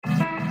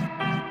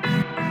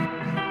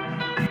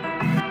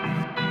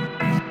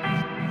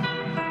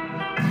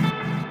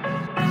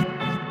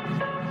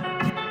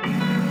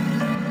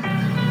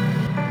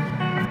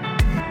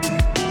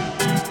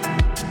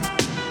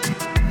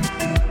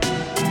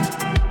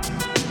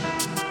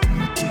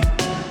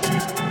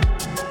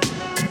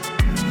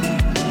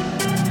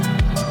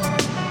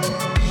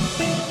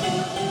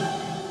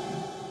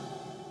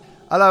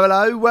Hello,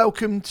 hello.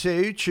 Welcome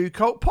to True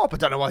Cult Pop. I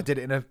don't know why I did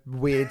it in a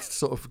weird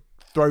sort of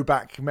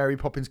throwback Mary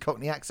Poppins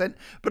Cockney accent,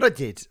 but I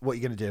did. What are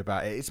you going to do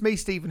about it? It's me,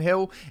 Stephen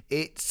Hill.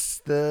 It's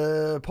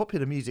the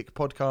popular music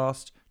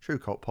podcast, True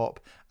Cult Pop,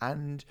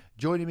 and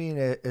joining me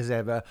as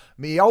ever,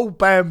 me old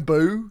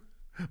bamboo.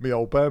 Me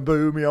old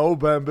bamboo, me old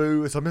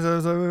bamboo.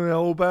 Me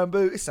old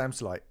bamboo. It's Sam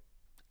Slight.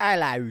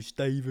 Hello,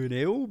 Stephen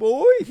Hill,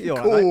 boy. You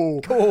all Cool.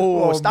 right,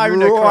 cool. I'm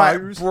Stoner right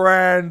Crows.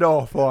 brand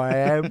off, I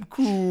am.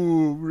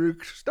 Cool.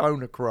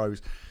 Stoner Crows.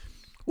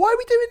 Why are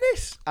we doing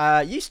this?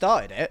 You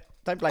started it.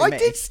 Don't blame I me.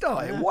 did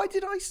start it. Yeah. Why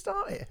did I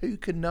start it? Who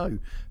can know?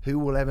 Who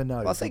will ever know?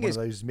 Well, I It's think one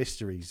it's- of those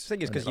mysteries. I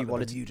think it's And 'cause you like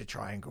wanted the to- Bermuda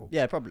Triangle.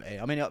 Yeah,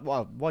 probably. I mean,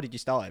 well, why did you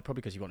start it?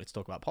 Probably because you wanted to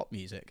talk about pop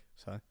music.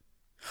 So.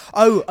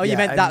 Oh, you Yeah,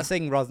 meant that and-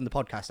 thing rather than the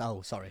podcast.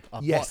 Oh, sorry.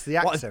 Yes, the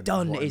What I've accent is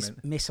done what I is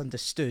meant.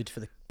 misunderstood for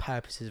the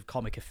purposes of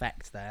comic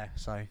effect there.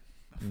 So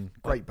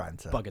Great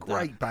banter. Buggered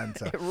Great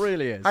banter. it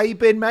really is. How you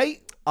been,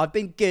 mate? I've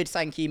been good,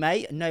 thank you,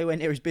 mate. Nowhere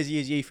near as busy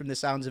as you from the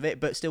sounds of it,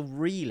 but still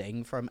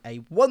reeling from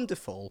a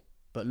wonderful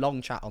but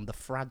long chat on The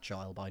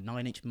Fragile by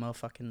Nine Inch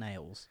motherfucking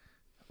Nails.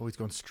 Oh, he's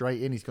gone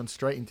straight in. He's gone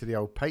straight into the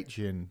old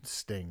Patreon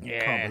sting.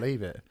 Yeah. Can't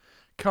believe it.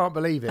 Can't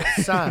believe it.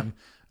 Sam.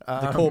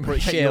 The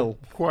corporate you're shill.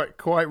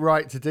 Quite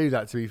right to do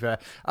that, to be fair.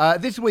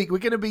 This week, we're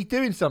going to be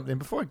doing something.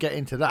 Before I get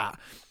into that,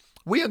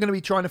 we are going to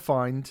be trying to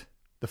find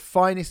the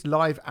finest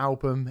live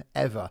album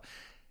ever.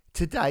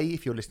 Today,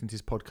 if you're listening to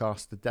this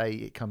podcast, the day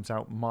it comes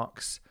out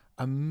marks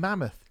a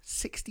mammoth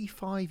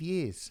 65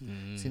 years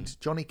since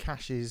Johnny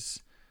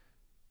Cash's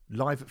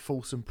Live at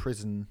Folsom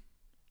Prison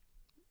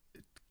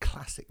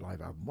classic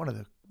live album,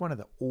 one of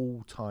the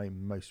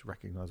all-time most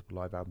recognisable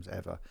live albums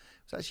ever.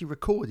 It was actually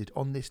recorded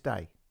on this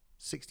day,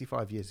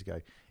 65 years ago,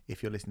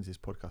 if you're listening to this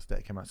podcast that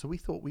it came out. So we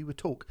thought we would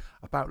talk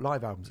about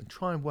live albums and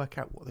try and work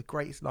out what the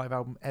greatest live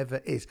album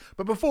ever is.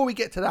 But before we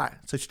get to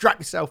that, so strap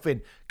yourself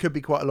in, could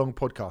be quite a long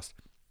podcast.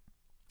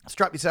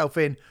 Strap yourself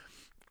in.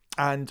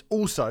 And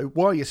also,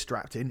 while you're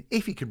strapped in,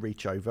 if you can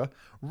reach over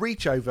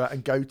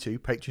and go to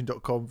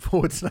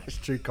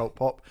patreon.com/True Cult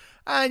Pop,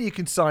 and you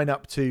can sign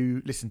up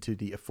to listen to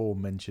the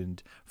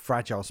aforementioned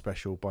Fragile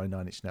special by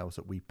Nine Inch Nails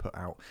that we put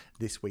out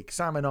this week.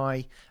 Sam and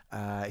I,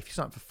 if you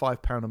sign up for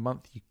 £5 a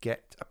month, you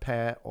get a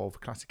pair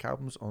of classic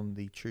albums on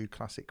the True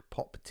Classic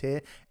Pop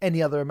tier.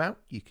 Any other amount,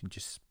 you can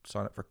just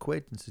sign up for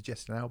 £1 and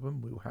suggest an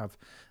album. We'll have,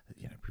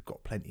 we've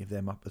got plenty of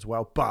them up as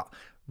well. But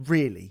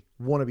really,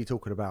 want to be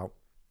talking about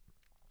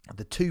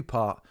the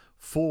 2-part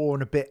 4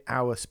 and a bit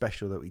hour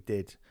special that we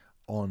did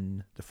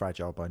on The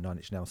Fragile by Nine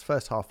Inch Nails.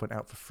 First half went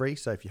out for free,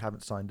 so if you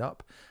haven't signed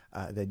up,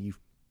 then you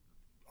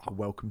are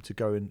welcome to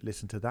go and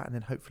listen to that, and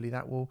then hopefully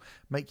that will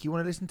make you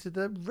want to listen to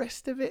the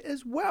rest of it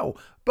as well.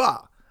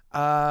 But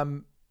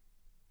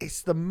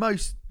it's the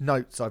most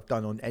notes I've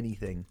done on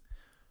anything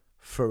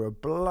for a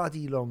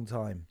bloody long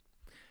time,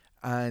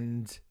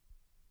 and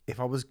if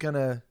I was going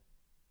to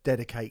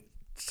dedicate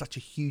such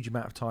a huge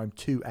amount of time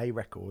to a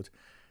record,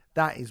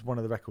 that is one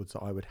of the records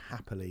that I would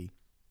happily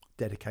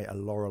dedicate a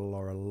lot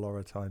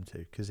of time to,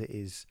 because it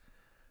is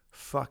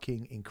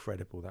fucking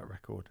incredible, that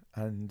record.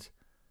 And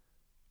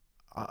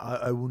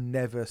I will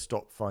never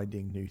stop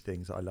finding new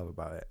things that I love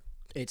about it.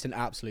 It's an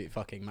absolute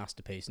fucking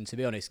masterpiece. And to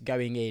be honest,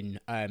 going in,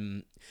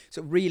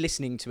 sort of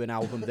re-listening to an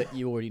album that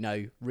you already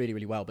know really,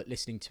 really well, but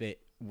listening to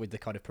it with the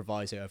kind of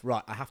proviso of,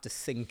 right, I have to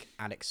think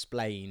and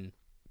explain,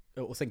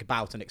 or think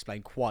about and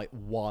explain quite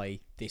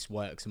why this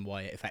works and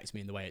why it affects me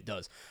in the way it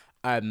does.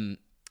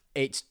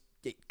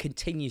 It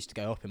continues to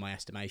go up in my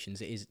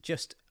estimations. It is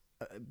just,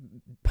 a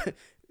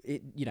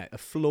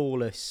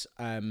flawless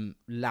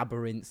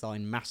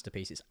labyrinthine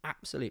masterpiece. It's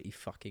absolutely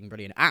fucking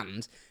brilliant.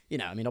 And,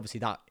 obviously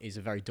that is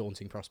a very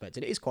daunting prospect.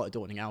 And it is quite a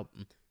daunting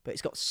album, but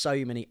it's got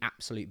so many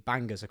absolute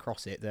bangers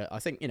across it that I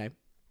think,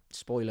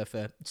 spoiler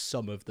for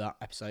some of that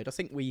episode, I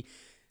think we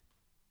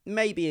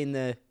maybe in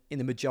the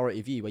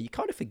majority of you where you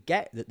kind of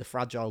forget that The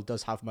Fragile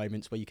does have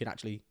moments where you can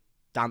actually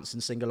dance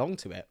and sing along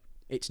to it.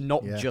 It's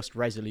not just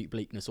resolute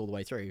bleakness all the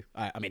way through.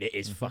 It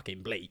is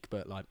fucking bleak,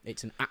 but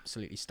it's an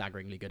absolutely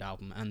staggeringly good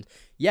album. And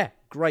yeah,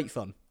 great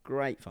fun.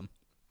 Great fun.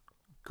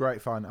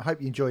 Great fun. I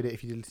hope you enjoyed it.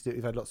 If you did listen to it,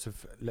 we've had lots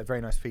of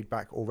very nice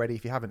feedback already.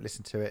 If you haven't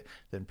listened to it,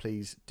 then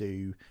please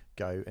do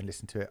go and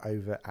listen to it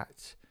over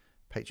at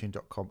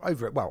patreon.com.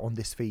 On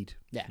this feed.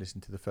 Yeah.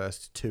 Listen to the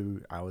first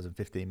 2 hours and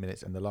 15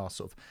 minutes, and the last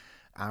sort of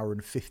hour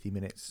and 50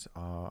 minutes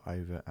are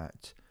over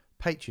at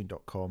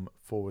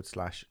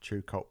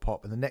patreon.com/True Cult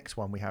Pop. And the next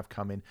one we have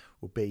coming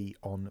will be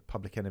on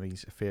Public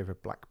Enemy's Fear of a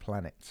Black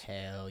Planet.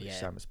 Hell yeah. Which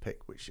Sam has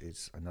picked, which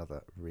is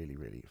another really,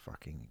 really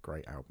fucking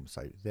great album.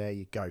 So there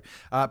you go.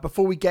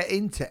 Before we get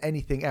into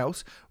anything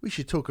else, we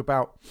should talk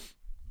about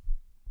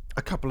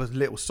a couple of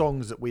little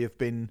songs that we have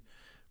been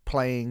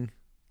playing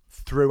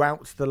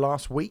throughout the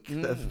last week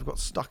that have got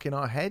stuck in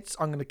our heads.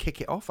 I'm going to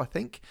kick it off, I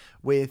think,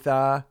 with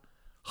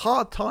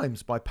Hard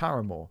Times by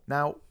Paramore.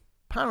 Now,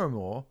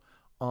 Paramore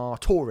are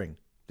touring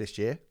this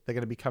year. They're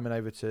going to be coming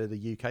over to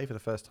the UK for the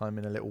first time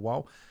in a little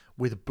while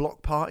with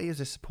Block Party as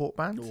a support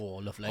band. Oh,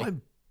 lovely.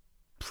 I'm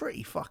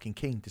pretty fucking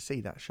keen to see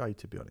that show,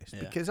 to be honest,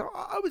 because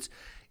I was,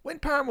 when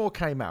Paramore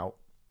came out,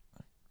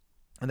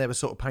 and they were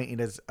sort of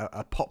painted as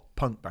a pop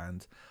punk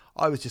band,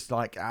 I was just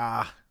like,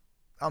 I'm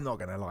not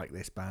going to like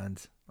this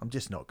band. I'm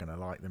just not going to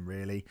like them,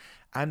 really.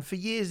 And for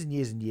years and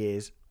years and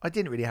years, I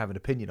didn't really have an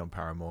opinion on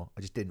Paramore.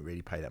 I just didn't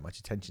really pay that much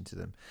attention to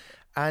them.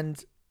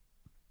 And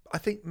I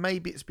think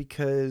maybe it's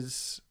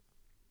because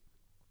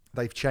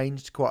they've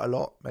changed quite a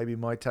lot. Maybe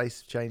my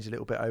tastes have changed a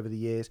little bit over the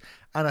years.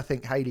 And I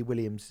think Hayley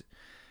Williams'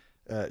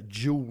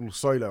 dual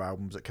solo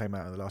albums that came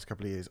out in the last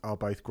couple of years are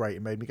both great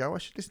and made me go, I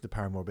should listen to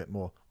Paramore a bit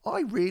more.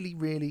 I really,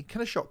 really, can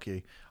I shock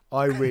you?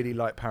 I really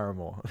like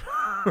Paramore,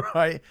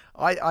 right?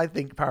 I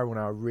think Paramore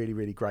now are really,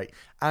 really great.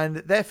 And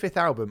their fifth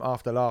album,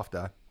 After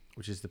Laughter,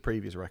 which is the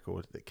previous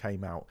record that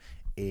came out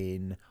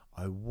in,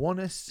 I want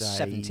to say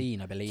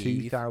 17, I believe.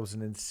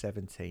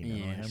 2017.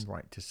 Yes. And I am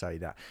right to say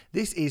that.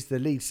 This is the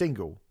lead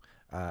single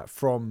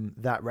from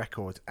that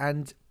record.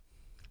 And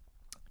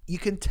you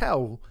can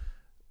tell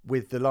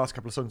with the last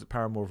couple of songs that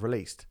Paramore have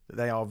released that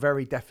they are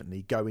very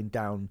definitely going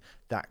down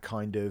that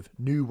kind of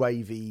new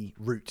wavy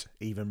route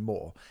even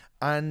more.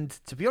 And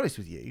to be honest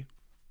with you,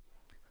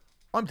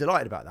 I'm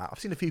delighted about that. I've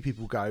seen a few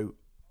people go,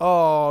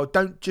 oh,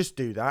 don't just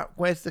do that.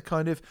 Where's the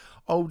kind of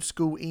old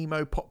school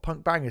emo pop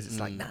punk bangers? It's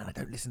like, no,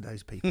 don't listen to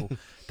those people.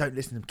 Don't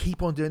listen to them.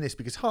 Keep on doing this,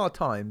 because Hard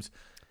Times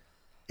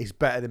is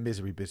better than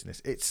Misery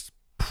Business. It's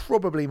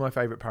probably my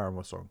favourite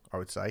Paramore song, I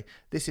would say.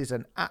 This is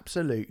an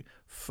absolute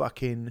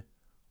fucking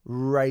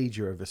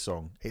rager of a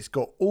song. It's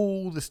got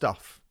all the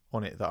stuff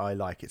on it that I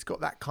like. It's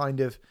got that kind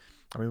of,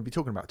 I mean, we'll be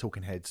talking about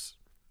Talking Heads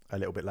a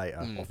little bit later,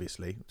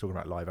 obviously, talking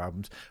about live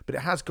albums, but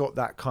it has got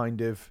that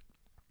kind of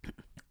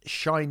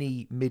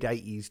shiny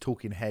mid-80s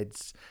Talking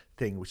Heads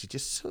thing, which is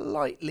just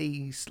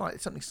something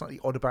slightly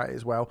odd about it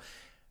as well.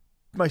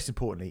 Most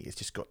importantly, it's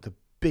just got the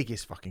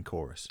biggest fucking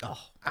chorus.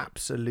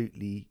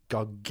 Absolutely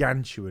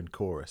gargantuan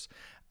chorus.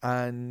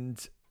 And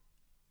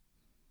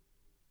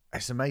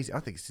it's amazing.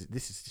 I think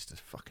this is just a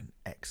fucking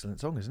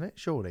excellent song, isn't it?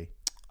 Surely.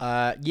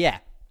 Yeah,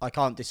 I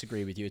can't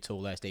disagree with you at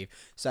all there, Steve.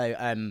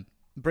 So,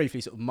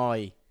 briefly, sort of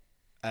my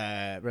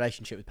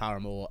relationship with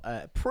Paramore,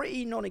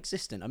 pretty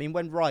non-existent. I mean,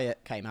 when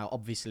Riot came out,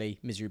 obviously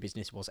Misery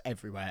Business was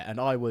everywhere, and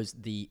I was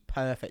the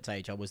perfect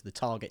age. I was the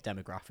target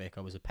demographic.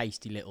 I was a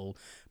pasty little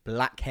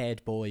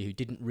black-haired boy who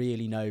didn't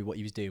really know what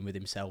he was doing with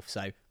himself.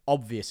 So,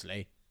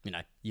 obviously, you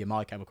know, your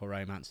My Chemical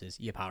Romances,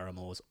 your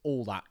Paramores,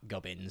 all that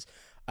gubbins.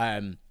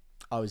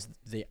 I was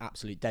the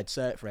absolute dead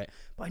cert for it,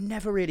 but I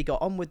never really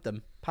got on with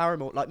them.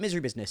 Paramore, like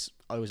Misery Business,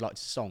 I always liked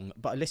the song,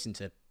 but I listened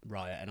to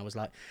Riot and I was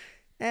like,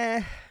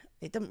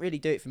 it doesn't really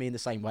do it for me in the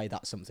same way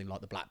that something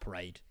like the Black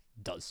Parade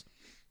does,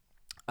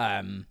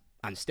 and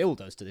still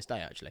does to this day,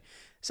 actually.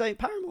 So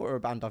Paramore are a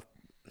band I've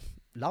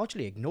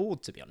largely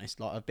ignored, to be honest.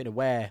 Like, I've been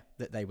aware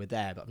that they were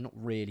there, but I've not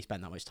really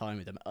spent that much time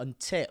with them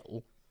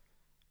until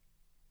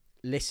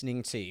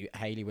listening to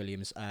Hayley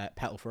Williams'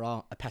 Petals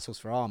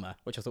for Armour,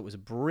 which I thought was a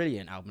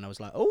brilliant album. And I was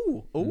like,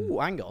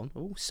 hang on.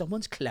 Oh,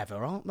 someone's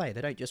clever, aren't they?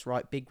 They don't just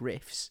write big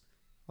riffs.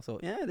 I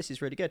thought, yeah, this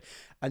is really good.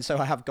 And so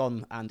I have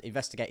gone and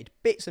investigated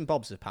bits and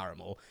bobs of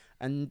Paramore.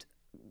 And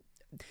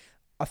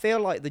I feel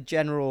like the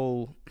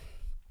general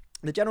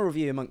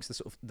view amongst the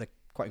sort of the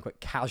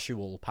quote-unquote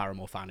casual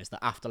Paramore fan is that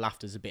After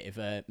Laughter's a bit of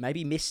a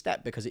maybe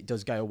misstep, because it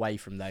does go away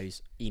from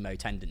those emo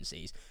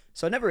tendencies.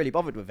 So I never really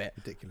bothered with it.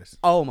 Ridiculous.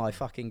 Oh my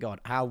fucking God,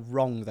 how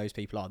wrong those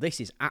people are. This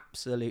is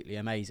absolutely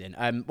amazing.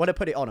 When I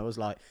put it on, I was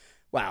like,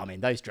 wow, I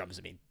mean, those drums,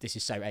 I mean, this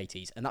is so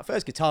 80s. And that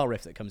first guitar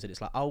riff that comes in, it's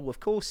like, oh,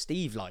 of course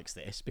Steve likes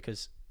this,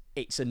 because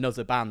it's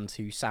another band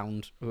who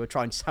are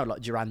trying to sound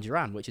like Duran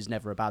Duran, which is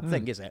never a bad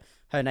thing, is it?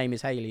 Her name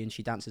is Hayley and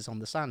she dances on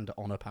the sand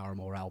on a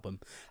Paramore album.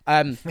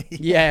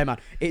 Yeah, man,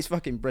 it's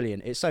fucking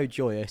brilliant. It's so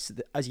joyous.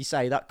 As you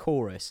say, that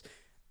chorus,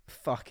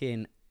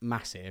 fucking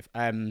massive.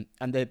 And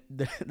the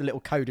little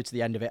coda to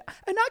the end of it, and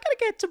I'm gonna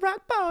get to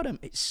rock bottom.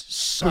 It's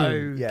so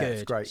Yeah, good.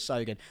 it's great.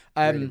 So good.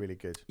 Really, really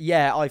good.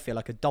 Yeah, I feel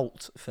like a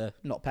dolt for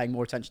not paying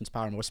more attention to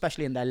Paramore,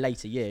 especially in their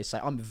later years. So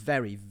I'm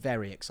very,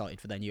 very excited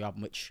for their new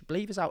album, which I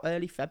believe is out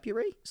early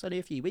February. It's only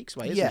a few weeks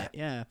away, isn't it?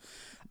 Yeah.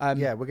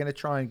 Yeah, we're going to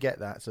try and get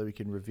that so we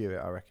can review it,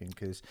 I reckon,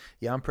 because,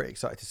 yeah, I'm pretty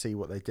excited to see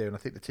what they do. And I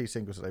think the two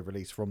singles that they've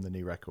released from the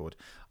new record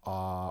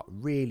are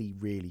really,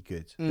 really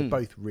good. They're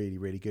both really,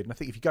 really good. And I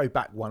think if you go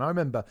back one, I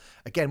remember,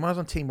 again, when I was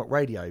on Team Rock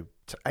Radio,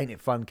 Ain't It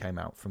Fun came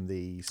out from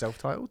the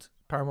self-titled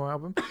Paramore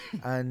album.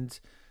 And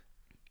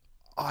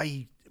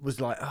I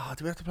was like, oh,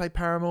 do we have to play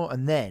Paramore?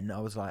 And then I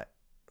was like,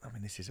 I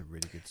mean, this is a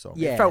really good song.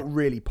 Yeah. It felt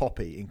really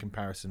poppy in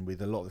comparison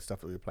with a lot of the stuff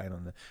that we were playing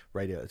on the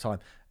radio at the time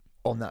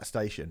on that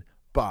station.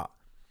 But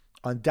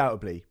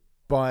undoubtedly,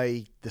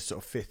 by the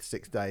sort of fifth,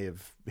 sixth day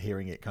of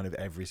hearing it kind of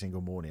every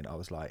single morning, I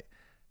was like,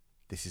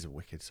 this is a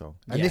wicked song.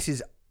 And this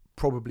is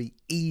probably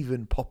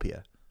even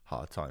poppier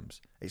Hard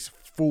Times. It's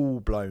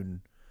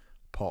full-blown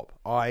pop.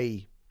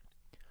 I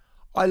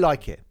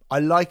like it. I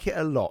like it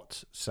a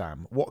lot,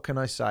 Sam. What can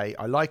I say?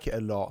 I like it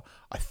a lot.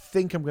 I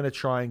think I'm going to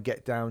try and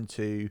get down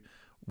to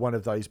one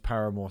of those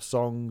Paramore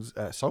shows.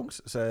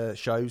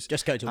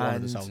 Just go to one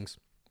of the songs.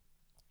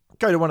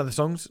 Go to one of the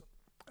songs.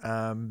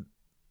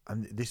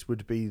 and this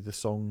would be the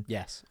song.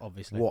 Yes,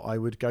 obviously. What I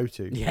would go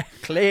to. Yeah,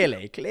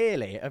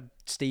 clearly.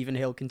 Stephen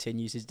Hill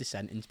continues his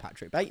descent into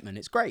Patrick Bateman.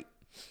 It's great.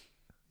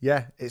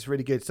 Yeah, it's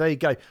really good. So there you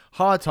go.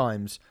 Hard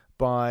Times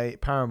by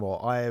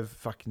Paramore. I have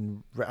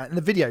fucking... And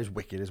the video's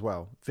wicked as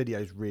well.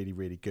 Video's really,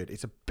 really good.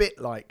 It's a bit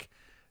like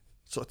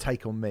sort of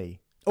Take On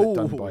Me, but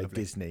done by lovely.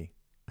 Disney.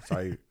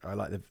 So I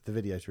like the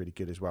video's really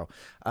good as well.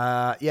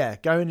 Yeah,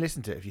 go and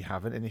listen to it if you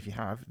haven't. And if you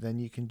have, then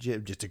you can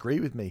just agree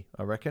with me,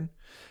 I reckon.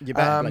 You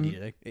better bloody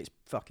do. It's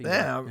fucking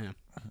yeah,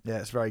 yeah,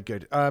 it's very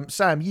good.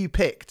 Sam, you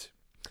picked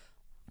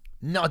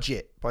Nudge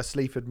It by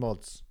Sleaford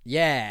Mods.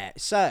 Yeah,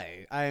 so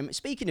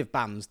speaking of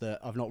bands that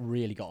I've not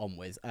really got on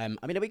with, I mean,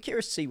 I'd be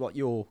curious to see what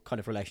your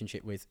kind of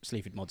relationship with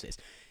Sleaford Mods is.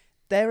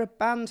 They're a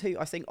band who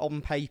I think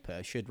on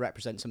paper should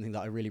represent something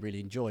that I really,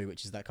 really enjoy,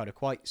 which is that kind of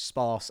quite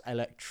sparse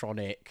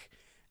electronic,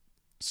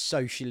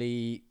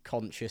 socially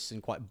conscious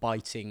and quite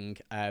biting,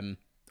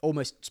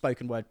 almost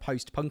spoken word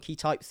post-punky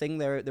type thing.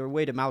 They're a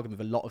weird amalgam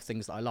of a lot of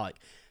things that I like.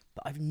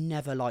 But I've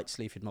never liked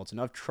Sleaford Mods,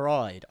 and I've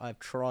tried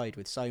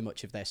with so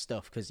much of their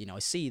stuff because, you know, I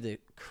see the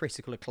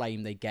critical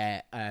acclaim they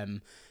get,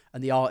 and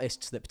the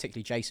artists that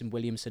particularly Jason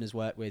Williamson has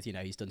worked with. You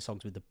know, he's done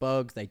songs with The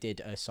Bug. They did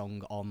a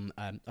song on,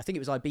 I think it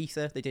was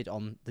Ibiza. They did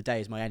on The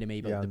Day Is My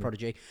Enemy, but The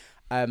Prodigy.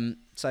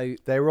 So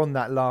they were on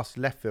that last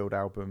Left Field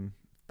album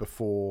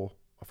before.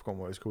 I've forgotten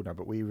what it was called now,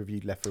 but we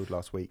reviewed Left Field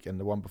last week, and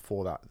the one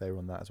before that, they were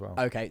on that as well.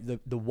 Okay,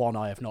 the one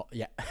I have not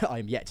yet, I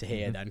am yet to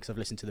hear then, because I've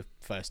listened to the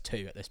first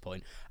two at this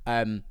point.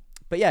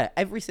 But yeah,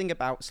 everything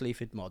about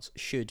Sleaford Mods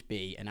should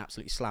be an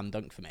absolute slam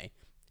dunk for me,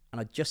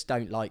 and I just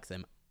don't like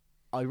them.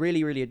 I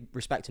really, really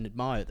respect and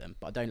admire them,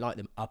 but I don't like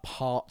them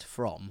apart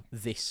from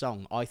this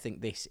song. I think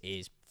this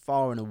is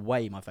far and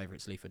away my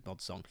favourite Sleaford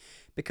Mods song,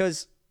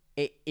 because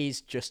it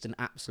is just an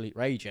absolute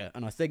rager,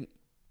 and I think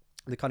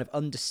the kind of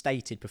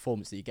understated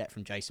performance that you get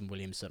from Jason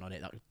Williamson on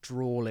it, that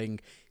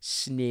drawling,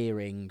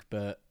 sneering,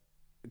 but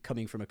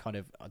coming from a kind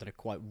of, I don't know,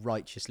 quite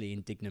righteously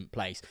indignant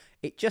place,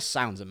 it just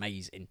sounds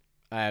amazing.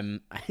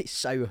 It's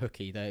so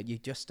hooky that you're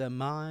just a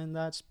mind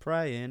that's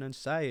praying and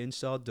saying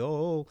so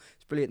dull.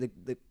 It's brilliant.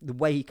 The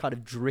way he kind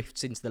of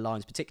drifts into the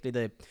lines,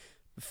 particularly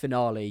the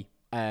finale,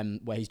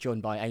 where he's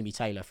joined by Amy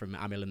Taylor from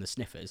Amyl and the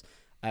Sniffers,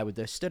 with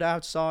the stood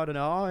outside an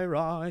high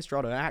rise,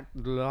 trying to act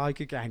like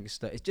a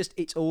gangster.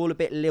 It's all a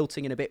bit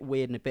lilting and a bit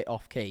weird and a bit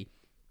off key.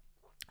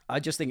 I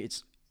just think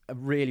it's a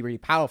really, really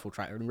powerful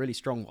track and a really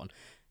strong one.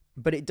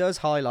 But it does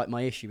highlight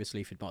my issue with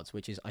Sleaford Mods,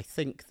 which is I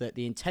think that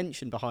the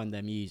intention behind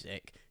their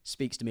music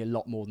speaks to me a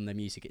lot more than their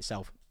music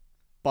itself,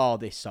 bar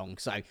this song.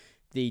 So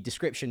the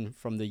description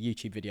from the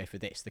YouTube video for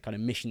this, the kind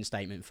of mission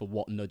statement for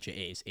what Nudge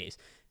It is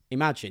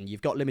imagine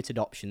you've got limited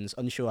options,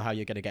 unsure how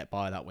you're going to get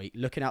by that week,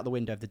 looking out the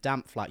window of the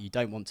damp flat you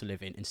don't want to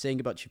live in and seeing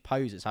a bunch of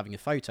posers having a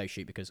photo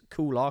shoot because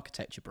cool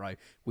architecture, bro,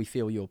 we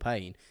feel your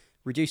pain.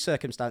 Reduce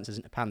circumstance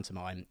isn't a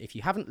pantomime. If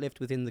you haven't lived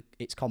within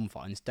its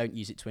confines, don't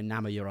use it to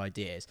enamour your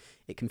ideas.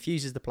 It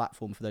confuses the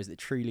platform for those that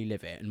truly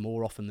live it, and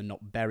more often than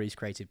not buries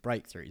creative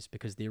breakthroughs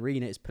because the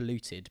arena is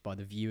polluted by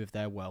the view of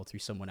their world through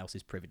someone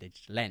else's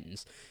privileged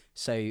lens.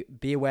 So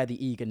be aware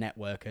the eager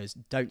networkers,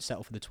 don't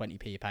settle for the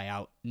 20p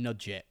payout,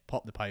 nudge it,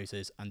 pop the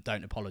posers, and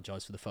don't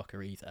apologise for the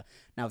fucker either.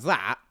 Now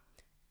that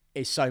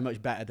is so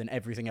much better than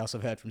everything else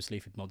I've heard from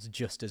Sleaford Mods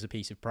just as a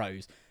piece of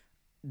prose.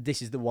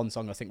 This is the one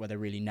song I think where they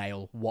really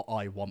nail what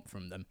I want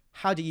from them.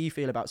 How do you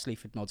feel about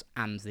Sleaford Mods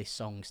and this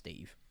song,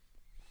 Steve?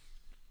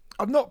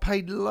 I've not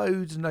paid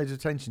loads and loads of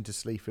attention to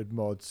Sleaford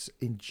Mods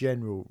in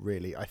general,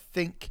 really. I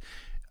think...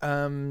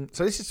 so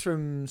this is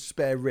from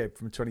Spare Rib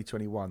from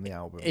 2021, the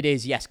album. It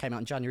is, yes. Came out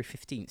on January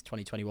 15th,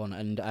 2021.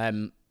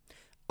 And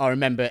I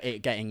remember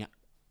it getting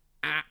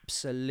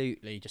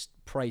absolutely just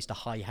praised to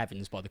high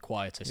heavens by the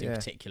Quietus in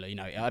particular. You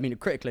know, I mean,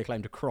 critically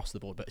acclaimed across the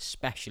board, but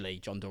especially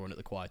John Doran at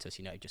the Quietus,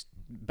 you know, just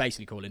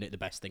basically calling it the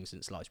best thing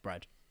since sliced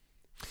bread.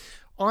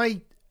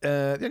 The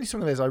only song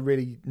of theirs I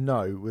really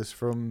know was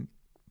from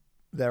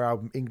their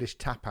album English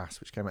Tapas,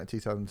 which came out in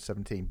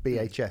 2017,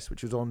 BHS,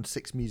 which was on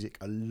Six Music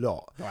a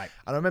lot. Right.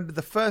 And I remember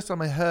the first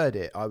time I heard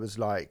it, I was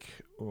like,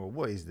 oh,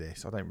 what is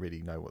this? I don't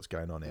really know what's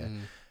going on here.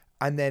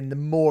 And then the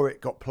more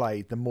it got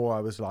played, the more I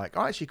was like,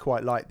 I actually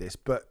quite like this.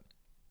 But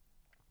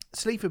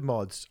Sleaford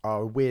Mods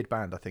are a weird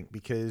band, I think,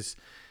 because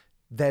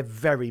they're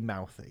very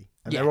mouthy.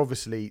 And they're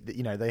obviously,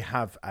 you know, they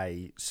have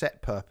a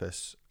set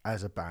purpose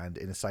as a band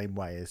in the same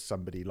way as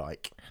somebody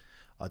like,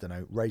 I don't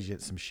know, Rage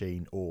Against the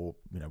Machine, or,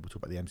 you know, we'll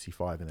talk about the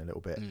MC5 in a little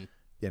bit.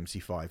 The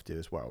MC5 do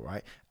as well,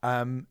 right?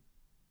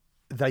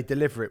 They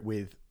deliver it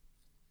with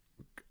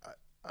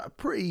a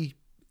pretty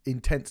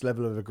intense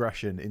level of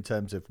aggression in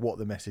terms of what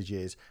the message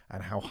is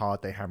and how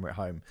hard they hammer it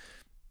home.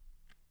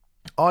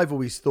 I've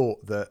always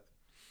thought that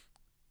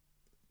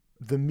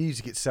the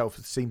music itself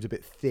seems a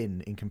bit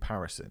thin in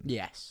comparison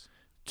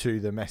to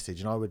the message,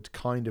 and I would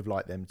kind of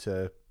like them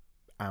to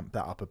amp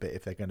that up a bit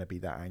if they're going to be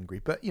that angry.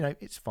 But, you know,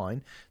 it's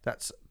fine.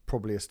 That's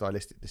probably a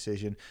stylistic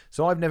decision.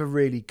 So I've never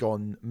really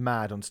gone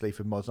mad on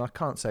Sleaford Mods, and I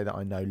can't say that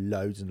I know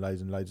loads and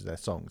loads and loads of their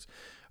songs.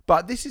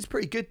 But this is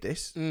pretty good.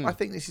 I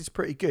think this is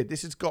pretty good.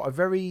 This has got a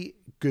very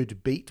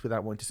good beat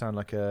without wanting to sound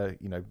like a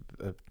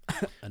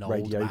An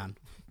radio old man.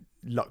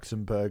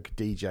 Luxembourg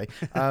DJ.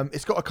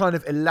 It's got a kind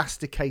of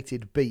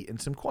elasticated beat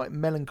and some quite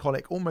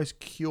melancholic, almost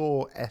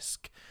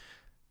Cure-esque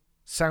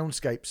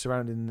soundscape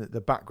surrounding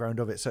the background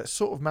of it. So it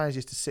sort of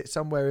manages to sit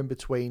somewhere in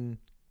between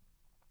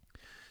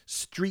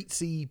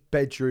streetsy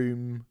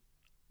bedroom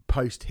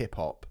post hip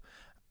hop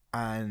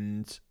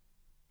and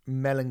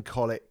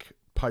melancholic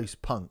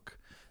post punk.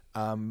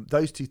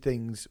 Those two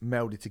things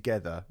melded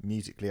together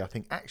musically, I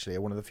think actually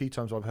are one of the few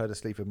times I've heard a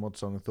Sleaford Mod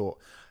song and thought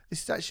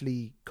this is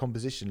actually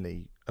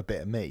compositionally a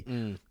bit of me.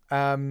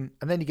 And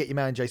then you get your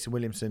man Jason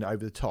Williamson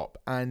over the top,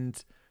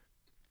 and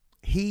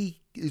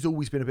he has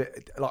always been a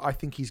bit like, I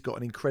think he's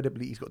got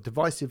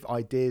divisive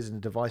ideas and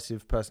a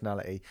divisive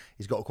personality.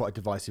 He's got quite a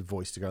divisive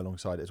voice to go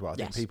alongside it as well. I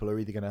think people are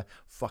either going to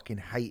fucking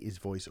hate his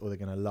voice or they're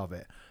going to love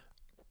it.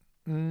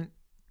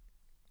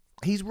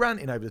 He's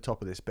ranting over the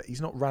top of this, but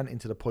he's not ranting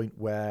to the point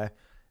where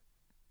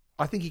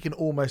I think he can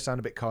almost sound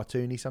a bit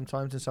cartoony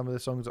sometimes in some of the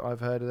songs that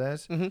I've heard of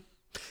theirs. Mm-hmm.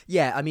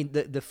 Yeah, I mean,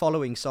 the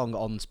following song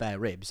on Spare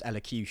Ribs,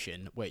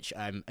 Elocution, which,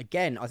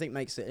 again, I think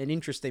makes an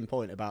interesting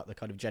point about the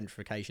kind of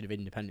gentrification of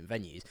independent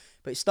venues.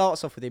 But it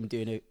starts off with him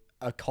doing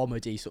a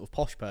comedy sort of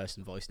posh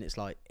person voice, and it's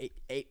like,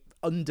 it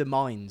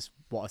undermines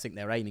what I think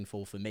they're aiming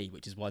for me,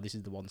 which is why this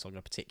is the one song I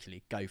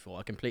particularly go for.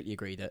 I completely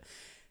agree that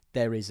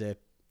there is a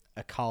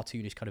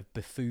cartoonish kind of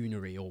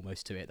buffoonery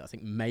almost to it that I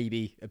think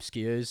maybe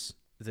obscures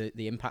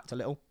the impact a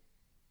little.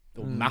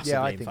 Or massively,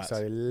 yeah, I think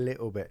so, a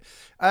little bit.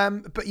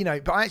 But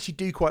I actually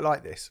do quite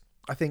like this.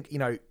 I think,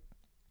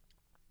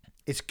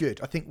 it's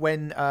good. I think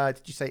when,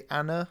 did you say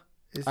Anna?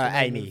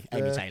 Amy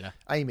Taylor.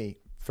 Amy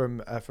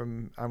from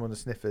I'm on the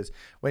Sniffers.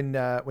 When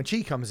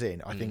she comes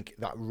in, I think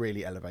that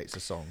really elevates the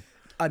song.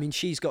 I mean,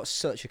 she's got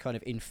such a kind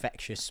of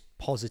infectious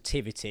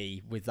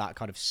positivity with that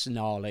kind of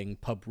snarling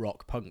pub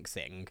rock punk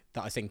thing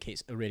that I think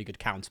it's a really good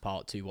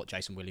counterpart to what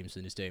Jason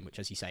Williamson is doing, which,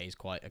 as you say, is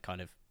quite a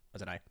kind of, I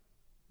don't know,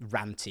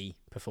 ranty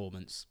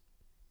performance.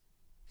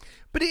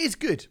 But it is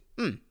good.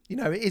 It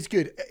is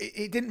good.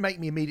 It didn't make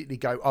me immediately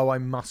go, oh, I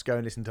must go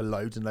and listen to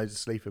loads and loads of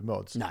Sleaford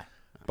Mods. No.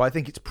 But I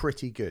think it's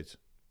pretty good.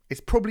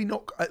 It's probably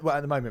not, well,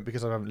 at the moment,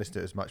 because I haven't listened to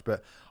it as much,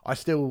 but I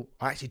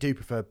actually do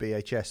prefer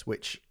BHS,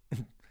 which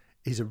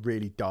is a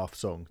really daft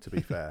song, to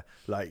be fair.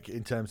 Like,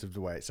 in terms of the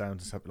way it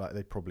sounds and stuff, like,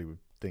 they probably would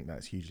think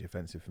that's hugely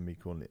offensive for me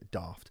calling it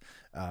daft,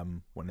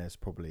 when there's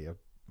probably a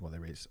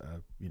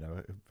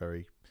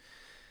very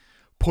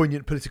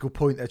poignant political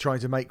point they're trying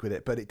to make with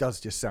it, but it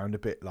does just sound a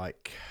bit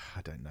like,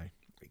 I don't know,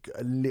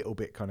 a little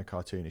bit kind of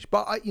cartoonish.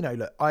 But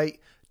I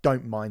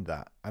don't mind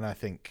that, and I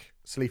think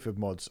Sleaford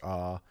Mods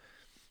are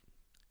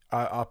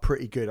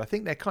pretty good. I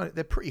think they're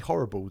pretty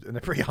horrible and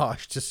they're pretty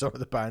harsh to some of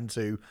the bands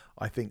who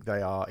I think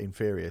they are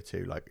inferior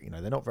to. Like,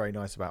 they're not very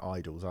nice about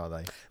Idols, are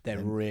they? They're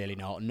really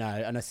not. No,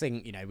 and I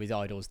think with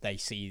Idols they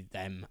see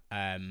them.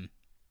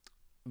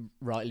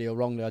 Rightly or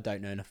wrongly, I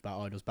don't know enough about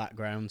Idol's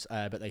backgrounds,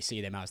 but they see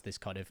them as this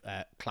kind of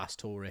class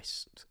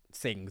tourist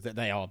thing that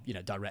they are,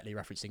 directly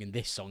referencing in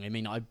this song. I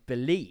mean, I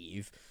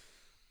believe,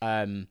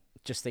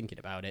 just thinking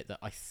about it, that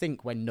I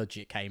think when Nudge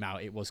It came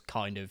out, it was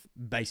kind of,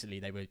 basically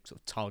they were sort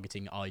of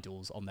targeting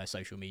Idols on their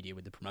social media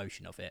with the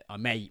promotion of it. I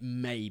may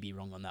be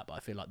wrong on that, but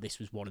I feel like this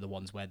was one of the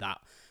ones where that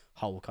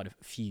whole kind of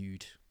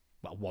feud,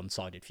 well,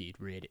 one-sided feud,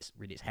 reared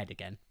its head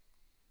again.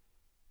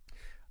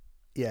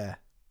 Yeah.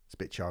 It's a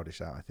bit childish,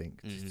 that, I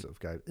think. Just sort of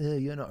go,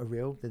 you're not a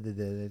real... But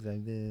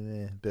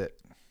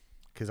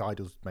because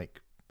Idols make...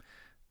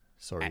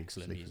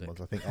 Excellent music. Mods.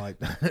 I think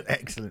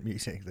excellent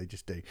music, they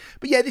just do.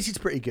 But yeah, this is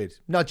pretty good.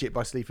 Nudge It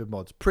by Sleaford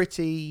Mods.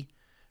 Pretty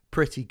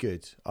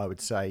good, I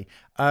would say.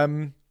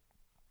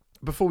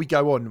 Before we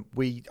go on,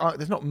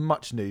 there's not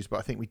much news, but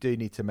I think we do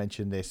need to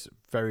mention this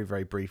very,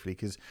 very briefly,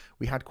 because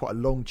we had quite a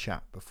long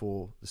chat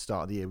before the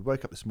start of the year. We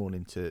woke up this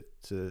morning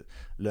to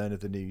learn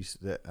of the news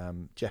that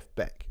Jeff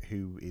Beck,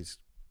 who is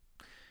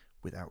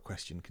without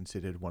question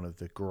considered one of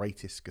the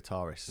greatest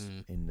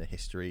guitarists in the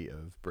history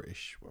of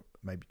British, well,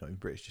 maybe not even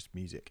British, just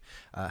music,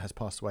 has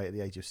passed away at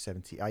the age of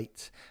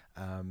 78.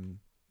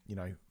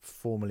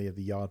 Formerly of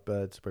the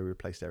Yardbirds, where he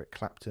replaced Eric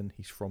Clapton.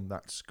 He's from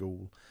that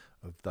school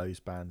of those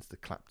bands, the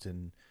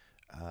Clapton,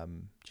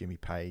 Jimmy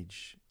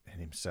Page, and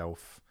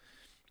himself.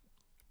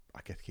 I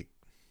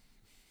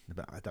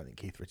don't think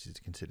Keith Richards is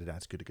considered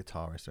as good a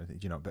guitarist or anything,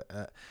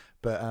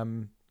 but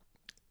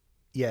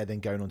yeah, then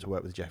going on to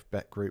work with the Jeff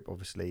Beck Group,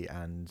 obviously,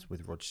 and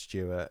with Rod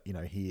Stewart.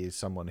 He is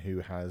someone who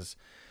has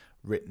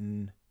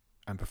written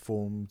and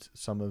performed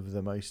some of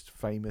the most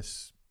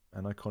famous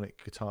and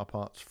iconic guitar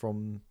parts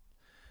from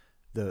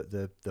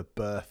the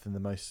birth and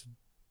the most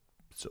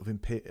sort of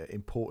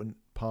important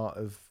part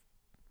of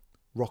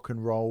rock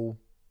and roll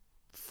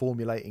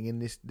formulating in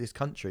this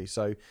country.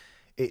 So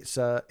it's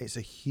a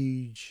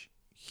huge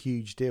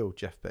deal,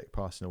 Jeff Beck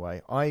passing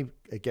away. I,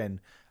 again,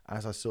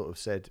 as I sort of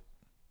said,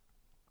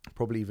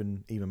 probably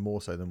even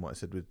more so than what I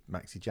said with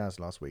Maxi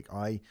Jazz last week,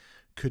 I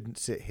couldn't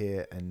sit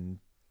here and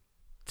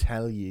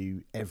tell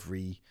you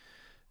every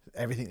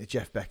everything that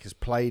Jeff Beck has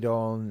played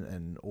on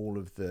and all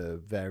of the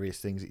various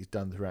things that he's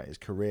done throughout his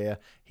career.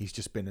 He's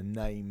just been a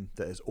name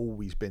that has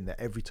always been there.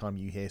 Every time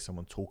you hear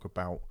someone talk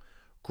about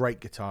great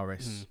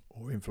guitarists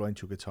or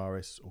influential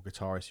guitarists or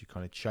guitarists who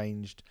kind of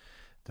changed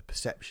the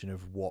perception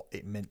of what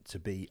it meant to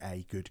be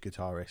a good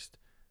guitarist,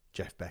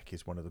 Jeff Beck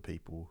is one of the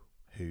people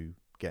who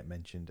get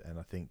mentioned. And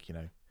I think,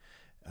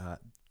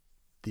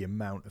 the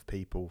amount of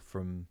people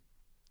from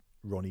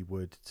Ronnie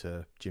Wood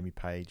to Jimmy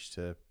Page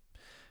to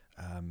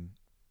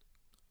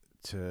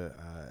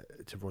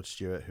Rod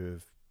Stewart who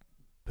have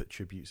put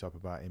tributes up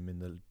about him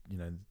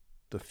in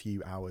the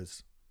few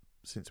hours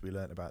since we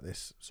learnt about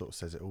this sort of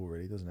says it all,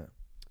 really, doesn't it?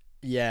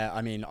 Yeah,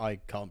 I mean, I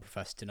can't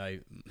profess to know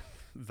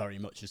very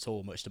much at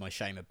all, much to my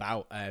shame,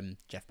 about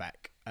Jeff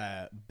Beck,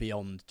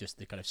 beyond just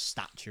the kind of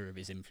stature of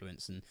his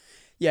influence. And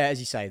yeah, as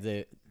you say,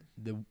 the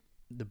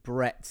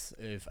breadth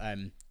of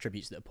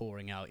tributes that are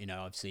pouring out.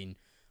 I've seen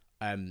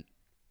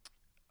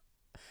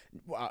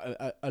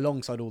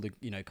alongside all the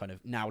kind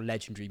of now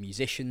legendary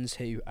musicians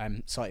who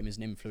cite him as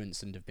an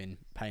influence and have been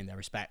paying their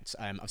respects.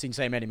 I've seen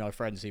so many of my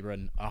friends who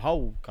run the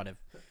whole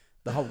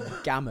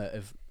gamut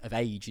of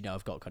age.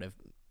 I've got kind of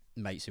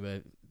mates who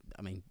are,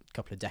 a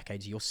couple of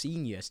decades your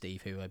senior,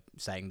 Steve, who are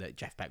saying that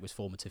Jeff Beck was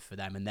formative for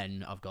them, and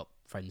then I've got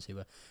friends who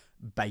are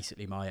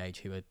basically my age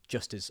who are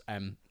just as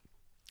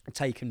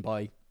taken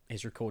by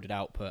his recorded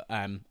output.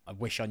 I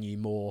wish I knew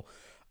more,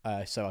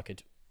 so I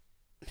could,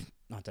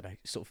 I don't know,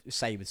 sort of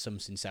say with some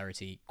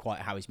sincerity quite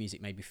how his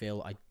music made me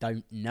feel. I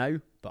don't know,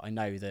 but I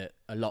know that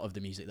a lot of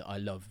the music that I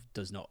love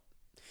does not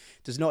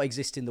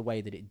exist in the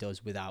way that it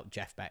does without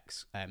Jeff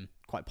Beck's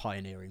quite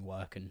pioneering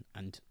work and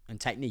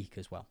technique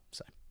as well.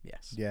 So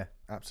yes, yeah,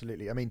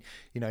 absolutely.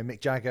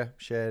 Mick Jagger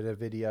shared a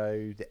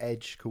video. The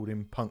Edge called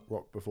him punk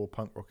rock before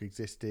punk rock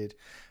existed.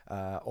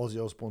 Ozzy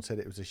Osbourne said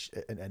it was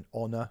an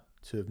honour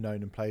to have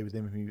known and played with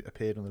him. Who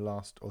appeared on the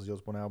last Ozzy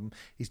Osbourne album.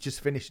 He's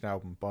just finished an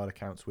album, by all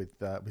accounts, with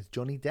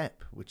Johnny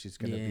Depp, which is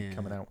going to be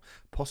coming out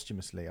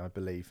posthumously, I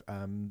believe.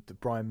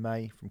 Brian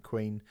May from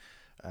Queen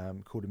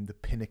called him the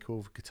pinnacle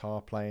of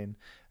guitar playing.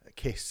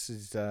 Kiss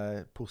is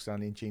Paul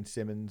Stanley and Gene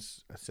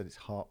Simmons said it's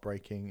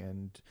heartbreaking,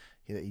 and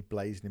he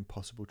blazed an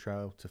impossible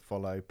trail to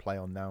follow. Play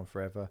on now and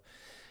forever.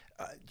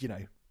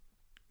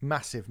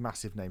 Massive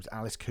names.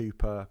 Alice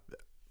Cooper,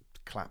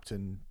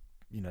 Clapton.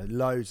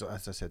 Loads,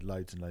 as I said,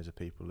 loads and loads of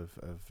people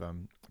have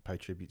paid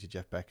tribute to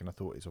Jeff Beck, and I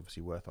thought it's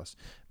obviously worth us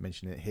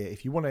mentioning it here.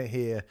 If you want to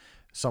hear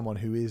someone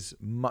who is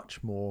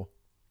much more,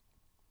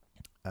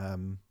 I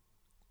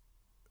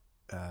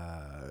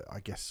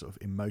guess, sort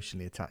of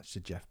emotionally attached to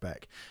Jeff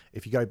Beck,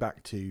 if you go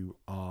back to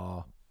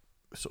our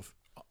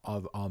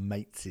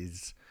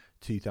mates'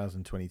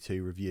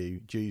 2022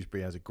 review,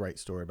 Dewsbury has a great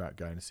story about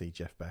going to see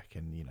Jeff Beck,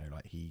 and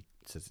he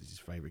says it's his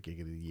favourite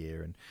gig of the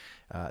year, and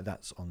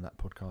that's on that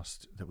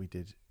podcast that we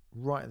did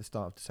right at the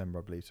start of December,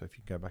 I believe. So if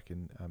you can go back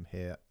and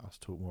hear us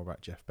talk more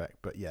about Jeff Beck.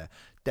 But yeah,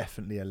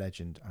 definitely a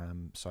legend.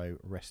 So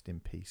rest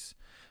in peace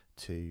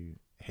to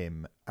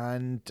him.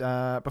 And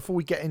before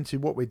we get into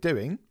what we're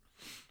doing,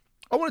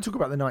 I want to talk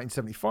about the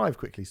 1975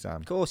 quickly,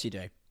 Sam. Of course you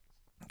do.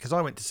 Because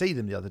I went to see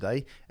them the other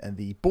day in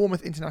the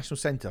Bournemouth International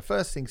Centre.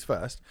 First things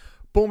first,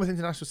 Bournemouth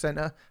International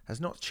Centre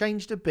has not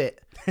changed a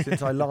bit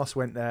since I last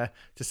went there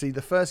to see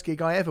the first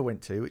gig I ever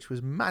went to, which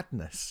was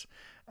Madness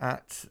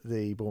at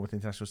the Bournemouth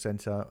International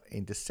Centre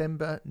in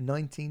December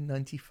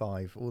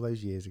 1995, all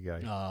those years ago.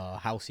 Oh,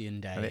 halcyon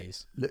days. And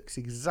it looks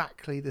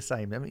exactly the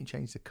same. They haven't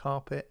changed the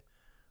carpet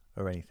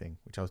or anything,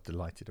 which I was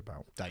delighted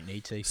about. Don't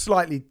need to.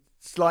 Slightly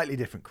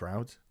different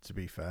crowd, to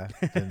be fair,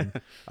 than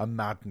a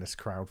Madness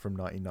crowd from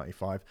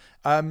 1995.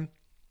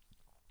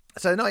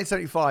 So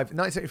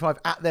 1975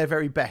 at their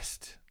very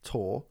best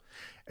tour,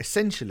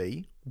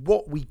 essentially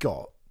what we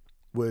got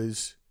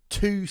was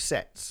two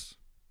sets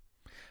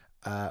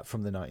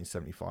from the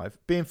 1975.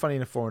 Being Funny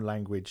in a Foreign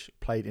Language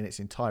played in its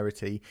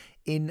entirety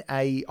in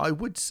a, I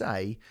would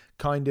say,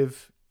 kind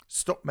of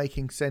Stop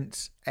Making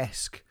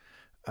Sense-esque,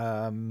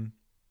 I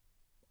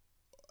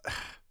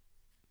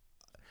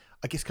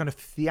guess, kind of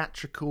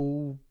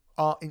theatrical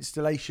art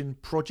installation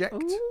project.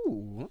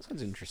 Ooh, that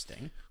sounds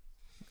interesting.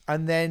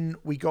 And then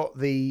we got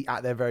the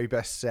At Their Very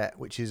Best set,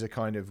 which is a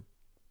kind of,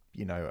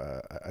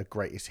 a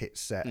greatest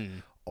hits set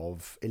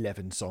of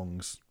 11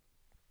 songs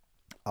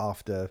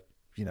after,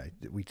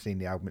 we'd seen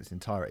the album in its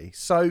entirety.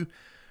 So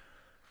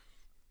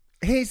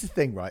here's the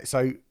thing, right?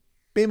 So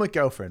me and my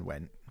girlfriend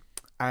went,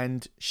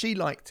 and she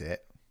liked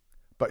it,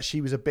 but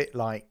she was a bit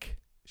like,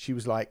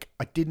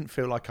 I didn't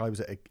feel like I was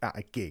at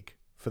a gig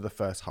for the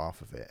first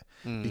half of it,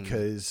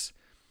 because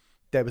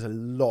there was a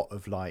lot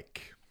of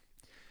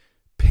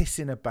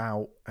pissing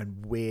about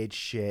and weird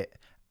shit.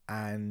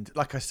 And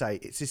like I say,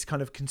 it's this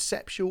kind of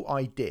conceptual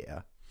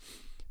idea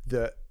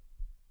that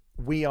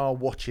we are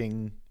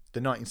watching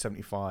the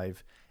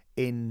 1975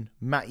 in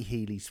Matty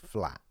Healy's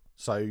flat.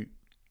 So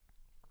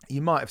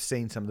you might have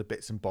seen some of the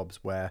bits and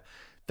bobs where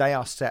they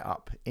are set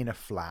up in a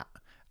flat,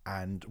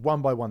 and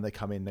one by one they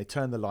come in, they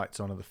turn the lights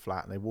on of the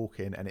flat, and they walk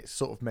in, and it's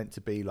sort of meant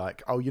to be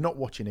like, oh, you're not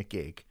watching a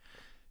gig,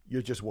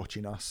 you're just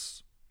watching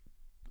us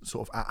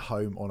sort of at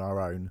home on our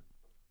own.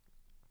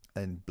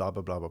 and blah,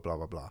 blah, blah, blah, blah,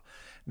 blah, blah.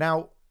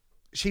 Now,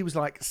 she was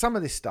like, some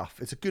of this stuff,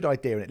 it's a good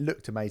idea and it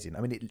looked amazing. I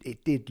mean,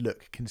 it did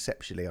look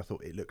conceptually, I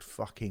thought it looked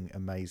fucking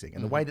amazing.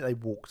 And the way that they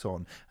walked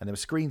on, and there were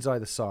screens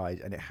either side,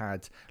 and it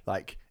had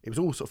like, it was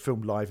all sort of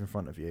filmed live in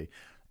front of you.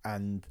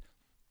 And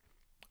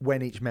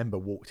when each member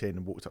walked in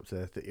and walked up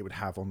to it would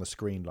have on the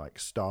screen like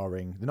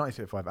starring, the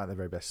 1975 at their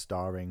very best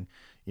starring,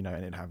 you know,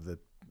 and it'd have the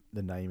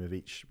name of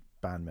each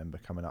band member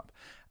coming up.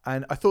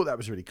 And I thought that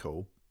was really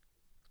cool.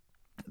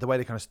 The way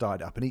they kind of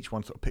started up, and each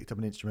one sort of picked up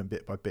an instrument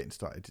bit by bit and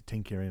started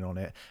tinkering on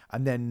it.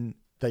 And then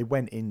they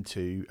went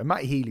into, and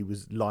Matty Healy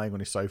was lying on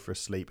his sofa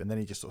asleep, and then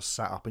he just sort of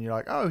sat up, and you're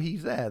like, oh,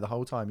 he's there the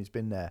whole time, he's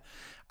been there.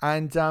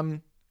 And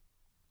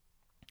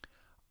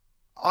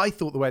I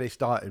thought the way they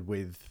started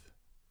with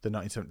the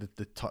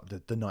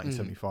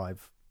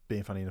 1975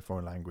 being funny in a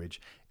foreign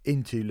language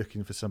into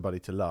looking for somebody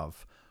to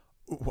love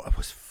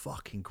was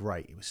fucking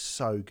great. It was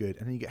so good.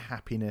 And then you get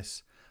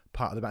Happiness,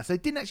 part of the band. So they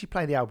didn't actually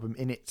play the album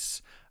in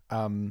its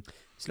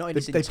it's not in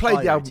its they entirety, played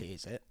the album,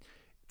 is it?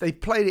 They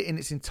played it in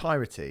its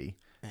entirety,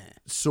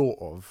 sort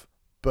of,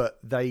 but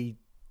they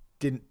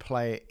didn't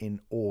play it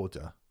in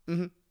order,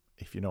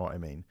 if you know what I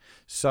mean.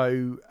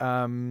 So,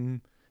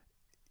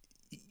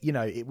 you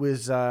know, it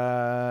was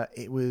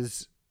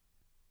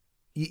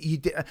you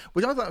did,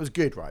 which I thought was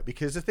good, right?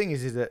 Because the thing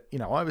is that, you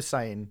know, I was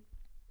saying,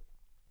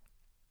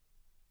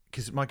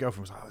 because my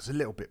girlfriend was like, oh, it's a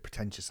little bit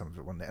pretentious, some of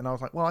it, wasn't it? And I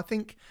was like, well, I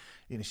think,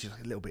 you know, she's like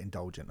a little bit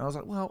indulgent. And I was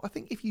like, well, I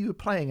think if you were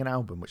playing an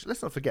album, which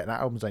let's not forget, that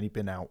album's only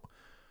been out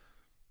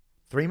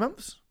 3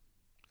 months,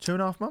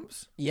 2.5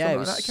 months. Yeah, it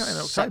was like that. It came out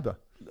in October.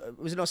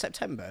 Was it not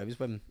September? It was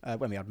when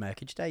we had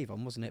Merkage Dave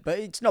on, wasn't it? But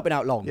it's not been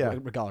out long,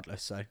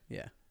 regardless. So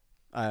yeah,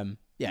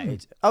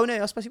 It's, oh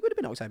no, I suppose it would have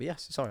been October.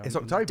 Yes, sorry, it's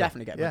I'm October.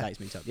 Definitely getting my dates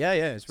mixed up. Yeah,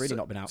 it's really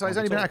not been out. So it's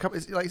only been out a couple.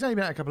 It's only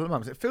been out a couple of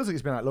months. It feels like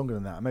it's been out longer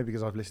than that. Maybe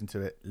because I've listened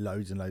to it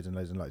loads and loads and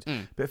loads and loads.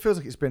 But it feels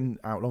like it's been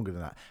out longer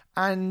than that.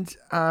 And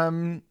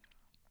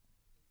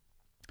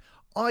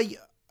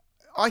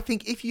I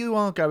think if you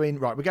are going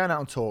right, we're going out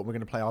on tour. We're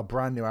going to play our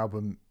brand new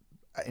album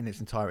in its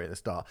entirety at the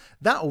start.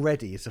 That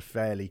already is a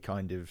fairly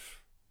kind of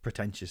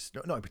pretentious,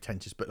 not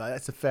pretentious, but like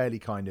that's a fairly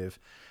kind of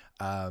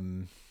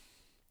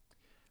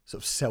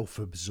sort of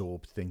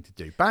self-absorbed thing to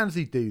do. Bands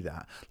who do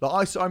that,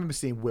 like I remember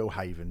seeing Will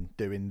Haven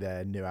doing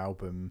their new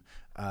album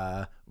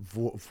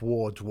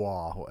Voix,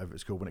 whatever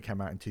it's called, when it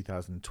came out in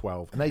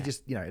 2012, and they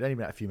just, you know, it only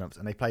been out a few months,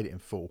 and they played it in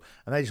full,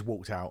 and they just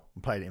walked out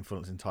and played it in full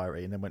in its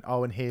entirety, and then went,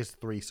 oh, and here's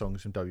 3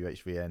 songs from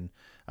WHVN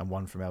and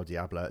 1 from El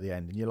Diablo at the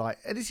end, and you're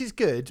like, this is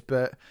good,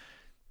 but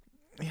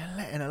you're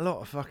letting a lot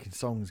of fucking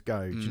songs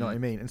go. Do you know what I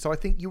mean? And so I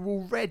think you're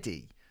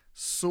already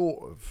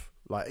sort of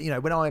like, you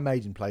know, when Iron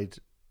Maiden played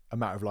A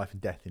Matter of Life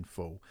and Death in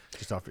full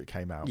just after it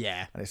came out,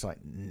 yeah, and it's like,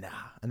 nah,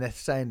 and they're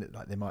saying that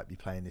like they might be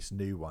playing this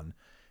new one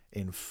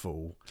in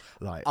full.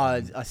 Like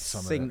I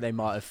think they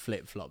might have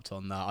flip-flopped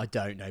on that. I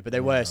don't know, but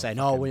they were saying,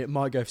 we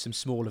might go for some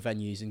smaller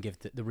venues and give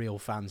the real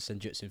fans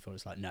Senjutsu in full.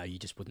 It's like, no, you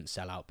just wouldn't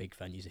sell out big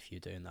venues if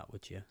you're doing that,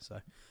 would you? So,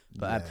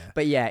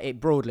 but yeah, it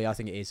broadly, I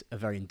think it is a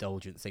very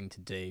indulgent thing to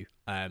do.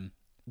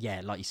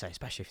 Yeah, like you say,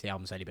 especially if the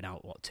album's only been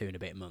out 2 and a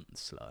bit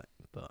months, like.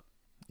 But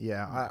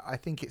yeah, I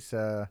think it's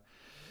a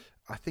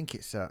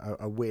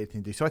weird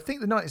thing to do. So I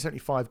think the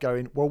 1975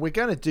 going, well, we're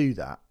going to do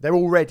that. They're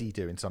already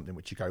doing something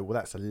which you go, well,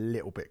 that's a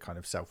little bit kind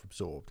of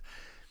self-absorbed.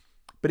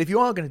 But if you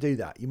are going to do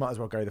that, you might as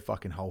well go the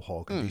fucking whole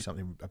hog and do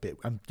something a bit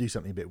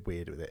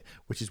weird with it,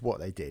 which is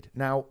what they did.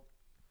 Now,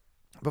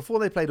 before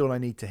they played All I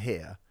Need to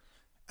Hear,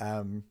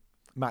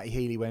 Matty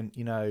Healy went,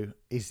 you know,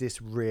 is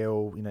this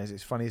real? You know,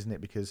 it's funny, isn't it?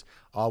 Because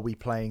are we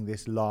playing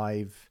this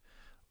live,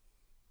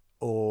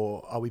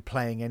 or are we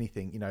playing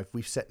anything? You know, if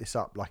we've set this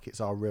up like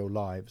it's our real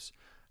lives,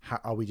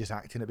 are we just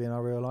acting at being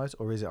our real lives,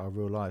 or is it our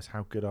real lives?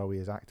 How good are we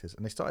as actors?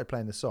 And they started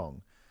playing the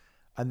song,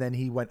 and then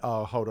he went,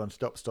 oh, hold on,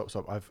 stop.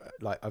 I've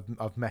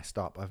messed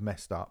up.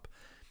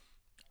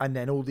 And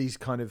then all these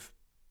kind of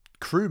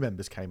crew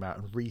members came out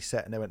and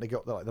reset, and they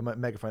got like the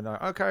megaphone,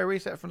 like, okay,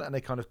 reset from that, and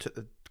they kind of took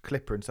the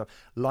clipper and stuff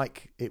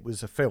like it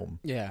was a film.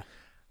 Yeah.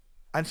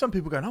 And some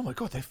people going, oh my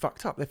god, they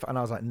fucked up. And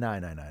I was like, no,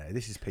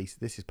 this is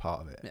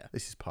part of it. Yeah.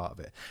 This is part of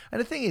it.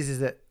 And the thing is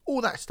that all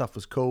that stuff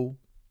was cool.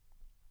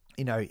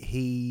 You know,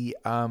 he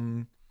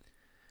gets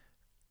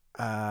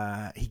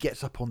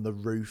up on the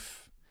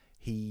roof.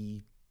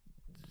 He,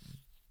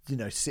 you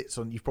know, sits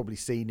on, you've probably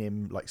seen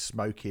him like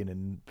smoking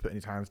and putting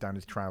his hands down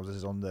his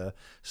trousers on the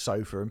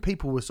sofa, and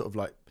people were sort of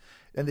like,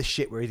 and the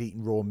shit where he's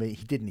eating raw meat.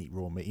 He didn't eat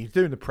raw meat. He was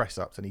doing the press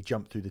ups, and he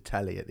jumped through the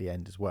telly at the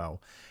end as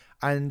well.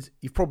 And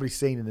you've probably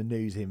seen in the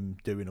news him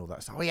doing all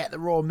that stuff. Oh yeah, the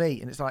raw meat.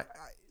 And it's like,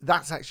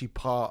 that's actually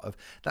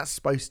that's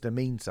supposed to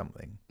mean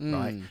something,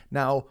 right?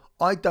 Now,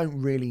 I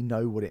don't really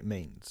know what it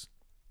means.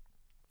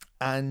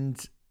 And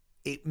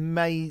it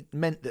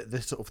meant that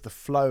the sort of the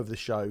flow of the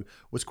show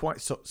was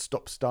quite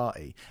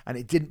stop-starty, and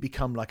it didn't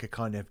become like a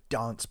kind of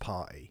dance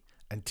party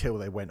until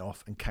they went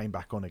off and came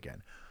back on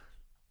again.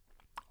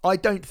 I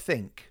just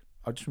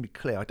want to be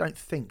clear, I don't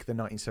think the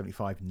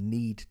 1975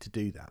 need to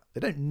do that.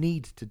 They don't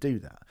need to do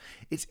that.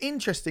 It's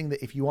interesting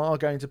that if you are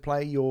going to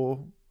play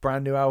your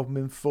brand new album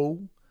in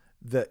full,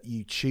 that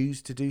you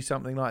choose to do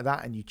something like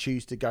that, and you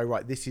choose to go,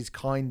 right, this is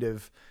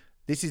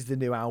the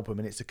new album,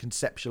 and it's a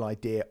conceptual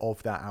idea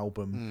of that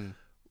album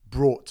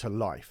brought to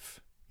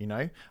life.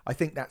 I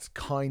think that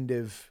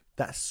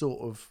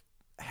sort of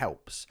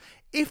helps.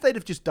 If they'd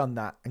have just done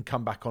that and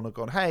come back on and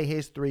gone, hey,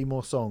 here's 3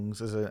 more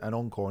songs as an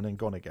encore and then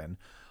gone again,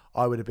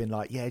 I would have been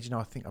like, yeah,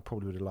 I think I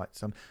probably would have liked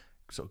some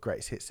sort of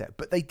greatest hit set.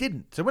 But they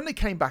didn't. So when they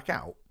came back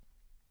out,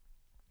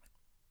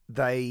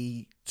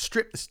 they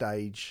stripped the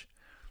stage.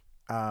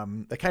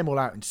 They came all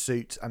out in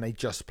suits, and they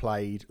just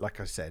played, like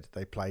I said,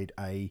 they played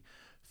an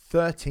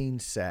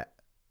 11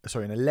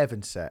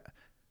 set.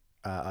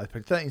 I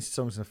played 13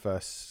 songs in the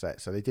first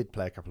set, so they did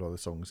play a couple of other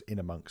songs in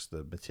amongst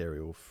the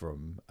material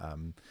from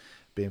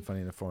Being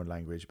Funny in a Foreign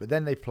Language. But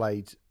then they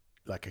played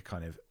like a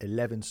kind of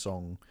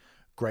 11-song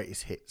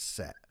greatest hits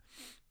set,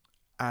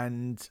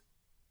 and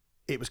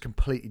it was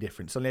completely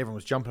different. Suddenly everyone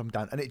was jumping up and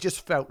down, and it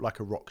just felt like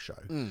a rock show.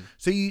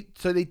 So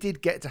they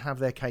did get to have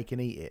their cake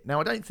and eat it. Now,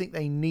 I don't think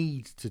they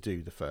need to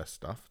do the first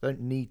stuff. They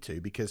don't need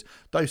to, because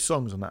those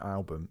songs on that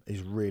album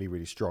is really,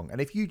 really strong. And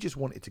if you just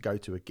wanted to go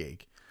to a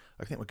gig,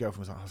 I think my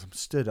girlfriend was like, I'm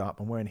stood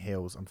up, I'm wearing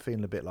heels, I'm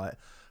feeling a bit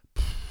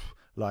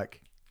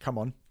like, come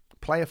on,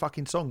 play a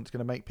fucking song that's going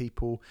to make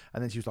people.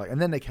 And then she was like,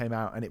 and then they came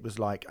out, and it was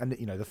like, and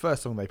the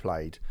first song they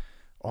played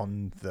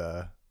on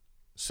the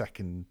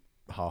second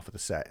half of the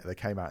set, they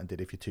came out and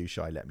did If You're Too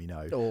Shy, Let Me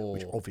Know,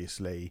 which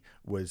obviously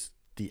was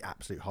the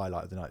absolute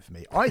highlight of the night for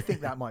me. I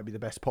think that might be the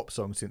best pop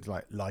song since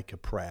Like a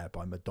Prayer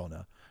by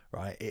Madonna,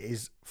 right? It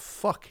is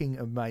fucking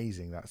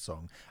amazing, that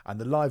song. And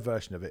the live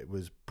version of it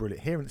was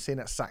brilliant. Seeing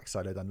that sax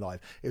solo done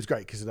live, it was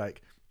great, because the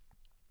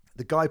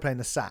guy playing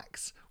the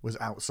sax was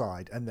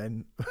outside, and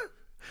then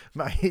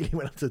Matt Healy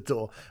went up to the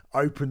door,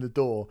 opened the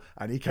door,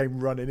 and he came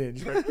running in.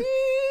 He went,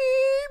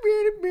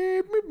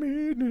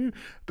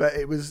 but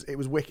it was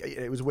wicked.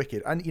 It was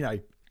wicked.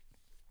 And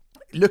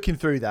looking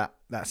through that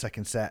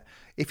second set,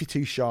 If You're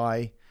Too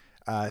Shy,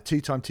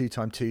 two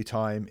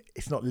time,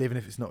 It's Not Living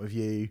If It's Not With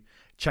You,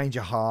 Change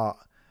Your Heart,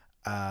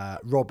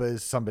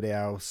 Robbers, Somebody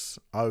Else,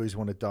 I Always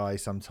Want to Die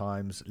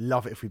Sometimes,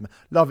 Love It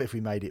If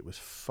We Made It was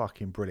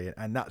fucking brilliant.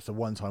 And that's the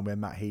one time where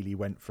Matt Healy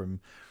went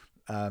from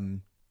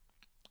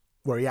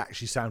where he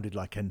actually sounded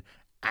like an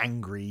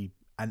angry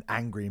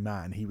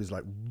man. He was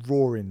like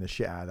roaring the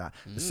shit out of that.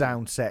 The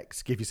Sound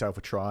Sex, Give Yourself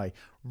a Try,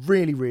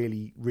 really,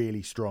 really,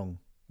 really strong.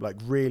 Like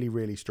really,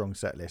 really strong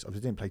set list.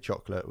 Obviously didn't play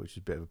Chocolate, which is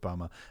a bit of a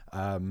bummer.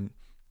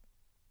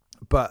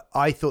 But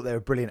I thought they were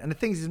brilliant. And the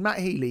thing is, Matt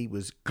Healy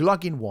was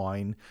glugging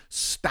wine,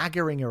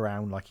 staggering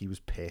around like he was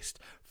pissed,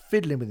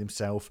 fiddling with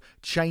himself,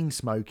 chain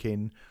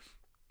smoking,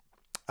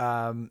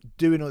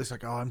 doing all this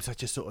like, oh, I'm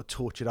such a sort of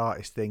tortured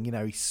artist thing.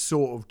 He's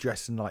sort of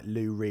dressing like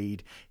Lou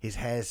Reed. His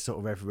hair's sort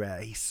of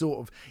everywhere.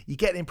 You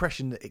get the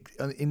impression that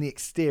in the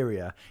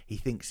exterior, he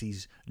thinks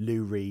he's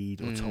Lou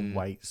Reed or Tom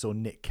Waits or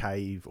Nick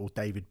Cave or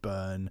David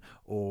Byrne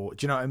or,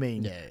 do you know what I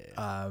mean?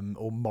 Yeah.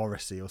 Or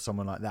Morrissey or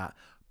someone like that.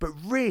 But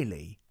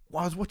really,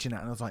 I was watching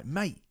that and I was like,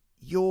 mate,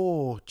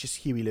 you're just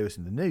Huey Lewis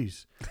in the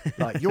News.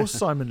 Like, you're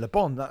Simon Le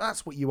Bon.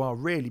 That's what you are,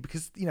 really,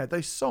 because,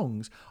 those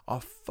songs are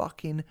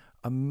fucking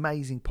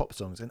amazing pop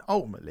songs. And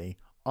ultimately,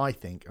 I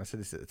think, I said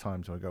this at the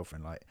time to my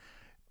girlfriend, like,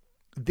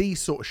 these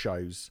sort of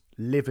shows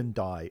live and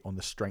die on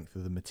the strength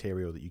of the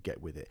material that you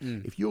get with it.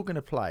 If you're going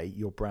to play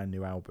your brand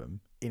new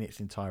album in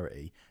its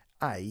entirety,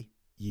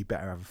 you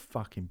better have a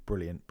fucking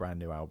brilliant brand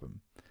new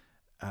album.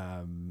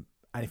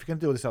 And if you're going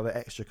to do all this other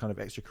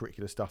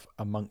extracurricular stuff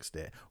amongst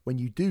it, when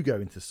you do go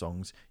into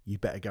songs, you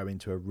better go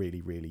into a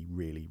really, really,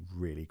 really,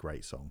 really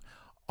great song.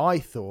 I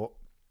thought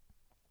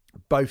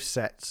both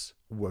sets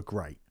were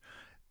great.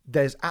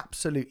 There's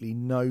absolutely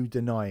no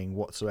denying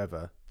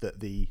whatsoever that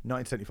the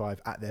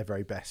 1975 at their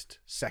very best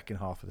second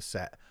half of the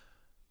set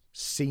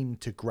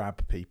seemed to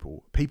grab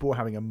people. People were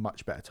having a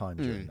much better time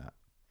during that.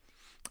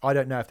 I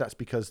don't know if that's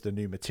because the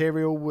new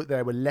material,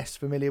 they were less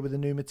familiar with the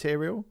new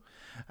material,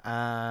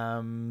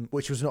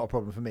 which was not a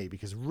problem for me,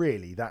 because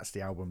really that's the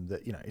album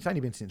that, it's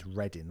only been since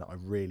Reading that I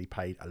really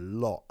paid a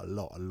lot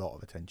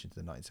of attention to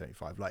the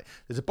 1975. Like,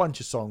 there's a bunch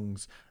of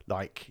songs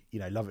like,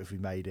 Love It If We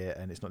Made It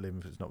and It's Not Living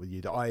If It's Not With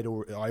You that I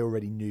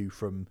already knew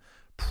from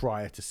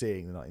prior to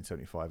seeing the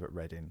 1975 at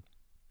Reading.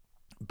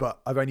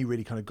 But I've only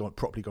really kind of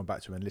properly gone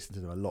back to them and listened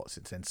to them a lot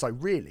since then. So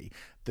really,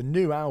 the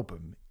new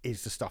album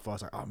is the stuff I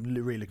was like, I'm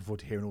really looking forward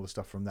to hearing all the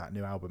stuff from that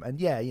new album. And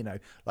yeah,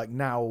 like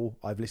now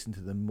I've listened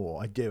to them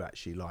more. I do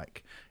actually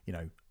like,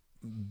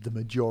 the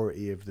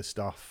majority of the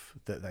stuff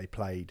that they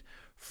played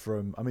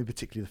from,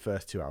 particularly the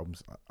first two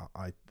albums.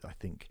 I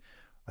think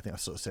I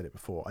sort of said it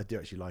before. I do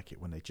actually like it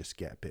when they just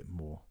get a bit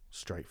more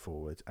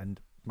straightforward. And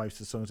most of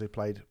the songs they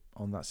played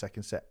on that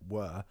second set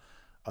were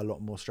a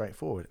lot more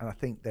straightforward, and I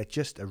think they're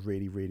just a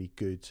really, really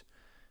good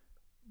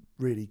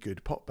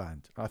pop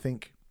band. I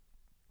think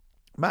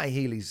Matty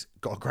Healy's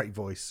got a great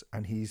voice,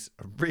 and he's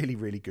a really,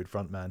 really good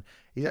frontman.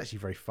 He's actually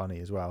very funny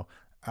as well.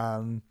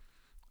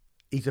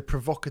 He's a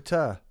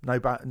provocateur, no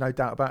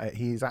doubt about it.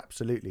 He is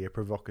absolutely a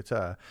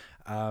provocateur,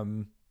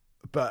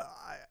 but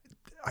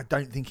I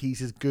don't think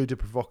he's as good a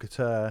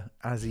provocateur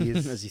as he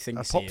is as he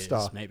thinks a pop he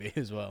star. is, maybe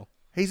as well.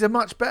 He's a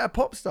much better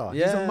pop star.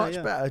 He's a Yeah, much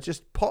yeah. better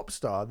just pop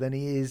star than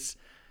he is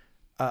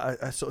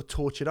a sort of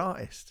tortured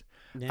artist.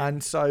 Yeah.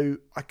 And so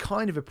I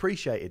kind of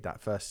appreciated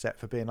that first set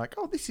for being like,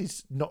 oh, this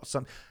is not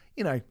some,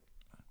 you know,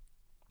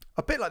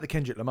 a bit like the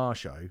Kendrick Lamar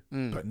show,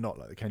 but not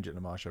like the Kendrick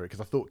Lamar show,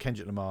 because I thought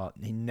Kendrick Lamar,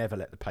 he never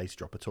let the pace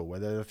drop at all. Where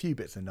there were a few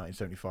bits in the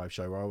 1975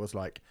 show where I was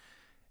like,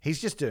 he's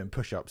just doing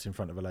push-ups in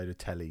front of a load of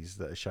tellies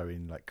that are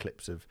showing like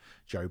clips of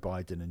Joe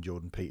Biden and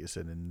Jordan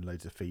Peterson and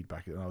loads of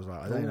feedback. And I was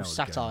like, I don't know what's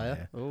going on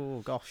here.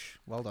 Oh gosh,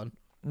 well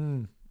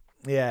done.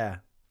 Yeah.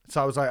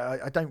 So I was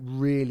like, I don't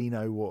really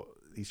know what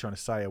he's trying to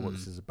say or what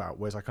this is about.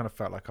 Whereas I kind of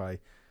felt like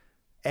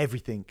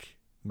everything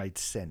made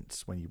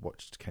sense when you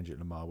watched Kendrick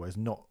Lamar, whereas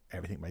not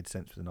everything made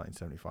sense for the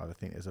 1975. I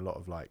think there's a lot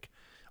of like,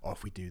 oh,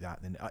 if we do that,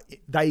 then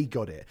they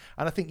got it.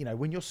 And I think, you know,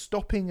 when you're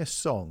stopping a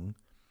song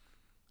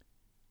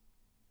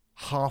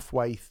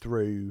halfway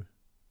through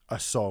a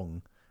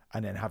song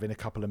and then having a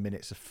couple of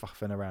minutes of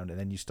fuffing around and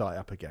then you start it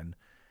up again,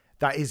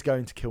 that is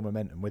going to kill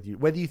momentum.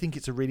 Whether you think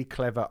it's a really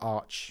clever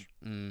arch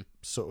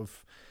sort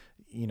of,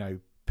 you know,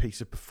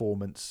 piece of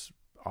performance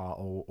art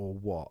or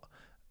what,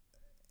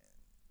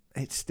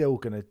 it's still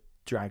going to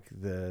drag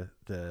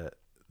it's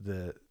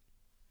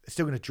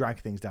still going to drag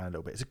things down a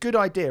little bit. It's a good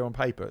idea on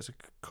paper. It's a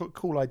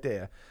cool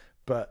idea,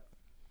 but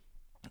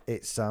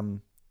it's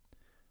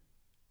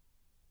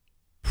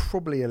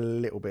probably a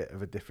little bit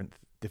of a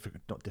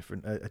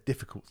a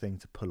difficult thing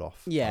to pull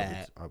off.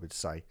 Yeah, I would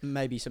say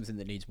maybe something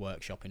that needs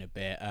workshopping a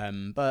bit.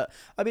 But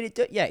I mean,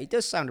 it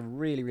does sound a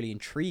really, really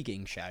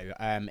intriguing show.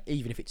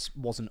 Even if it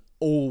wasn't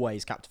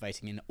always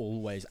captivating and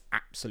always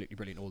absolutely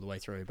brilliant all the way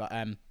through. But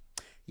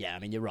yeah, I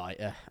mean, you're right.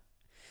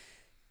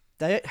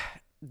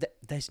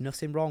 There's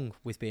nothing wrong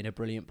with being a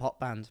brilliant pop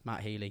band,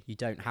 Matt Healy. You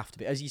don't have to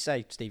be, as you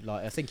say, Steve.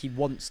 Like, I think he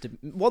wants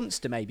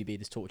to maybe be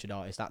this tortured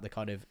artist at the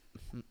kind of,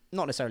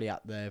 not necessarily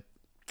at the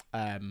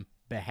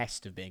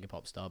behest of being a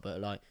pop star, but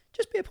like,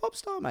 just be a pop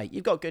star, mate.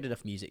 You've got good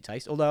enough music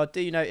taste. Although I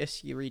do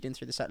notice, you're reading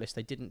through the set list,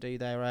 they didn't do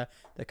their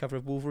cover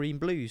of Wolverine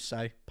Blues,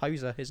 so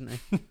poser, isn't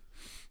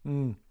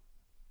he?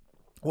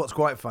 What's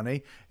quite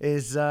funny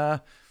is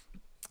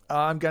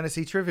I'm going to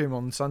see Trivium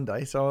on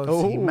Sunday, so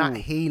I'll see Matt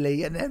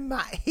Healy and then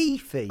Matt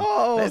Heafy.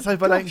 Oh, let's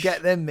hope I don't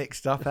get them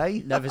mixed up,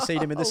 eh? Never seen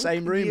him in the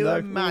same room, Can you though.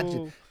 imagine?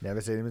 Ooh.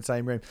 Never seen him in the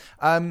same room.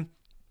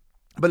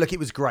 But look, it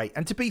was great.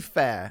 And to be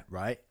fair,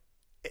 right,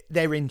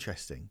 they're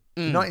interesting.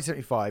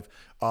 1975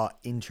 are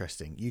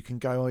interesting. You can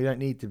go, oh, you don't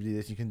need to do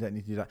this, you don't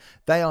need to do that.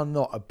 They are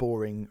not a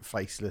boring,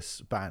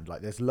 faceless band.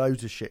 Like, there's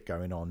loads of shit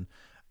going on.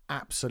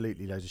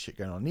 Absolutely loads of shit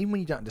going on. And even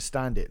when you don't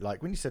understand it,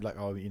 like when you said like,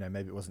 oh, you know,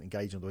 maybe it wasn't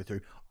engaging all the way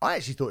through, I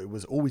actually thought it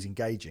was always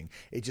engaging.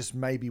 It just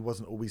maybe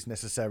wasn't always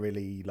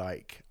necessarily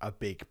like a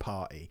big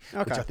party,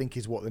 which I think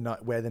is where the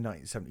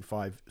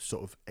 1975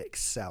 sort of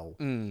excel,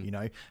 you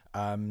know.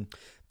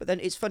 But then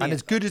it's funny, and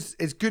as good as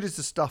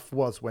the stuff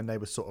was when they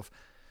were sort of,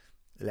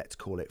 let's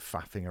call it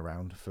faffing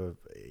around, for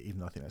even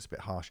though I think that's a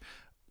bit harsh,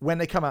 when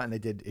they come out and they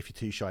did If You're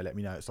Too Shy, Let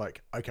Me Know, it's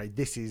like, okay,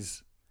 this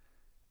is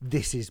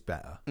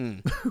better.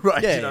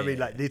 Right? Yeah, you know what I mean?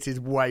 Like, this is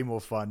way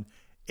more fun.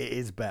 It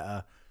is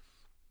better.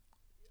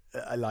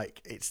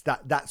 Like, it's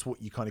that's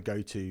what you kind of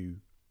go to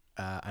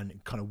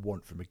and kind of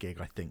want from a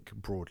gig, I think,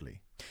 broadly.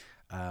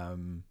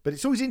 But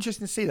it's always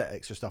interesting to see that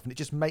extra stuff, and it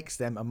just makes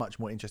them a much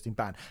more interesting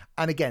band.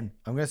 And again,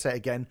 I'm going to say it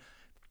again,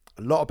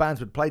 a lot of bands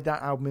would have played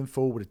that album in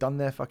full, would have done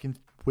their fucking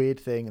weird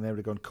thing, and they would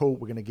have gone, cool,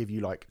 we're going to give you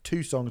like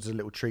 2 songs as a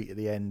little treat at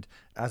the end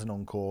as an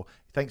encore.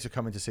 Thanks for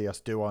coming to see us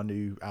do our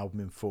new album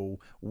in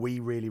full. We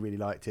really, really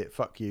liked it.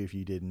 Fuck you if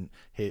you didn't.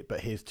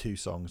 But here's 2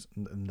 songs,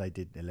 and they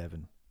did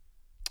 11.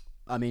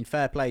 I mean,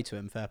 fair play to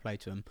him.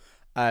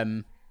 I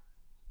mean,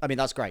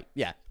 that's great.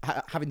 Yeah,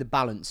 having the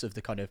balance of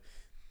the kind of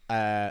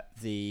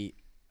the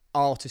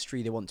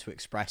artistry they want to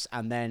express,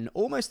 and then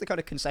almost the kind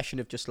of concession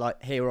of just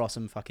like, here are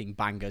some fucking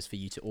bangers for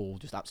you to all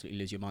just absolutely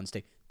lose your minds to.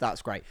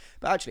 That's great.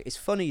 But actually, it's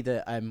funny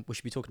that we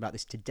should be talking about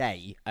this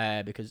today,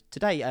 because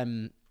today,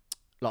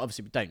 like,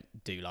 obviously we don't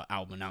do like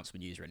album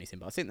announcement news or anything,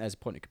 but I think there's a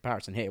point of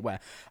comparison here where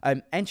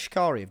Ed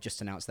Shikari have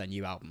just announced their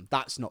new album.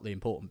 That's not the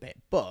important bit,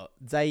 but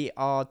they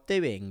are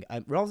doing,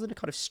 rather than a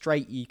kind of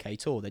straight UK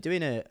tour, they're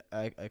doing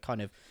a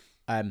kind of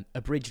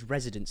abridged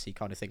residency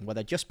kind of thing where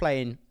they're just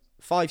playing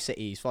 5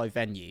 cities, 5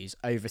 venues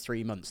over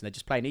 3 months, and they're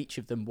just playing each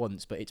of them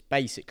once, but it's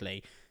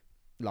basically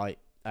like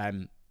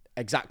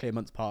exactly a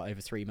month apart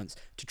over 3 months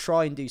to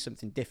try and do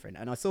something different.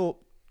 And I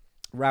thought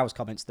Rao's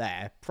comments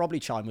there probably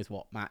chime with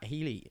what Matt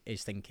Healy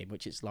is thinking,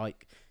 which is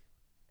like,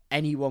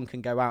 anyone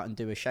can go out and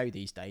do a show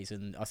these days,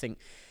 and I think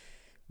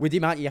with the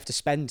amount you have to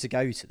spend to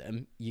go to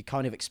them, you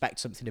kind of expect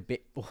something a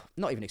bit, well,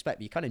 not even expect,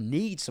 but you kind of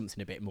need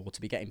something a bit more to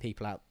be getting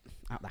people out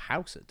the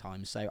house at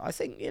times. So I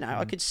think, you know,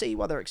 I could see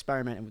why they're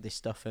experimenting with this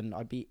stuff, and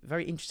I'd be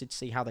very interested to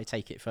see how they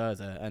take it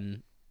further.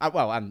 And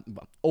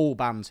all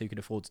bands who can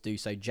afford to do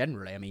so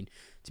generally. I mean,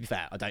 to be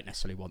fair, I don't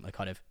necessarily want the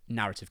kind of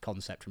narrative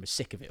concept from a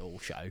Sick of It All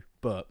show,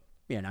 but,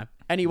 you know,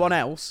 anyone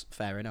else,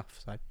 fair enough.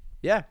 So,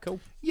 yeah, cool.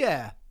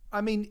 Yeah.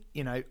 I mean,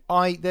 you know,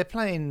 they're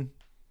playing,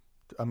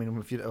 I mean,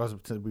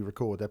 as we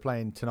record, they're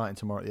playing tonight and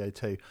tomorrow at the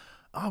O2.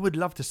 I would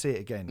love to see it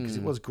again because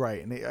it was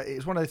great, and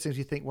it's one of those things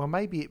you think, well,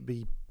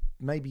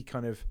 maybe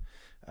kind of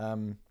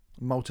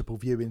multiple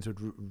viewings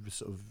would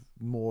sort of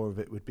more of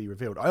it would be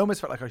revealed. I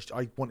almost felt like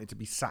I wanted to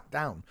be sat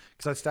down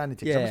because I'd stand in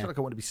tickets. I almost felt like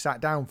I wanted to be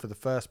sat down for the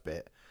first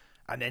bit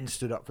and then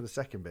stood up for the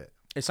second bit.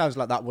 It sounds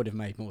like that would have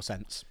made more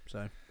sense.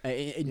 So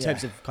in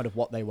terms of kind of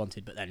what they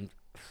wanted, but then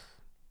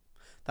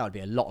that would be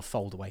a lot of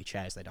fold away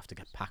chairs they'd have to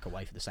pack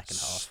away for the second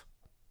half.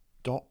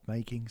 Stop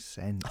making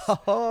sense.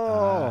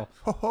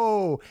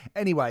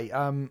 Anyway,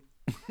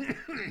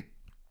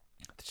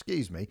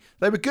 excuse me.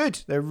 They were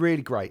good. They were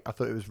really great. I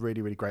thought it was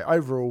really, really great.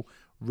 Overall,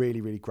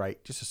 really, really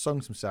great. Just the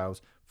songs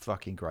themselves,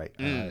 fucking great.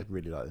 I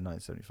really like the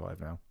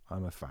 1975 now.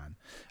 I'm a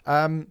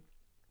fan.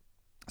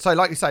 So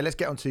like you say, let's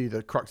get on to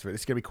the crux of it.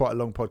 This is going to be quite a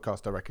long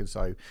podcast, I reckon,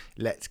 so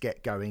let's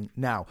get going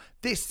now.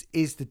 This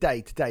is the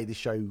day. Today, this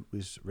show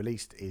was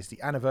released, is the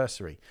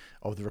anniversary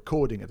of the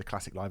recording of the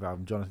classic live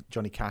album,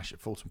 Johnny Cash at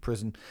Folsom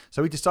Prison.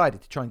 So we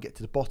decided to try and get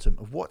to the bottom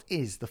of what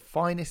is the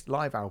finest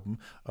live album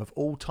of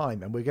all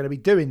time, and we're going to be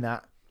doing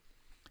that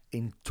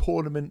in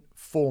tournament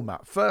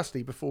format.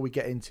 Firstly, before we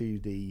get into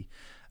the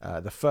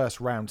first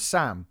round,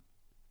 Sam,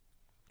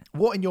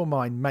 what in your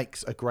mind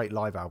makes a great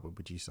live album,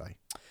 would you say?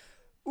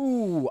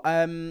 So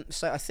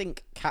I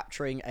think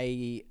capturing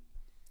a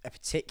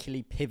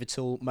particularly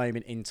pivotal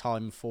moment in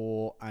time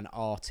for an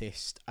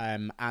artist,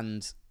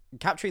 and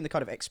capturing the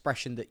kind of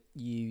expression that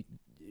you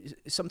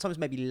sometimes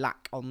maybe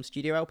lack on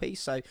studio LPs.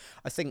 So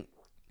I think,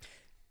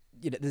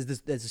 there's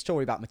a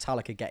story about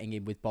Metallica getting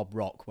in with Bob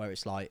Rock where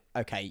it's like,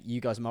 okay, you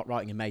guys are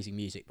writing amazing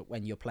music, but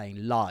when you're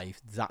playing live,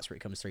 that's where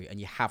it comes through,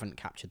 and you haven't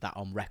captured that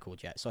on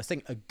record yet. So I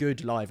think a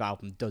good live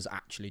album does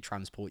actually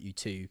transport you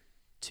to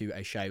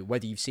a show,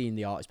 whether you've seen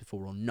the artist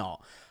before or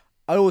not.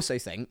 I also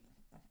think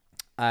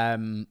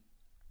being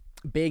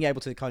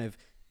able to kind of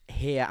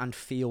hear and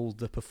feel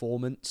the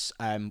performance,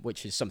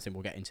 which is something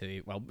we'll get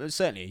into, well,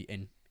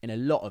 certainly in a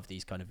lot of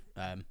these kind of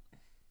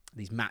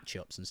these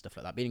matchups and stuff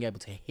like that, being able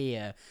to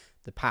hear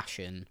the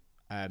passion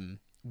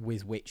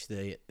with which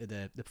the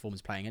performance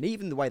is playing, and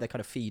even the way they kind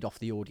of feed off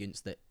the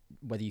audience, that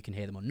whether you can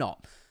hear them or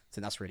not.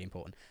 So that's really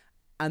important.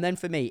 And then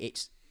for me,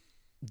 it's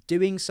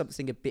doing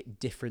something a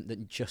bit different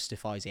that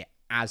justifies it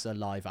as a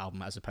live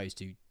album, as opposed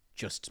to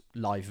just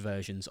live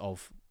versions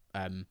of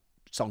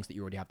songs that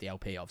you already have the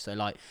LP of. So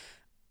like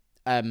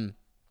one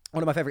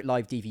of my favorite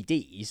live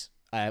DVDs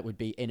would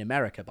be In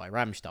America by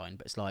Rammstein,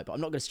 but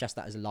I'm not going to suggest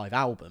that as a live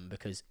album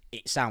because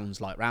it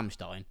sounds like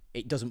Rammstein.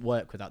 It doesn't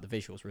work without the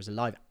visuals, whereas a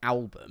live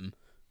album,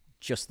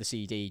 just the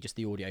CD, just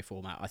the audio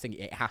format, I think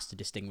it has to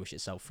distinguish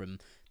itself from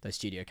those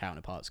studio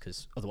counterparts,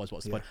 because otherwise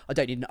what's the point? I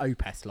don't need an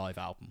Opeth live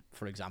album,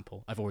 for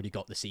example. I've already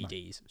got the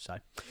CDs. No. So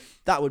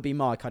that would be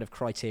my kind of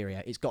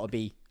criteria. It's got to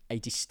be a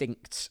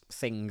distinct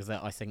thing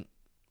that I think,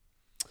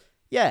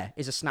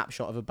 is a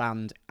snapshot of a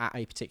band at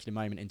a particular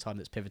moment in time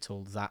that's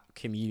pivotal, that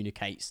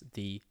communicates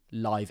the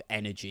live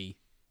energy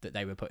that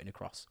they were putting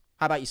across.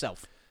 How about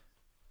yourself?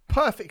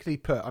 Perfectly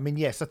put. I mean,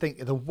 yes, I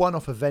think the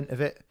one-off event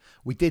of it,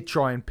 we did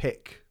try and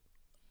pick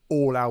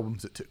all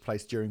albums that took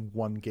place during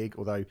one gig,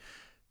 although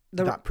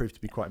that proved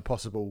to be quite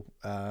impossible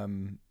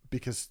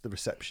because the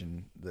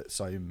reception that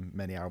so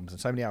many albums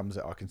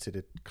that are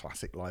considered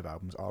classic live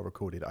albums are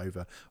recorded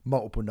over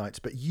multiple nights,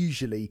 but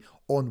usually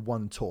on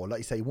one tour. Like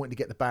you say, you want to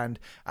get the band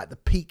at the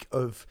peak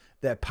of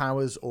their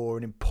powers or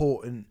an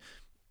important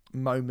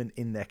moment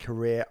in their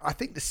career. I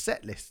think the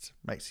set list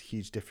makes a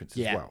huge difference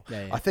as well.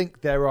 Yeah. I think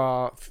there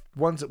are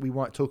ones that we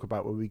might talk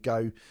about where we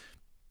go,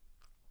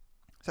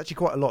 it's actually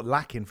quite a lot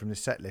lacking from the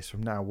set list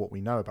from now what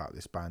we know about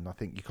this band. I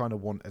think you kind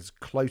of want as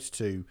close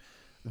to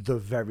the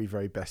very,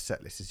 very best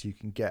set list as you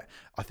can get.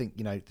 I think,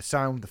 the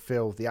sound, the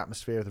feel, the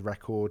atmosphere of the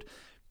record,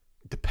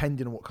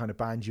 depending on what kind of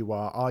band you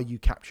are you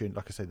capturing,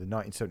 like I say, the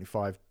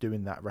 1975,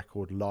 doing that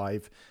record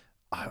live?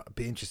 I'd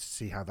be interested to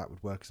see how that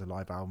would work as a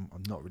live album.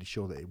 I'm not really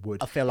sure that it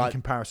would. I feel like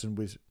in comparison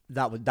with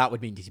that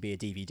would mean to be a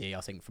DVD,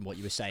 I think, from what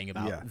you were saying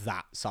about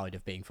that side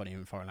of being funny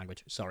in foreign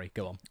language. Sorry,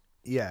 go on.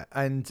 Yeah,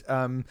 and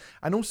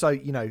also,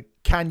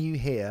 can you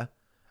hear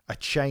a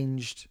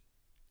changed,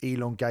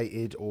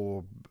 elongated,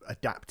 or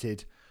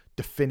adapted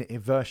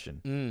definitive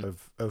version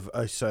of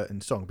a certain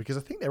song? Because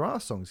I think there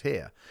are songs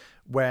here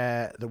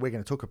that we're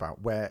going to talk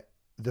about where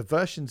the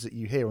versions that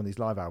you hear on these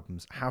live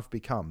albums have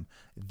become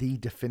the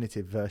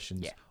definitive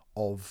versions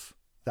of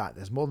that.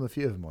 There's more than a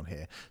few of them on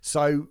here.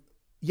 So,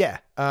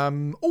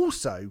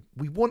 also,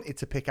 we wanted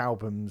to pick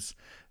albums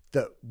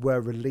that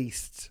were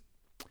released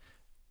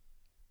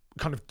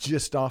kind of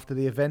just after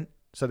the event,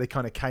 so they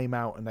kind of came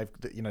out and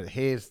they've,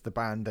 here's the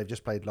band they've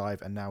just played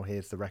live, and now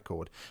here's the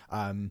record,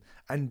 and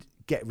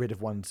get rid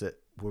of ones that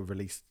were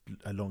released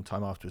a long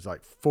time afterwards.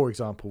 Like, for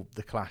example,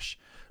 The Clash,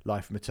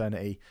 Live from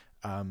Eternity.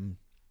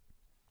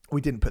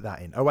 We didn't put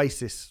that in.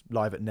 Oasis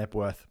live at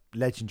Nebworth,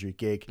 legendary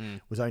gig,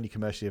 was only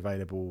commercially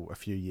available a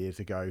few years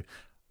ago.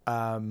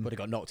 But it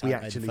got knocked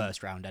out in the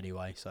first round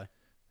anyway, so.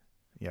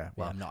 Yeah,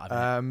 well, I'm not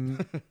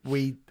having it.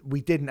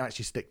 we didn't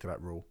actually stick to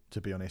that rule,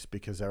 to be honest,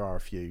 because there are a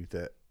few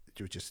that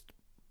were just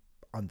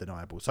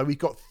undeniable. So we've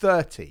got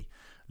 30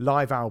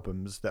 live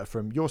albums that are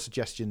from your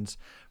suggestions,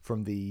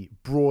 from the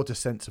broader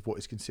sense of what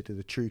is considered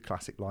a true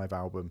classic live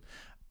album.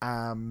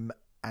 And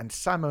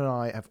Sam and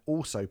I have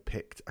also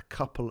picked a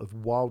couple of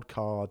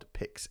wildcard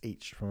picks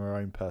each from our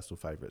own personal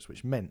favourites,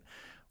 which meant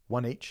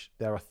one each.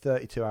 There are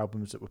 32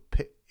 albums that were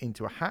put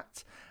into a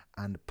hat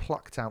and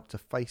plucked out to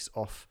face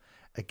off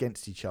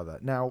against each other.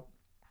 Now,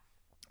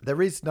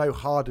 there is no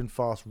hard and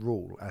fast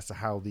rule as to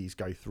how these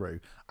go through.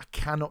 I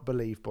cannot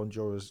believe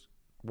Bonjour's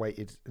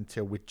waited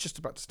until we're just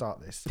about to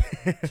start this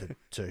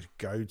to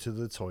go to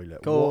the toilet.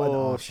 Of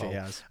course she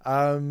has.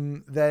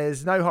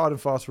 There's no hard and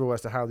fast rule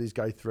as to how these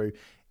go through.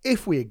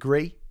 If we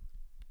agree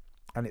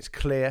and it's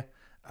clear,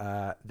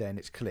 then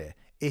it's clear.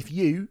 If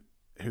you,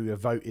 who have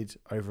voted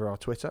over our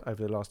Twitter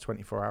over the last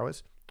 24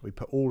 hours, we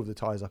put all of the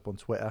ties up on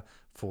Twitter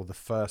for the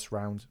first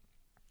round.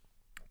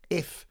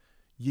 If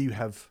you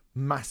have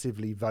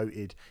massively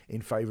voted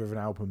in favour of an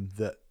album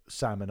that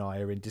Sam and I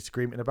are in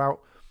disagreement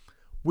about,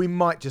 we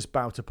might just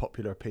bow to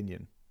popular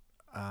opinion.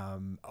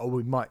 Or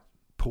we might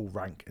pull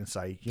rank and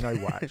say, you know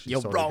what, actually,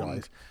 You're sorry, wrong.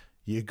 guys,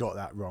 you got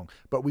that wrong.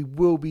 But we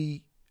will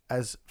be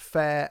as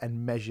fair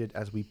and measured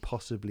as we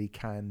possibly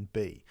can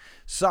be.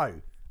 So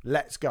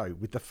let's go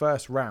with the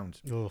first round.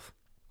 Oof.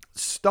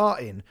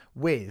 Starting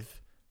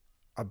with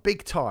a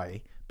big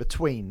tie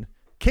between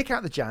Kick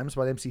Out the Jams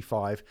by the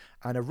MC5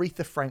 and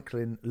Aretha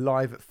Franklin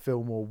live at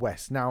Fillmore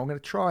West. Now I'm going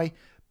to try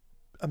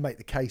and make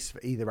the case for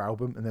either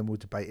album and then we'll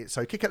debate it.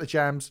 So Kick Out the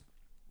Jams,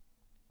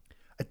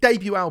 a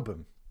debut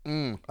album,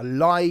 a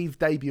live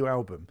debut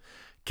album.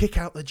 Kick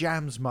Out the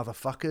Jams,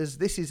 motherfuckers.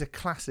 This is a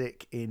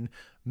classic in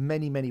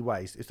many, many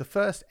ways. It's the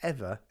first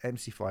ever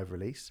MC5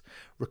 release,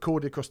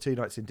 recorded across 2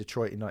 nights in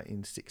Detroit in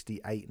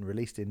 1968 and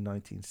released in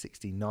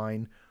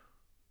 1969.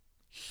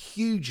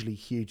 Hugely,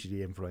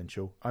 hugely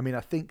influential. I mean,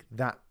 I think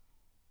that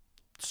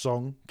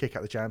song, Kick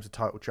Out the Jams, the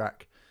title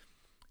track,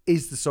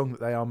 is the song that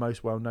they are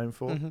most well known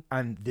for. Mm-hmm.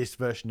 And this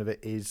version of it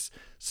is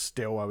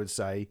still, I would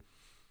say,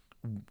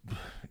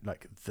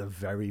 like the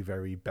very,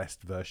 very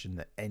best version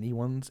that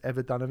anyone's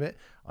ever done of it.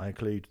 I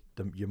include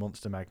your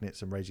Monster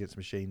Magnets and Rage Against the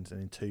Machines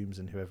and Entombs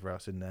and whoever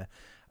else in there.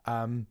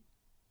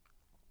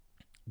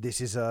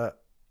 This is a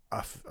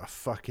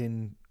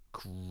fucking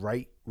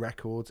great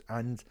record,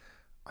 and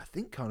I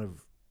think kind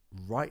of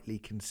rightly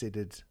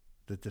considered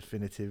the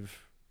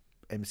definitive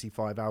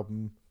MC5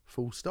 album,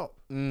 full stop.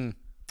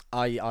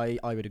 I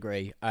would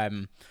agree. I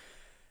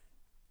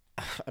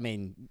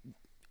mean,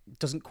 it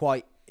doesn't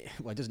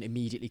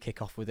immediately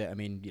kick off with it. I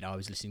mean, I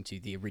was listening to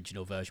the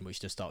original version,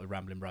 which does start with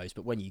Ramblin' Rose,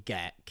 but when you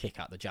get Kick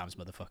Out the Jams,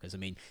 motherfuckers, I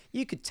mean,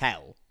 you could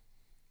tell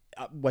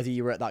whether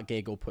you were at that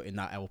gig or putting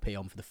that LP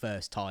on for the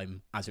first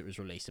time as it was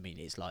released. I mean,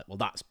 it's like, well,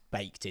 that's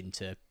baked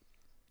into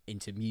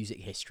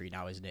music history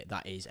now, isn't it?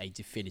 That is a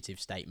definitive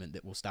statement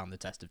that will stand the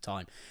test of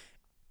time.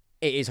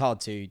 It is hard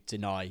to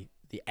deny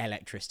the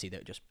electricity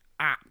that just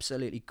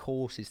absolutely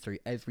courses through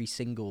every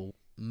single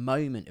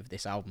moment of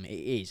this album. It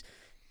is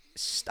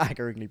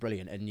staggeringly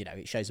brilliant, and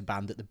it shows a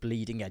band at the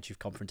bleeding edge of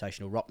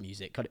confrontational rock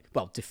music,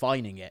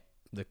 defining it,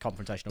 the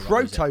confrontational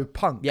rock music.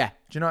 Proto-punk. Yeah.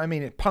 Do you know what I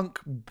mean? Punk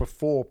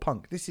before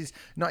punk. This is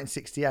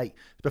 1968,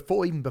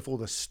 even before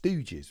the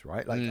Stooges,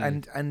 right? Like,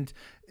 and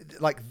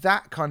like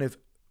that kind of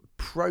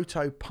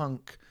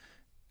proto-punk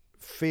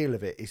feel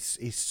of it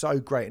is so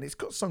great, and it's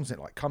got songs in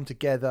it like Come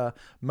Together,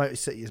 Motor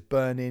City is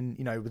Burning,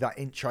 with that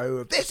intro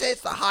of This Is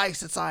the High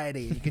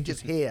Society, and you can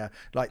just hear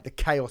like the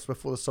chaos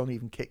before the song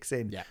even kicks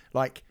in. Yeah.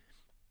 Like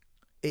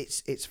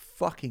it's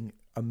fucking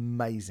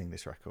amazing,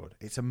 this record.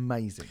 It's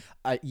amazing.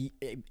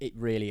 It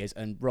really is,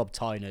 and Rob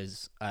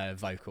Tyner's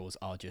vocals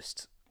are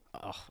just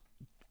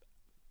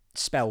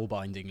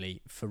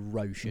spellbindingly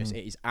ferocious.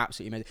 It is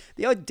absolutely amazing.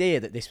 The idea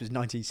that this was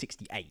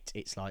 1968,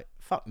 it's like,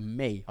 fuck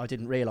me, I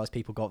didn't realise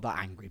people got that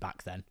angry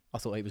back then. I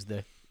thought it was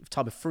the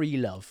time of free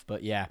love,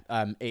 but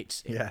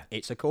it's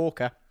a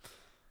corker.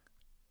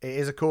 It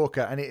is a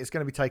corker, and it is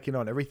going to be taking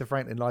on Aretha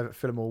Franklin live at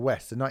Fillmore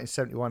West, a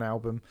 1971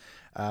 album,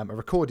 a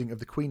recording of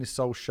the Queen of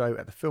Soul show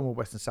at the Fillmore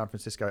West in San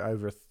Francisco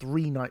over a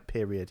 3-night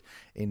period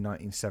in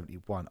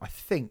 1971. I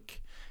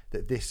think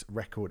that this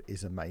record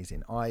is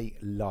amazing. I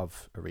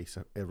love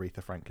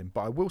Aretha Franklin,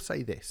 but I will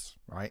say this,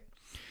 right?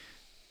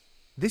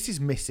 This is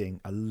missing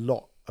a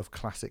lot of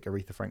classic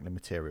Aretha Franklin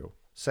material.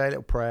 Say a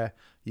Little Prayer,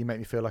 You Make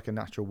Me Feel Like a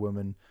Natural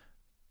Woman.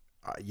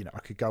 I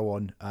could go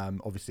on.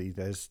 Obviously,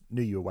 there's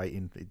Knew You Were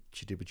Waiting.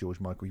 She did with George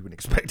Michael. You wouldn't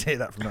expect to hear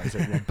that from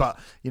 1971. But,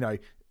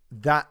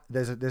 that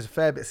there's a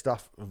fair bit of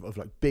stuff of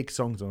like big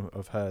songs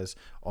of hers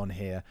on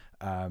here,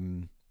 that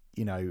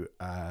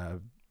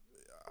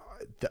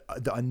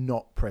are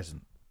not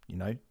present.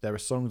 There are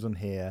songs on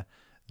here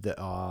that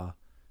are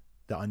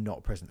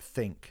not present.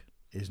 Think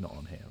is not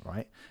on here,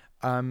 right?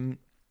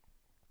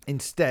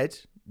 Instead,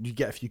 you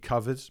get a few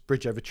covers.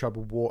 Bridge Over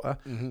Troubled Water,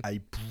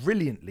 a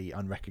brilliantly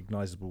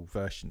unrecognisable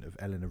version of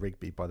Eleanor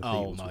Rigby by the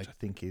Beatles, which I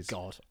think is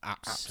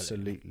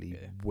absolutely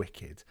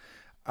wicked.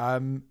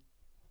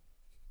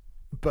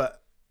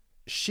 But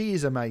she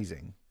is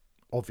amazing,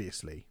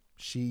 obviously.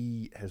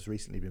 She has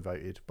recently been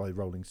voted by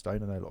Rolling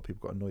Stone. I know a lot of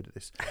people got annoyed at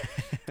this.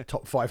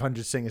 Top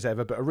 500 singers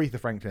ever, but Aretha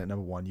Franklin at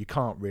number 1. You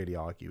can't really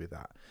argue with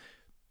that.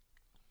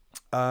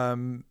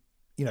 Love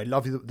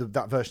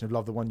that version of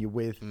Love the One You're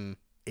With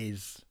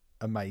is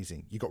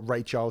amazing. You got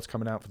Ray Charles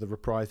coming out for the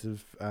reprise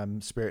of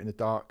Spirit in the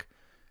Dark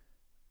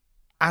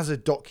as a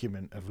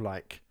document of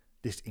like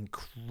this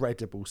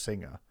incredible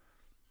singer.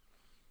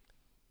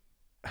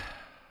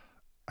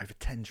 Over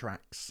 10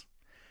 tracks.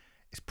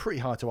 It's pretty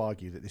hard to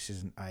argue that this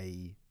isn't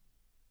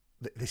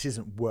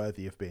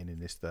worthy of being in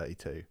this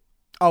 32.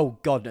 Oh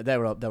God, no,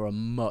 there are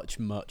much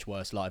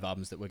worse live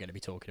albums that we're going to be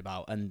talking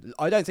about, and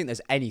I don't think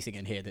there's anything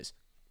in here that's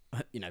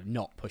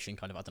not pushing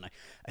kind of, I don't know,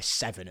 a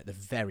 7 at the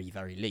very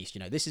least.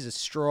 This is a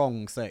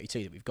strong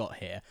 32 that we've got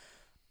here.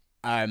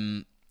 I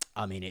mean,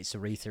 it's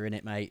Aretha in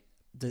it, mate.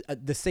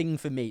 The thing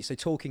for me, so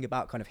talking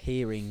about kind of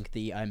hearing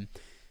the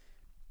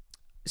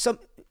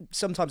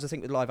sometimes I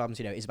think with live albums,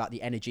 is about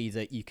the energy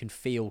that you can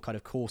feel kind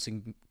of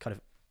coursing kind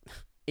of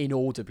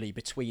inaudibly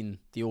between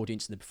the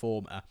audience and the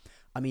performer.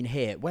 I mean,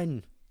 here,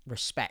 when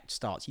Respect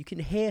starts, you can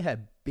hear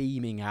her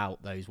beaming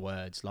out those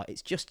words. Like,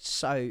 it's just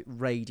so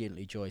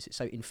radiantly joyous. It's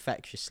so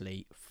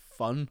infectiously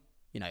fun.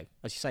 As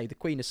you say, the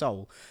Queen of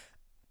Soul,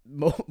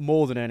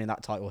 more than earning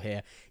that title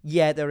here.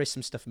 Yeah, there is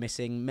some stuff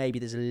missing. Maybe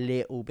there's a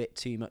little bit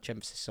too much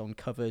emphasis on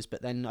covers,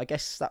 but then I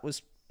guess that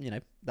was,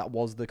 that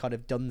was the kind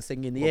of done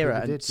thing in the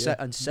era,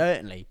 and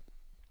certainly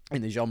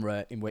in the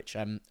genre in which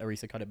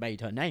Aretha kind of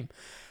made her name.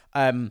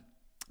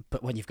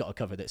 But when you've got a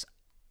cover that's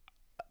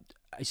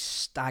a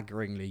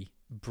staggeringly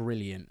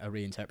brilliant a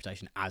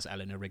reinterpretation as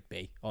Eleanor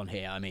Rigby on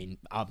here, I mean,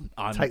 I'm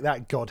take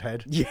that,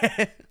 Godhead.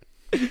 Yeah.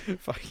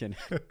 fucking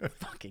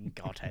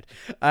Godhead.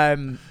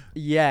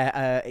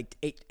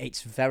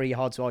 It's very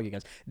hard to argue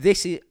against.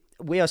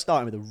 We are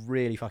starting with a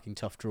really fucking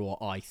tough draw,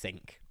 I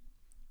think.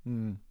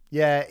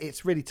 Yeah,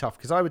 it's really tough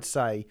because I would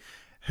say,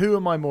 who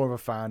am I more of a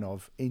fan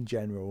of in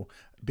general?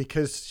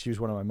 Because she was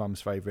one of my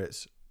mum's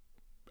favourites,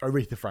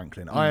 Aretha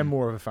Franklin. I am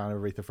more of a fan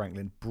of Aretha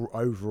Franklin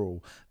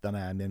overall than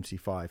I am the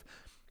MC5.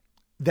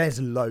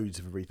 There's loads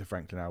of Aretha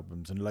Franklin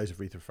albums and loads of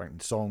Aretha Franklin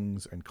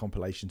songs and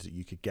compilations that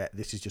you could get.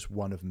 This is just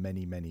one of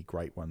many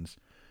great ones.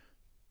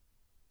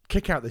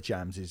 Kick Out the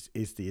Jams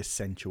is the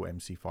essential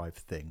MC5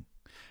 thing.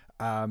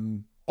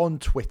 On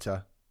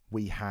Twitter,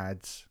 we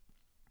had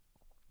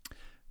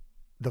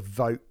the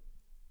vote,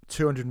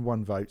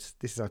 201 votes.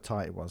 This is how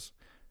tight it was.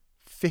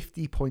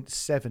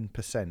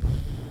 50.7%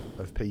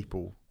 of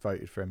people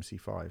voted for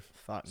MC5.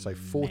 So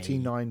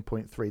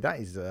 49.3. That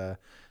is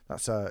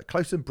that's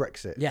closer than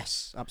Brexit.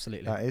 Yes,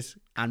 absolutely. That is,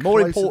 and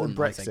more important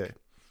than Brexit. I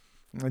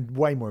think. And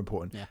way more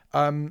important. Yeah.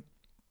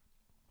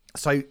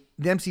 So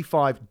the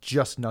MC5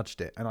 just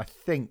nudged it, and I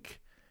think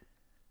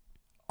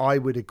I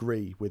would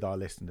agree with our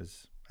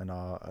listeners and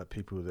our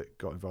people that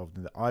got involved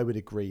in that. I would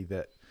agree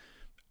that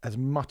as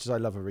much as I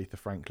love Aretha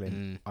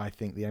Franklin, I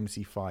think the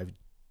MC5,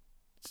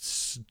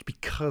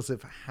 because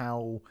of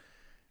how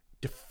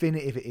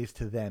definitive it is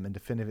to them and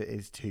definitive it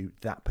is to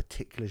that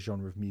particular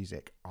genre of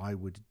music, I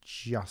would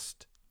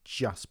just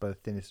by the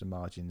thinnest of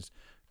margins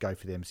go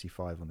for the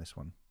MC5 on this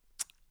one.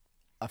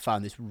 I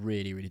found this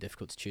really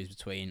difficult to choose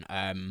between.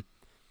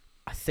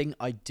 I think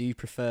I do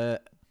prefer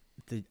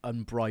the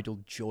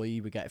unbridled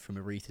joy we get from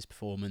Aretha's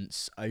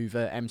performance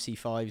over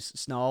MC5's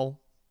snarl,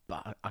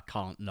 but I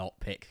can't not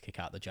Kick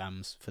Out the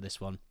Jams for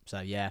this one. So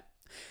yeah,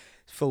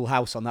 full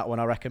house on that one,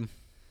 I reckon.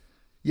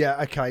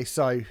 Yeah, okay,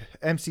 so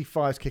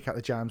MC5's Kick Out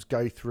the Jams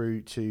go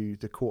through to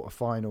the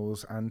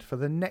quarterfinals, and for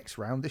the next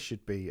round, this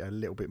should be a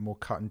little bit more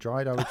cut and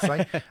dried, I would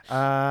say.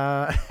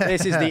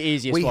 This is the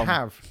easiest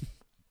one.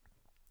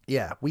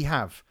 We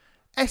have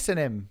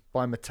S&M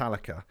by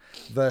Metallica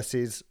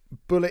versus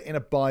Bullet in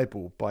a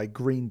Bible by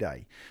Green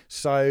Day.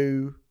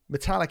 So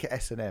Metallica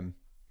S&M.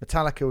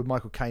 Metallica with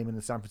Michael Kamen and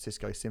the San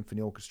Francisco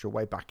Symphony Orchestra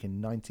way back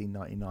in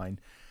 1999.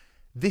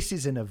 This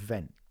is an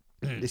event.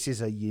 This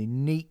is a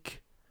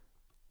unique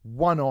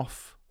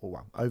one-off,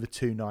 over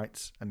 2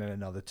 nights and then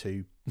another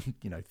 2,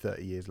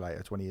 30 years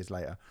later, 20 years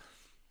later.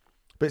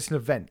 But it's an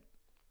event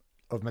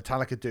of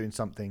Metallica doing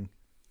something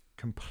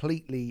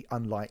completely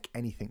unlike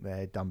anything they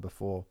had done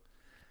before.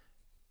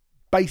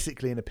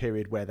 Basically in a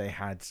period where they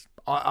had,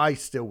 I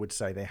still would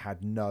say they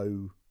had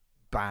no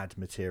bad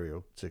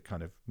material to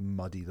kind of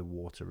muddy the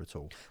water at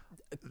all.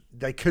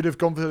 They could have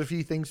gone for a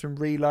few things from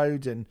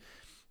Reload, and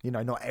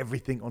not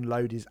everything on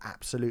Load is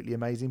absolutely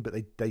amazing, but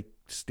they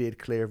steered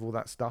clear of all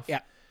that stuff. Yeah.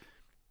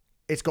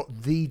 It's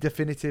got the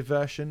definitive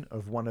version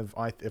of one of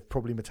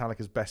probably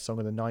Metallica's best song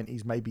of the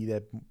 90s, maybe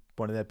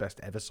one of their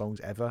best ever songs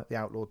ever, The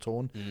Outlaw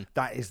Torn.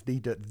 That is the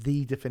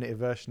definitive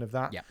version of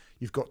that. Yeah.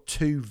 You've got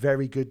 2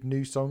 very good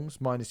new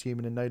songs, Minus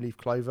Human and No Leaf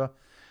Clover.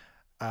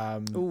 I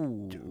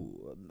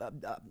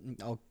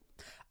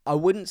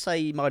wouldn't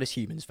say Minus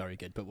Human's very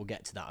good, but we'll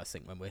get to that, I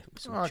think, when we're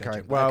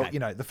okay. Well,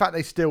 the fact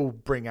they still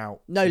bring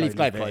out No Leaf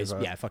Clover is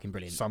fucking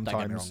brilliant.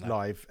 Sometimes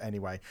live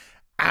anyway.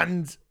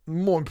 And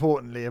more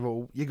importantly of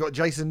all, you got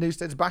Jason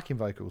Newsted's backing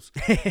vocals.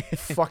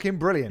 Fucking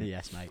brilliant.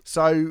 Yes, mate.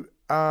 So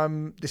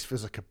this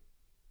feels like a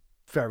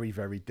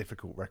very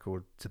difficult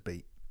record to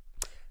beat.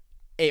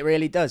 It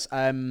really does.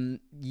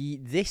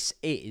 This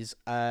is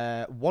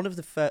one of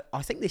the first.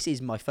 I think this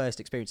is my first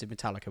experience of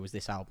Metallica. Was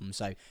this album?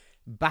 So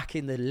back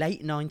in the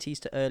late 90s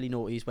to early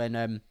 90s,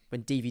 when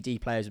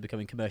DVD players were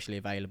becoming commercially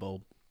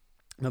available,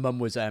 my mum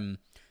was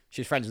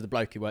she was friends with a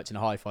bloke who worked in a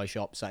hi-fi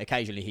shop. So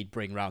occasionally he'd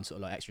bring around sort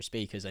of like extra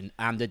speakers and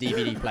a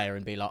DVD player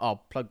and be like,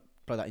 "Oh, plug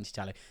that into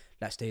telly.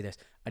 Let's do this."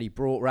 And he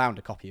brought round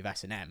a copy of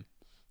S&M,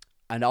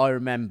 and I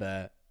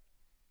remember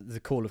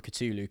the Call of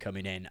Cthulhu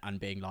coming in and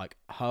being like,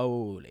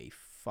 "Holy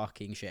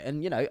fucking shit."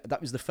 And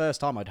that was the first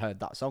time I'd heard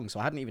that song, so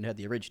I hadn't even heard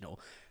the original.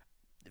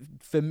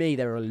 For me,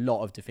 there are a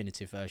lot of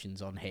definitive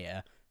versions on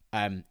here.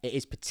 It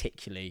is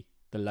particularly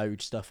the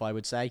Load stuff, I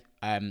would say.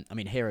 I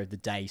mean, Hero of the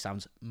Day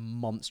sounds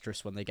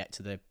monstrous when they get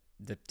to the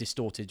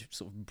distorted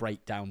sort of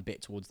breakdown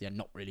bit towards the end.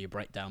 Not really a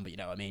breakdown, but you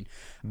know what I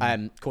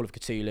mean. Call of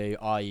Cthulhu,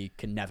 I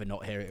can never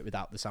not hear it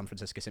without the San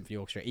Francisco Symphony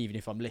Orchestra, even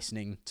if I'm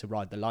listening to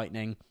Ride the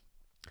Lightning.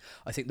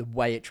 I think the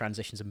way it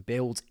transitions and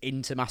builds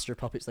into Master of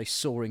Puppets, those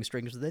soaring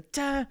strings with the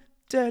da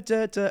da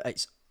da da,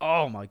 it's,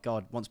 oh my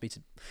god,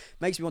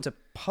 makes me want to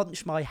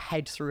punch my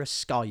head through a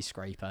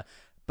skyscraper.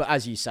 But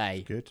as you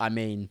say, Good. I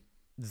mean,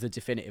 the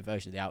definitive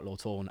version of the Outlaw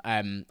Torn.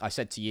 I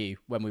said to you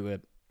when we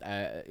were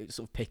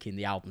sort of picking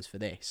the albums for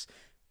this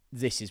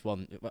is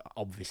one.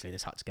 Obviously,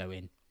 this had to go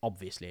in.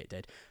 Obviously, it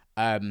did.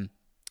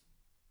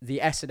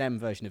 The S&M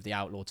version of the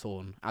Outlaw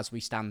Torn, as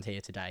we stand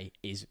here today,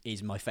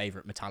 is my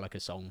favourite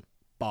Metallica song,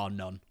 bar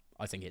none.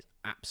 I think it's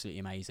absolutely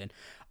amazing.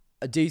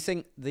 I do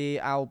think the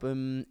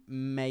album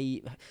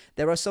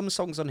there are some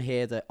songs on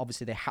here that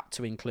obviously they had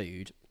to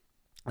include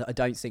that I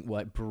don't think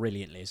work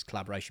brilliantly as a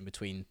collaboration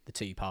between the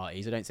two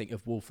parties. I don't think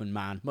of Wolf and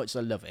Man, much as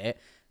I love it,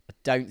 I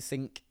don't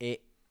think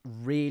it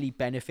really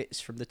benefits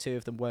from the two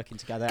of them working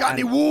together. Got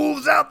any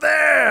wolves out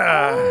there?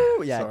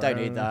 Oh, yeah, Sorry. don't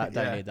need that.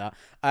 Don't need that.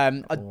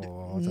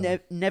 I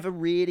never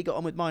really got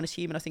on with Minus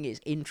Human. I think it's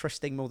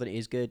interesting more than it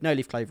is good. No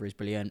Leaf Clover is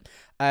brilliant.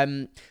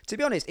 To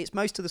be honest, it's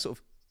most of the sort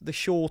of the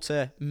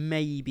shorter,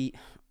 maybe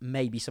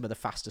some of the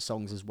faster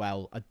songs as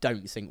well. I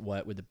don't think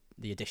work with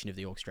the addition of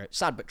the orchestra.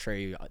 Sad but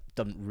True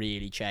doesn't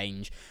really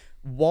change.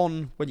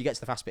 When you get to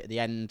the fast bit at the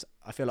end,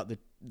 I feel like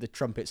the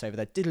trumpets over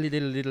there diddly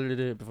diddly diddly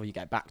diddly before you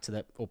get back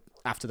to or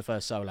after the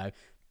first solo,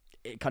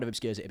 it kind of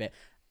obscures it a bit.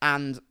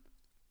 And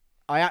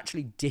I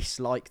actually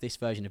dislike this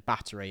version of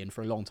Battery, and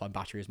for a long time,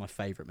 Battery is my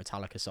favourite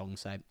Metallica song.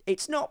 So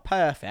it's not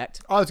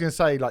perfect. I was going to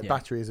say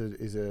Battery is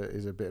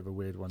a bit of a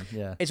weird one.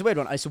 Yeah, it's a weird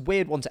one. It's a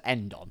weird one to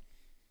end on.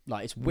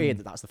 Like, it's weird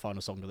that that's the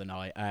final song of the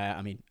night.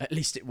 I mean, at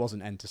least it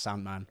wasn't Enter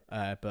Sandman.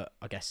 But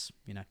I guess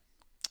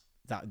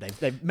that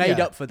they've made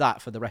up for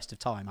that for the rest of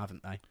time,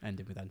 haven't they?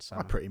 Ending with Enter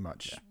Sandman.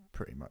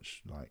 Pretty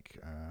much like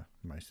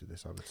most of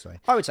this, I would say.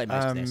 I would say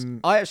most of this.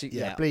 I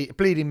actually,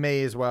 Bleeding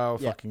Me as well.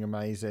 Fucking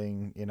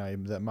amazing.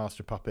 The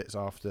Master of Puppets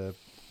after.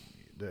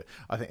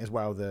 I think as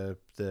well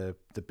the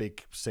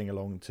big sing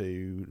along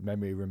to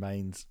Memory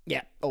Remains.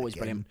 Yeah, always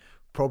brilliant.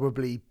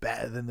 Probably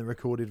better than the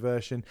recorded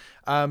version.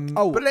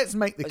 But let's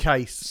make the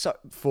case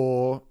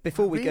for...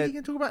 Before we go... You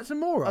can talk about some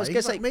more, right? I was going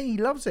to say... Like me, he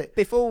loves it.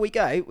 Before we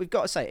go, we've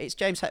got to say, it's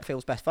James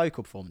Hetfield's best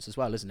vocal performance as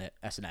well, isn't it?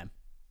 S&M.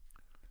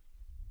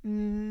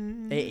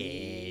 It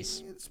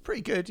is. It's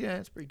pretty good, yeah.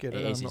 It's pretty good.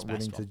 It is his I'm not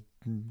best willing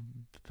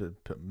to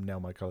nail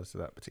my colours to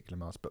that particular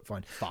mask, but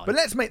fine. Fine. But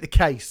let's make the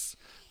case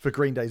for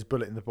Green Day's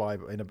Bullet in the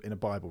Bible, in a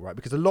Bible, right?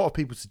 Because a lot of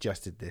people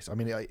suggested this. I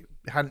mean, it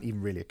hadn't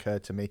even really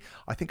occurred to me.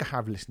 I think I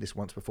have listened to this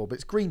once before, but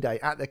it's Green Day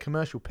at their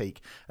commercial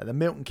peak at the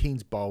Milton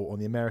Keynes Bowl on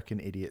the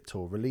American Idiot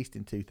Tour, released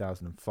in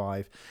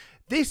 2005.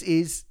 This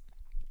is,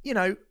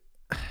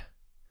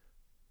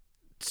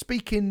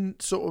 speaking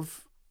sort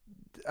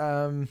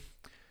of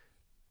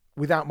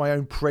without my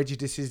own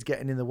prejudices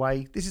getting in the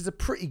way, this is a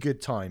pretty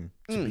good time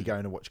to be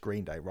going to watch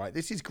Green Day, right?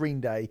 This is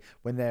Green Day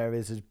when they're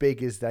as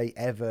big as they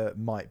ever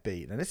might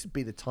be. And this would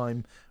be the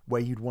time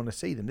where you'd want to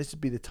see them. This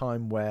would be the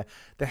time where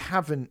they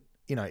haven't,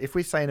 if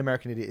we're saying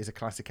American Idiot is a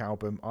classic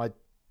album, I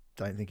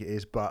don't think it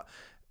is, but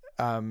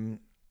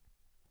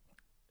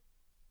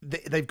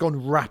they've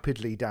gone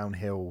rapidly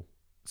downhill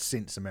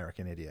since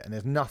American Idiot. And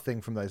there's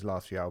nothing from those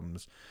last few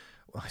albums,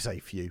 I say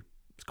few,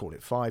 let's call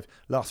it 5.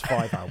 Last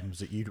 5 albums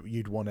that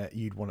you'd want to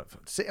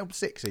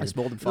 6. Even. It's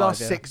more than 5.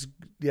 Last 6,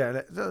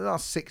 the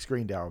last 6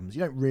 Green Day albums.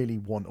 You don't really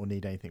want or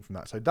need anything from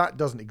that, so that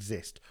doesn't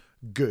exist.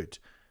 Good,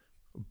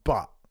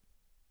 but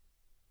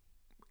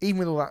even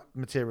with all that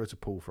material to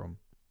pull from,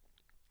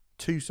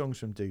 2 songs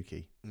from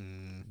Dookie,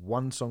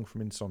 1 song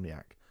from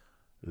Insomniac,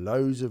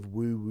 loads of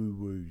woo woo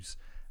woos,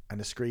 and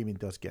the screaming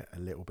does get a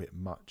little bit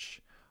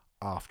much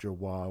after a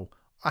while.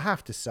 I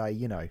have to say,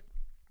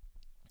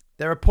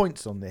 there are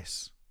points on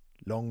this.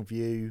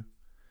 Longview,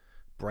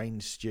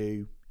 Brain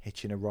Stew,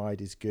 Hitching a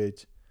Ride is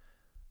good.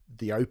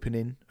 The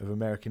opening of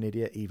American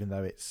Idiot, even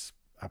though it's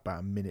about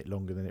a minute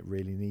longer than it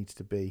really needs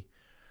to be.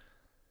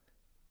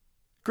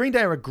 Green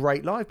Day are a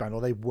great live band,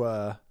 or they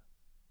were,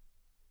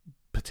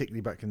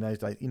 particularly back in those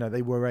days.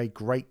 They were a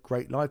great,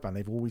 great live band.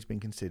 They've always been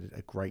considered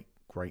a great,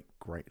 great,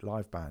 great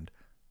live band.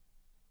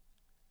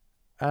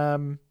 I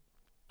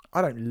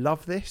don't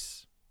love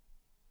this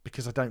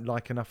because I don't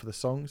like enough of the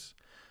songs.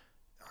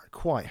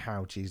 quite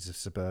how Jesus of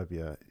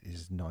Suburbia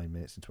is 9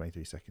 minutes and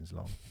 23 seconds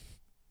long.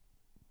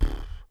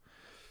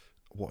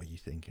 What are you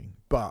thinking?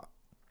 But,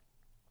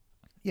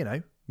 you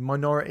know,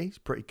 Minority's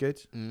pretty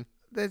good.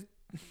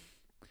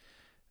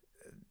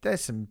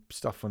 There's some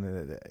stuff on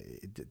it that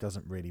it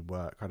doesn't really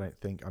work, I don't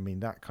think. I mean,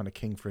 that kind of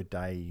King for a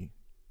Day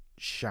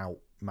shout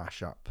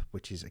mashup,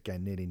 which is,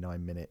 again, nearly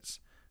 9 minutes.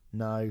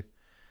 No.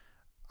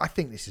 I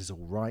think this is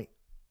all right.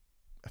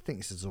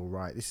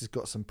 This has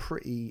got some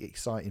pretty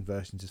exciting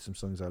versions of some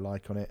songs I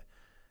like on it.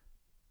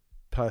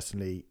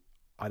 Personally,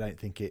 I don't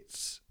think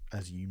it's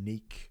as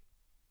unique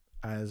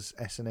as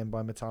S&M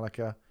by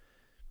Metallica.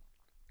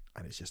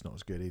 And it's just not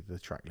as good either. The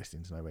track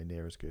listing's nowhere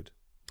near as good.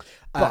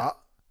 But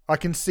I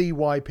can see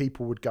why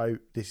people would go,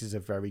 this is a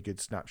very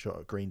good snapshot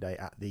of Green Day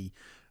at the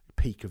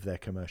peak of their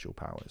commercial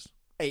powers.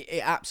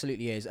 It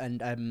absolutely is.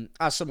 And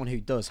as someone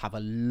who does have a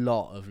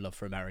lot of love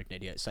for American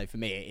Idiot, so for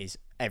me it is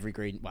every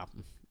Green... Well,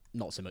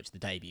 not so much the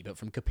debut, but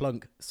from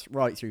Kaplunk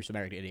right through to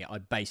American Idiot, I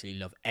basically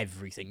love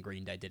everything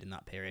Green Day did in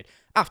that period.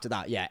 After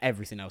that, yeah,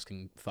 everything else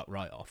can fuck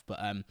right off. But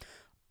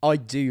I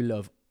do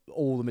love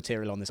all the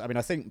material on this. I mean,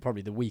 I think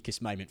probably the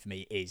weakest moment for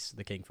me is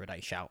the King for a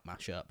Day shout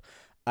mashup.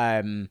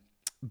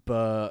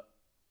 But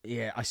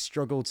yeah, I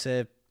struggle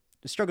to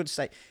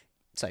say.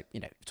 So, you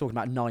know, talking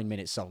about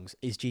 9-minute songs,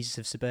 is Jesus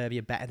of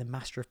Suburbia better than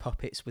Master of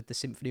Puppets with the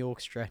symphony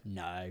orchestra?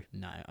 No.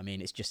 I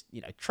mean, it's just, you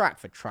know, track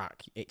for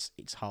track, it's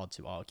hard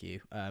to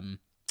argue.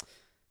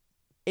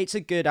 It's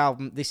a good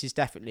album. This is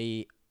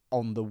definitely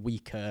on the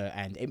weaker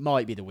end. It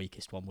might be the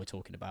weakest one we're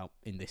talking about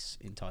in this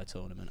entire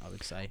tournament, I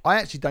would say. I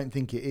actually don't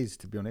think it is,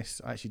 to be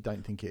honest.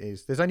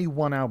 There's only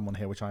one album on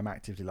here which I'm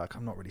actively like,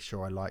 I'm not really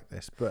sure I like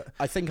this, but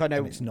I think I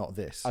know it's not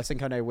this. I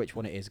think I know which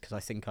one it is because I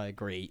think I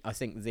agree. I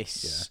think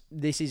this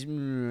is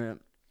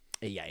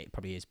yeah, it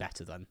probably is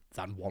better than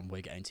one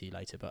we're getting to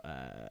later, but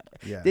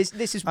this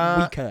is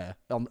weaker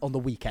on the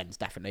weekends,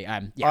 definitely.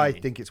 I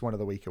think it's one of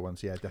the weaker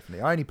ones. Yeah, definitely.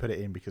 I only put it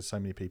in because so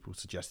many people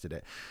suggested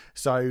it.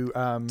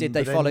 So did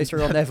they follow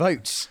through on their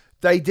votes?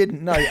 They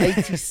didn't. No,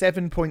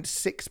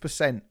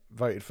 87.6%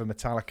 voted for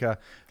Metallica,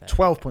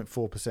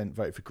 12.4%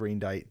 voted for Green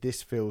Day.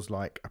 This feels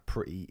like a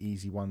pretty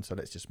easy one, so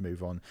let's just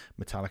move on.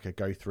 Metallica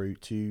go through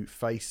to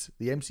face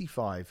the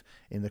MC5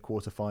 in the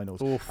quarterfinals.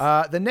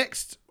 The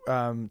next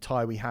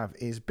tie we have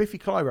is Biffy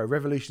Clyro,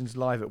 Revolutions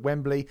live at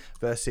Wembley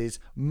versus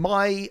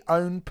my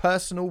own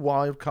personal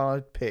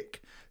wildcard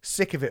pick,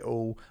 Sick of It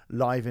All,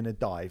 live in a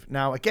dive.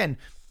 Now, again,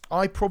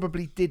 I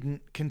probably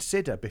didn't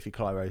consider Biffy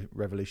Clyro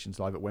Revolutions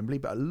live at Wembley,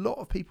 but a lot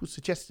of people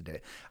suggested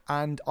it.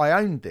 And I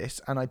owned this,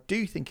 and I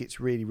do think it's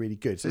really, really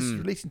good. So this was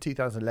released in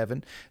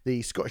 2011,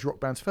 the Scottish rock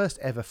band's first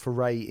ever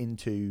foray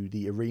into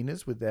the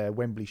arenas with their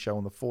Wembley show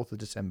on the 4th of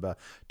December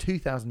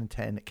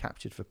 2010,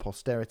 captured for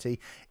posterity.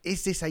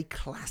 Is this a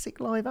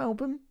classic live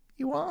album,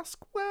 you ask?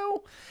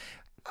 Well,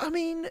 I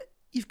mean,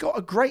 you've got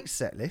a great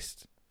set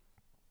list,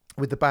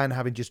 with the band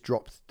having just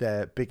dropped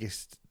their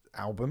biggest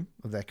album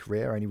of their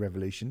career, Only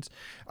Revolutions.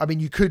 I mean,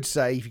 you could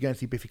say if you're going to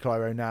see Biffy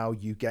Clyro now,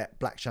 you get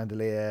Black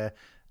Chandelier,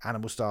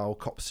 Animal Style,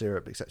 Cop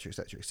Syrup, etc.,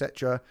 etc.,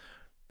 etc.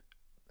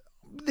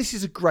 This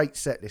is a great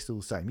set list all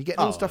the same. You're getting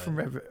all the stuff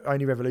from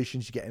Only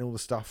Revolutions. You're getting all the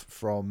stuff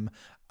from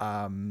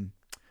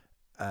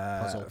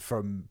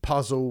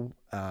Puzzle,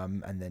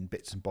 and then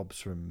bits and bobs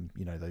from,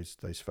 you know,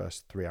 those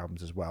first three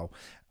albums as well.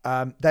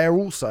 They are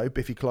also,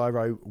 Biffy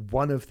Clyro,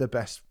 one of the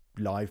best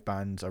live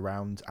bands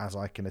around, as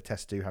I can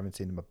attest to, having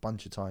seen them a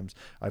bunch of times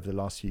over the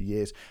last few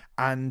years.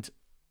 And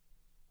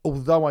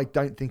although I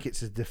don't think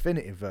it's a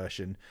definitive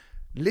version,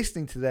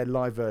 listening to their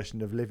live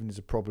version of Living Is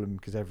a Problem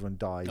Because Everyone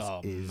Dies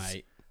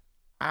is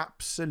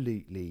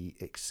absolutely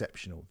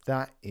exceptional.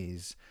 That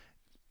is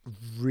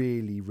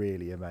really,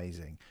 really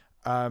amazing.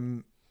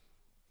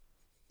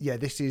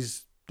 This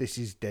is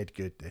dead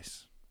good,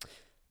 this.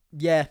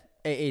 Yeah,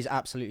 it is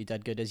absolutely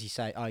dead good. As you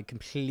say, I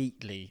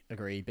completely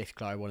agree. Biffy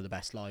Clyro, one of the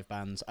best live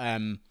bands.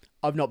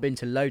 I've not been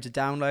to loads of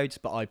downloads,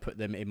 but I put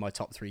them in my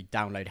top 3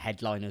 download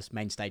headliners,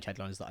 main stage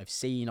headliners that I've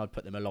seen. I'd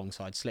put them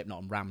alongside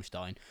Slipknot and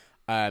Rammstein.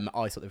 I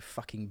thought they were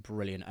fucking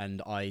brilliant,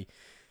 and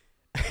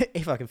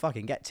if I can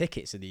fucking get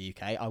tickets in the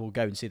UK, I will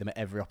go and see them at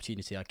every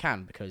opportunity I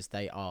can, because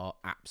they are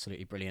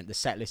absolutely brilliant. The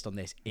set list on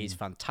this is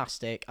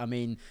fantastic. I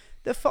mean,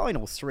 the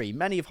final 3,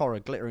 Many of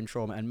Horror, Glitter and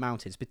Trauma, and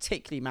Mountains,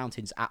 particularly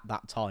Mountains at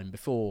that time,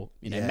 before,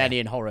 you know, Many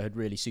in Horror had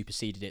really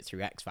superseded it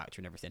through X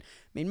Factor and everything.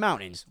 I mean,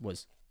 Mountains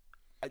was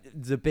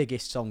the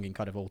biggest song in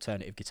kind of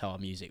alternative guitar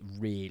music,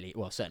 really.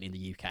 Well, certainly in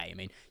the UK. I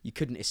mean, you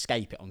couldn't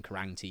escape it on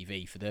Kerrang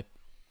TV for the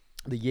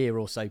year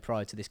or so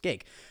prior to this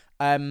gig.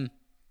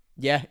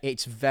 Yeah,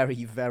 it's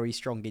very, very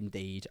strong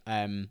indeed.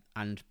 And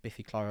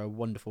Biffy Clyro, a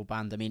wonderful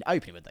band. I mean,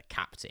 opening with The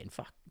Captain.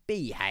 Fuck,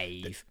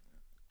 behave.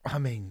 I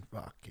mean,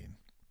 fucking.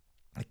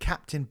 The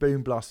Captain,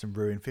 Boom Blast and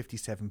Ruin,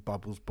 57,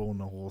 Bubbles, Born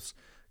the Horse,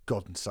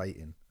 God and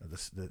Satan are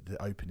the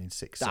opening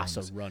 6 songs.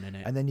 That's a run,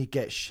 innit? And then you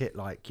get shit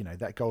like, you know,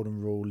 That Golden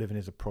Rule, Living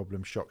Is a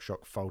Problem, Shock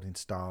Shock, Folding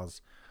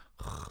Stars.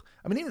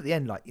 I mean, even at the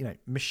end, like, you know,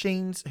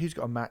 Machines, Who's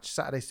Got a Match,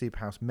 Saturday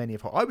Superhouse, Many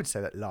of Horror. I would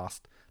say that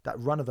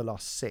run of the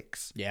last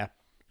 6. Yeah.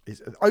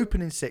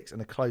 opening 6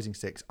 and the closing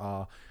 6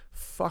 are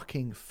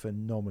fucking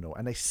phenomenal,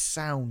 and they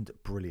sound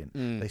brilliant.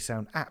 They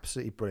sound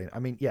absolutely brilliant. I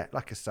mean, yeah,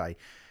 like I say,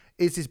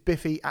 is this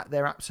Biffy at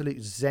their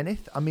absolute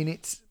zenith? I mean,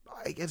 it's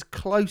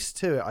close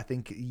to it. I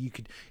think you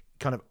could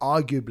kind of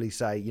arguably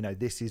say, you know,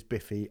 this is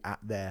Biffy at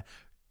their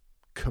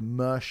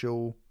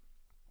commercial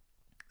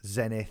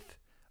zenith.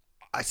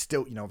 I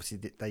still, you know,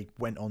 obviously they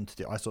went on to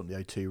do, I saw them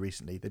at the O2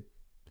 recently.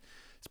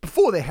 It's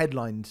before they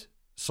headlined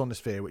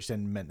Sonosphere, which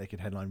then meant they could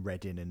headline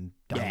Reading and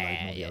Download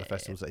and all the other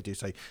festivals they do.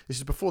 So this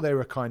is before they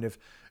were kind of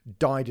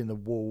dyed in the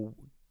wool,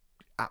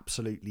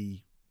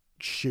 absolutely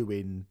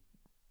shoe-in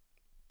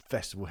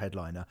festival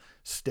headliner.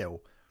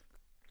 Still,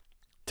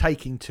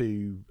 taking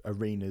to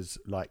arenas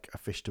like A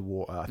Fish to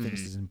Water, I think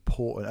this is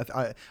important.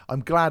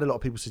 I'm glad a lot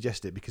of people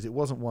suggest it, because it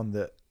wasn't one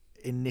that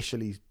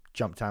initially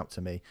jumped out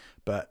to me,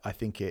 but I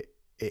think it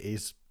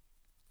is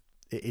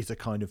a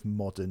kind of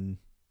modern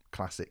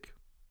classic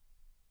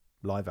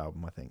live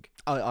album. I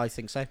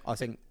think so. I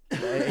think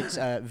it's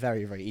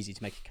very, very easy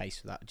to make a case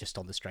for that just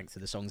on the strength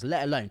of the songs,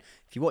 let alone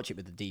if you watch it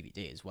with the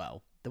DVD as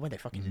well, the way they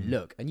fucking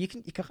look, and you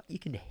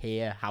can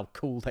hear how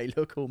cool they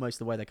look, almost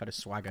the way they kind of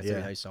swagger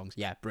through those songs.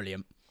 Yeah,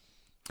 brilliant.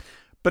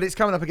 But it's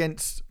coming up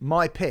against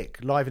my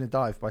pick, Live in a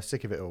Dive by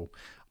Sick of It All.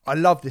 I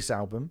love this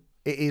album.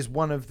 It is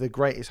one of the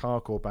greatest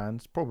hardcore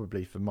bands,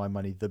 probably for my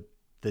money,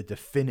 the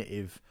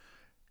definitive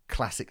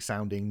classic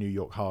sounding New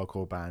York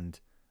hardcore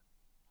band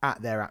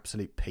at their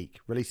absolute peak.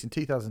 Released in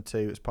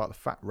 2002 as part of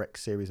the Fat Wreck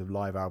series of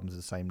live albums of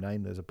the same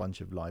name. There's a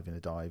bunch of Live in a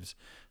Dives.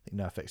 I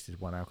think NoFX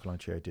did one, Alkaline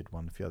Trio did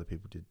one, a few other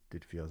people did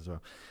a few others as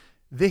well.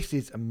 This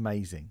is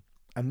amazing.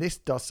 And this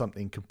does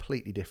something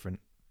completely different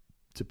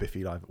to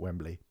Biffy Live at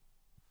Wembley.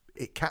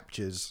 It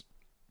captures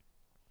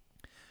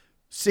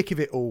Sick of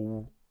It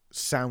All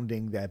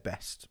sounding their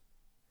best,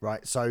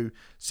 right? So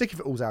Sick of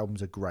It All's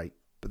albums are great,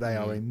 but they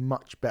are a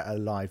much better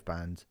live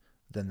band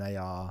than they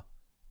are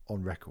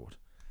on record.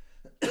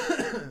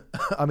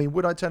 I mean,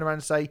 would I turn around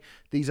and say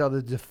these are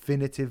the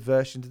definitive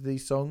versions of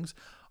these songs?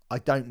 I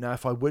don't know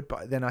if I would,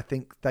 but then I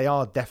think they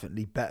are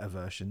definitely better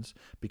versions,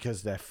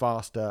 because they're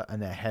faster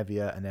and they're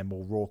heavier and they're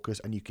more raucous,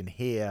 and you can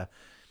hear,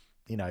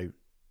 you know,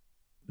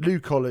 Lou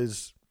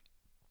Collins'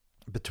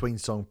 between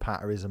song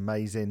patter is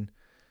amazing.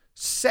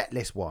 Set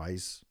list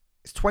wise,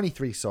 it's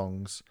 23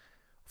 songs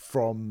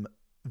from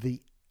you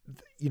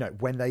know,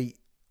 when they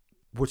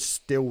were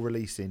still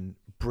releasing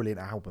brilliant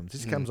albums.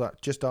 This comes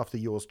out just after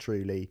Yours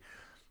Truly.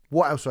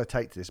 What else would I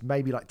take to this?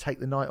 Maybe like Take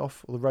the Night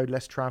Off or The Road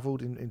Less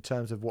Travelled in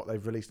terms of what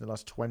they've released in the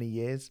last 20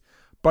 years.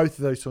 Both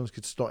of those songs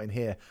could slot in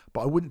here,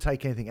 but I wouldn't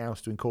take anything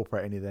else to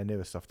incorporate any of their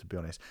newer stuff, to be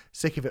honest.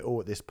 Sick of It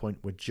All at this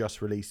point were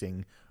just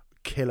releasing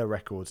killer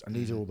records, and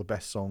these are all the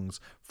best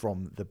songs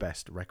from the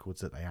best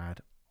records that they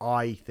had.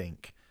 I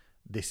think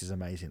this is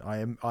amazing.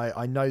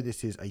 I know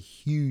this is a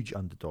huge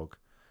underdog,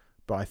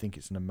 but I think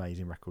it's an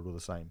amazing record all the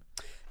same.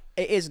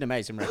 It is an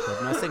amazing record,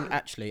 and I think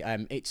actually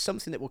it's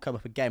something that will come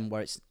up again,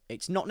 where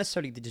it's not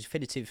necessarily the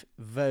definitive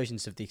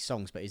versions of these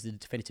songs, but it's the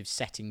definitive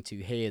setting to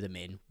hear them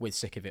in with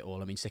Sick of It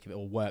All. I mean, Sick of It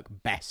All work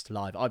best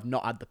live. I've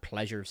not had the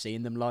pleasure of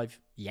seeing them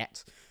live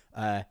yet.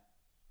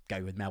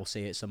 Go with Mel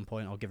C at some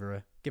point. I'll give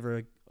her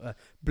a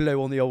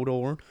blow on the old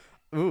horn.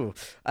 Ooh.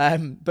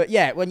 But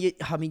yeah,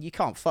 you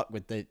can't fuck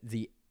with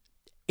the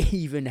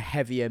even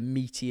heavier,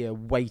 meatier,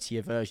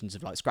 weightier versions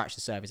of like Scratch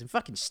the Surface and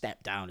fucking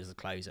Step Down as the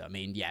closer. I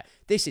mean, yeah,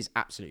 this is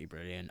absolutely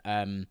brilliant.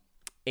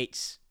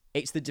 It's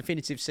the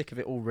definitive Sick of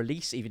It All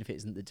release, even if it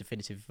isn't the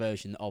definitive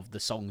version of the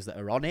songs that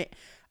are on it,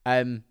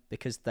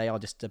 because they are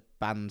just a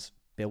band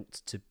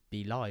built to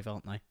be live,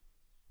 aren't they?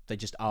 They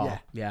just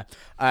are. Yeah.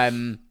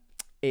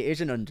 It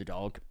is an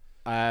underdog,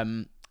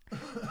 and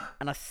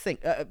I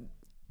think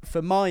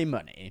for my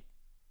money,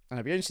 and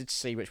I'd be interested to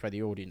see which way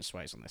the audience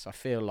sways on this. I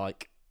feel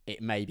like it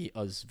may be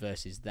us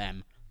versus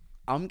them.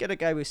 I'm going to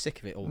go with Sick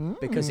of It All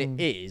because it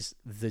is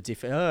the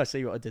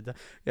see what I did there?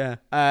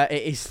 Yeah.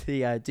 It is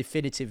the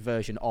definitive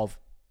version of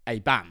a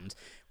band,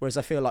 whereas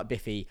I feel like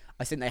Biffy,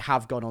 I think they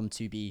have gone on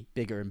to be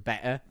bigger and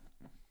better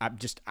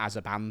just as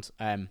a band,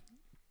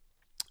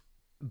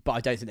 but I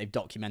don't think they've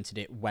documented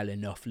it well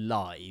enough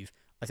live.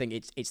 I think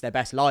it's their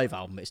best live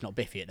album, but it's not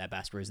Biffy at their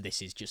best, whereas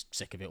this is just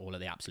Sick of It All at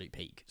the absolute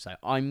peak. So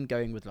I'm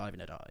going with Live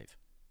in a Dive.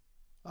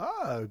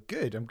 Oh,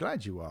 good. I'm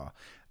glad you are.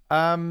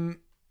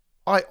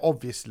 I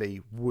obviously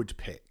would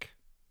pick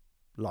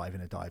Live in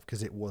a Dive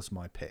because it was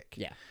my pick.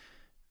 Yeah.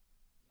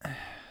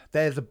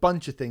 There's a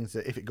bunch of things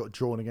that if it got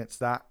drawn against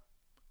that,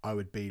 I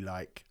would be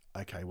like,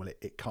 okay, well,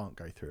 it can't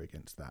go through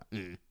against that.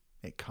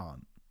 It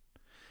can't,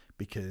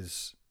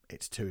 because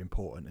it's too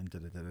important and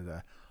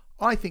da-da-da-da-da.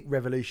 I think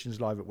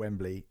Revolutions Live at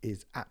Wembley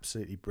is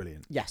absolutely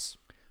brilliant. Yes.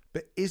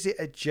 But is it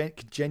a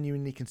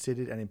genuinely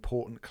considered an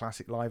important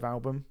classic live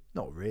album?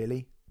 Not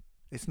really.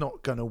 It's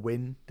not going to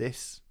win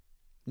this.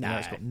 No. You know,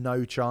 it's got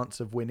no chance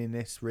of winning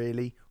this,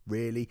 really.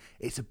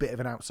 It's a bit of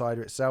an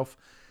outsider itself.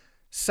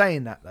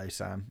 Saying that, though,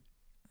 Sam,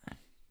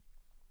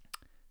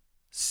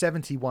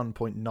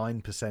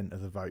 71.9%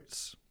 of the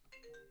votes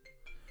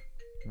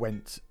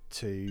went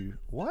to...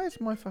 Why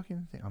is my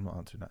fucking thing... I'm not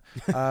answering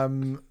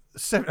that.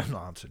 I'm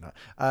not answering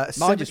that.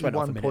 Mine just went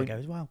off a 71 minute point, ago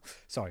as well.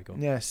 Sorry, go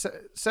on. yeah,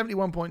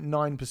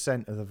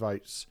 71.9% of the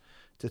votes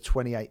to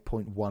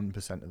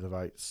 28.1% of the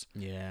votes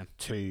Yeah.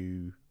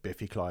 to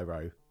Biffy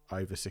Clyro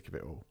over Sick of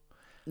It All.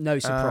 No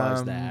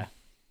surprise there.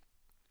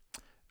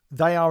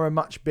 They are a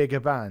much bigger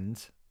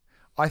band.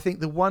 I think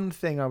the one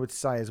thing I would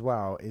say as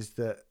well is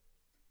that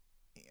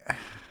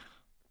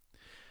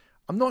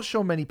I'm not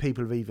sure many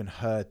people have even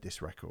heard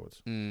this record,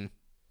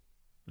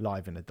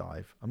 Live in a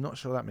Dive. I'm not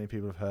sure that many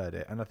people have heard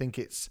it, and I think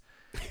it's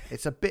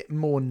a bit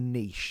more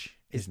niche,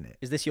 isn't it?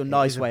 Is this your It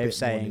nice is a way of bit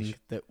more saying niche.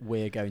 that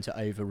we're going to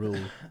overrule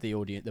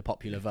the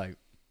popular vote?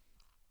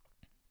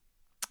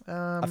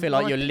 I feel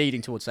like you're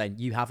leading towards saying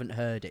you haven't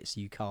heard it,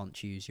 so you can't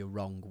choose. You're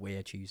wrong.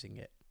 We're choosing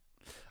it.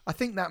 I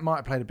think that might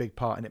have played a big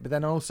part in it, but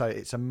then also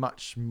it's a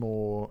much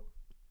more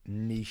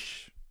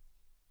niche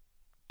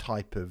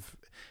type of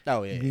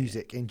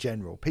music in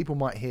general. People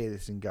might hear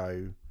this and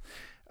go.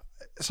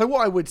 So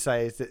what I would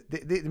say is that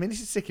I mean,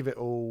 this is Sick of It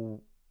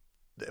All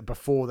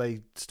before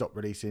they stopped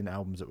releasing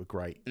albums that were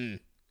great,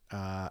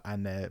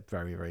 and they're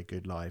very, very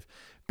good live.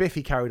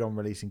 Biffy carried on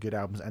releasing good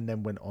albums and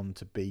then went on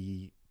to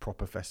be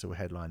proper festival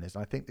headliners.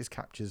 And I think this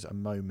captures a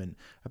moment,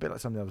 a bit like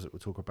some of the others that we'll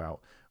talk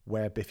about,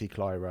 where Biffy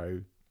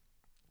Clyro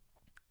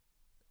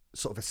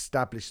sort of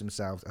established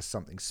themselves as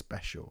something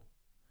special.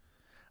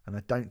 And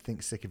I don't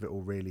think Sick of It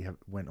All really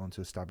went on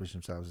to establish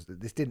themselves.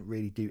 This didn't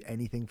really do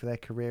anything for their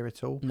career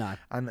at all. No.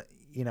 And,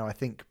 you know, I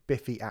think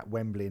Biffy at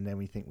Wembley, and then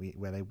we think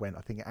where they went,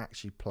 I think it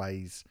actually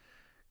plays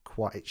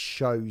it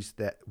shows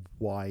that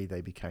why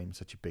they became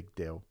such a big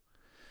deal.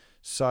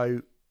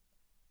 So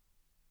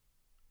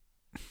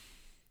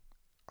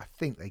I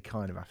think they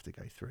kind of have to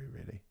go through,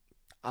 really.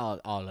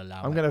 I'll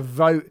allow I'm it.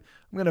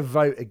 going to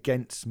vote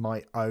against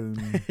my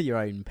own Your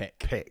own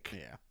pick.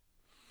 Yeah.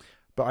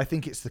 But I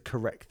think it's the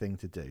correct thing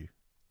to do.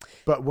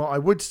 But what I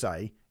would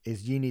say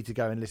is you need to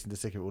go and listen to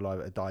Sick of It All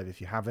Live at a Dive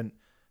if you haven't,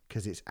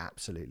 because it's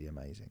absolutely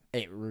amazing.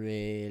 It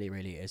really,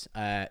 really is.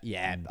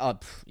 Yeah,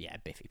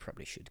 Biffy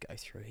probably should go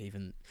through.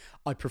 Even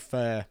I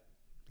prefer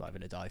Live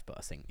in a Dive, but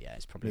I think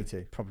it's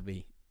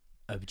probably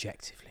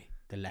objectively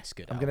the less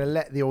good. I'm going to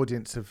let the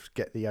audience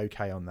get the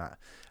okay on that,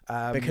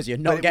 because you're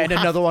not getting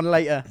another one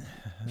later.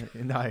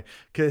 No,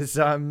 because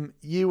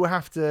you will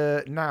have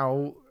to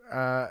now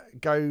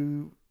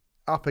go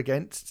up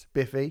against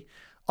Biffy,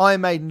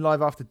 Iron Maiden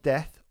Live After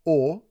Death,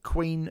 or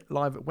Queen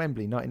Live at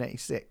Wembley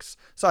 1986.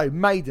 So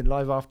Maiden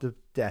Live After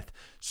Death.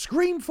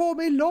 Scream for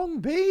me, Long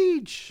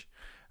Beach.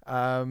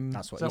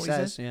 That's what he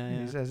says.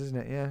 Yeah, he says, isn't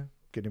it? Yeah,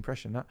 good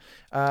impression that.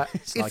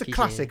 It's like a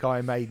classic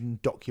Iron Maiden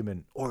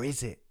document, or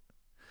is it?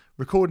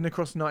 Recorded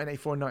across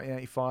 1984 and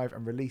 1985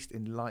 and released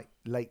in late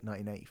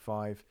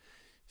 1985.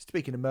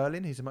 Speaking of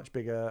Merlin, he's a much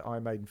bigger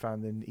Iron Maiden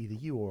fan than either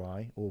you or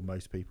I, or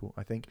most people,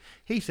 I think.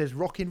 He says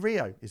Rockin'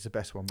 Rio is the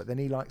best one, but then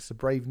he likes the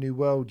Brave New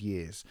World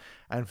years.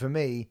 And for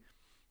me,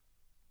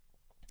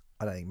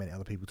 I don't think many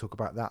other people talk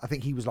about that. I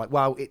think he was like,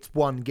 well, it's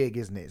one gig,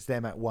 isn't it? It's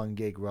them at one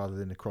gig rather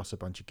than across a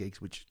bunch of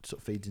gigs, which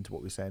sort of feeds into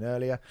what we were saying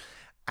earlier.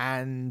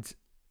 And,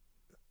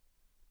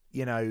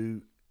 you know,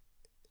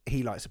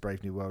 he likes the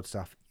Brave New World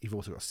stuff. You've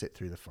also got to sit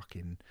through the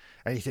fucking...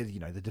 And he said, you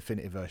know, the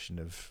definitive version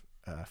of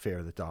Fear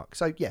of the Dark.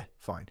 So, yeah,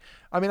 fine.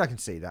 I mean, I can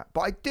see that.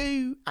 But I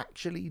do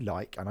actually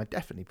like, and I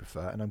definitely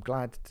prefer, and I'm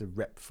glad to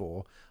rep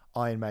for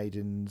Iron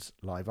Maiden's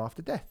Live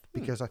After Death.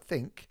 Because I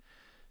think,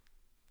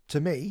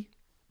 to me,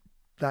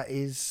 that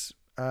is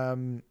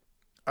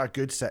a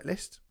good set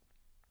list.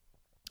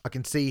 I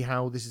can see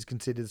how this is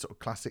considered a sort of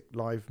classic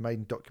live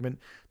Maiden document.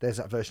 There's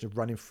that version of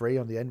Running Free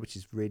on the end, which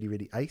is really,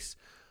 really ace.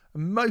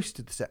 And most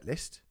of the set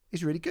list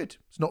is really good.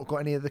 It's not got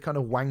any of the kind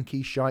of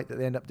wanky shite that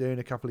they end up doing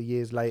a couple of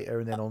years later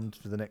and then on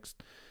for the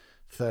next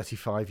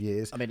 35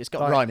 years. I mean, it's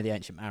got Rime of the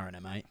Ancient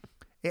Mariner, mate.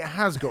 It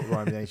has got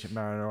Rime of the Ancient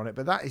Mariner on it,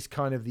 but that is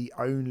kind of the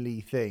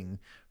only thing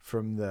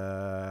from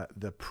the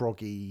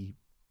proggy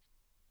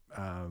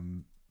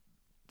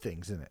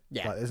things, isn't it?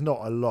 Yeah. Like, there's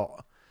not a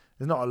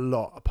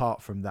lot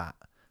apart from that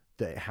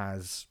it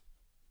has.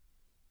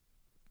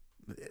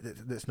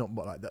 That's not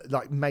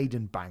like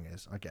Maiden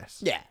bangers, I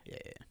guess. Yeah.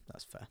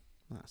 That's fair.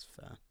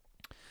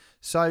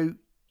 So,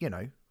 you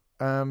know,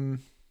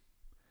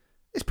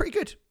 it's pretty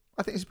good.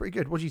 I think it's pretty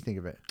good. What do you think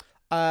of it?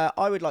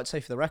 I would like to say,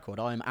 for the record,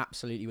 I am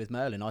absolutely with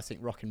Merlin. I think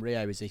Rockin'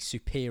 Rio is a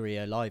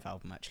superior live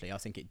album, actually. I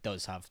think it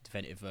does have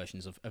definitive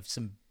versions of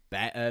some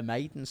better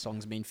Maiden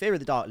songs. I mean, Fear of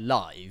the Dark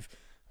live,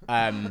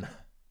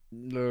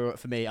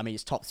 for me, I mean,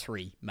 it's top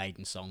 3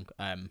 Maiden song,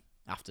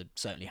 after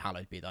certainly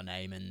Hallowed Be Thy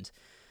Name, and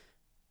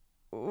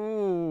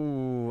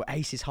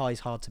Aces High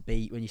is hard to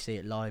beat when you see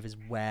it live as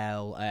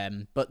well.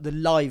 But the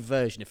live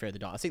version of Fear of the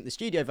Dark, I think the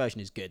studio version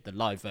is good. The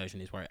live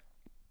version is where it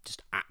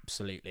just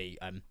absolutely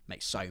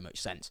makes so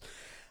much sense.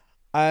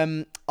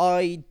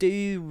 I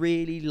do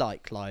really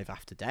like Live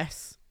After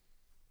Death.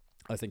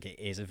 I think it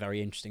is a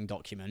very interesting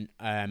document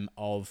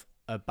of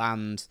a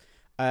band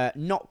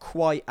not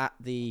quite at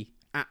the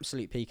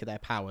absolute peak of their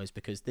powers,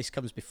 because this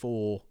comes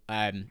before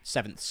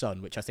Seventh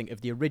Son, which I think of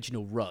the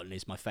original run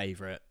is my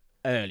favourite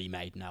early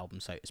Maiden album,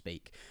 so to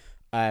speak.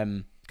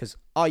 Because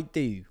I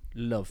do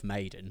love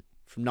Maiden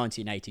from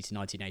 1980 to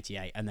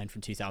 1988, and then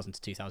from 2000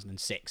 to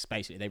 2006.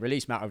 Basically, they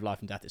released Matter of Life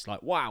and Death. It's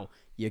like, wow,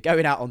 you're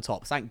going out on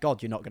top. Thank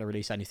God you're not going to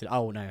release anything.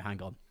 Oh no,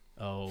 hang on.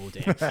 Oh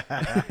dear.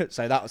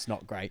 So that was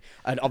not great.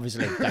 And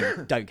obviously,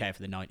 don't care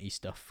for the 90s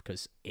stuff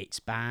because it's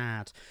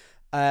bad.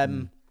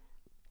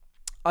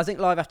 I think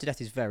Live After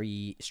Death is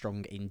very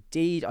strong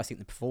indeed. I think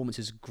the performance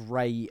is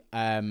great.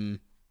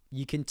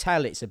 You can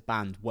tell it's a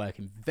band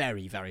working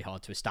very, very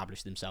hard to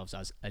establish themselves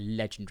as a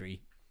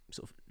legendary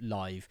sort of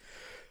live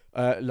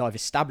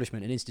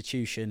establishment and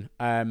institution.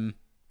 And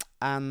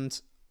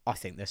I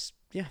think there's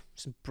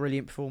some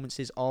brilliant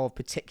performances of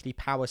particularly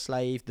Power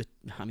Slave. The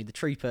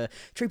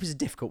Trooper's a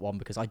difficult one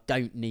because I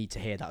don't need to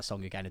hear that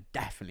song again. I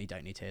definitely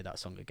don't need to hear that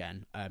song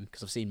again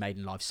because I've seen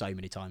Maiden live so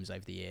many times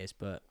over the years.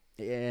 But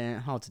yeah,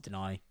 hard to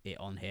deny it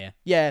on here.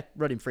 Yeah,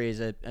 Running Free is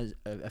a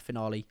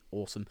finale.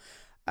 Awesome.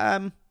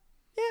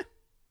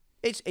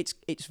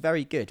 It's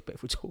very good. But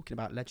if we're talking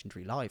about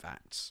legendary live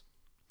acts,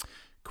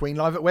 Queen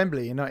live at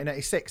Wembley in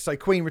 1986. So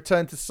Queen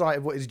returned to the site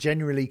of what is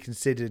generally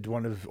considered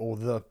one of or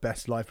the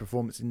best live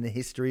performance in the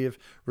history of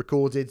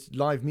recorded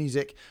live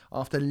music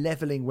after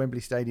levelling Wembley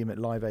Stadium at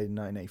Live Aid in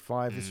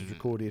 1985. This was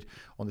recorded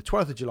on the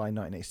 12th of July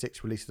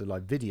 1986, released as a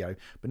live video,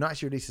 but not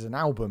actually released as an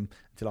album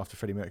until after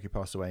Freddie Mercury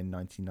passed away in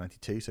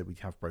 1992. So we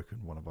have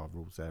broken one of our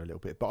rules there a little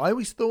bit. But I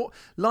always thought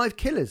Live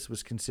Killers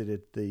was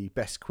considered the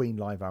best Queen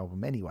live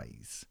album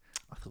anyways.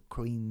 I thought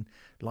Queen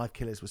Live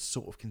Killers was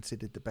sort of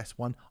considered the best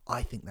one.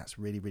 I think that's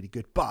really, really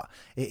good. But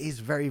it is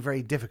very,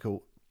 very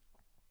difficult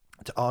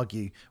to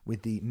argue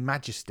with the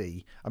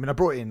majesty. I mean, I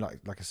brought in, like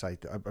I say,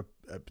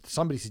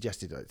 somebody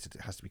suggested that it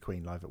has to be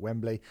Queen live at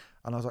Wembley.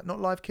 And I was like, not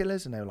Live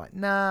Killers? And they were like,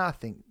 nah, I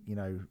think,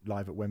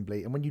 live at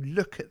Wembley. And when you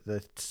look at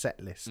the set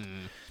list,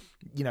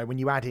 when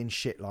you add in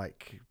shit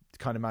like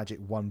Kind of Magic,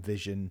 One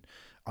Vision,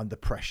 Under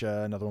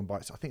Pressure, Another One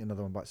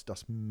Bites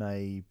Dust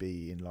may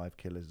be in Live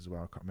Killers as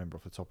well. I can't remember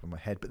off the top of my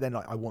head. But then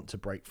I Want to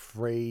Break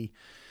Free,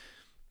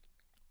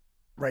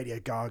 Radio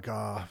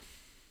Gaga,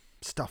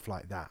 stuff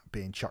like that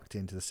being chucked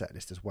into the set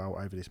list as well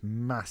over this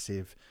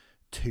massive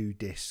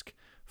 2-disc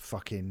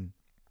fucking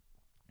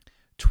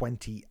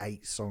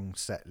 28 song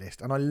set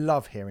list. And I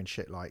love hearing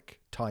shit like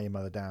Tie Your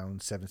Mother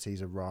Down, Seven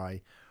Seas of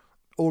Rye,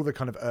 all the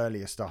kind of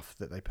earlier stuff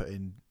that they put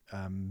in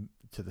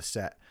to the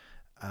set.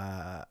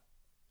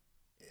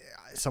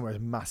 Somewhere as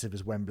massive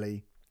as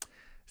Wembley.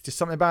 It's just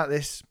something about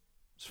this.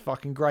 It's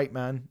fucking great,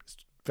 man. It's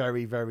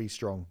very, very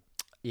strong.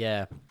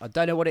 Yeah, I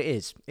don't know what it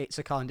is. It's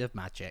a kind of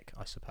magic,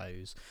 I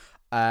suppose.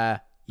 I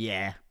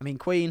mean,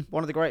 Queen,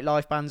 one of the great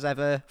live bands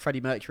ever.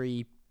 Freddie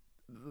Mercury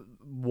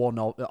won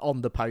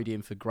on the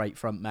podium for great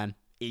frontman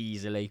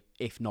easily,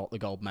 if not the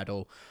gold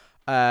medal.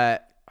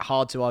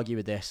 Hard to argue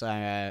with this.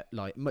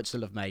 Much to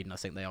love Maiden, I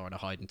think they are on a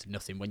hiding to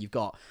nothing. When you've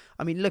got,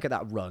 look at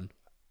that run.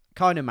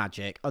 Kind of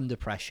Magic, Under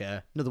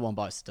Pressure, Another One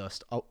Bites the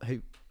Dust. Oh,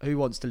 who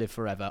wants to live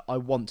forever? I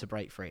Want to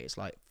Break Free. It's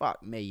like,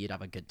 fuck me, you'd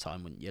have a good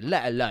time, wouldn't you?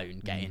 Let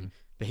alone getting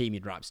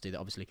Bohemian Rhapsody, that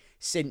obviously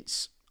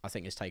since I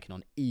think has taken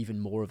on even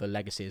more of a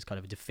legacy as kind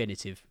of a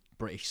definitive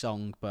British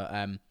song. But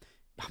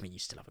you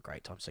still have a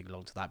great time singing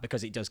along to that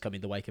because it does come in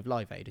the wake of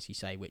Live Aid, as you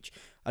say. Which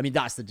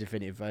that's the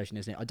definitive version,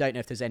 isn't it? I don't know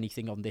if there's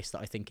anything on this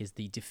that I think is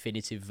the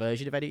definitive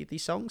version of any of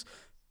these songs,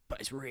 but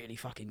it's really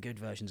fucking good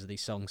versions of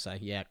these songs. So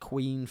yeah,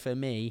 Queen for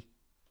me.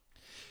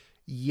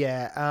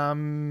 Yeah,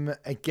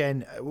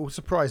 again, it will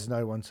surprise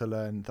no one to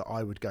learn that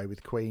I would go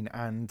with Queen,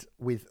 and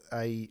with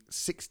a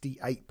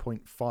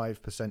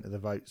 68.5% of the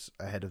votes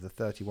ahead of the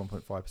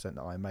 31.5%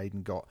 that Iron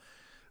Maiden got,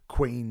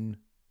 Queen,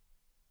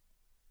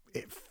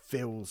 it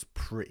feels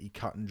pretty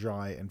cut and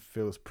dry and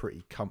feels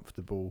pretty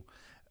comfortable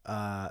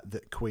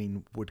that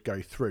Queen would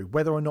go through.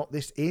 Whether or not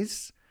this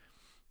is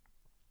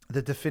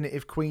the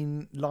definitive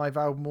Queen live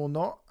album or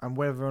not, and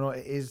whether or not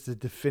it is the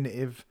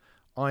definitive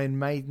Iron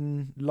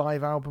Maiden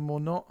live album or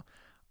not,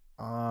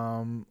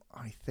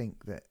 I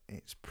think that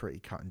it's pretty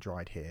cut and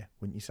dried here,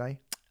 wouldn't you say?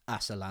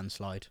 That's a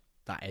landslide.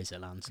 That is a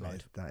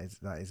landslide.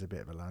 That is a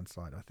bit of a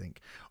landslide, I think.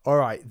 All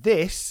right,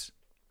 this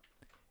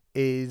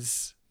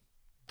is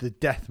the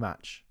death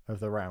match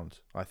of the round,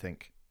 I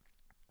think.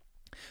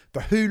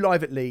 The Who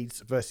live at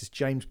Leeds versus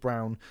James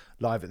Brown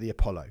live at the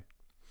Apollo.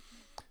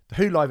 The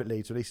Who live at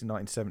Leeds, released in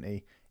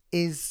 1970,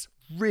 is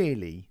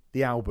really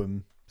the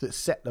album that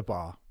set the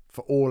bar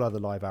for all other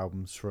live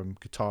albums from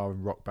guitar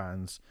and rock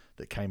bands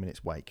that came in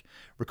its wake.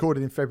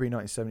 Recorded in February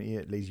 1970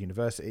 at Leeds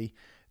University,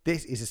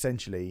 this is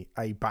essentially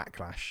a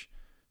backlash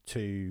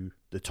to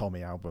the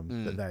Tommy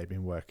album that they had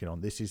been working on.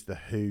 This is the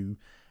Who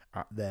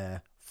at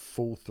their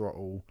full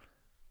throttle,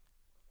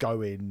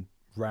 going,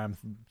 ram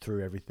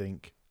through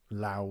everything,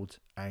 loud,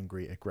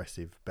 angry,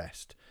 aggressive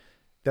best.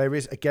 There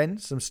is, again,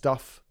 some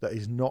stuff that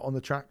is not on the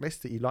track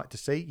list that you'd like to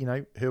see.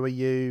 Who Are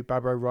You,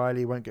 Baba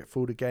O'Reilly, Won't Get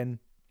Fooled Again.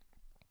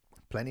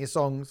 Plenty of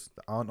songs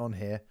that aren't on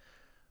here.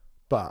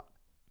 But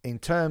in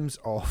terms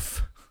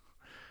of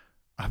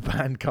a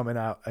band coming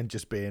out and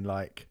just being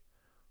like,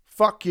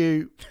 fuck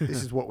you,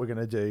 this is what we're going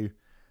to do,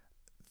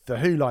 The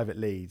Who live at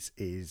Leeds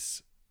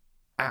is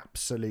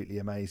absolutely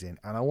amazing.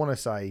 And I want to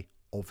say,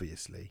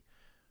 obviously,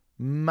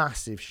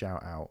 massive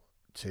shout out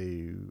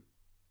to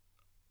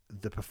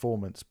the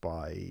performance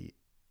by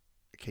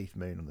Keith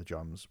Moon on the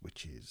drums,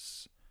 which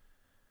is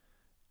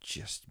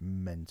just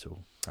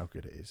mental how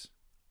good it is.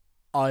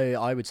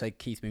 I would say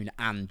Keith Moon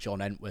and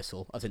John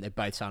Entwistle. I think they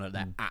both sound like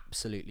they're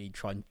absolutely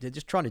they're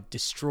just trying to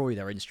destroy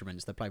their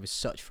instruments. They play with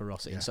such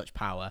ferocity and such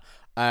power.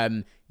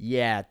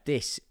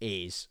 This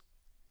is...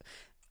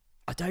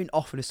 I don't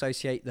often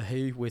associate The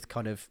Who with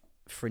kind of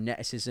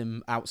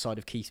freneticism outside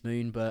of Keith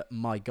Moon, but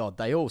my God,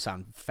 they all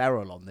sound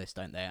feral on this,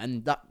 don't they?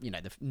 And that,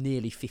 the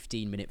nearly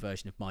 15-minute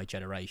version of My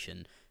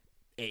Generation,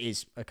 it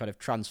is a kind of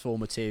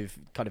transformative,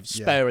 kind of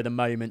spur of the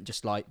moment,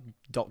 just like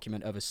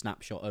document of a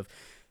snapshot of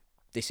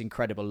this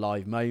incredible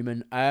live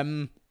moment.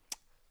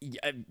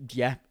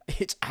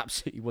 It's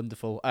absolutely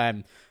wonderful.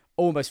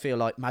 Almost feel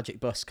like Magic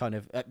Bus, kind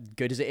of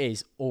good as it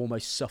is,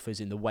 almost suffers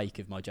in the wake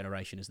of My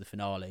Generation as the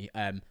finale.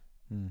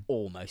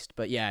 Almost,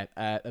 but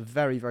a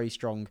very, very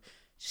strong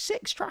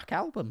 6-track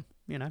album.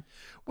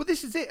 Well,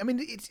 this is it. I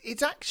mean,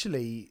 it's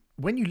actually,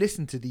 when you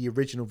listen to the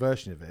original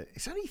version of it,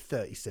 it's only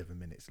 37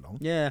 minutes long.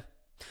 Yeah.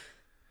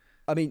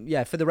 I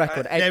mean, for the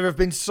record... there have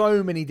been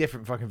so many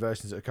different fucking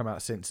versions that have come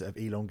out since that have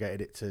elongated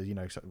it to,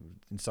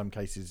 in some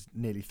cases,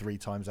 nearly 3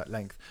 times that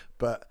length.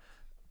 But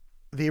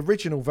the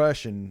original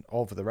version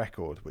of the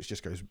record, which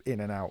just goes in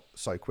and out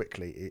so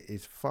quickly,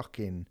 is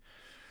fucking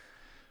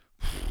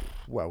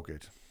well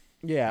good.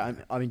 Yeah,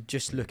 I mean,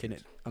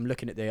 I'm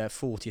looking at the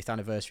 40th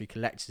anniversary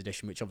collector's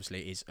edition, which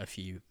obviously is a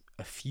few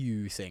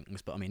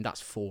things, but I mean,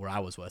 that's 4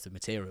 hours worth of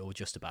material,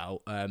 just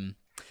about.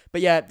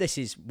 But yeah, this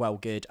is well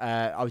good.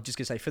 I was just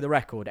going to say, for the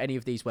record, any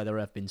of these where there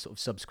have been sort of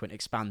subsequent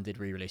expanded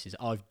re-releases,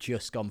 I've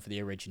just gone for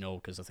the original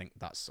because I think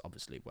that's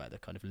obviously where the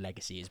kind of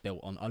legacy is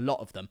built on a lot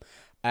of them.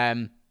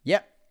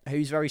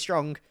 Who's very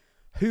strong?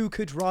 Who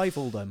could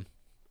rival them?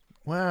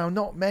 Well,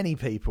 not many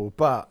people,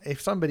 but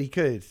if somebody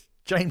could,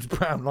 James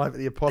Brown live at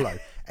the Apollo.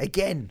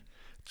 Again,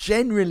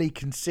 generally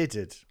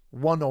considered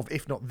one of,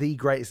 if not the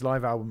greatest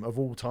live album of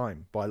all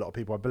time by a lot of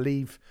people. I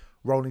believe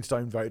Rolling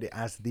Stone voted it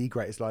as the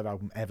greatest live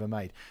album ever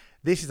made.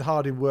 This is the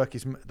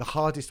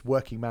hardest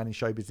working man in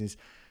show business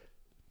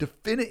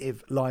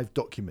definitive live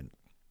document.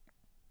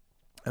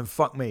 And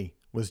fuck me,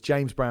 was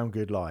James Brown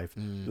good live?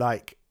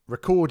 Like,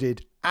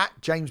 recorded at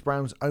James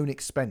Brown's own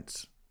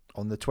expense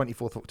on the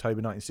 24th of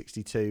October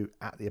 1962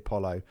 at the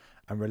Apollo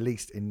and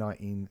released in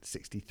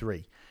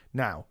 1963.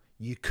 Now,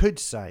 you could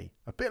say,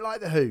 a bit like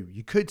The Who,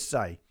 you could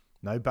say,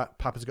 no,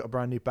 Papa's Got a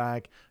Brand New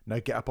Bag,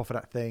 no, Get Up Off of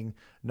That Thing,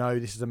 no,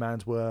 This Is a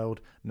Man's World,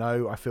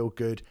 no, I Feel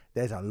Good.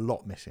 There's a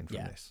lot missing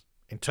from this.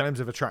 In terms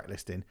of a track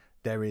listing,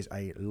 there is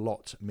a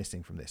lot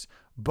missing from this.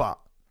 But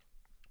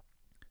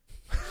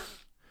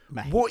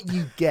what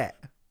you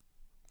get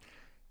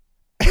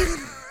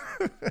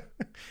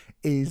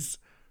is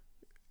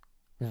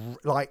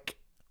like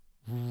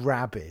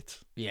rabid.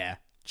 Yeah.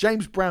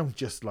 James Brown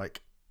just like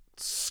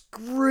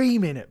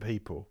screaming at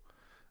people,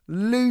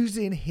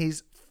 losing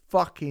his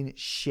fucking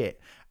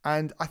shit.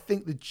 And I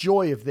think the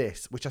joy of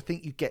this, which I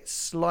think you get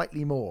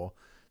slightly more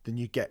than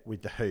you get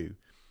with The Who,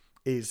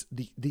 is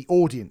the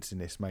audience in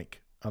this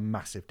make a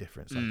massive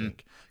difference, I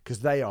think, because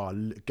they are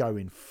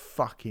going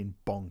fucking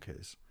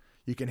bonkers.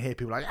 You can hear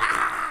people like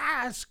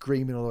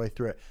screaming all the way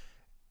through it.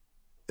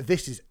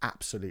 This is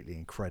absolutely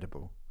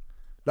incredible.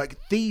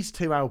 Like, these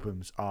two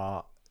albums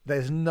are,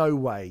 there's no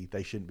way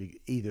they shouldn't be,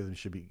 either of them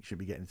should be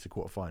getting into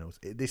quarterfinals.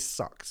 This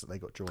sucks that they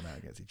got drawn out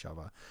against each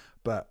other,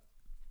 but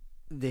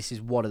this is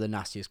one of the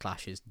nastiest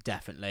clashes,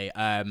 definitely.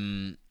 I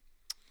mean,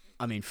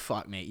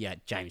 fuck me,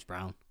 James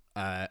Brown,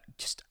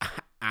 just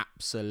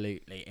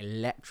absolutely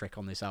electric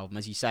on this album.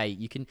 As you say,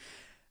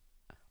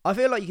 I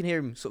feel like you can hear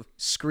him sort of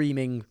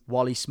screaming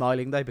while he's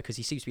smiling, though, because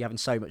he seems to be having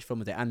so much fun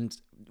with it. And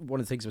one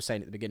of the things I was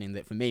saying at the beginning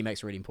that for me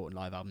makes a really important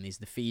live album is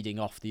the feeding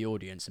off the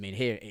audience. I mean,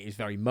 here it is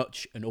very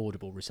much an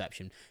audible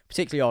reception,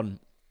 particularly on,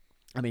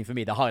 I mean, for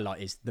me, the highlight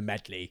is the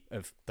medley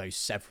of those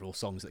several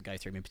songs that go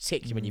through. I mean,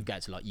 particularly when you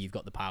get to, like, You've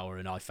Got the Power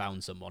and I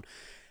Found Someone.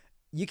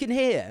 You can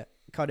hear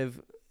kind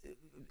of,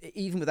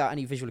 even without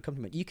any visual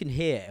accompaniment, you can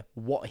hear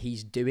what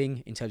he's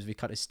doing in terms of his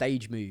kind of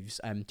stage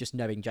moves, just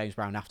knowing James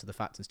Brown after the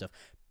fact and stuff,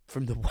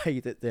 from the way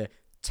that the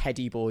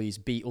Teddy Boys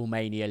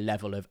Beatlemania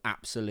level of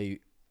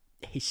absolute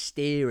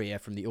hysteria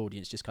from the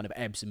audience just kind of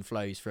ebbs and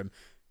flows from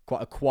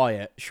quite a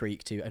quiet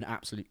shriek to an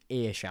absolute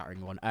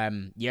ear-shattering one.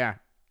 He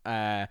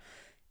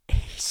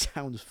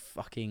sounds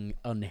fucking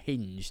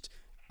unhinged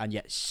and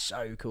yet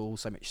so cool,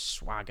 so much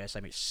swagger, so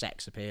much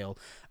sex appeal.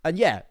 And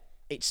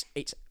it's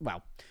 8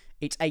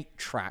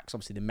 tracks.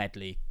 Obviously the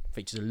medley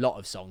features a lot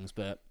of songs,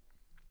 but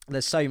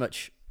there's so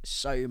much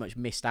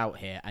missed out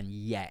here, and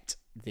yet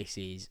this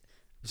is,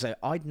 so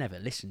I'd never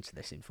listened to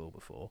this in full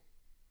before,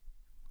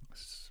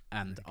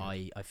 and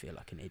I feel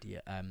like an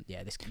idiot.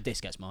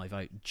 This gets my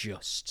vote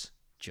just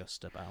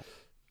about.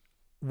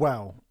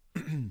 Well,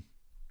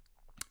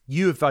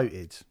 you have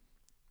voted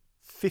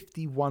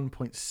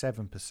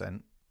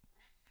 51.7%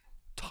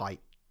 tight.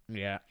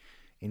 Yeah.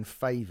 In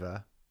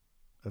favour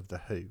of The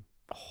Who.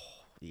 Oh,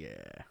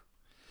 yeah.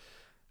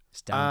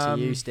 It's down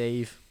to you,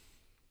 Steve.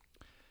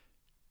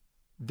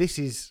 This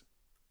is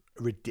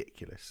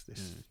ridiculous.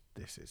 This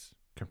is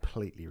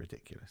completely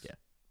ridiculous. Yeah.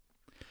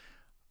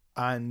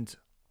 And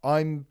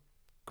I'm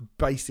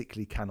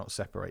basically cannot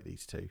separate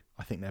these two.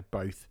 I think they're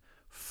both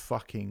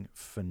fucking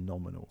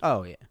phenomenal.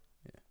 Oh yeah.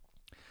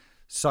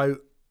 So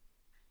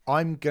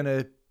I'm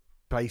gonna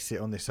base it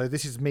on this. So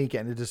this is me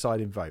getting a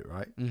deciding vote,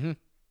 right? Mm-hmm.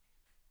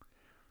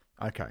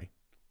 Okay.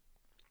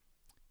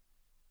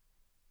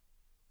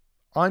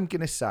 I'm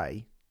gonna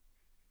say,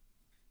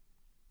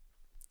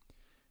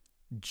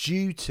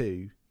 due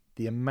to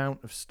the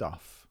amount of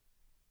stuff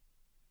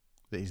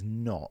that is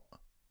not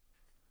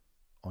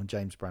on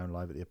James Brown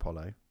Live at the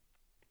Apollo,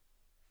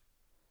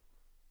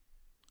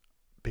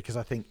 because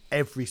I think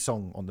every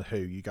song on The Who,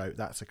 you go,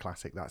 that's a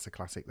classic, that's a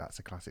classic, that's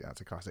a classic,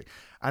 that's a classic.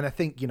 And I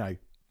think,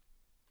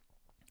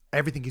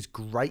 everything is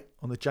great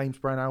on the James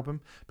Brown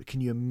album, but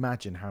can you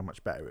imagine how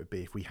much better it would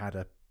be if we had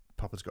a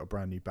Papa's Got a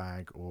Brand New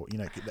Bag, or,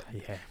 Yeah.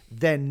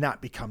 then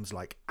that becomes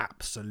like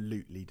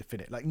absolutely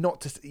definitive. Like,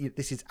 not to,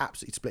 this is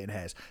absolutely splitting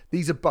hairs.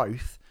 These are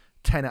both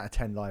 10 out of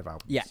 10 live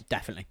albums. Yeah,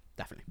 definitely.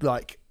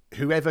 Like,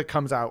 whoever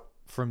comes out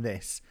from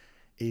this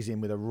is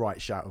in with a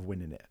right shout of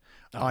winning it.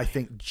 Oh, I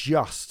think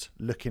just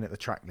looking at the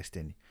track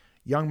listing,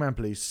 Young Man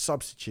Blues,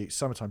 Substitute,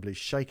 Summertime Blues,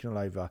 Shaking All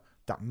Over,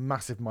 that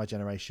massive My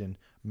Generation,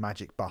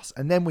 Magic Bus.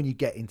 And then when you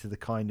get into the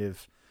kind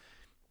of,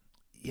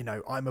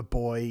 I'm a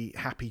Boy,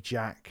 Happy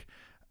Jack,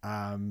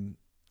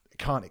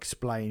 Can't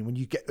Explain, when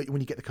you get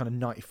the kind of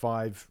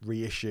 95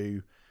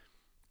 reissue,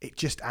 it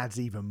just adds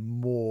even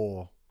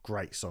more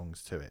great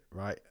songs to it,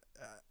 right?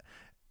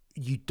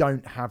 You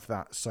don't have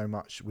that so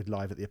much with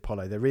Live at the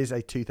Apollo. There is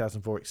a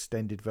 2004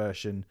 extended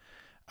version,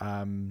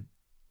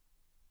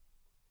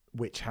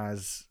 which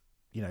has,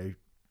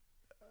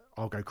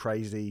 I'll Go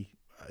Crazy,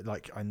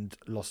 and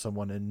Lost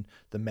Someone, and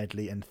the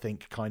medley and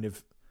Think kind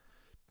of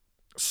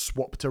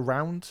swapped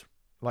around,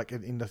 like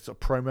in the sort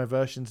of promo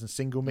versions and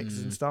single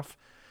mixes and stuff.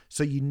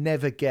 So you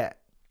never get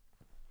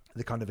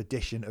the kind of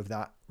addition of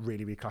that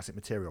really, really classic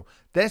material.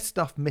 There's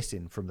stuff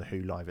missing from The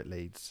Who Live at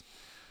Leeds.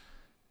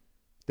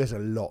 There's a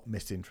lot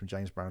missing from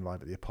James Brown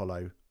Live at the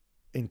Apollo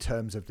in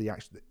terms of the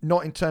actual,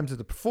 not in terms of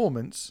the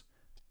performance,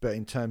 but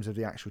in terms of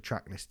the actual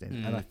track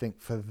listing. And I think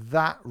for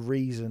that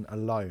reason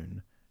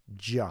alone,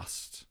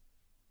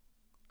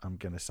 I'm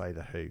going to say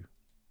The Who.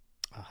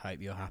 I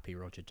hope you're happy,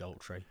 Roger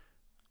Daltrey.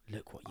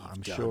 Look what you've done.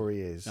 I'm sure he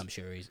is. I'm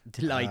sure he's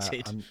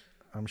delighted.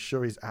 I'm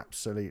sure he's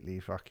absolutely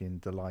fucking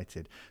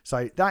delighted.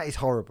 So that is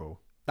horrible.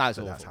 That's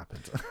awful. That's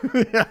happened.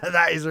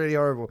 That is really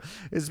horrible,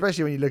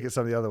 especially when you look at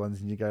some of the other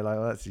ones and you go like,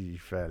 well, that's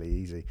fairly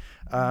easy.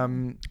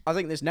 I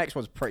think this next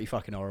one's pretty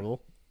fucking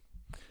horrible.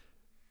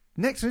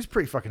 Next one is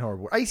pretty fucking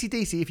horrible.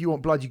 AC/DC, If You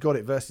Want Blood, You Got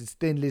It versus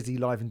Thin Lizzy,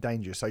 Live and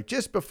Dangerous. So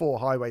just before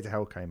Highway to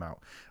Hell came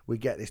out, we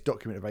get this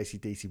document of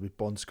AC/DC with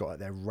Bon Scott at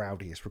their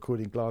rowdiest,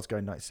 recorded in Glasgow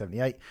in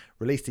 1978,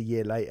 released a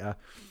year later.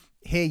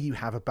 Here you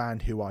have a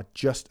band who are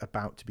just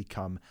about to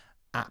become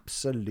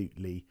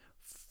absolutely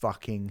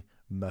fucking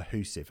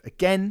mahoosive.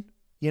 Again,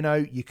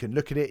 you can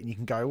look at it and you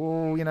can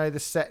go, the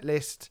set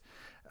list,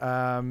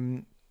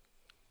 the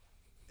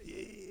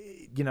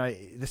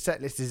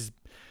set list is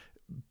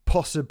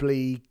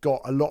possibly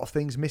got a lot of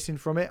things missing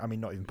from it. I mean,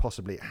 not even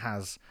possibly, it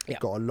has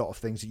got a lot of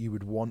things that you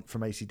would want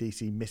from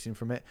AC/DC missing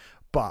from it,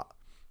 but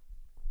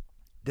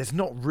there's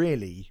not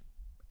really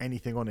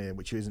anything on here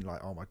which isn't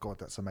like, oh my god,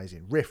 that's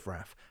amazing. Riff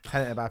Raff,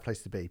 Hell Ain't a Bad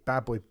Place to Be,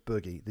 Bad Boy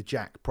Boogie, The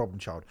Jack, Problem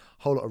Child,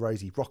 Whole Lot of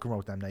Rosie, Rock and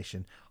Roll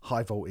Damnation,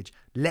 High Voltage,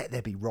 Let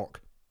There Be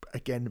Rock,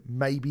 again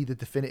maybe the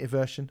definitive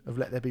version of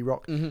Let There Be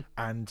Rock,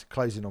 and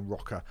closing on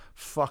Rocker.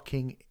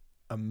 Fucking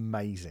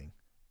amazing,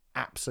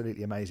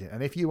 absolutely amazing.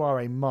 And if you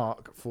are a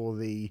mark for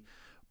the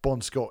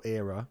Bon Scott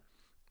era,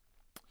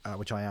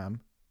 which I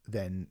am,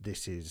 then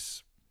this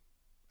is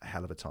a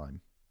hell of a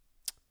time.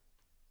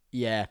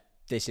 Yeah,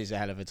 this is a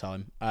hell of a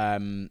time.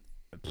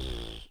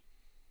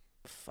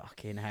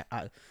 Fucking hell.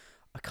 I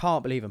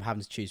can't believe I'm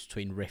having to choose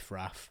between Riff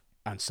Raff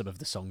and some of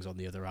the songs on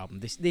the other album.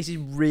 This is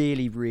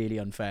really, really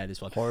unfair,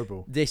 this one.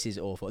 Horrible. This is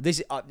awful. This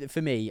is,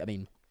 for me, I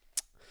mean,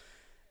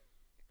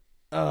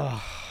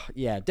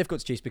 difficult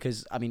to choose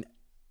because, I mean,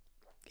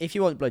 If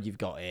You Want Blood, You've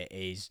Got It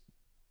is,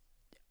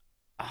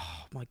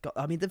 oh my god,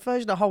 I mean, the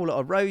version of Whole Lot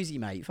of Rosie,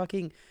 mate,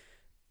 fucking,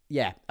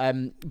 yeah.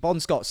 Bon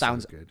Scott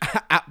sounds good.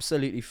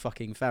 Absolutely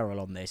fucking feral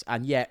on this,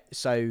 and yet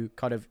so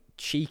kind of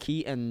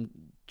cheeky and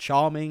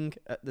charming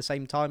at the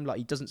same time. Like,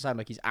 he doesn't sound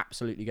like he's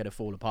absolutely going to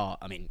fall apart.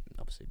 I mean,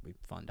 obviously we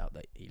find out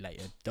that he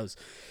later does,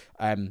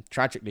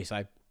 tragically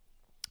so.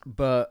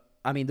 But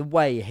I mean, the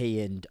way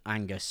he and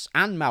Angus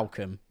and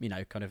Malcolm,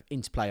 kind of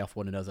interplay off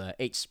one another,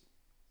 it's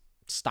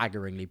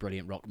staggeringly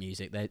brilliant rock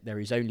music. There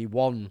is only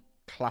one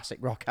classic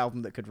rock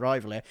album that could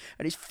rival it,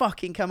 and it's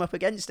fucking come up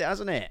against it,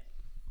 hasn't it?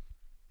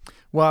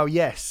 Well,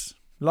 yes.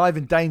 Live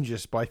and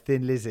Dangerous by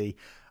Thin Lizzy.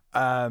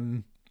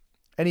 Any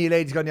of you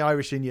ladies got any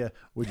Irish in you?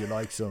 Would you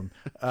like some?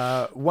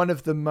 One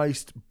of the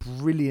most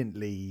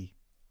brilliantly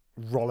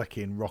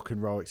rollicking rock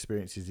and roll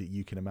experiences that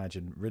you can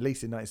imagine.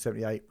 Released in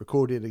 1978,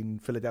 recorded in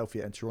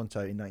Philadelphia and Toronto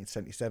in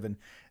 1977.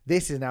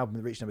 This is an album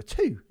that reached number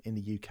 2 in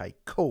the UK.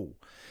 Cool.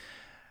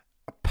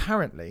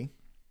 Apparently,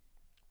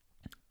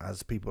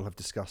 as people have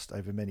discussed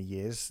over many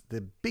years,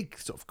 the big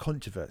sort of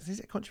controversy, is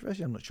it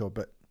controversy? I'm not sure,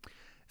 but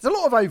There's a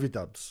lot of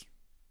overdubs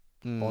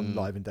on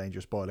Live and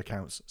Dangerous by all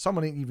accounts.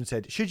 Someone even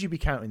said, should you be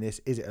counting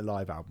this? Is it a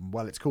live album?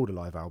 Well, it's called a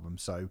live album,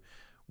 so,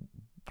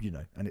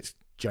 and it's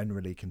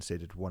generally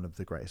considered one of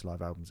the greatest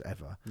live albums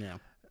ever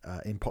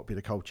in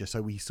popular culture,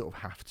 so we sort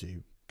of have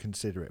to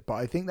consider it. But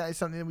I think that is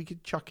something that we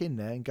could chuck in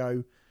there and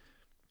go,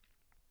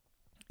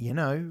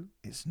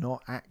 it's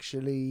not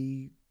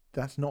actually,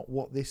 that's not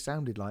what this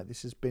sounded like.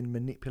 This has been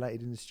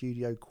manipulated in the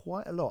studio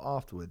quite a lot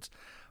afterwards.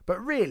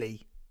 But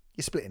really,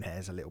 you're splitting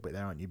hairs a little bit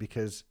there, aren't you?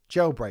 Because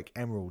Jailbreak,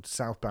 Emerald,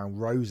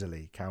 Southbound,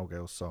 Rosalie,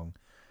 Cowgirl Song,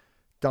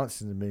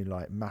 Dancing in the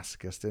Moonlight,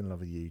 Massacre, Still in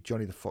Love with You,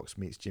 Johnny the Fox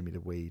Meets Jimmy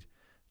the Weed,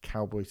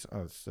 Cowboy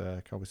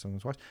Song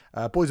twice,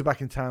 Boys Are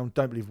Back in Town,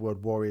 Don't Believe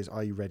World Warriors,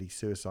 Are You Ready,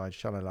 Suicide,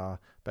 Shalala,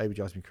 Baby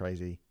Drives Me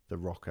Crazy, The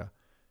Rocker.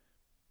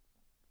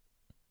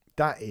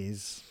 That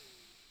is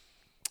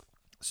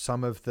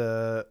some of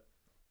the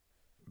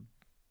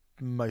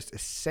most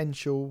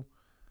essential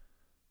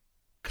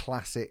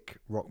classic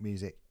rock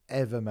music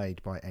ever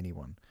made by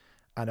anyone,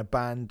 and a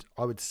band,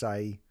 I would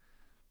say,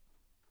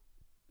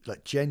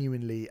 like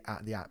genuinely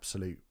at the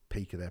absolute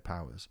peak of their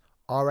powers.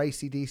 Are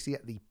AC/DC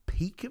at the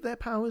peak of their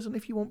powers on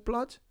If You Want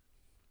Blood?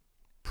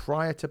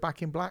 Prior to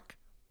Back in Black?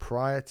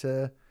 Prior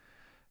to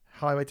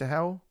Highway to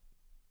Hell?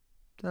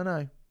 Don't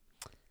know.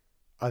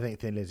 I think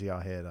Thin Lizzy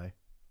are here though.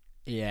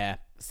 Yeah,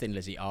 Thin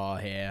Lizzy are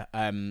here.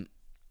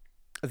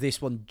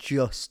 This one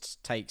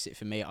just takes it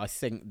for me. I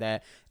think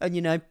they're, and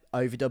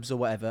overdubs or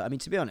whatever. I mean,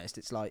 to be honest,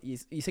 it's like you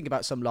think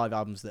about some live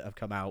albums that have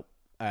come out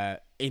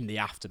in the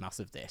aftermath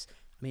of this.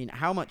 I mean,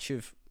 how much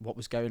of what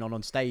was going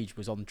on stage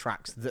was on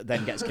tracks that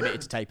then gets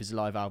committed to tape as a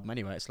live album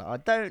anyway? It's like, I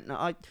don't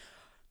know.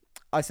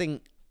 I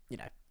think,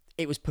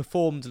 it was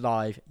performed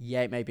live.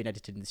 Yeah, it may have been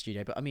edited in the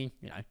studio, but I mean,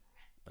 a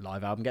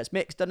live album gets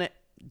mixed, doesn't it?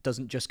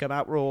 Doesn't just come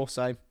out raw.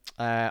 So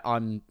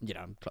I'm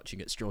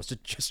clutching at straws to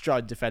just try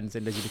and defend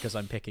Thin Lizzy because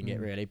I'm picking it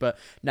really. But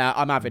no,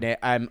 I'm having it.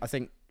 I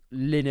think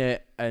Lynyrd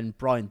and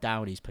Brian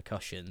Downey's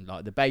percussion,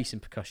 like the bass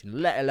and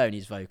percussion, let alone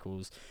his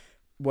vocals,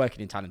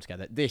 working in tandem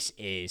together. This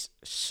is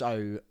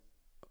so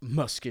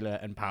muscular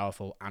and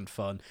powerful and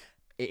fun.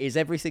 It is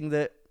everything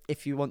that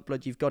If You Want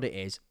Blood, You've Got It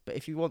is. But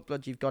If You Want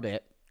Blood, You've Got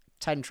It,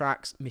 10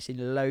 tracks, missing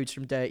loads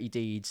from Dirty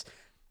Deeds,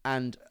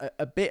 and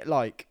a bit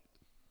like,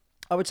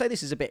 I would say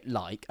this is a bit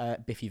like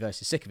Biffy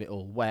versus Sick of It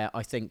All, where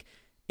I think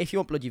If You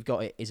Want Blood, You've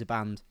Got It is a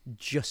band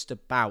just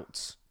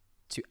about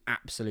to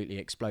absolutely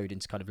explode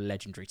into kind of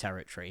legendary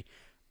territory.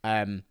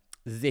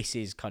 This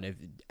is kind of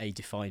the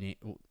defining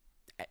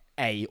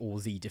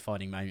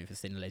moment for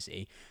Thin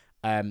Lizzy.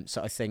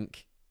 So I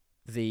think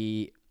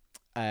the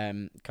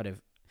kind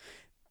of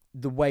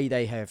the way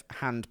they have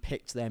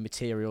handpicked their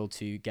material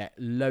to get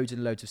loads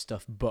and loads of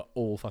stuff, but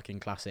all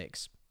fucking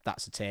classics,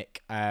 that's a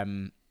tick.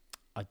 I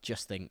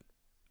just think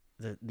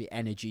the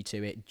energy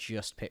to it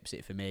just pips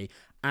it for me.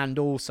 And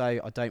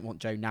also, I don't want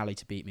Joe Nally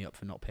to beat me up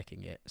for not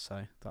picking it,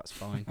 so that's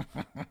fine.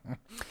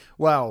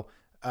 Well,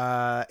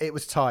 it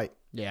was tight.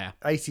 Yeah.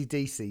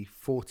 AC/DC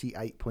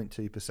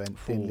 48.2%,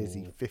 Thin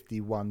Lizzy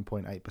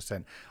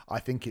 51.8%. I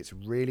think it's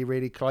really,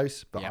 really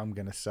close, but I'm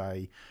going to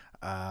say,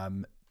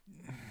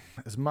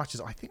 as much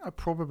as I think I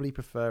probably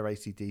prefer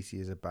AC/DC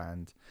as a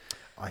band,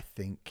 I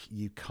think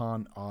you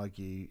can't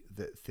argue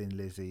that Thin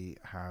Lizzy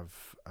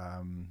have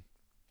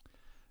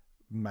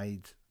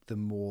made the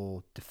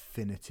more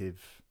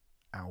definitive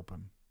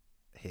album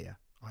here,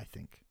 I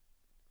think.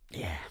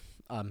 Yeah.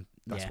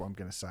 That's what I'm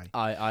going to say.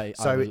 I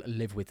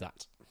live with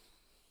that.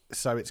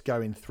 So it's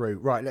going through.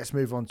 Right, let's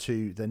move on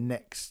to the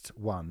next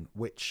one,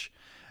 which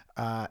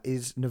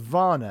is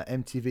Nirvana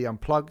MTV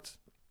Unplugged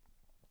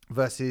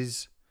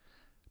versus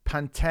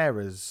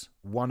Pantera's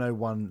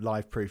 101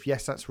 Live Proof.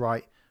 Yes, that's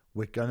right.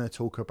 We're going to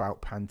talk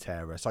about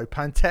Pantera. So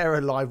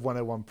Pantera Live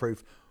 101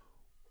 Proof,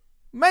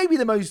 maybe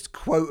the most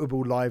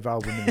quotable live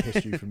album in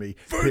history for me.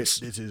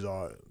 This is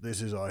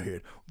our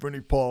hit.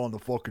 Vinnie Paul on the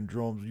fucking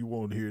drums. You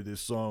won't hear this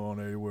song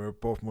on anywhere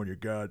apart from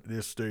on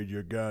this stage,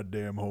 your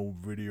goddamn home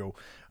video.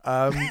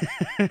 I'll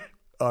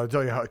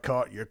tell you how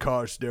your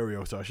car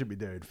stereo. So I should be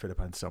doing Philip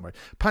and somewhere.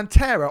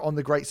 Pantera on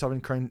the Great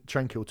Southern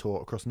Trendkill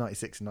tour across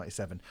 96 and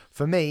 97.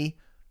 For me,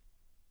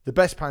 the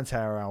best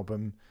Pantera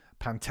album.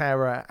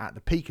 Pantera at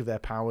the peak of their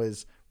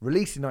powers.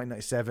 Released in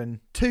 1997.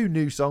 2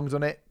 new songs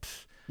on it.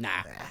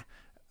 Nah.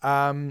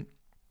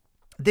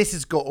 This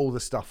has got all the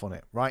stuff on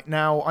it right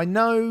now. I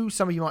know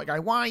some of you might go,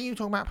 why are you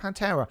talking about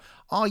Pantera?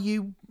 Are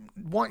you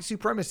white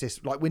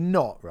supremacists? Like, we're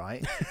not,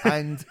 right?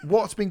 And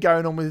what's been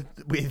going on with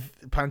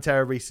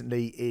Pantera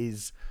recently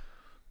is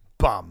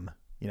bum.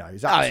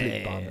 It's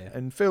absolute bum. Yeah.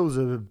 And feels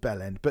a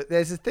bell end. But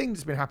there's a thing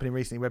that's been happening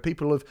recently where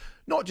people have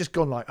not just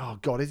gone like, oh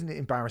God, isn't it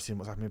embarrassing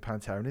what's happening with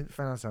Pantera? And it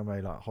sounds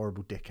like a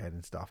horrible dickhead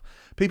and stuff.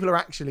 People are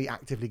actually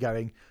actively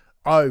going,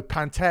 oh,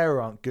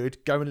 Pantera aren't good.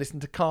 Go and listen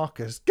to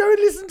Carcass. Go and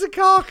listen to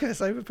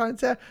Carcass over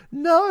Pantera.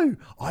 No,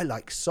 I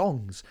like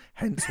songs.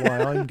 Hence why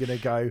I'm going to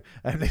go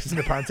and listen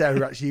to Pantera,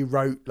 who actually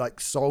wrote like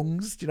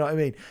songs. Do you know what I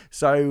mean?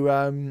 So,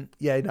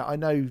 I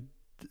know,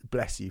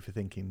 bless you for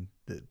thinking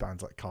that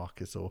bands like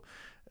Carcass or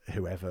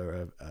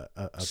whoever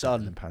are better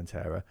than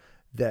Pantera.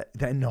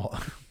 they're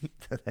not.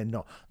 They're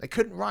not. They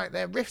couldn't write.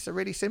 Their riffs are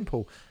really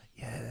simple.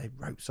 Yeah, they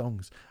wrote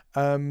songs.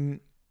 And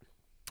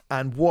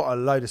what a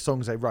load of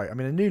songs they wrote. I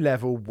mean, A New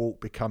Level, Walk,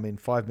 Becoming,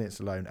 5 Minutes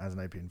Alone as an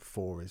opening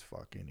 4 is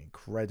fucking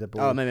incredible.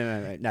 Oh,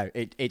 no.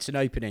 It's an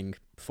opening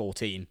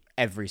 14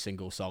 every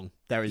single song.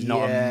 There is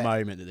not a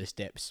moment that this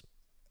dips.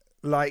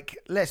 Like,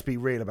 let's be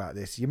real about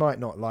this. You might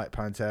not like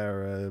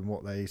Pantera and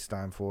what they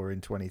stand for in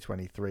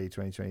 2023,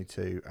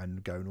 2022,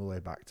 and going all the way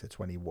back to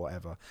 20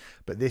 whatever.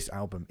 But this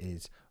album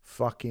is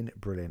fucking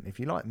brilliant. If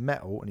you like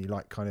metal and you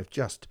like kind of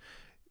just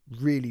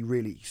really,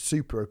 really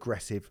super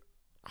aggressive,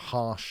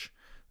 harsh,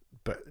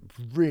 but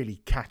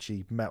really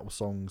catchy metal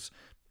songs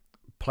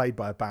played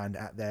by a band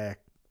at their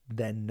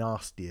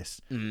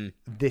nastiest.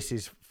 This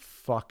is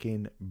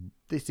fucking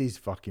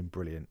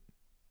brilliant.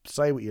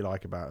 Say what you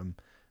like about them.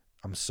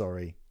 I'm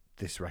sorry.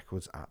 This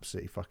record's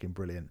absolutely fucking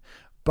brilliant.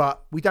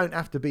 But we don't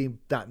have to be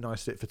that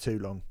nice to it for too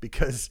long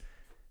because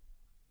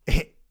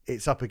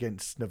it's up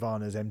against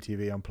Nirvana's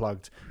MTV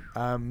Unplugged,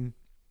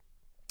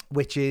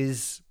 which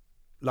is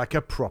like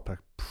a proper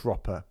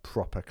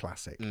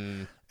classic.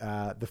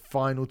 The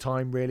final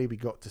time really we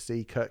got to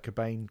see Kurt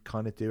Cobain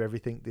kind of do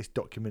everything. This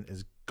document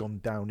has gone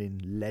down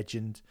in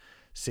legend,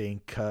 seeing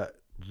Kurt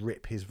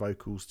rip his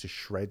vocals to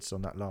shreds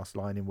on that last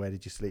line in Where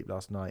Did You Sleep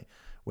Last Night,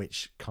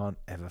 which can't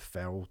ever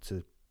fail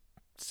to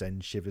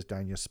send shivers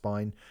down your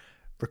spine.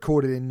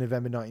 Recorded in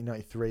November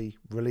 1993,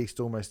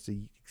 released almost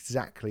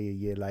exactly a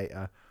year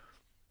later.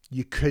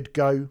 You could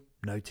go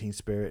no Teen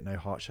Spirit, no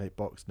Heart Shaped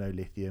Box, no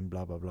Lithium,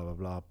 blah blah blah blah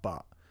blah,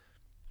 but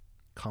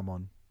come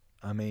on.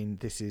 I mean,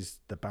 this is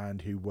the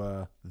band who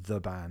were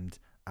the band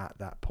at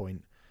that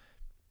point,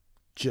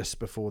 just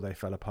before they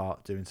fell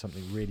apart, doing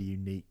something really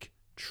unique,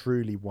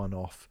 truly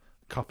one-off,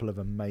 couple of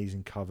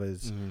amazing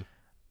covers.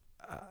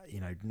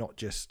 Not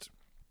just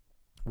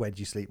Where Did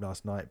You Sleep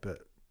Last Night, but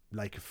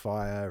Lake of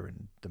Fire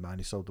and The Man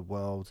Who Sold the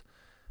World.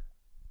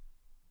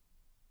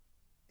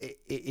 It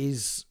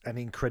is an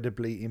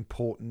incredibly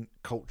important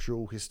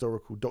cultural,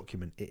 historical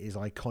document. It is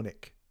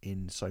iconic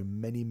in so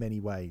many,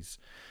 many ways.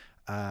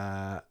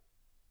 For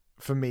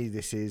me,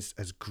 this is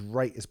as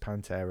great as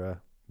Pantera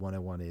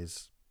 101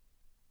 is.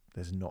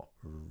 There's not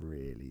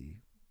really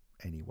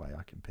any way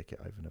I can pick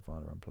it over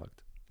Nirvana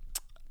Unplugged.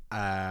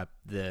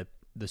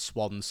 The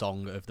swan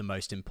song of the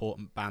most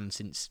important band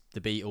since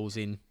the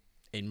Beatles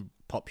in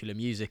popular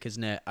music,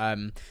 isn't it?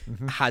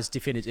 Has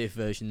definitive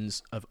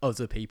versions of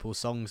other people's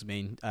songs. I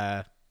mean,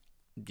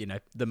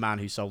 The Man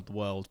Who Sold the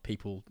World,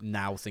 people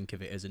now think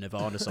of it as a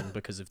Nirvana song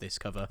because of this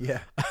cover.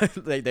 Yeah.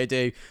 they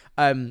do.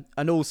 And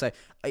also,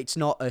 it's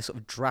not a sort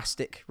of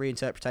drastic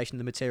reinterpretation of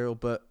the material,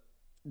 but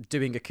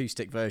doing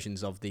acoustic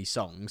versions of these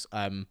songs,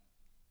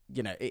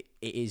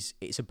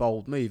 it's a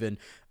bold move. And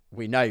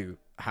we know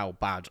how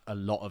bad a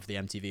lot of the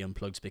MTV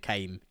Unplugged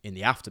became in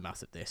the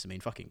aftermath of this. I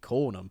mean, fucking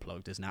Korn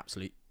Unplugged is an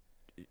absolute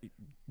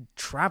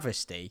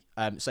travesty.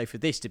 So for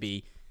this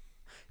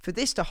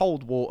to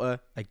hold water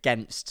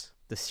against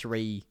the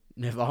 3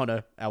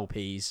 Nirvana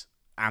LPs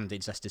and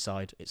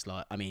Incesticide, it's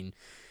like,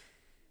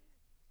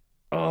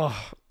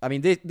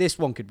 this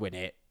one could win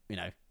it.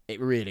 It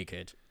really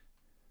could.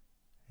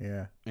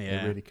 Yeah.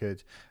 It really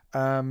could.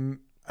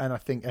 And I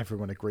think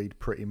everyone agreed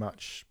pretty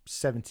much.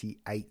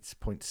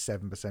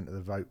 78.7% of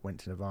the vote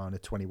went to Nirvana,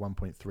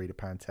 21.3% to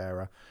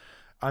Pantera.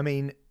 I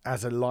mean,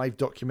 as a live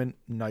document,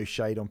 no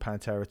shade on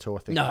Pantera at all. I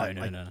think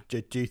No.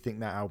 Do you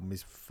think that album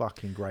is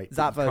fucking great?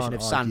 That version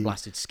of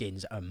Sandblasted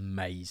Skin's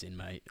amazing,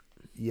 mate.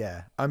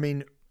 Yeah. I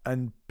mean,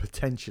 and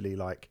potentially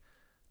like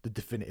the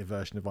definitive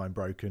version of I'm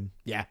Broken.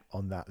 Yeah.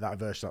 On that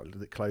version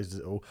that closes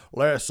it all.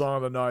 Last song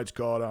of the night's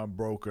called I'm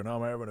Broken.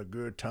 I'm having a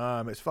good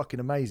time. It's fucking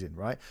amazing,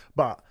 right?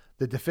 But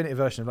the definitive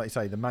version of, like you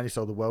say, The Man Who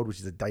Sold the World, which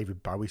is a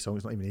David Bowie song.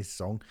 It's not even his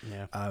song.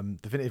 Yeah.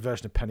 Definitive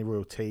version of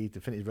Pennyroyal Tea.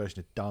 Definitive version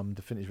of Dumb.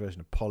 Definitive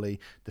version of Polly.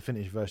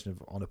 Definitive version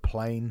of On a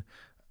Plane.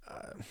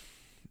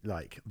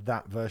 Like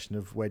that version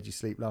of Where Did You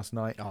Sleep Last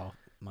Night? Oh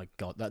my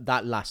God.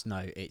 That last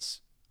note,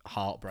 it's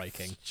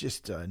heartbreaking. It's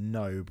just a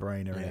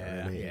no-brainer,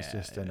 really. It's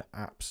just an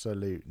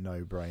absolute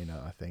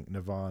no-brainer. I think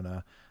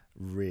Nirvana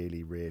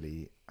really,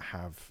 really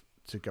have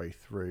to go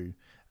through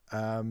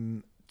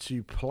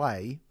to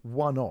play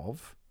one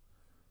of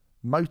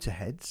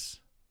Motorhead's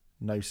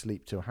No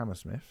Sleep Till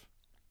Hammersmith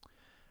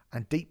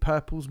and Deep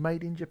Purple's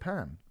Made in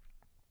Japan.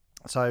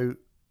 So,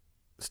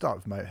 start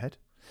with Motorhead.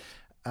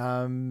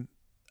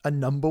 A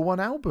number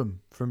 1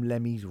 album from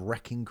Lemmy's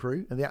Wrecking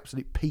Crew at the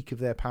absolute peak of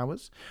their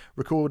powers.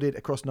 Recorded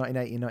across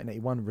 1980 and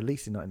 1981,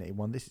 released in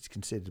 1981. This is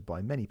considered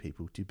by many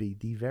people to be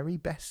the very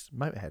best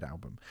Motorhead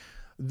album.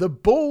 The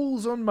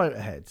balls on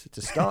Motorhead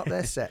to start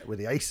their set with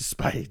the Ace of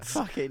Spades.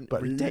 Fucking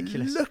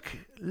ridiculous.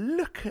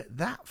 Look at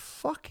that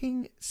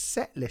fucking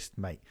set list,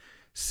 mate.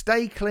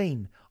 Stay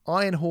Clean,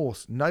 Iron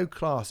Horse, No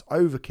Class,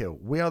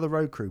 Overkill, We Are the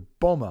Road Crew,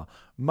 Bomber,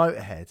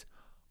 Motorhead.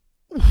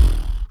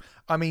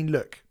 I mean,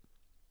 look.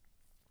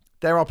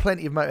 There are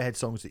plenty of Motorhead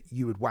songs that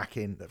you would whack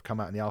in that have come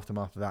out in the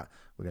aftermath of that.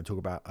 We're going to talk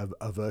about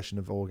a version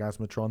of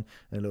Orgasmatron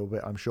in a little bit,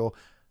 I'm sure.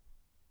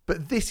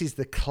 But this is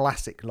the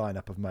classic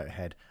lineup of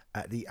Motorhead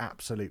at the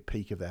absolute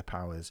peak of their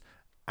powers.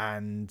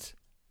 And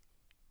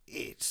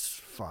it's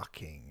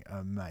fucking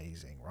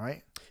amazing,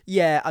 right?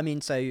 Yeah, I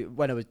mean, so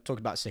when I was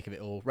talking about Sick of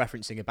It All,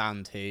 referencing a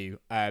band who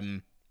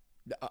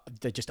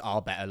they just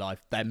are better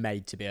live. They're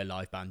made to be a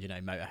live band, you know,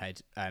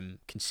 Motorhead,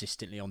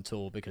 consistently on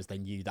tour because they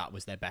knew that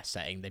was their best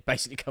setting. They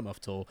basically come off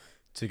tour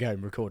to go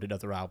and record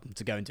another album,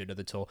 to go and do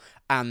another tour.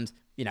 And,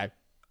 you know,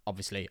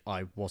 obviously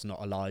I was not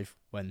alive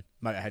when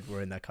Motorhead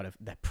were in their kind of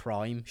their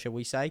prime, shall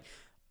we say.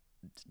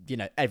 You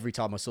know, every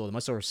time I saw them, I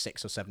saw them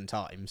 6 or 7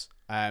 times.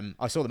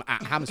 I saw them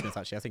at Hammersmith,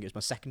 actually. I think it was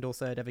my second or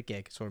third ever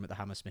gig. I saw them at the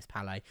Hammersmith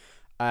Palais.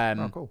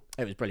 Oh, cool.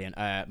 It was brilliant.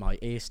 My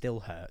ear still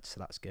hurts, so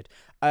that's good.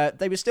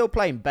 They were still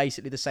playing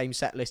basically the same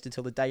set list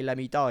until the day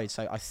Lemmy died,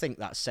 so I think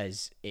that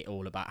says it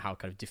all about how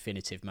kind of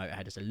definitive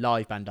Motorhead as a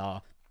live band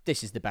are.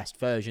 This is the best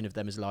version of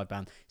them as a live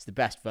band. It's the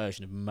best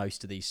version of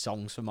most of these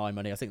songs for my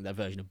money. I think their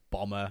version of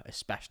Bomber,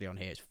 especially on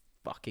here, is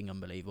fucking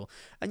unbelievable.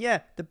 And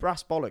yeah, the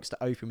brass bollocks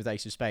to open with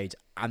Ace of Spades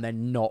and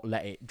then not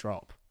let it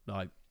drop.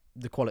 Like,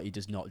 the quality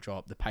does not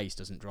drop, the pace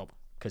doesn't drop,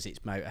 because it's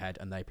Motorhead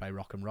and they play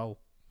rock and roll.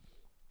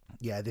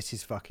 Yeah, this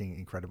is fucking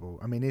incredible.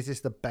 I mean, is this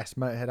the best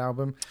Motorhead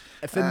album?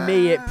 For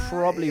me, it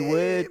probably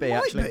would be,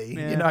 actually. Might be.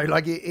 Yeah. You know,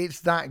 like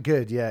it's that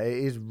good. Yeah, it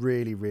is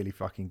really, really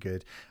fucking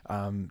good.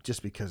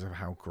 Just because of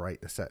how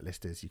great the set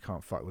list is, you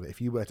can't fight with it.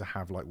 If you were to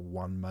have like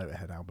one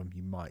Motorhead album,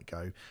 you might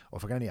go, or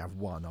if I can only have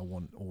one, I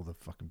want all the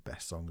fucking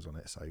best songs on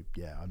it. So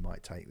yeah, I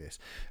might take this.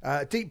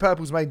 Deep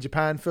Purple's made in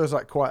Japan. Feels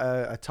like quite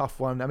a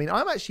tough one. I mean,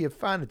 I'm actually a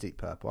fan of Deep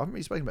Purple. I haven't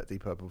really spoken about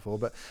Deep Purple before,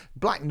 but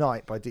Black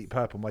Knight by Deep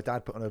Purple, my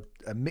dad put on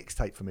a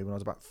mixtape for me when I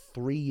was about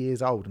 3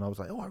 years old, and I was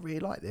like, oh, I really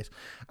like this.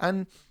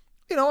 And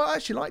you know, I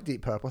actually like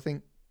Deep Purple. I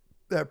think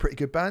they're a pretty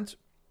good band.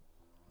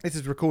 This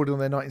is recorded on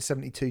their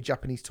 1972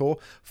 Japanese tour.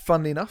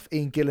 Funnily enough,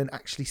 Ian Gillan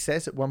actually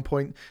says at one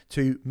point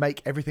to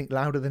make everything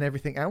louder than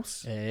everything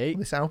else on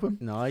this album.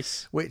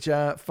 Nice. Which,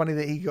 funny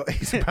that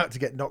he's about to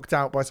get knocked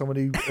out by someone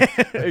who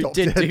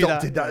did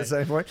adopted that yeah. at the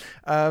same point.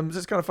 So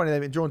it's kind of funny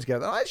they've been drawn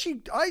together. I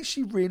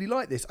actually really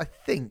like this. I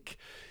think,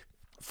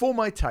 for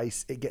my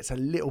taste, it gets a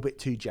little bit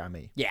too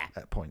jammy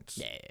at points.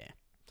 Yeah.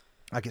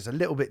 Like, it's a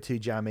little bit too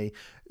jammy.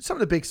 Some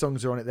of the big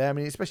songs are on it there. I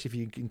mean, especially if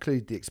you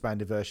include the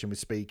expanded version with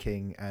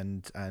Speaking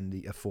and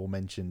the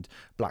aforementioned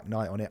Black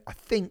Knight on it. I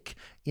think,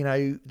 you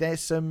know,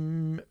 there's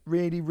some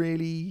really,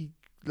 really,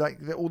 like,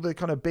 all the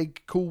kind of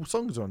big, cool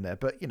songs on there.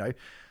 But, you know,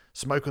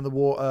 Smoke on the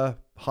Water,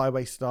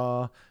 Highway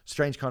Star,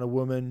 Strange Kind of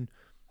Woman.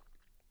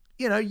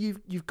 You know,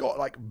 you've got,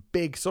 like,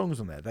 big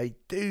songs on there. They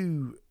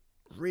do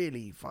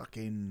really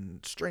fucking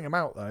string them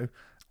out, though.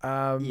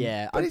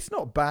 But it's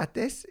not bad,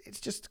 this. It's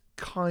just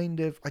kind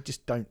of, I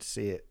just don't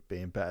see it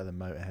being better than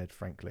Motorhead,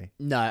 frankly.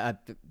 No,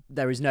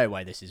 there is no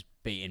way this is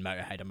beating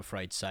Motorhead, I'm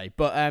afraid to say.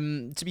 But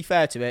to be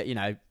fair to it, you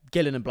know,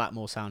 Gillan and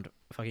Blackmore sound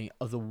fucking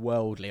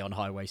otherworldly on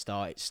Highway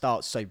Star. It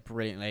starts so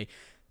brilliantly.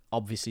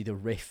 Obviously, the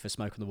riff for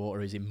Smoke on the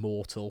Water is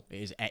immortal.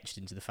 It is etched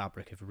into the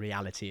fabric of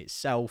reality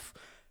itself.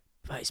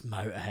 But it's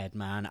Motorhead,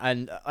 man.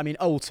 And, I mean,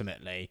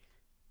 ultimately,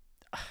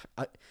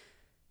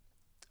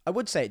 I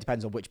would say it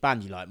depends on which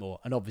band you like more,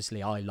 and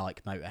obviously I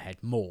like Motorhead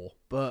more,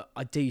 but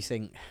I do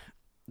think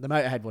the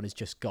Motorhead one has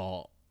just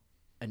got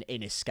an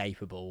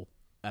inescapable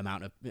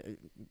amount of...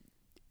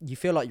 You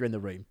feel like you're in the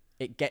room.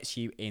 It gets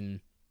you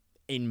in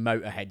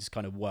Motorhead's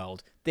kind of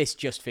world. This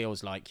just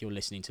feels like you're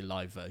listening to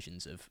live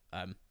versions of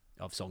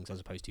songs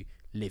as opposed to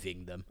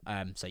living them.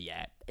 So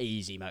yeah,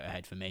 easy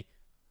Motorhead for me.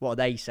 What are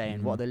they saying?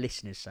 Mm-hmm. What are the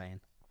listeners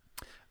saying?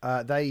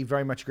 They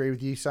very much agree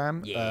with you,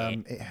 Sam. Yeah.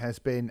 It has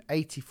been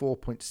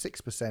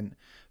 84.6%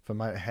 for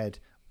Motorhead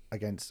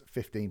against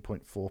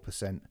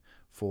 15.4%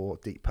 for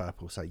Deep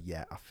Purple. So,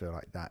 yeah, I feel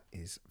like that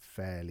is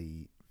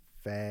fairly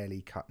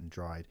cut and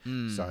dried.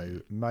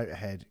 So,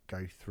 Motorhead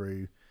go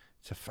through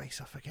to face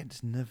off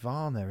against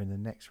Nirvana in the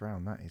next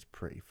round. That is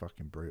pretty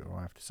fucking brutal,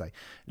 I have to say.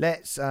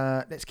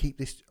 Let's keep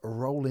this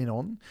rolling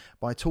on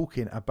by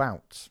talking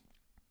about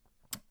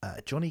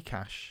Johnny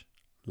Cash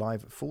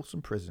live at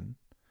Folsom Prison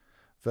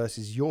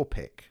versus your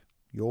pick,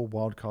 your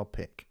wildcard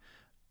pick,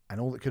 and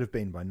All That Could Have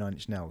Been by Nine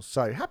Inch Nails.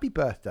 So, happy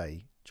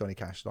birthday, Johnny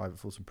Cash, live at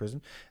Folsom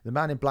Prison. The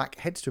man in black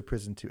heads to a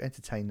prison to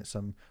entertain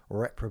some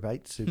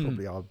reprobates who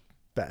probably are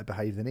better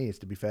behaved than he is,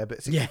 to be fair,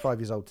 but 65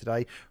 years old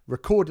today.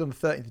 Recorded on the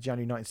 13th of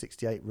January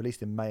 1968,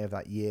 released in May of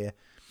that year.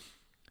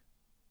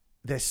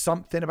 There's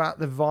something about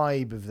the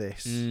vibe of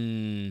this,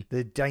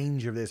 the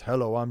danger of this,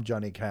 hello, I'm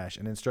Johnny Cash,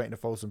 and then straight into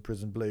Folsom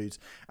Prison Blues,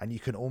 and you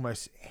can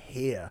almost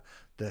hear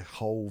the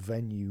whole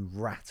venue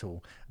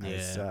rattle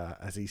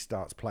as he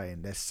starts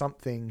playing. There's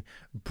something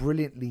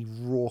brilliantly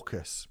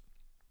raucous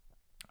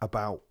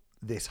about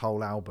this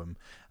whole album.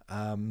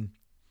 You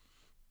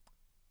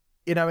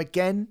know,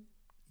 again,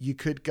 you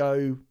could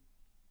go,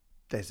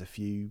 there's a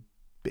few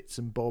bits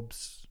and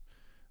bobs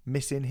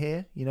missing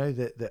here, you know,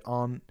 that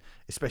aren't,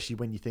 especially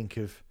when you think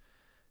of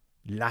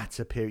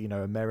latter period, you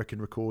know,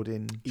 American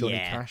recording Johnny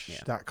Cash,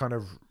 that kind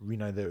of, you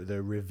know,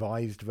 the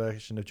revised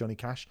version of Johnny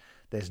Cash.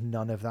 There's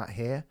none of that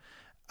here.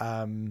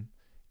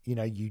 You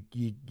know,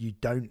 you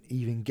don't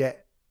even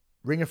get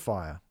Ring of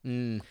Fire.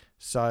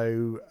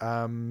 So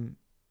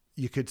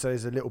you could say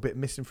there's a little bit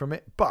missing from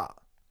it, but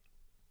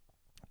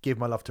Give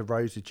My Love to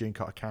Rose with June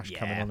Carter Cash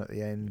coming Yeah. on at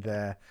the end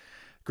there.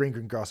 Green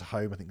Green Grass at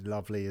Home, I think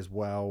lovely as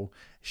well.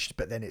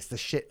 But then it's the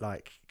shit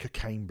like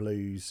Cocaine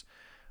Blues,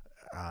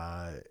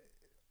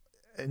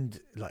 and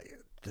like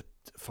the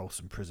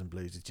Folsom Prison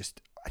Blues is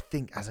just, I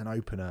think as an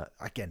opener,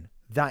 again,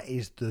 that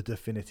is the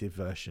definitive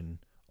version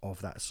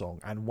of that song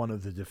and one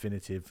of the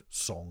definitive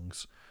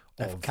songs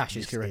of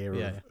Cash's this career.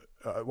 era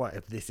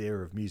of this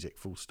era of music,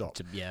 full stop.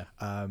 Yeah.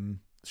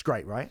 It's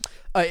great, right?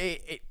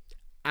 It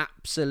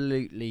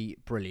absolutely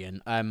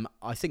brilliant.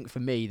 I think for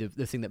me,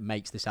 the thing that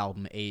makes this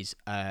album is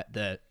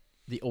the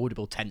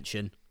audible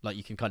tension. Like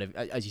you can kind of,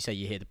 as you say,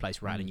 you hear the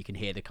place rattling. You can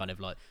hear the kind of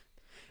like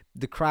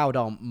the crowd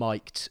aren't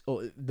mic'd,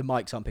 or the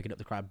mics aren't picking up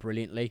the crowd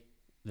brilliantly.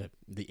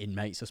 The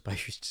inmates, I suppose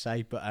you should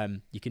say, but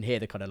you can hear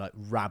the kind of like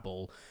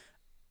rabble.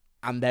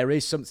 And there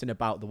is something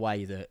about the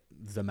way that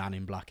the man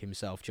in black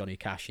himself, Johnny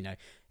Cash, you know,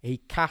 he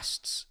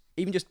casts,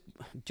 even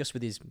just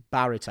with his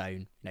baritone,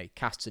 you know, he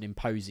casts an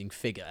imposing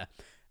figure,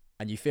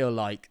 and you feel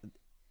like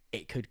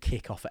it could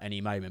kick off at any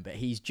moment, but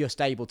he's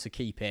just able to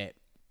keep it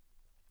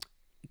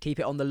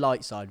on the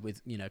light side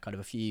with, you know, kind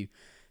of a few,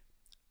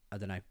 I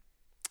don't know,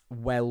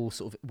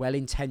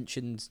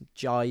 well-intentioned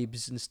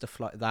jibes and stuff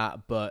like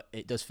that, but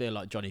it does feel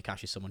like Johnny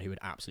Cash is someone who would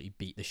absolutely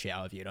beat the shit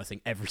out of you, and I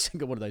think every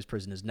single one of those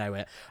prisoners know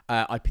it.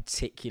 I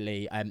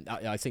particularly,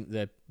 I think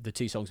the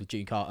two songs with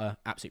June Carter,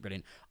 absolutely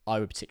brilliant. I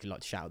would particularly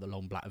like to shout out The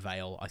Long Black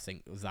Veil. I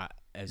think that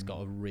has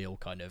got a real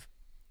kind of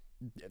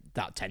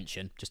that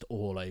tension just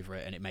all over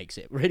it, and it makes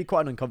it really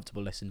quite an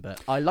uncomfortable listen,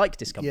 but I like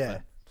discomfort. Yeah.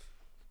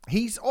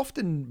 He's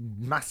often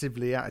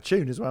massively out of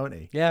tune as well, isn't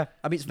he? Yeah,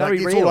 I mean, it's very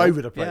it's real. all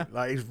over the place. Yeah.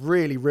 Like it's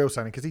really real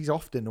sounding because he's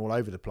often all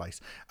over the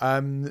place.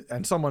 And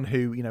someone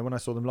who, you know, when I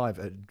saw them live,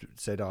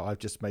 said, "Oh, I've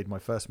just made my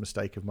first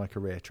mistake of my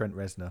career." Trent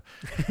Reznor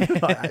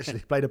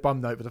actually played a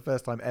bum note for the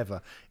first time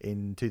ever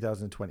in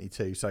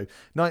 2022. So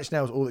Nine Inch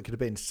Nails, all that could have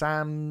been.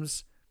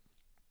 Sam's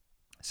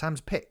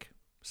pick.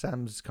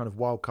 Sam's kind of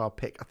wild card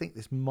pick. I think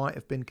this might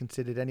have been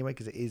considered anyway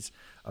because it is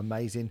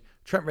amazing.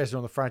 Trent Reznor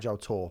on the Fragile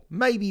Tour.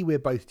 Maybe we're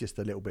both just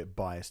a little bit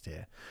biased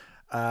here.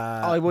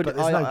 But there's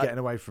no getting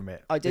away from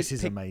it. This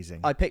is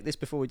amazing. I picked this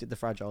before we did the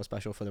Fragile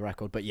special for the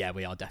record, but yeah,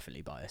 we are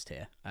definitely biased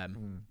here.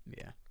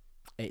 Yeah,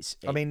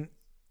 I mean,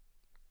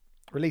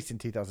 released in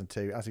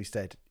 2002, as we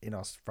said in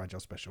our Fragile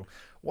special,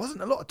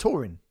 wasn't a lot of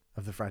touring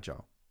of the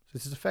Fragile. So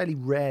this is a fairly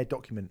rare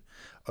document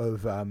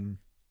of,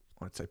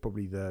 I'd say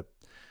probably the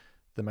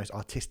most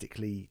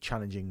artistically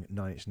challenging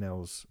Nine Inch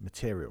Nails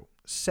material.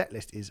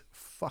 Setlist is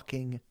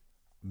fucking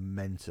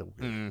mental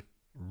good.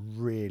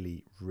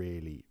 Really,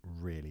 really,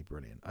 really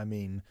brilliant. I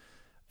mean,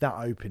 that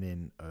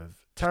opening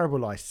of Terrible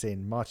Lie,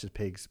 Sin, March of the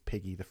Pigs,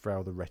 Piggy, The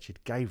Frail, The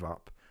Wretched, Gave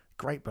Up,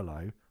 Great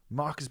Below,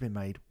 Mark Has Been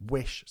Made,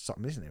 Wish,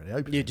 something, isn't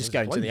it? You're just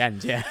going to the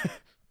end, yeah.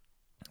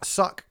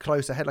 Suck,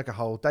 Closer, Head Like a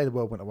Hole, Day the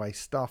World Went Away,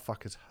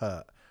 Starfuckers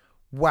Hurt.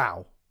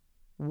 Wow.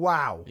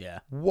 Yeah.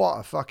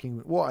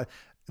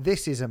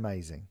 This is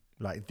amazing.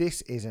 Like,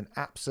 this is an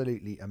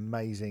absolutely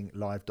amazing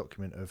live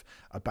document of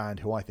a band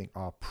who I think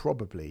are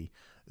probably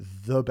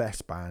the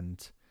best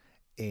band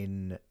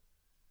in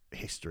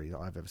history that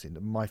I've ever seen.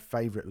 My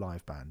favourite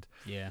live band.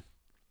 Yeah.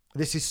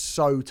 This is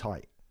so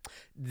tight.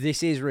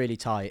 This is really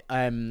tight.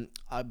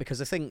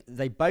 Because I think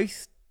they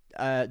both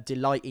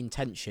delight in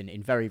tension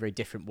in very, very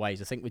different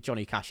ways. I think with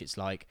Johnny Cash, it's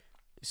like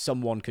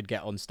someone could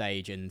get on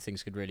stage and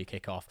things could really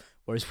kick off.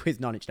 Whereas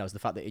with Nine Inch Nails, the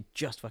fact that it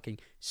just fucking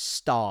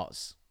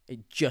starts,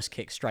 it just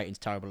kicks straight into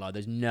Terrible Lie.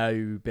 There's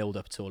no build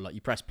up at all. Like,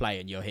 you press play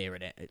and you're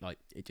hearing it.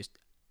 It just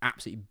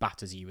absolutely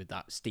batters you with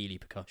that steely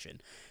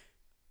percussion.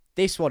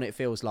 This one, it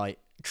feels like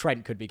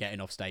Trent could be getting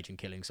off stage and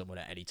killing someone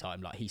at any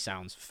time. Like, he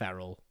sounds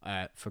feral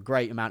for a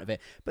great amount of it.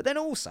 But then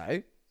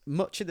also,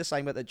 much in the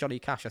same way that Johnny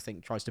Cash, I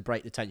think, tries to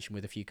break the tension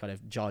with a few kind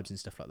of jibes and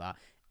stuff like that,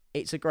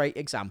 it's a great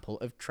example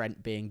of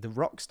Trent being the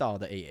rock star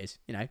that he is.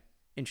 You know,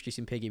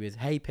 introducing Piggy with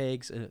Hey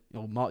Pigs,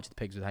 or March of the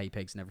Pigs with Hey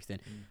Pigs and everything.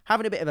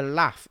 Having a bit of a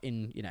laugh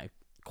in, you know,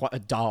 quite a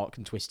dark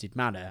and twisted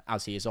manner,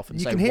 as he is often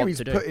you so can hear want he's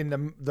to do. putting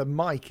the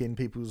mic in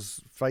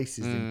people's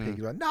faces in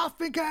Piggy, like,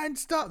 nothing can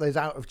stop. There's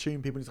out of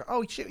tune people. It's like,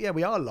 oh shit, yeah,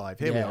 we are live.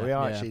 Here we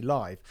are actually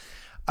live.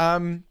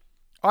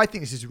 I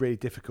think this is really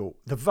difficult.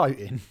 The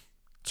voting,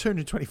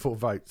 224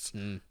 votes,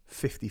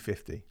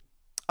 50-50.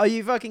 Are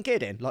you fucking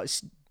kidding? Like,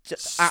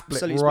 just Split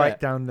absolute right split.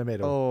 down the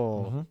middle.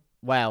 Oh,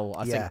 well,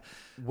 I think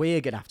we're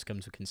going to have to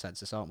come to a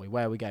consensus, aren't we?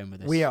 Where are we going with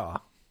this? We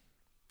are.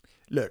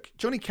 Look,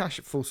 Johnny Cash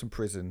at Folsom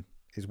Prison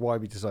is why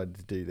we decided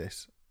to do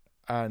this.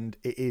 And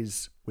it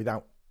is,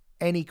 without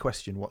any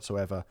question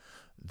whatsoever,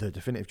 the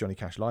definitive Johnny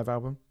Cash live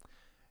album.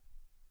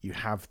 You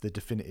have the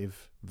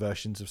definitive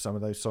versions of some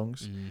of those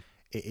songs.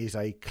 It is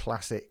a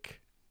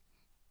classic.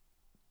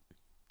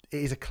 It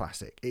is a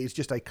classic. It is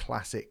just a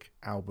classic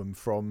album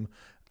from...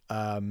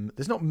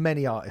 there's not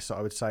many artists that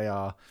I would say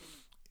are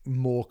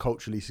more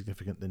culturally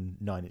significant than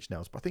Nine Inch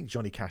Nails, but I think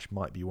Johnny Cash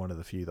might be one of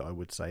the few that I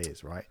would say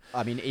is, right?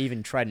 I mean,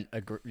 even Trent,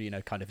 you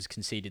know, kind of has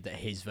conceded that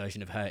his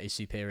version of Hurt is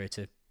superior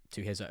to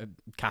his.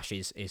 Cash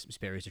is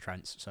superior to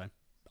Trent's. So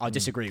I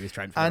disagree with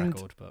Trent for the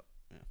record, but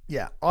yeah.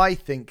 Yeah, I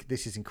think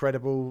this is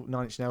incredible.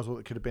 Nine Inch Nails, what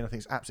it could have been. I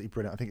think it's absolutely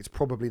brilliant. I think it's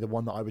probably the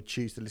one that I would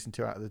choose to listen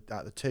to out of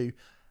the two.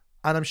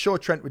 And I'm sure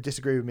Trent would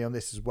disagree with me on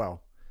this as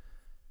well.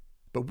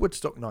 But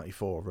Woodstock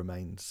 94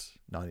 remains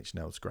Nine Inch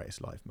Nails'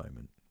 greatest live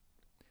moment.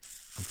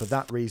 And for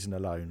that reason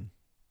alone,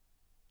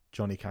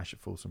 Johnny Cash at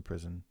Folsom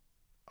Prison,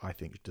 I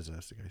think,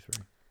 deserves to go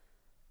through.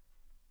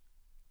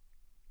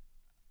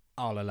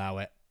 I'll allow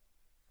it.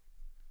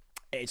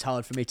 It's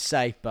hard for me to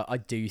say, but I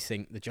do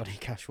think the Johnny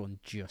Cash one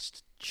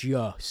just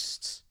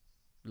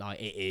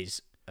like it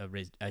is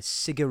a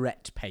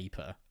cigarette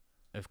paper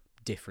of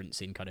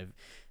difference in kind of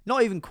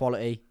not even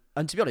quality.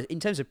 And to be honest, in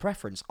terms of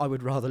preference, I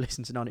would rather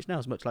listen to Nine Inch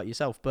Nails, much like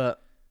yourself.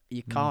 But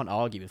you can't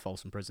argue with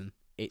Folsom Prison.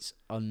 It's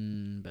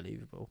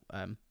unbelievable.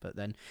 But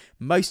then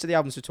most of the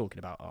albums we're talking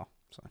about are.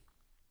 So.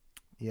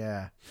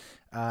 Yeah.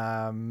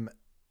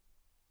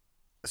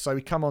 So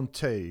we come on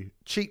to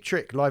Cheap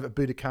Trick live at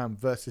Budokan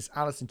versus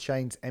Alice in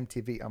Chains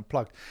MTV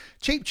Unplugged.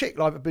 Cheap Trick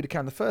live at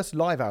Budokan, the first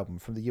live album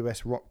from the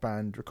US rock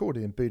band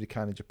recorded in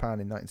Budokan in Japan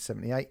in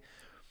 1978.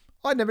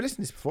 I'd never listened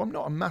to this before. I'm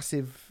not a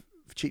massive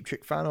Cheap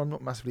Trick fan. I'm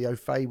not massively au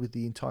fait with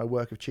the entire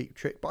work of Cheap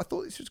Trick, but I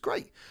thought this was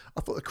great.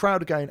 I thought the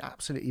crowd were going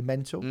absolutely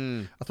mental.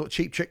 I thought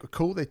Cheap Trick were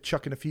cool. They're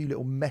chucking a few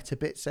little meta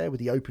bits there with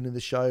the opening of the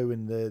show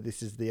and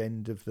this is the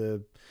end of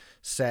the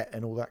set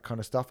and all that kind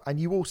of stuff. And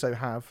you also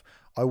have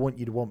I Want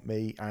You to Want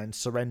Me and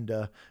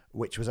Surrender,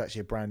 which was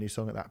actually a brand new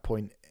song at that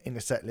point in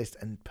the set list.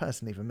 And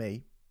personally for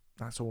me,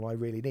 that's all I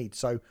really need.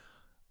 So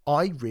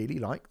I really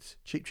liked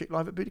Cheap Trick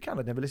live at Budokan.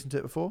 I'd never listened to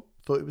it before.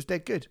 Thought it was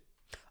dead good.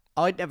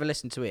 I'd never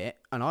listened to it,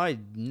 and I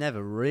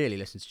never really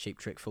listened to Cheap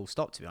Trick full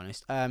stop, to be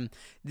honest.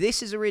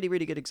 This is a really,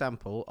 really good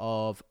example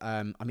of,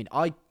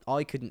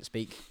 I couldn't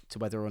speak to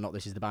whether or not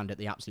this is the band at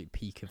the absolute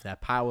peak of their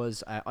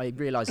powers. I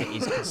realise it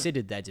is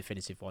considered their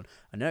definitive one.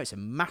 I know it's a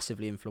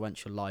massively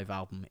influential live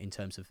album in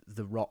terms of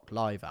the rock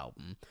live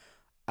album.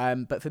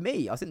 But for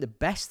me, I think the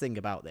best thing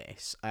about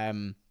this,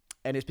 and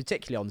it's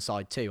particularly on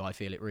side 2, I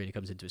feel it really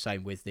comes into its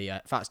own with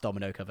the Fats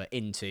Domino cover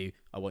into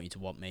I Want You to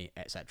Want Me,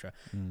 etc.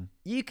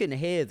 You can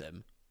hear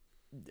them.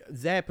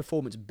 Their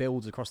performance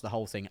builds across the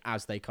whole thing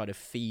as they kind of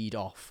feed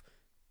off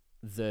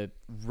the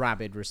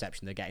rabid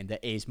reception they're getting. There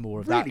is more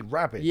of really that.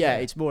 Rabid. Yeah,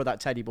 it's more of that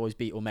Teddy Boys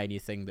Beatlemania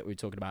thing that we were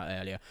talking about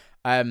earlier.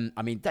 I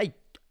mean, they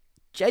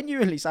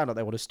genuinely sound like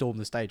they want to storm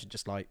the stage and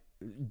just like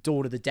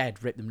Dawn of the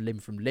Dead, rip them limb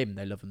from limb.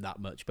 They love them that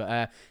much.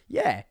 But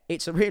yeah,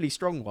 it's a really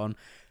strong one.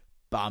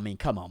 But I mean,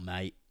 come on,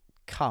 mate.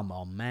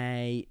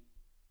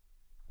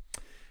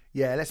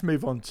 Yeah, let's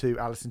move on to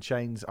Alice in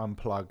Chains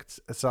Unplugged.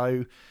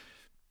 So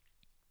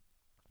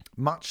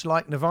much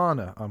like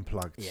Nirvana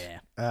Unplugged. Yeah.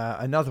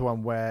 Another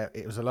one where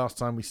it was the last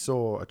time we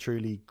saw a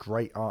truly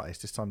great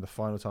artist. This time the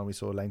final time we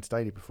saw Lane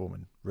Staley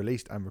performing.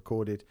 Released and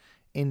recorded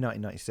in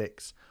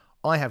 1996.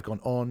 I have gone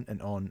on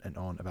and on and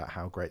on about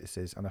how great this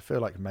is, and I feel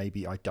like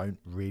maybe I don't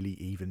really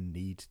even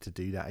need to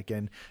do that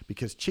again,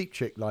 because Cheap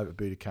Trick live at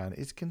Budokan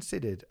is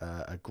considered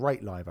a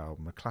great live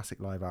album, a classic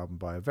live album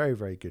by a very,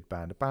 very good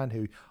band, a band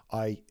who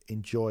I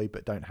enjoy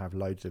but don't have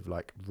loads of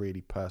like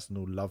really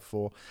personal love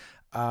for.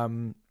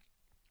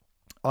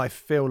 I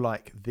feel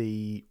like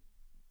the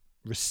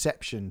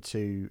reception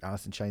to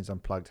Alice in Chains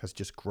Unplugged has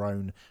just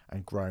grown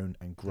and grown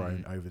and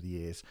grown over the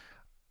years.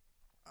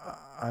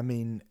 I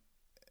mean,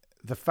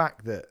 the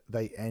fact that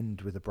they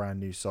end with a brand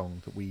new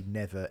song that we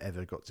never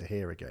ever got to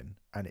hear again,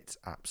 and it's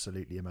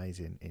absolutely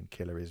amazing in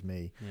Killer Is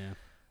Me. Yeah.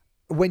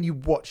 When you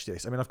watch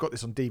this, I mean, I've got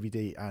this on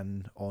DVD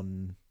and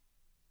on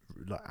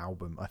like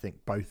album. I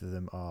think both of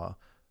them are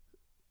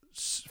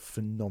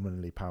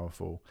phenomenally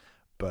powerful,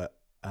 but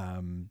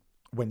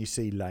when you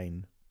see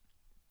Lane,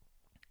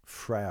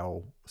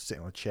 frail,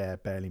 sitting on a chair,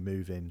 barely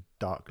moving,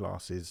 dark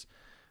glasses,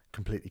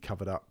 completely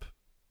covered up,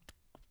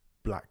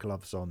 black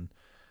gloves on,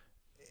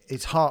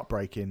 it's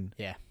heartbreaking.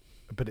 Yeah.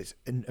 But it's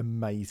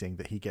amazing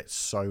that he gets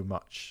so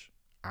much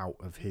out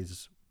of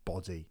his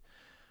body.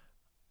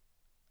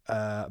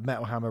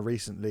 Metal Hammer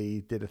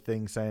recently did a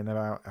thing saying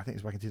about, I think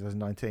it was back in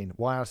 2019,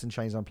 why Alice in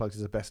Chains Unplugged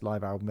is the best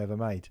live album ever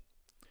made.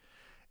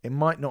 It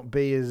might not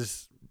be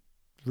as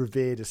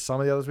revered as some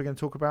of the others we're going to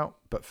talk about,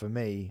 but for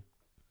me,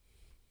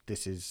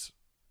 this is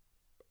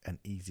an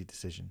easy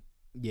decision.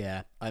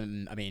 Yeah, I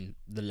mean,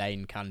 the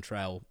Lane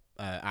Cantrell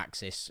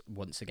axis,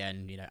 once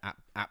again, you know,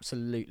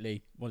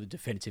 absolutely one of the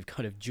definitive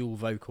kind of dual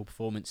vocal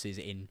performances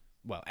in,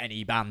 well,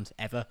 any band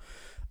ever.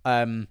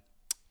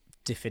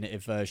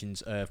 Definitive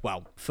versions of,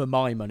 well, for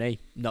my money,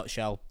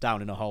 Nutshell,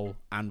 Down in a Hole,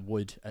 and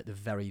Wood at the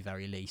very,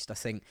 very least. I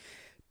think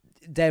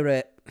there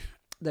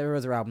are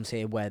other albums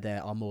here where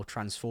there are more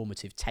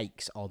transformative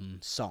takes on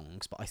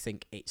songs, but I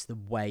think it's the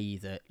way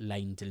that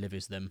Lane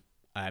delivers them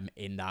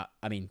in that,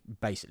 I mean,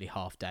 basically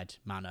half-dead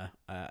manner,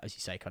 as you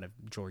say, kind of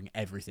drawing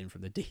everything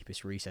from the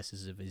deepest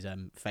recesses of his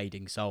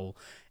fading soul.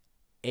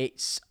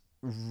 It's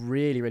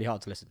really, really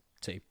hard to listen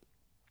to,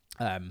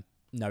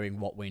 knowing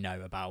what we know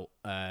about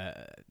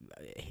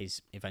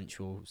his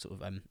eventual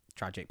sort of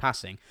tragic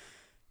passing.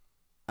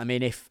 I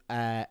mean, if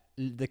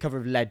the cover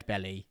of Lead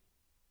Belly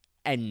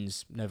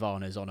ends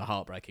Nirvana's on a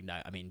heartbreaking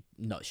note, I mean,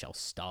 Nutshell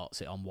starts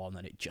it on one,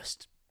 and it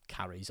just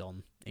carries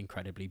on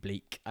incredibly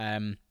bleak.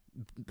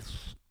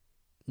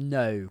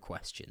 No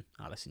question,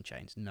 Alice in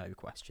Chains, no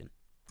question.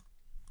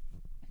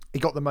 It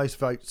got the most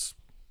votes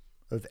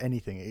of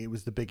anything. It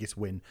was the biggest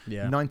win.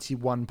 Yeah.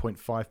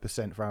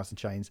 91.5% for Alice in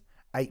Chains,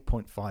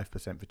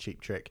 8.5% for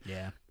Cheap Trick.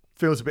 Yeah.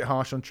 Feels a bit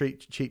harsh on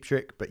Cheap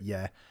Trick, but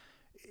yeah,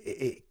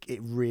 it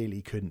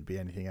really couldn't be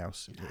anything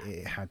else.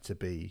 It had to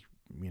be,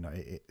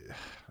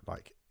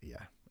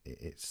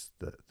 it's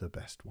the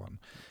best one.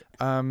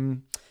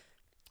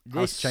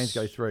 Alice in Chains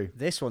go through.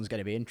 This one's going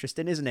to be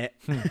interesting, isn't it?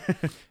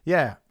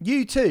 Yeah.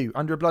 U2,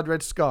 Under a Blood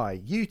Red Sky.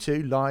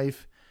 U2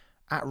 live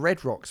at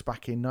Red Rocks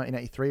back in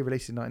 1983,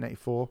 released in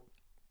 1984.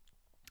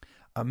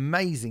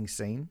 Amazing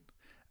scene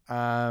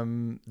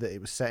that it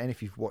was set in.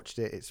 If you've watched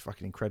it, it's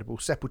fucking incredible.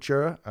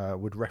 Sepultura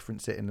would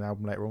reference it in an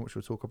album later on, which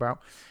we'll talk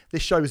about.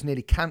 This show was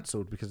nearly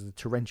cancelled because of the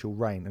torrential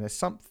rain, and there's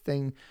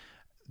something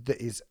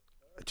that is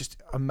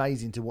just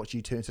amazing to watch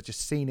U2 in such a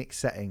scenic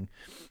setting,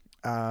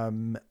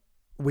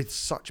 with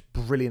such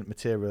brilliant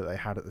material that they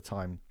had at the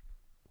time.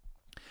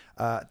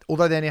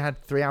 Although they only had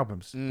 3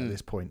 albums at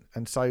this point,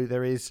 and so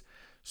there is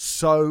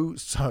so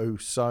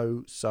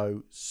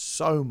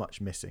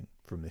much missing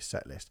from this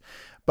set list.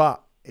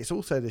 But it's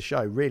also the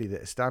show really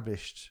that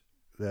established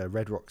the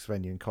Red Rocks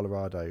venue in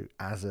Colorado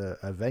as a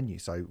venue.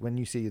 So when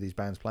you see these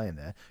bands playing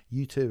there,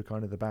 U2 are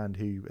kind of the band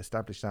who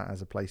established that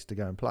as a place to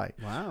go and play.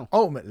 Wow.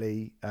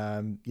 Ultimately,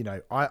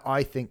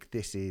 I think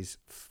this is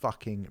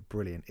fucking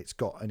brilliant. It's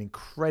got an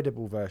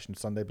incredible version of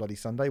Sunday Bloody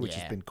Sunday, which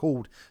has been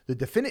called the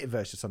definitive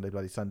version of Sunday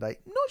Bloody Sunday.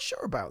 Not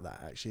sure about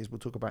that, actually, as we'll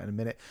talk about in a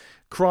minute.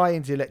 Cry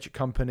into the Electric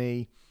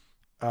Company,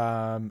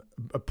 a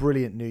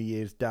brilliant New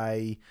Year's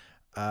Day.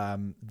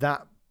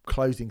 That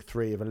closing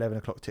 3 of 11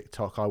 o'clock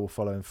TikTok, I Will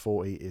Follow in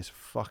 40 is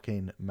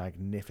fucking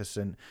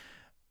magnificent.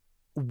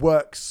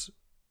 Works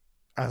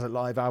as a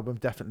live album,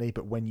 definitely,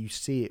 but when you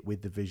see it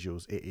with the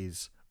visuals, it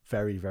is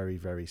very, very,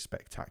 very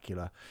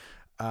spectacular.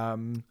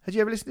 Had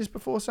you ever listened to this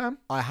before, Sam?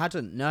 I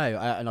hadn't, no,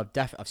 and I've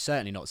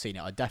certainly not seen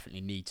it. I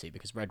definitely need to,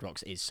 because Red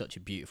Rocks is such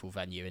a beautiful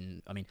venue,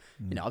 and I mean,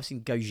 I've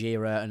seen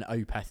Gojira and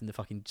Opeth and the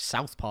fucking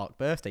South Park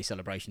birthday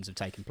celebrations have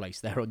taken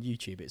place there on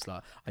YouTube. It's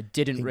like I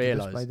didn't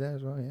realise. Played there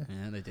as well, yeah.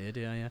 Yeah, they did,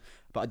 yeah.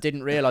 But I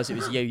didn't realise it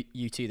was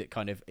U2 that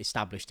kind of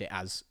established it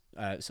as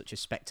such a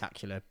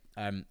spectacular,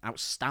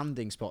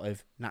 outstanding spot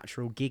of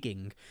natural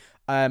gigging.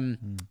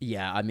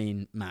 Yeah, I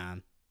mean,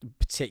 man.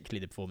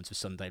 Particularly the performance of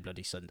Sunday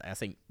Bloody Sunday. I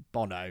think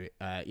Bono,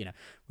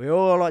 we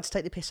all like to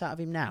take the piss out of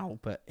him now,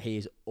 but he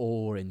is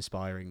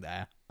awe-inspiring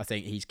there. I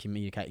think he's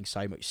communicating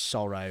so much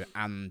sorrow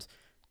and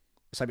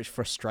so much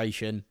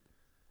frustration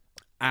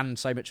and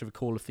so much of a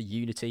call for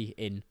unity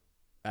in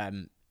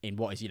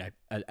what is,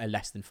 a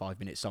less than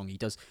 5-minute song. He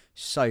does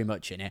so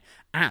much in it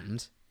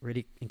and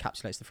really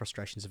encapsulates the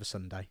frustrations of a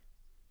Sunday.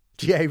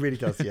 Yeah, he really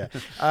does, yeah.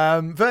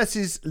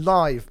 Versus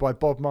Live by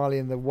Bob Marley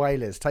and the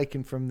Wailers,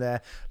 taken from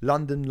their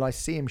London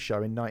Lyceum show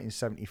in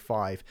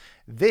 1975.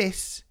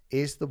 This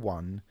is the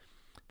one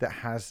that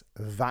has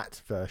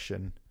that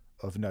version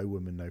of No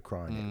Woman, No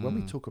Cry in it. When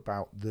we talk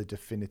about the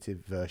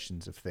definitive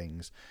versions of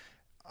things,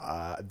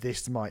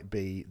 this might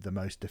be the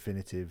most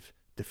definitive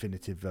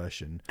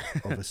version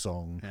of a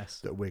song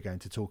that we're going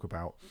to talk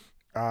about.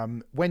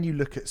 When you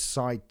look at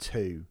side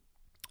 2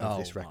 of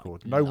this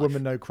record, No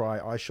Woman, No Cry,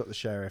 I Shot the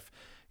Sheriff,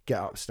 Get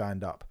Up,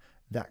 Stand Up,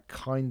 that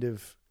kind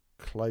of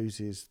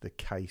closes the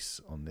case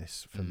on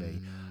this for me.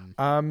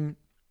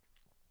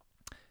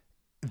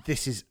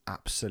 This is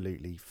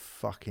absolutely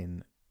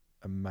fucking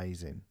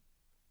amazing.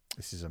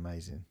 This is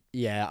amazing.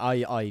 Yeah,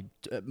 I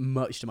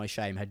much to my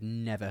shame, had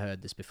never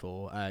heard this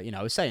before.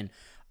 I was saying,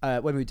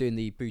 when we were doing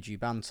the Buju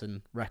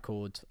Banton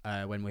record,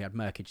 when we had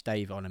Merkage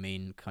Dave on, I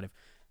mean, kind of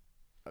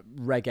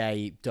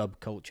reggae,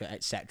 dub culture,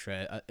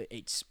 etc.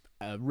 It's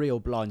a real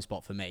blind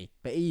spot for me.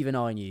 But even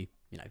I knew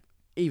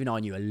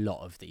a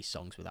lot of these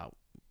songs without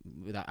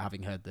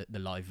having heard the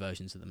live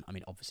versions of them. I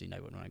mean, obviously,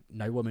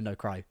 No Woman, No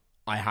Cry.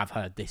 I have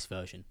heard this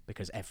version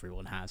because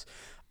everyone has.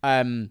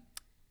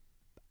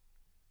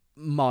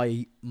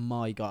 My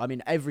God. I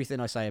mean, everything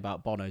I say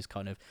about Bono's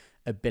kind of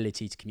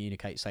ability to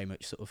communicate so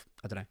much sort of,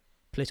 I don't know,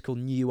 political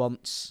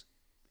nuance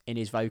in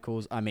his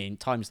vocals. I mean,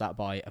 times that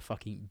by a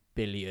fucking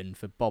billion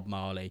for Bob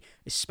Marley,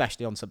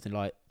 especially on something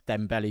like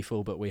Them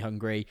Bellyful But We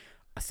Hungry.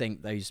 I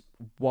think those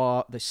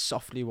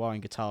softly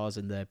wiring guitars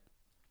and the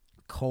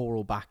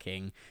choral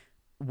backing,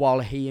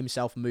 while he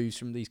himself moves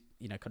from these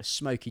kind of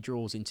smoky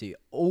draws into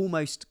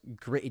almost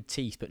gritted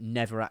teeth, but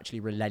never actually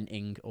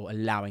relenting or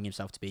allowing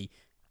himself to be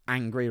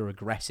angry or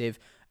aggressive.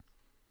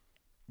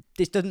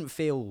 This doesn't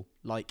feel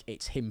like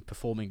it's him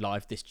performing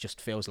live. This just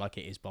feels like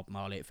it is Bob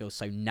Marley. It feels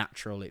so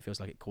natural. It feels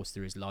like it coursed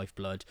through his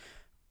lifeblood.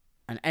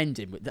 And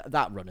ending with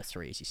that run of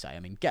 3, as you say. I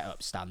mean, Get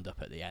Up, Stand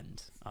Up at the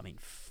end. I mean,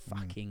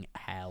 fucking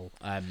hell.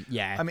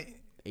 Yeah. I mean,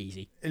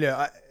 easy.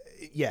 I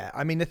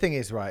mean, the thing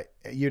is, right,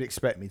 you'd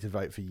expect me to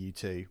vote for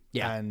U2.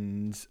 Yeah.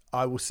 And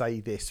I will say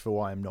this for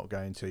why I'm not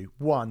going to.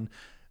 One,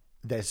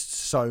 there's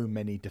so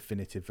many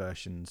definitive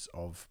versions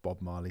of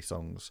Bob Marley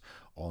songs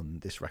on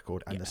this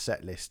record. And the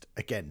set list,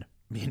 again,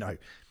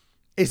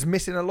 It's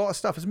missing a lot of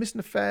stuff. It's missing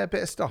a fair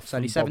bit of stuff. It's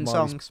only from Bob 7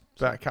 Marley's songs.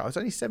 back catalog. It's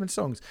only 7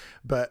 songs,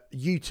 but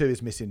U2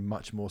 is missing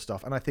much more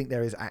stuff. And I think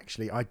there is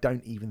actually, I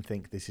don't even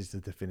think this is the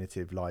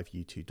definitive live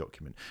U2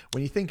 document.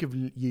 When you think of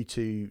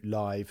U2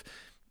 live,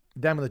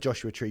 them on the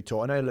Joshua Tree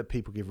tour, I know that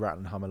people give Rattle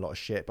and Hum a lot of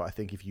shit, but I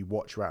think if you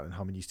watch Rattle and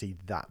Hum and you see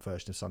that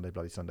version of Sunday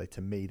Bloody Sunday,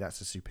 to me,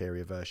 that's a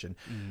superior version.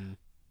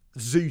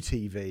 Zoo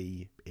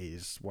TV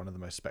is one of the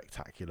most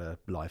spectacular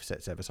live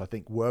sets ever. So I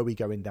think were we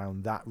going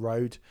down that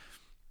road,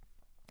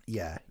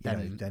 then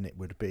it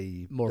would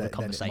be more of a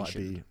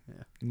conversation. Then it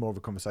might be more of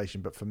a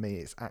conversation. But for me,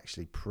 it's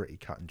actually pretty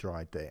cut and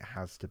dried that it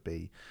has to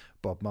be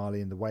Bob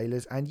Marley and the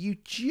Wailers. And you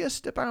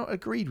just about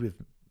agreed with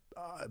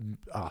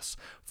us.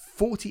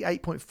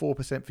 48.4% for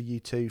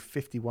U2,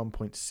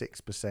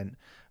 51.6%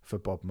 for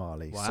Bob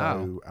Marley.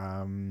 Wow.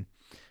 So,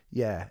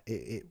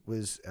 it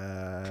was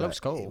close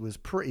call. It was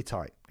pretty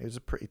tight. It was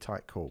a pretty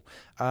tight call.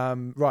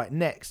 Right,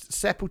 next,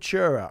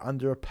 Sepultura,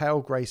 Under a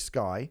Pale Grey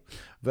Sky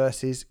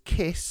versus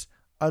Kiss,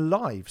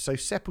 Alive. So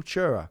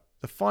Sepultura,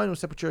 the final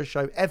Sepultura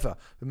show ever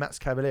with Max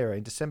Cavalera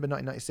in December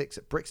 1996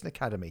 at Brixton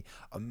Academy.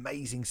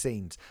 Amazing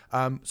scenes.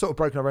 Sort of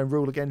broken our own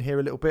rule again here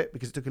a little bit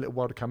because it took a little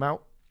while to come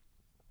out.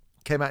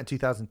 Came out in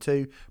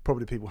 2002.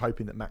 Probably people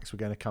hoping that Max were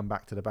going to come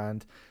back to the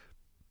band,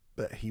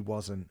 but he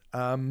wasn't.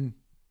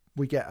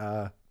 We get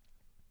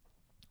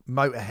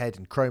Motorhead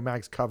and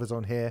Cro-Mags covers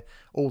on here.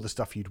 All the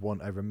stuff you'd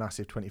want over a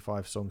massive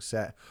 25-song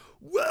set.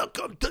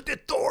 Welcome to the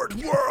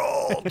third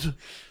world!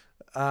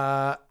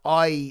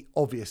 I,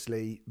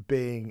 obviously,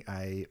 being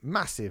a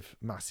massive,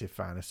 massive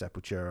fan of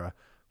Sepultura,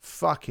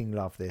 fucking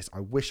love this. I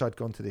wish I'd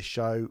gone to this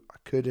show. I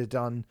could have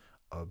done.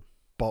 I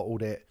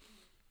bottled it.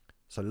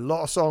 It's a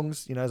lot of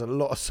songs. There's a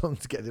lot of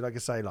songs to get through. Like I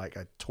say, like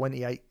a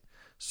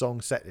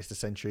 28-song set list,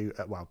 essentially.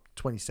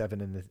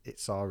 27 in the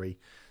Itzari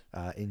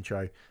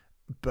intro.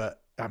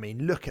 But, I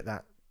mean, look at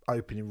that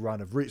opening run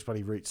of Roots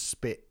Bloody Roots,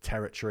 Spit,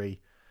 Territory.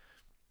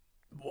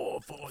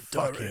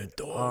 Fucking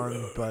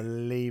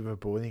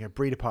unbelievable. And you go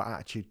Breed Apart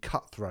Attitude,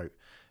 Cutthroat,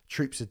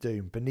 Troops of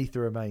Doom, Beneath the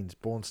Remains,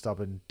 Born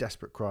Stubborn,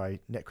 Desperate Cry,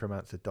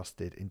 Necromancer,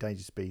 Dusted,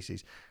 Endangered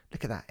Species.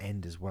 Look at that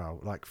end as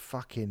well. Like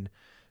fucking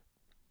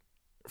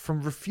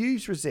from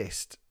Refuse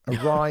Resist,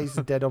 Arise,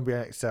 and Dead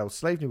Embryonic Cells,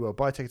 Slave New World,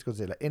 Biotech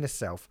Godzilla, Inner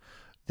Self,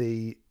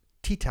 the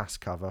Titas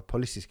cover,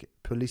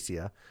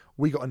 Policia,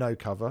 We Got a No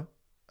cover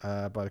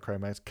by the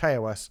Cro-Mags,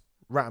 KOS,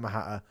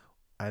 Ratamahatta,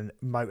 and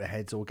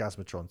Motorhead's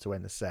Orgasmatron to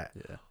end the set.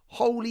 Yeah.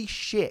 Holy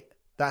shit,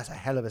 that's a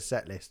hell of a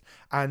set list.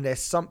 And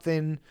there's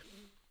something,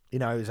 it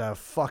was a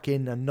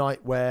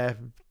night where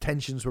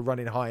tensions were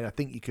running high, and I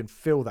think you can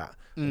feel that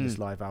in this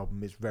live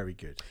album. Is very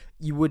good.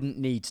 You wouldn't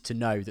need to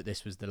know that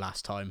this was the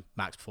last time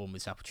Max performed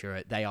with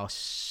Sepultura. They are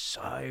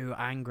so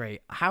angry.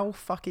 How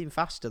fucking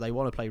fast do they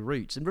want to play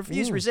Roots? And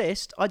Refuse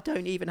Resist, I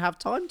don't even have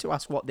time to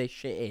ask what this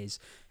shit is.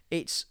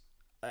 It's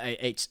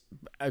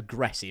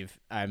aggressive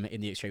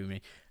in the extreme.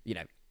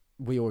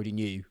 We already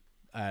knew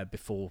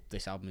before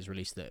this album was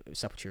released that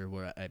Sepultura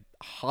were a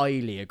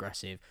highly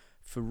aggressive,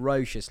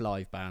 ferocious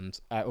live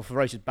band, or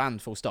ferocious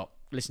band, full stop.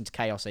 Listen to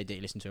Chaos AD,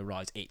 listen to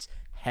Arise. It's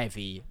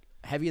heavy,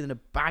 heavier than a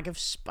bag of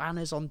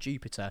spanners on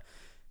Jupiter.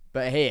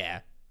 But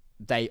here,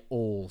 they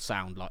all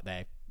sound like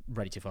they're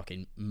ready to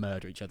fucking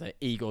murder each other.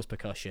 Igor's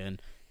percussion,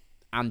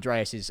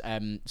 Andreas is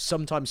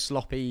sometimes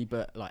sloppy,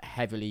 but like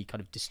heavily kind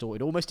of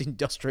distorted, almost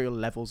industrial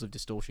levels of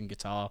distortion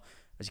guitar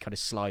as he kind of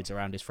slides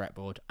around his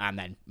fretboard, and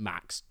then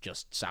Max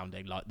just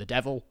sounding like the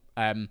devil.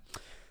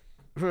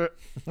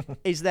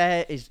 Is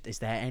there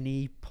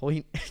any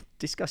point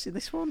discussing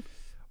this one?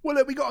 Well,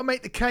 look, we got to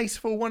make the case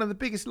for one of the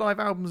biggest live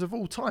albums of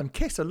all time,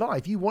 Kiss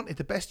Alive. You wanted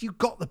the best, you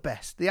got the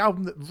best. The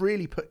album that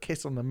really put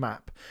Kiss on the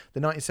map. The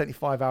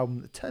 1975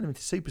 album that turned them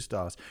into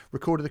superstars.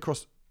 Recorded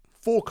across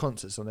 4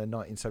 concerts on their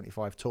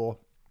 1975 tour.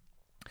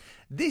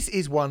 This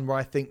is one where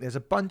I think there's a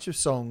bunch of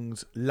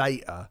songs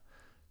later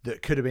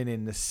that could have been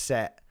in the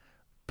set,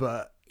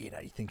 but you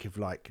think of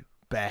like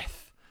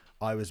Beth,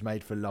 I Was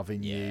Made for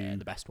Loving You. Yeah,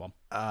 the best one.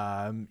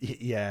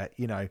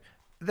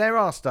 There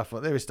is stuff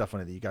on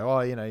it that you go,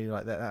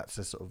 like that's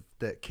a sort of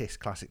the Kiss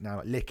classic now,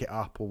 like Lick It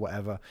Up or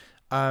whatever.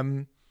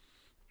 God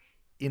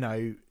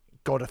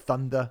of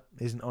Thunder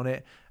isn't on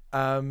it.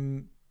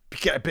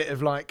 Get a bit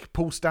of like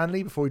Paul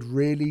Stanley before he'd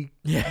really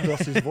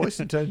lost his voice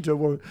and turned into a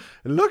woman.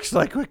 It looks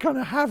like we're going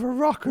to have a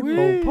rock and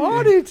roll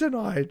party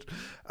tonight.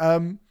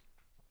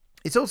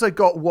 It's also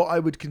got what I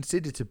would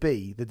consider to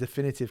be the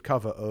definitive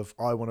cover of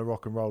I Want to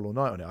Rock and Roll All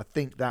Night on it. I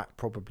think that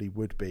probably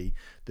would be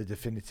the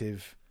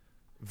definitive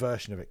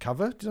version of it.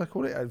 Cover? Did I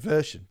call it?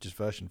 Version. Just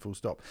version, full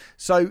stop.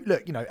 So,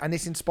 look, and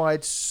it's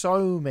inspired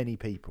so many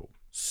people.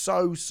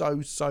 So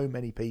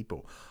many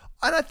people.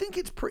 And I think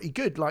it's pretty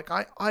good. Like,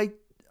 I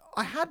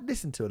had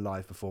listened to it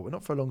live before, but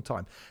not for a long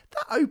time.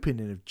 That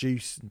opening of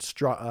Juice and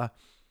Strutter,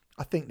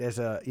 I think there's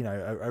a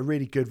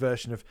really good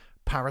version of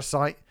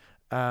Parasite.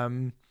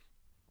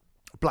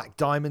 Black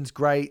Diamond's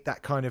great.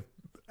 That kind of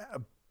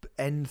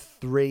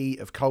N3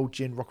 of Cold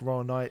Gin, Rock and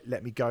Roll Night,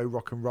 Let Me Go,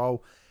 Rock and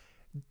Roll.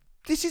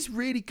 This is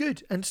really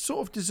good and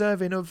sort of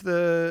deserving of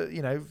the,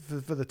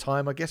 for the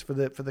time, I guess, for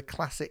the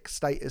classic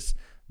status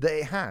that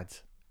it had.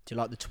 Do you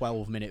like the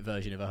 12-minute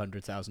version of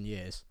 100,000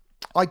 Years?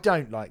 I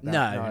don't like that.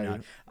 No.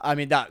 I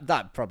mean,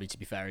 that probably, to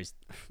be fair, is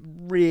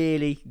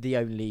really the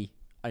only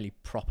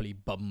properly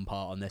bum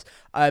part on this.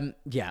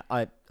 Yeah,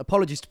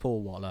 apologies to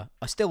Paul Waller.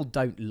 I still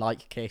don't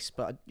like Kiss,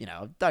 but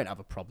I don't have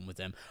a problem with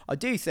them. I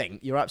do think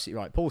you're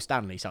absolutely right. Paul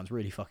Stanley sounds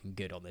really fucking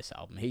good on this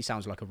album. He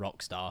sounds like a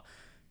rock star.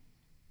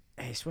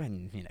 It's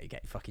when you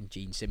get fucking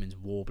Gene Simmons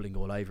warbling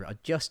all over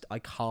it. I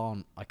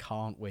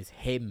can't with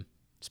him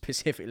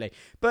specifically.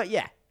 But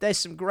yeah, there's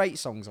some great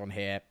songs on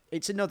here.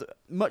 It's another,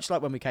 much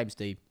like when we came to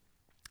do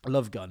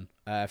Love Gun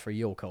for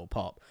Your Cold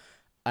Pop.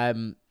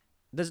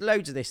 There's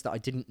loads of this that I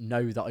didn't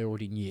know that I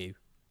already knew.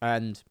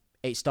 And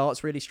it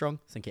starts really strong.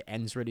 I think it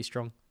ends really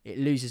strong. It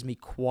loses me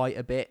quite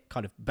a bit,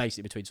 kind of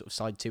basically between sort of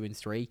side 2 and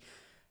 3.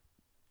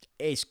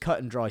 It's cut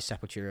and dry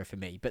Sepultura for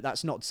me, but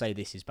that's not to say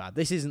this is bad.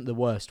 This isn't the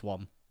worst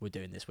one we're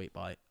doing this week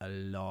by a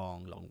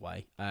long, long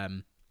way.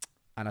 And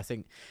I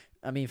think,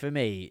 for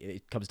me,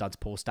 it comes down to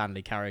Paul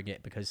Stanley carrying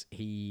it because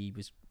he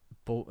was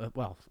born, I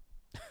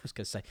was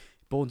going to say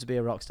born to be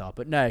a rock star,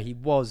 but no, he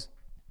was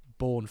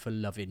born for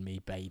loving me,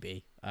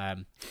 baby. I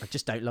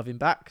just don't love him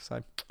back,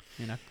 so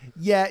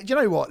Yeah, do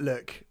you know what?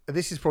 Look,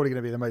 this is probably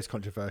going to be the most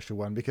controversial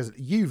one because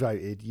you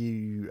voted,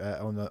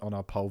 on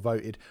our poll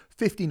voted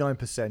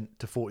 59%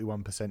 to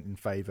 41% in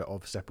favour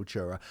of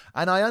Sepultura,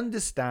 and I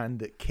understand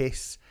that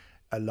Kiss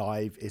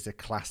Alive is a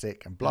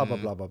classic and blah blah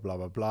blah blah blah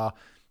blah blah.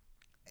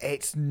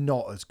 It's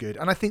not as good,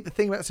 and I think the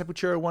thing about the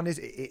Sepultura one is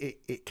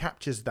it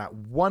captures that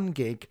one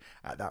gig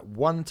at that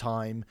one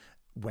time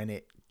when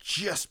it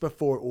just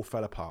before it all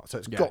fell apart. So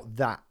it's got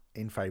that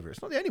in favour.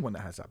 It's not the only one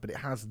that has that, but it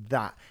has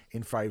that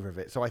in favour of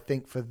it. So I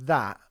think for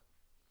that,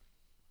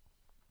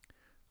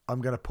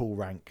 I'm going to pull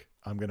rank.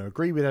 I'm going to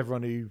agree with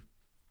everyone who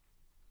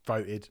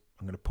voted.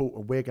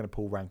 We're going to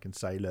pull rank and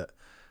say, look,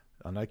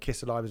 I know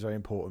Kiss Alive is very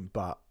important,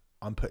 but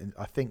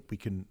I think we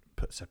can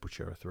put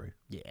Sepultura through.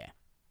 Yeah.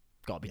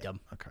 Got to be done.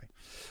 Okay.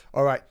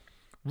 All right.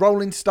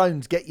 Rolling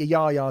Stones, Get Your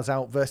Yayas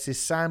Out versus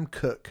Sam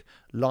Cooke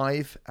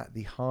live at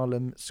the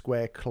Harlem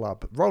Square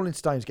Club. Rolling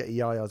Stones, Get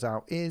Your Yayas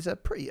Out is a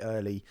pretty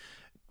early,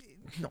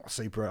 not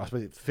super, I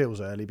suppose it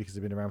feels early because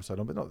they've been around so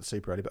long, but not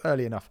super early, but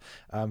early enough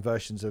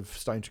versions of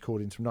Stones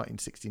recordings from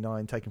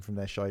 1969 taken from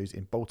their shows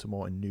in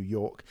Baltimore and New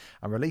York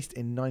and released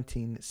in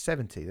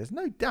 1970. There's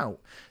no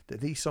doubt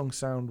that these songs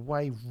sound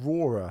way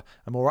rawer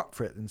and more up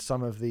for it than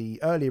some of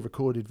the earlier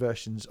recorded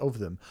versions of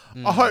them.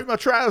 I hope my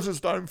trousers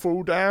don't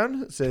fall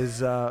down,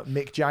 says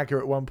Mick Jagger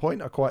at one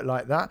point. I quite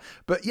like that.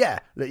 But yeah,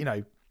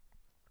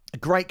 a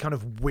great kind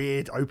of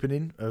weird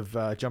opening of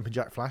Jumpin'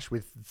 Jack Flash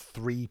with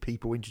 3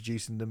 people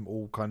introducing them,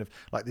 all kind of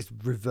like this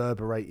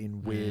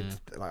reverberating weird,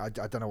 like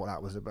I don't know what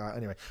that was about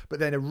anyway. But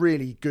then a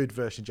really good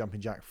version of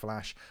Jumpin' Jack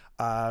Flash,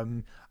 a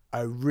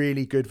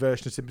really good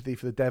version of Sympathy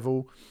for the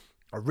Devil,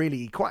 a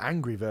really quite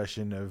angry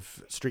version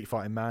of Street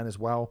Fighting Man as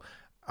well.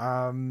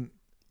 You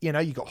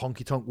got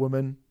Honky Tonk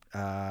Woman, you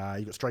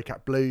got Stray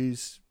Cat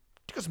Blues.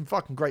 You got some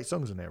fucking great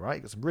songs in there, right?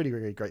 You got some really,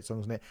 really great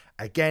songs in there.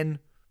 Again,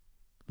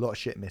 a lot of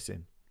shit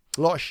missing.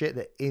 A lot of shit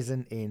that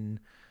isn't in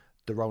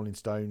the Rolling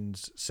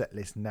Stones set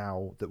list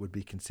now that would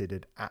be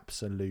considered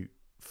absolute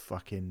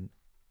fucking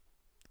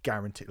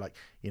guaranteed. Like,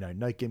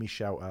 no Gimme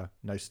Shelter,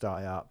 no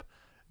Start It Up,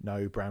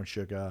 no Brown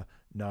Sugar,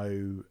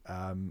 no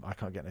I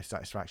Can't Get No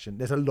Satisfaction.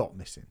 There's a lot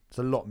missing.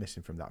 There's a lot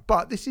missing from that.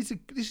 But this is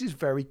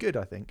very good,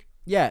 I think.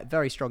 Yeah,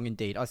 very strong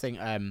indeed. I think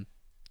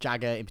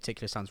Jagger in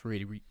particular sounds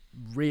really,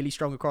 really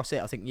strong across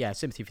it. I think,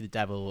 Sympathy for the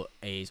Devil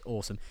is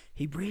awesome.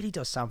 He really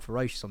does sound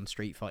ferocious on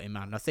Street Fighting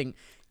Man. And I think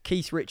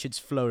Keith Richards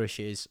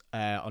flourishes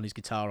on his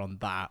guitar on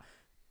that.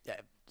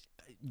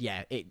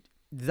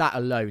 That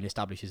alone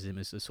establishes him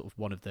as a sort of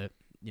one of the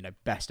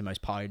best and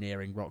most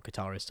pioneering rock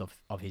guitarists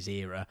of his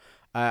era.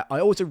 I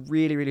also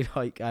really, really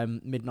like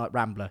Midnight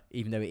Rambler,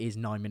 even though it is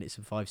 9 minutes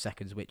and 5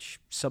 seconds, which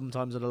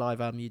sometimes on a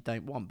live album you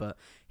don't want. But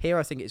here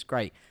I think it's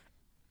great.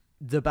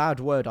 The bad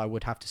word I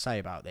would have to say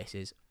about this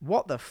is,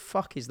 what the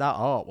fuck is that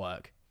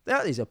artwork?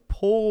 That is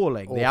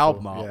appalling. Awful. The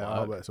album artwork.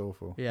 Yeah, artwork's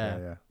awful.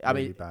 Yeah. I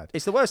mean, bad.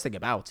 It's the worst thing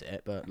about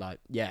it, but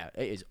it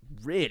is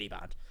really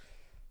bad.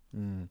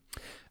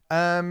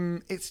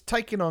 It's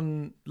taken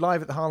on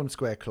live at the Harlem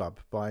Square Club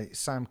by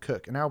Sam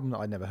Cooke, an album that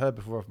I'd never heard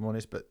before, if I'm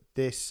honest, but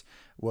this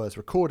was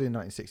recorded in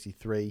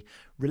 1963,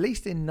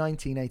 released in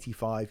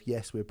 1985.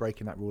 Yes, we're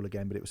breaking that rule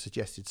again, but it was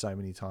suggested so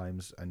many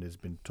times and has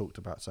been talked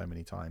about so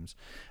many times.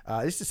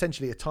 This is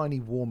essentially a tiny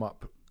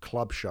warm-up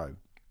club show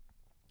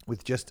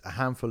with just a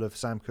handful of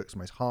Sam Cooke's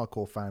most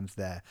hardcore fans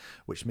there,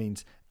 which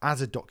means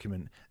as a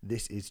document,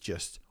 this is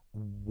just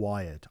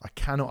wired. I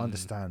cannot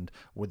understand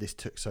why this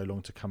took so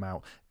long to come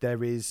out.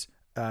 There is,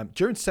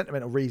 during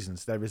Sentimental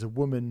Reasons, there is a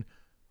woman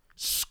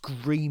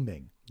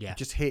screaming. Yeah.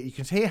 You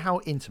can hear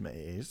how intimate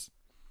it is.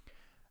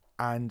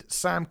 And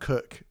Sam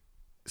Cooke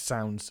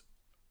sounds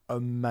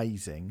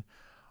amazing.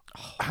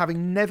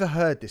 Having never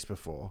heard this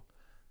before,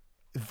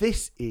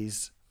 this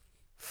is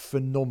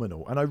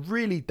phenomenal. And I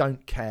really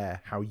don't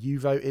care how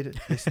you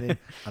voted listening,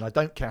 and I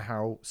don't care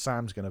how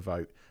Sam's going to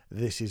vote.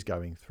 This is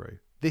going through.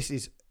 This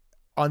is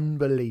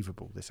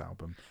unbelievable, this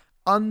album.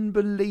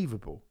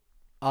 Unbelievable.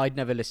 I'd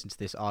never listened to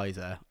this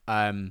either.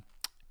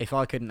 If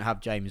I couldn't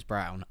have James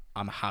Brown,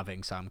 I'm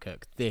having Sam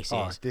Cooke. This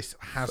has.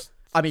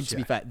 I mean, to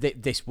be fair,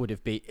 this would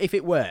have been, if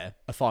it were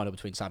a final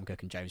between Sam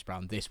Cooke and James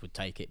Brown, this would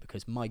take it,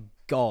 because my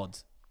God,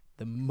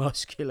 the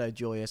muscular,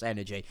 joyous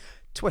energy,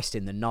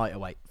 twisting the night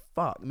away.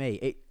 Fuck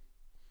me.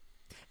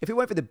 If it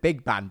weren't for the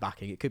big band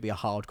backing, it could be a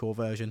hardcore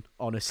version.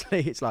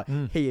 Honestly, it's like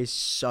he is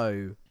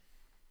so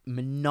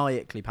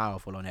maniacally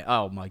powerful on it.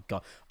 Oh my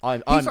God,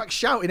 He's like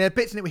shouting. There are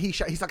bits in it where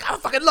he's like, I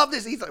fucking love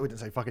this. He's like, we didn't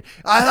say fucking.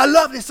 I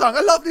love this song.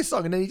 I love this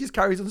song, and then he just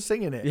carries on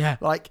singing it. Yeah,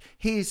 like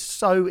he is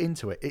so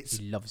into it.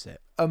 He loves it.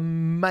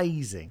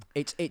 Amazing.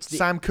 It's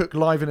Sam Cooke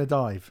live in a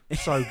dive.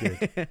 So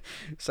good.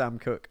 Sam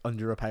Cooke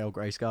under a pale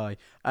grey sky.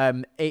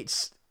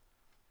 It's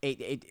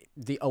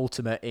the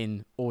ultimate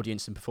in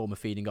audience and performer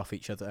feeding off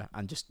each other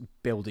and just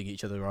building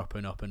each other up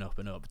and up and up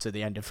and up to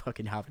the end of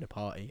fucking having a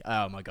party.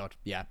 Oh my God,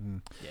 yeah.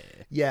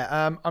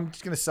 I'm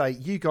just gonna say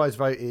you guys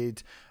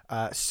voted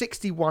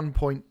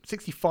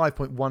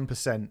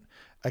 65.1%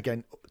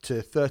 again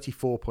to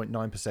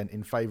 34.9%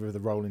 in favour of the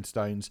Rolling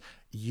Stones.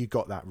 You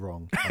got that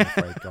wrong, I'm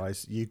afraid,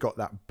 guys. You got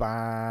that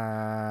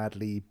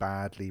badly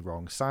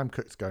wrong. Sam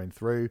Cooke's going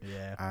through,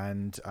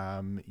 and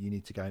you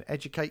need to go and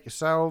educate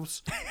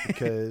yourselves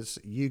because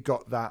you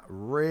got that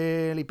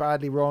really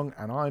badly wrong,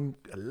 and I'm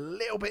a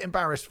little bit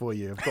embarrassed for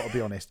you, I've got to be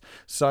honest.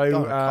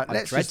 So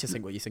let's dread to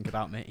think what you think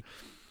about me.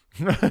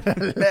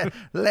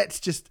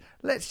 let's just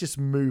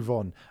move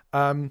on.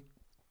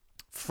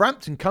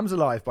 Frampton Comes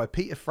Alive by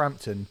Peter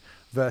Frampton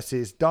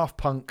versus Daft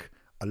Punk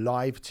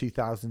Alive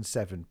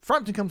 2007.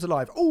 Frampton Comes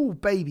Alive. Oh,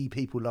 baby,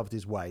 people loved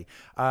his way.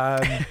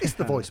 It's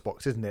the voice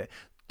box, isn't it?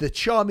 The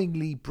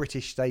charmingly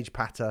British stage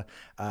patter.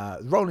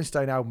 Rolling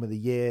Stone album of the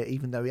year,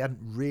 even though he hadn't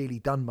really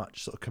done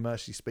much, sort of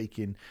commercially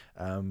speaking,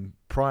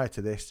 prior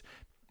to this.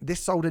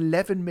 This sold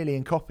 11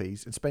 million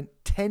copies and spent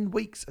 10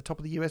 weeks atop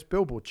of the US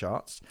Billboard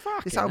charts.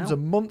 This album's a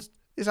monster.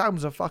 This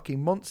album's a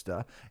fucking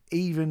monster,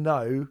 even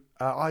though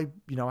I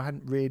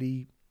don't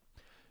really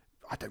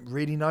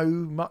know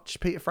much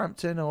Peter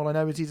Frampton. All I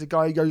know is he's a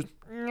guy who goes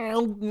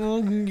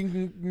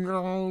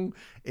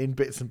in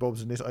bits and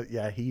bobs, and this.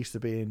 He used to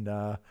be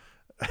in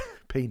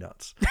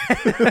Peanuts.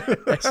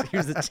 Yes, he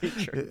was the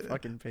teacher in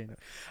fucking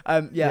Peanuts.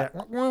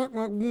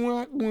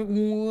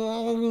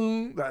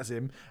 That's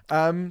him.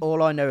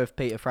 All I know of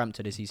Peter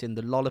Frampton is he's in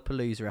the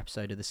Lollapalooza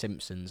episode of The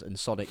Simpsons and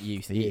Sonic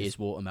Youth. He is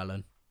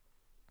Watermelon.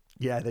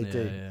 Yeah, they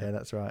do. Yeah,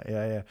 that's right.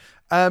 Yeah.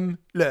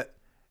 Look,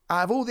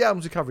 out of all the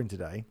albums we're covering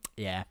today,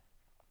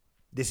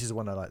 this is the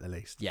one I like the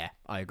least. Yeah,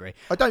 I agree.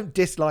 I don't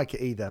dislike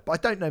it either, but I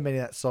don't know many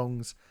of that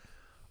songs.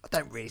 I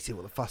don't really see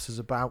what the fuss is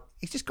about.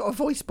 He's just got a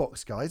voice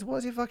box, guys. Why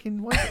is it so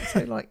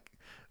like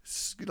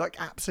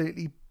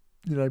absolutely,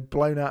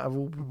 blown out of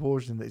all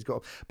proportion that he's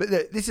got? But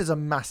this is a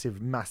massive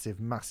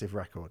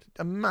record.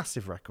 A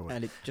massive record.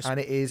 And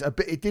it is a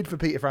bit. It did for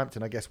Peter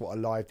Frampton, I guess, what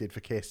Alive did for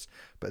Kiss.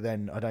 But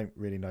then I don't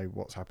really know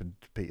what's happened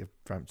to Peter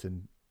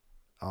Frampton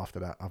after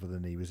that, other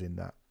than he was in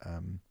that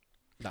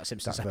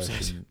Simpsons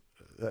episode.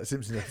 That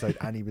Simpsons episode,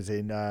 and he was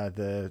in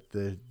the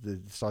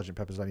Sgt.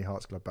 Pepper's Lonely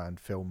Hearts Club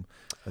Band film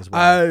as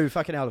well. Oh,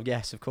 fucking hell,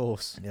 yes, of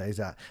course. Yeah, he's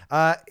that.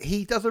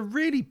 He does a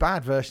really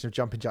bad version of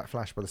Jumpin' Jack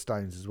Flash by the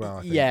Stones as well,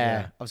 I think.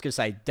 Yeah, I was going to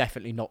say,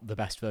 definitely not the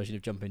best version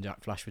of Jumpin'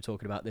 Jack Flash we're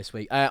talking about this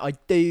week. I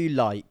do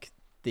like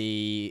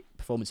the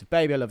performance of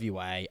Baby I Love You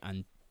Way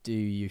and Do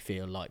You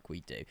Feel Like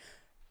We Do.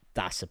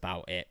 That's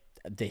about it.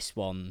 This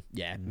one,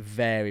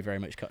 very, very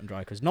much cut and dry,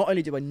 because not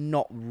only do I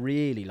not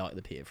really like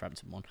the Peter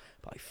Frampton one,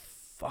 but I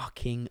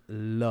fucking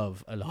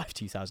love Alive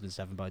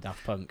 2007 by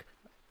Daft Punk.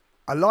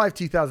 Alive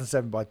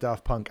 2007 by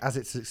Daft Punk, as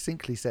it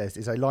succinctly says,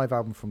 is a live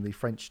album from the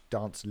French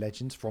dance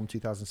legends from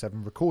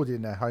 2007, recorded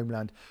in their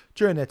homeland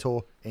during their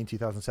tour in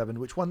 2007,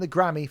 which won the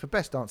Grammy for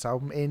Best Dance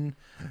Album in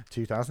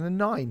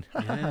 2009.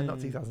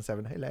 Not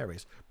 2007.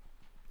 Hilarious.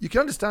 You can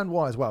understand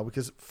why as well,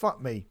 because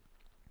fuck me,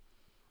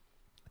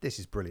 this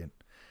is brilliant.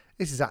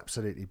 This is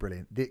absolutely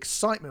brilliant. The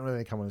excitement when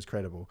they come on is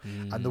credible,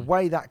 and the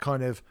way that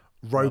kind of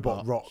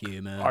robot rock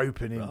human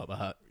opening,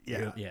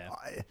 yeah.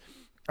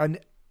 And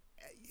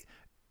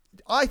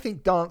I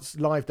think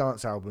live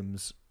dance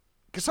albums,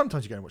 because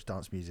sometimes you go and watch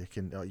dance music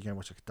and you go and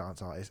watch like a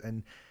dance artist,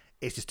 and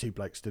it's just two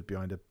blokes stood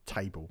behind a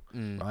table,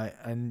 right?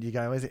 And you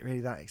go, is it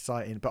really that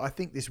exciting? But I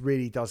think this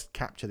really does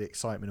capture the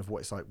excitement of what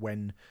it's like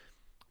when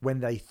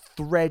they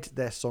thread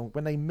their song,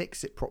 when they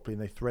mix it properly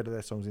and they thread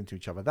their songs into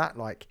each other. That,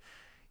 like,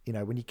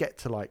 when you get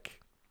to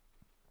like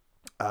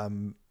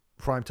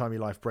Prime Time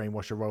Your Life,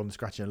 Brainwash, Rolling and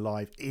Scratching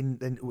Alive,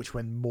 which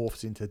when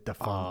morphs into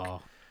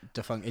Defunk.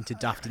 Defunk into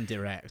Daft and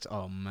Direct.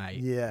 Oh, mate.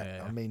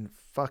 Yeah, I mean,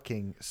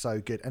 fucking so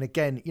good. And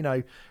again,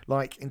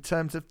 like in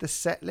terms of the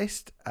set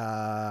list,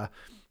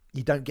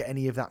 you don't get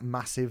any of that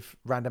massive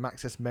random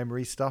access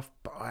memory stuff,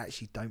 but I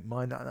actually don't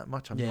mind that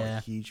much. I'm not a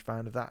huge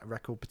fan of that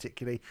record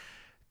particularly.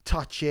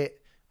 Touch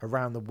It,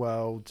 Around the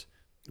World,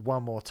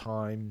 One More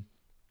Time,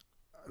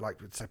 like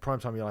say Prime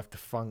Time of Your Life,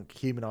 Defunk,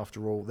 Human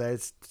After All.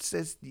 There's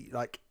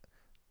like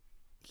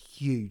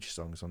huge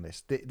songs on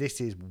this.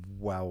 This is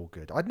well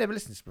good. I'd never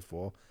listened to this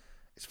before.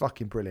 It's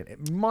fucking brilliant.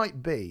 It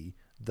might be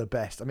the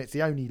best. I mean, it's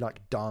the only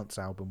like dance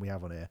album we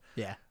have on here.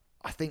 Yeah.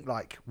 I think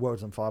like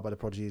Worlds on Fire by The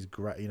Prodigy is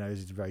great. You know,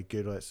 it's very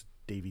good. It's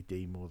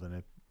DVD more than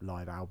a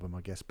live album,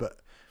 I guess. But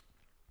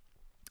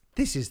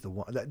this is the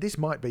one. This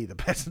might be the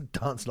best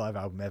dance live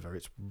album ever.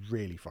 It's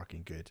really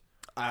fucking good.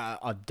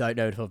 I don't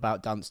know enough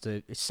about dance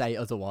to say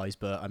otherwise,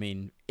 but I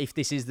mean, if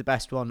this is the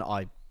best one,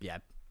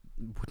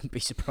 wouldn't be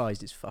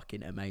surprised. It's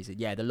fucking amazing.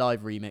 Yeah, the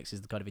live remix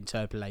is the kind of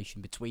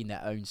interpolation between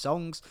their own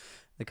songs,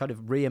 the kind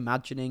of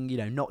reimagining, you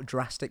know, not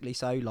drastically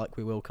so, like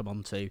we will come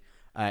on to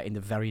in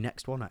the very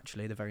next one,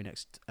 actually, the very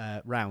next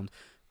round.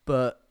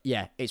 But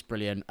yeah, it's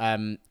brilliant.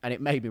 And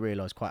it made me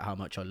realise quite how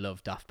much I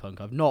love Daft Punk.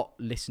 I've not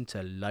listened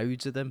to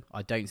loads of them.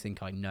 I don't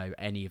think I know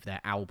any of their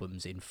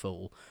albums in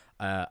full.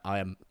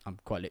 I'm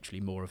quite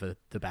literally more of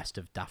the best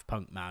of Daft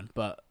Punk man.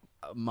 But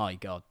my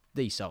God,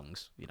 these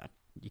songs, you know,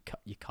 you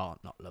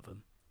can't not love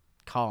them.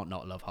 Can't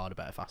not love Harder,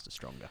 Better, Faster,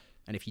 Stronger.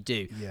 And if you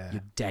do,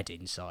 you're dead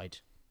inside.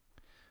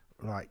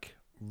 Like,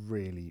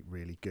 really,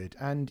 really good.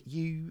 And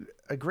you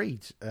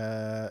agreed.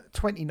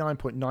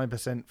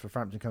 29.9% for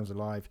Frampton Comes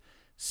Alive,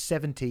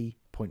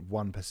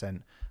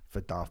 70.1%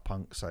 for Daft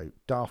Punk. So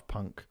Daft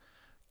Punk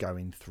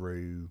going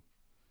through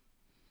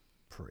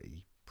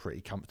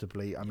pretty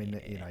comfortably. I mean,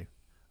 you know,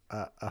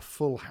 a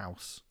full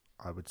house,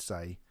 I would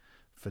say,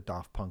 for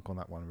Daft Punk on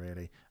that one,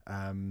 really.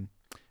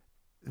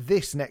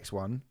 This next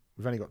one,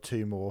 we've only got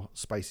 2 more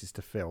spaces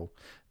to fill.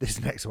 This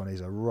next one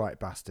is a right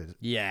bastard.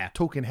 Yeah.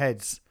 Talking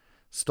Heads,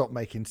 Stop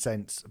Making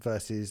Sense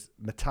versus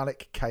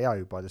Metallic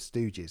KO by the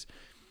Stooges.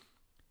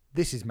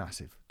 This is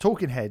massive.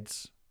 Talking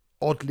Heads,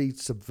 oddly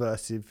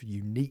subversive,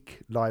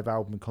 unique live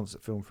album and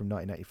concert film from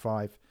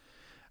 1985.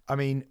 I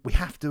mean, we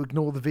have to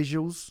ignore the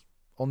visuals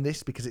on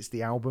this because it's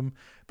the album.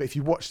 But if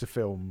you watch the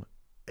film,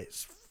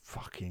 it's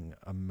fucking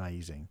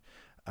amazing.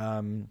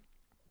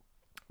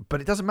 But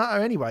it doesn't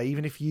matter anyway,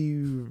 even if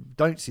you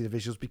don't see the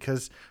visuals,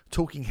 because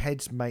Talking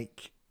Heads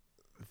make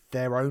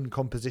their own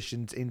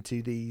compositions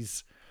into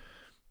these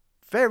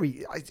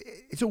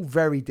it's all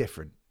very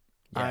different.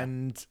 Yeah.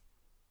 And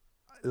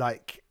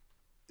like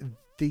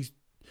these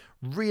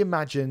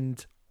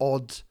reimagined,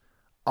 odd,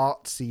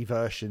 artsy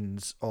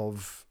versions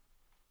of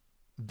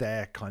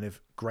their kind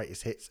of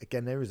greatest hits.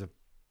 Again, there is a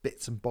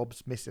bits and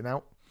bobs missing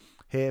out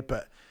here,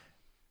 but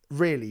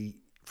really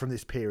from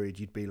this period,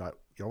 you'd be like,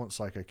 I want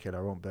Psycho Killer,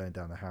 I want Burn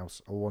Down the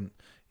House, I want,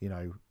 you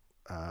know,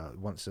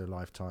 Once in a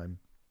Lifetime.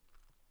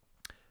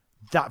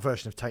 That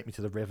version of Take Me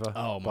to the River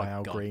by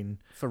Al Green,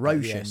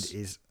 ferocious, at the end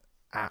is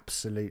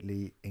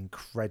absolutely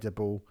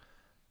incredible.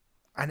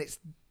 And it's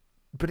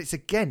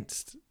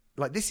against,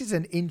 like, this is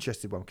an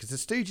interesting one because the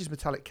Stooges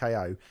Metallic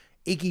KO,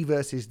 Iggy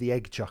versus the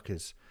Egg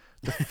Chuckers,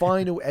 the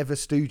final ever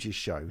Stooges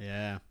show,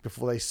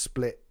 before they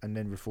split and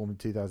then reformed in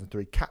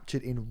 2003,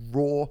 captured in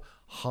raw,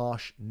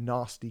 harsh,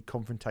 nasty,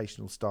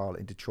 confrontational style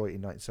in Detroit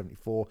in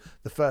 1974.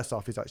 The first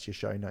half is actually a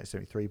show in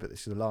 1973, but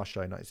this is the last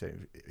show from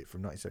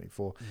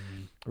 1974,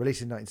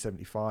 released in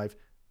 1975.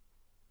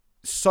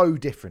 So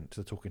different to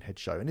the Talking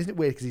Heads show. And isn't it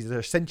weird because these are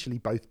essentially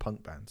both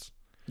punk bands?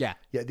 Yeah.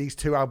 Yet these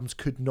 2 albums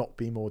could not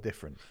be more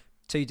different.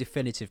 2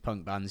 definitive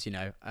punk bands, you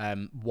know.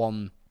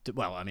 One,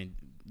 well, I mean,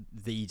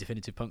 the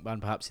definitive punk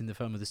band perhaps in the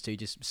film of the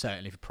Stooges,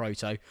 certainly for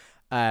Proto,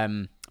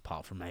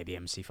 apart from maybe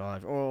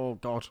MC5. Oh,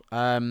 God.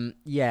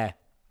 Yeah.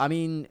 I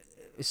mean,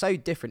 it's so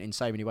different in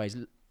so many ways.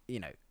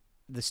 You know,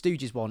 the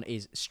Stooges one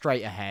is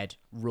straight ahead,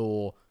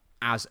 raw,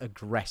 as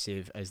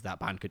aggressive as that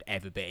band could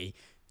ever be.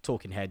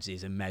 Talking Heads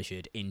is a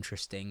measured,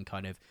 interesting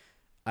kind of,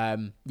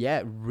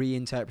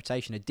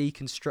 reinterpretation, a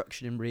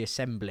deconstruction and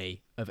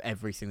reassembly of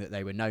everything that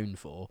they were known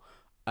for.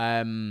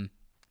 I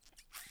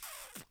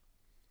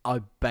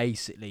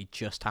basically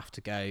just have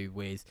to go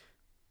with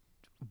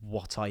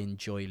what I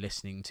enjoy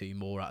listening to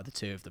more out of the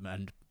 2 of them.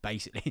 And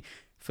basically,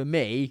 for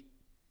me,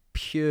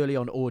 purely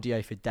on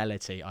audio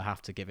fidelity, I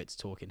have to give it to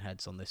Talking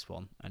Heads on this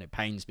one. And it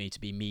pains me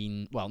to be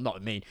mean. Well,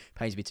 not mean. It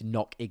pains me to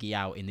knock Iggy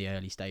out in the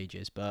early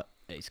stages, but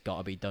it's got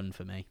to be done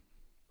for me.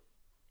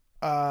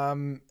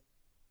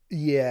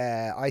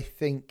 Yeah, I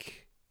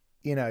think,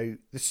 you know,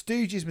 the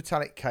Stooges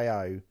Metallic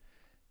KO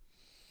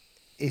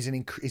is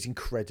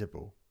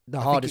incredible. The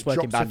hardest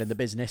working band in the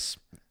business.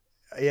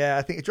 Yeah,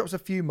 I think it drops a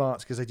few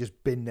marks because they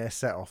just bin their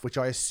set off, which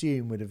I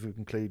assume would have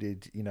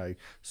included, you know,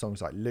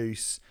 songs like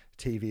Loose,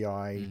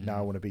 TVI, Now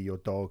I Want to Be Your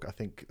Dog. I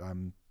think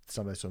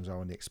some of those songs are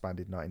on the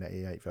expanded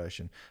 1988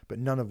 version, but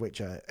none of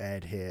which are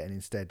aired here. And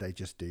instead they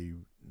just do,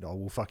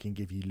 we'll fucking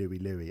give you Louie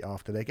Louie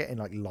after they're getting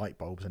like light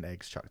bulbs and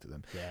eggs chucked at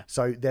them. Yeah.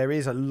 So there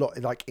is a lot,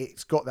 like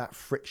it's got that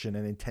friction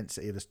and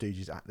intensity of the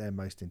Stooges at their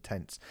most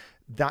intense.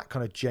 That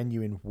kind of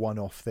genuine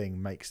one-off thing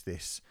makes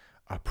this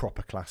a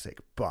proper classic,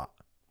 but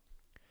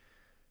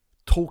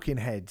Talking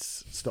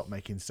Heads Stop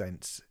Making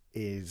Sense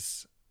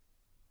is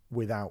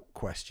without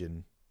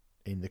question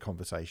in the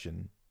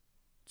conversation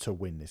to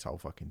win this whole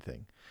fucking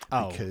thing.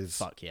 Because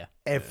fuck yeah.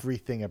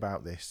 Everything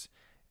about this,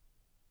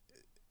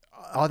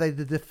 are they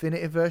the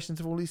definitive versions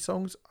of all these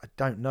songs? I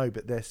don't know,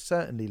 but they're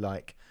certainly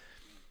like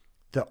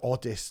the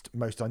oddest,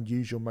 most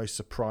unusual, most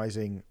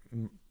surprising,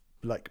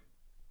 like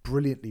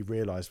brilliantly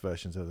realized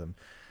versions of them.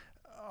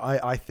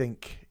 I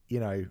think,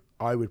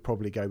 I would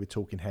probably go with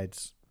Talking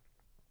Heads,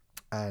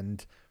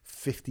 and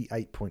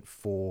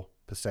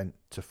 58.4%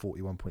 to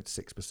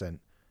 41.6%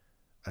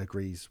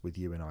 agrees with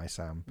you and I,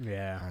 Sam.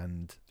 Yeah.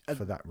 And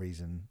for that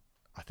reason,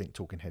 I think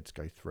Talking Heads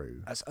go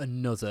through. That's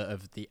another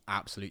of the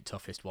absolute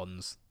toughest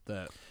ones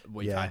that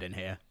we've had in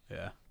here.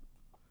 Yeah.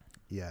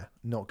 Yeah,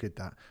 not good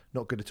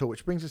Not good at all.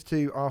 Which brings us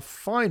to our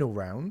final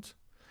round,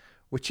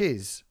 which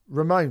is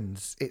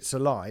Ramones' It's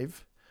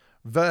Alive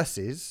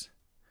versus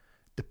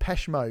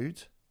Depeche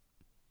Mode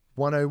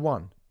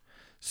 101.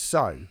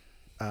 So,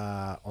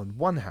 on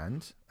one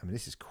hand, I mean,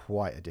 this is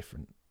quite a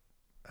different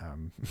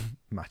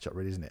matchup,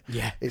 really, isn't it?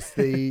 Yeah. It's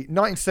the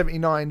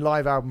 1979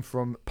 live album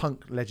from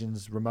punk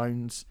legends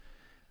Ramones,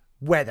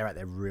 where they're at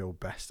their real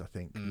best, I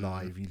think,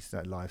 live. You listen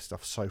to that live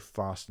stuff, so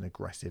fast and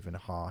aggressive and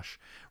harsh.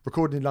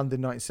 Recorded in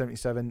London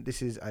 1977,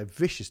 this is a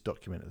vicious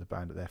document of the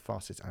band at their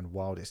fastest and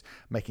wildest,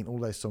 making all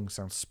those songs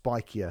sound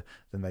spikier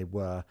than they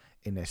were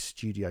in their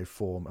studio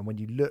form. And when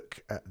you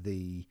look at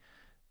the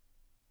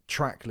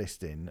track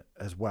listing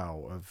as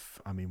well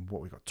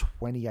what we've got,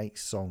 28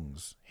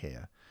 songs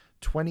here.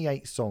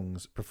 28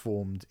 songs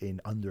performed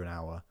in under an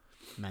hour.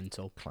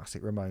 Mental.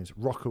 Classic Ramones.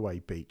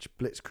 Rockaway Beach,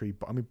 Blitzkrieg.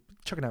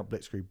 Chucking out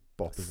Blitzkrieg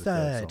Bop as the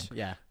third song.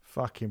 Yeah.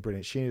 Fucking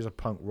brilliant. She is a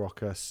punk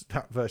rocker.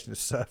 That version of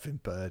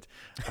Surfing Bird.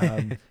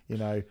 I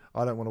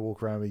don't want to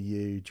walk around with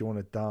you. Do you want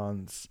to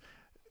dance?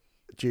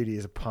 Judy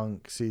is a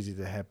punk. Susie's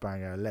a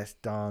headbanger. Let's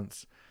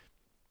dance.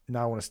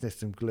 Now I want to sniff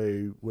some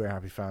glue. We're a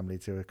happy family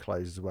to a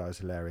close as well. It's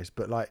hilarious.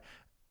 But the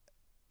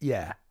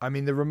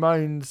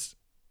Ramones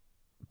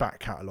back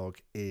catalogue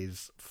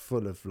is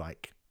full of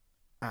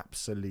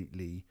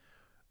absolutely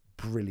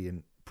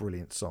brilliant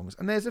songs.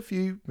 And there's a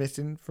few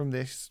missing from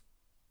this.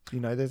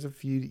 There's a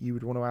few that you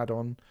would want to add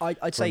on.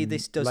 I'd say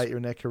this does later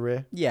in their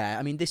career. Yeah,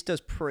 I mean, this does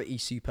pretty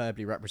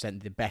superbly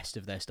represent the best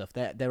of their stuff.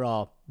 There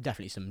are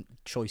definitely some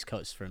choice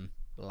cuts from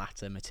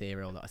latter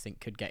material that I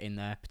think could get in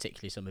there,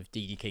 particularly some of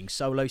D.D. King's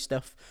solo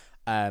stuff.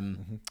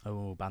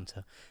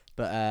 Banter.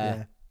 But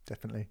yeah,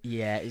 definitely.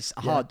 Yeah, it's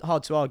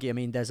hard to argue. I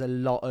mean, there's a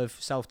lot of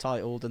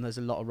self-titled and there's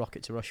a lot of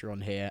Rocket to Russia on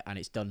here, and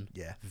it's done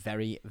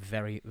very,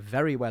 very,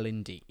 very well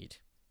indeed.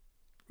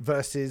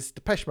 Versus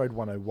Depeche Mode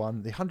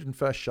 101, the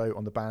 101st show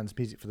on the band's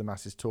Music for the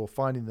Masses tour,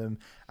 finding them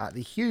at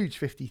the huge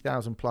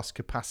 50,000 plus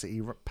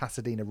capacity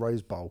Pasadena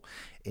Rose Bowl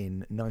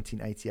in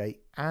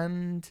 1988,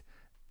 and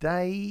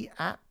they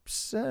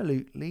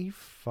absolutely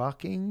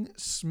fucking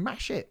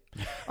smash it.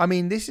 I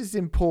mean, this is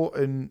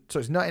important. So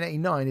it's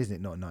 1989, isn't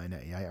it? Not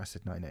 1988. I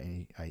said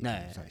 1988. No,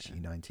 it's actually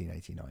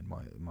 1989.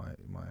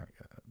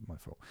 My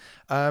fault.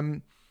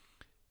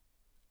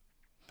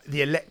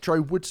 The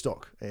Electro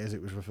Woodstock, as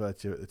it was referred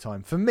to at the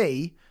time. For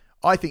me,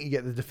 I think you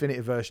get the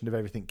definitive version of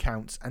Everything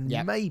Counts, and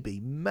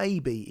maybe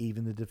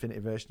even the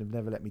definitive version of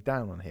Never Let Me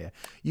Down on here.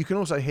 You can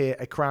also hear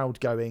a crowd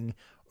going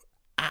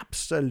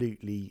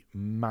absolutely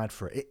mad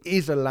for it. It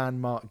is a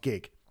landmark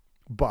gig,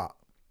 but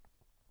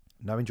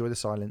no Enjoy the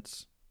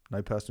Silence,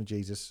 no Personal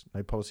Jesus,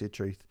 no Policy of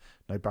Truth,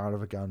 no Barrel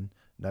of a Gun,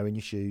 no In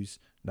Your Shoes,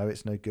 no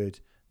It's No Good,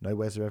 no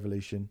Where's the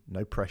Revolution,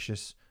 no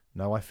Precious,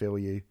 no I Feel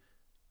You.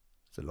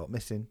 There's a lot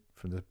missing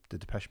from the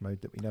Depeche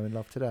Mode that we know and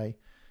love today.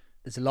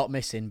 There's a lot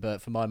missing,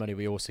 but for my money,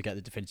 we also get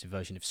the definitive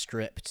version of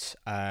Stripped,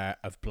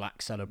 of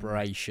Black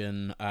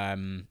Celebration,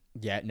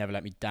 Never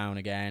Let Me Down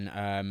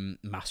Again,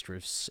 Master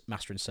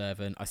and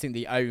Servant. I think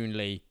the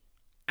only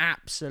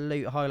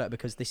absolute highlight,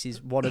 because this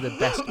is one of the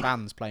best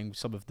bands playing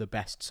some of the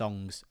best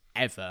songs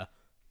ever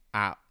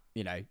at,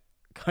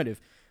 kind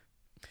of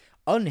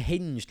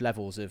unhinged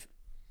levels of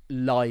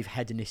live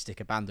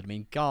hedonistic abandon. I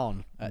mean,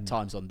 Garn at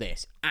times on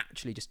this,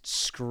 actually just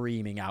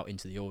screaming out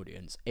into the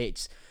audience.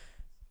 It's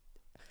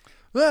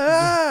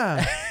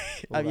I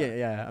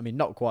mean,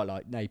 not quite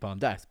like Napalm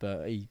Death,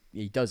 but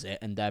he does it,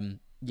 and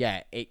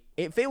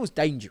it feels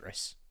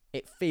dangerous.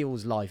 It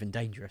feels live and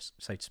dangerous,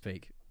 so to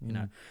speak.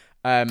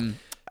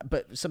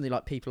 But something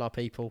like People Are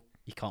People,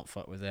 you can't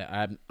fuck with it.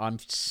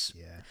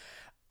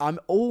 I'm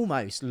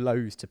almost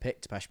loath to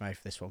pick Depeche Mode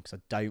for this one because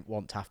I don't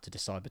want to have to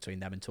decide between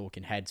them and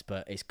Talking Heads,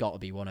 but it's got to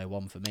be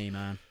 101 for me,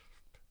 man.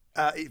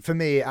 For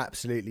me, it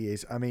absolutely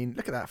is. I mean,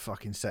 look at that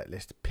fucking set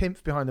list.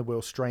 Pimps Behind the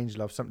Wheel, Strange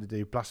Love, Something to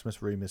Do,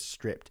 Blasphemous Rumours,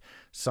 Stripped,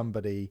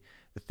 Somebody,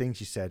 The Things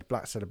You Said,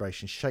 Black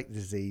Celebration, Shake the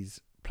Disease,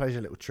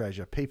 Pleasure Little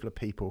Treasure, People Are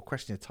People,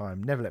 Question of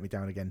Time, Never Let Me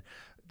Down Again.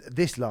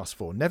 This last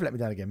four, Never Let Me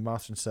Down Again,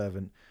 Master and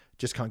Servant,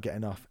 Just Can't Get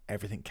Enough,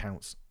 Everything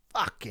Counts.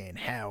 Fucking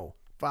hell.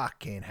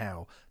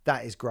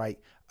 That is great.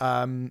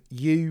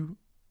 You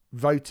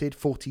voted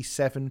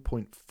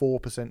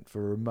 47.4%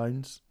 for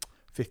Ramones,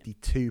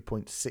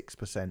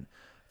 52.6%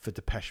 for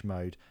Depeche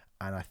Mode,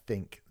 and I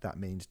think that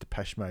means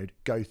Depeche Mode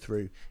go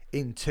through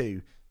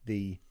into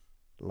the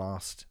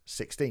last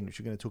 16, which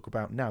we're going to talk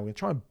about now. We're going to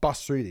try and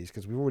bust through these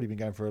because we've already been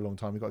going for a long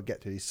time. We've got to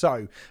get through these.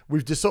 So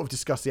we've just sort of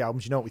discussed the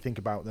albums. You know what we think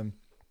about them.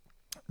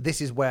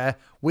 This is where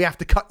we have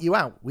to cut you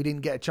out. We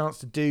didn't get a chance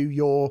to do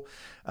your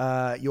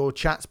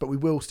chats, but we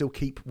will still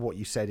keep what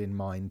you said in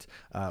mind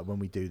when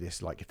we do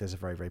this. Like if there's a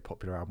very, very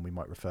popular album, we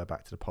might refer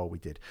back to the poll we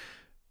did.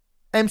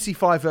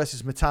 MC5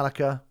 versus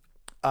Metallica.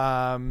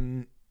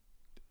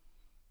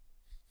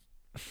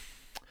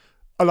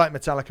 I like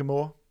Metallica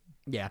more.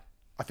 Yeah.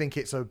 I think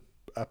it's a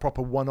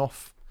proper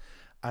one-off,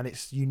 and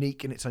it's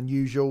unique and it's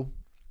unusual.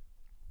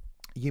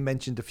 You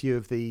mentioned a few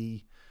of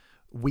the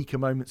weaker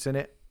moments in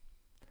it.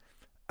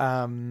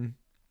 I'm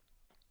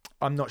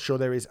not sure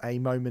there is a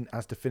moment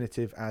as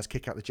definitive as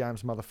Kick Out the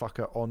Jams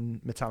Motherfucker on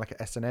Metallica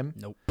S&M.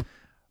 Nope.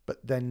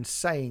 But then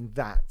saying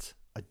that,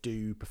 I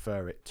do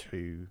prefer it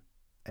to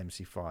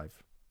MC5.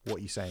 What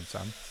are you saying,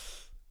 Sam?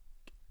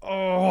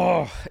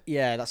 Oh,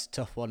 yeah, that's a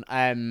tough one.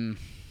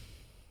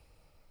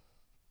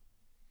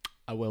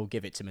 I will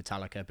give it to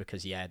Metallica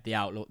because, yeah,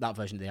 that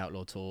version of the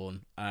Outlaw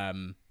Torn, I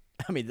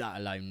mean, that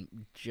alone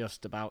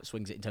just about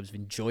swings it in terms of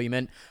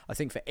enjoyment. I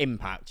think for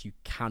impact, you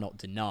cannot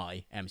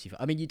deny MC5.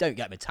 I mean, you don't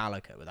get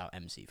Metallica without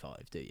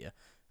MC5, do you?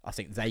 I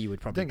think they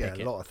would probably pick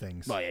pick a lot of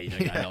things. Well, yeah, you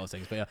don't get a lot of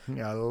things, but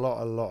yeah, a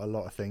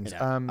lot of things. You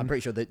know, I'm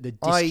pretty sure that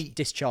the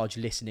discharge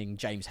listening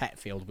James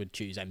Hetfield would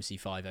choose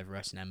MC5 over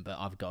S&M, but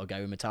I've got to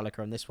go with Metallica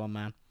on this one,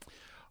 man.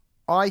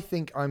 I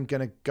think I'm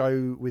going to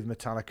go with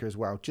Metallica as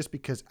well, just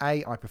because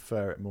I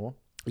prefer it more.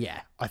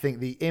 Yeah, I think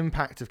the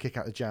impact of Kick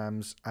Out the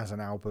Jams as an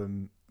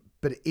album,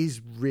 but it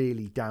is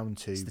really down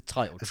to it's the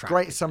title as track.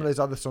 Great as some of those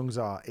other songs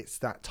are, it's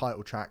that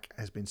title track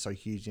has been so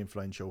hugely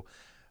influential.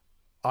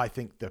 I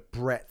think the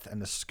breadth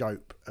and the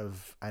scope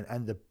of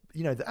and the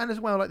and as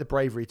well like the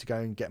bravery to go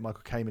and get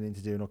Michael Kamen in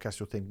to do an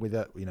orchestral thing with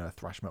a a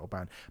thrash metal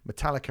band.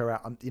 Metallica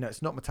at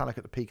it's not Metallica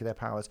at the peak of their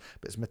powers,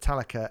 but it's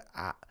Metallica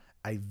at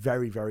a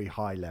very, very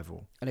high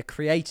level and a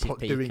creative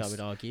peak, I would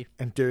argue,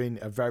 and doing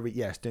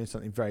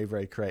something very,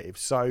 very creative.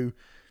 So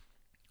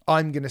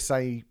I'm going to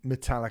say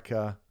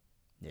Metallica,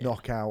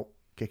 knockout,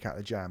 Kick Out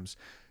the Jams.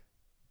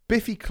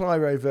 Biffy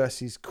Clyro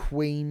versus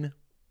Queen.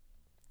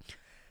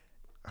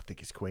 I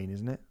think it's Queen,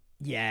 isn't it?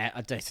 Yeah,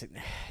 I don't think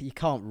you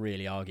can't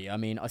really argue. I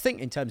mean, I think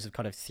in terms of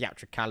kind of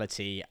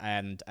theatricality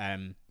and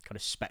kind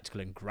of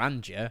spectacle and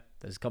grandeur,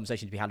 there's a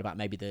conversation to be had about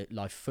maybe the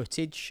live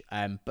footage.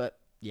 But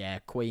yeah,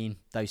 Queen,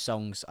 those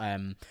songs.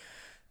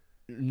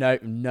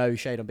 No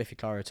shade on Biffy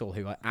Clyro at all,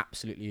 who I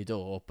absolutely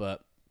adore.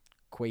 But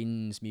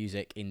Queen's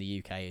music in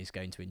the UK is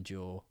going to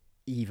endure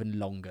even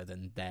longer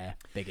than their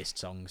biggest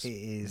songs. It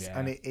is,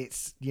 and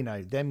it's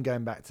them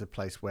going back to the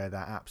place where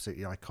that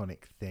absolutely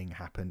iconic thing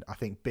happened. I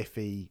think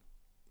Biffy.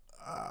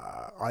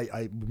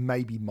 I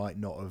maybe might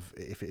not have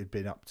if it had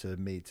been up to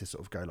me to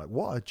sort of go like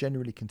what I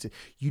generally consider.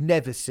 You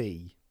never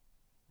see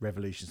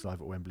Revolutions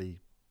Live at Wembley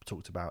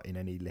talked about in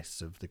any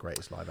lists of the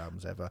greatest live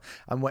albums ever.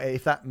 And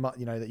if that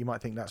that you might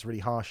think that's really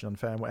harsh and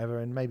unfair and whatever,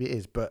 and maybe it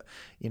is, but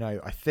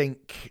I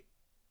think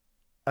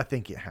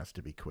it has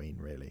to be Queen,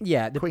 really.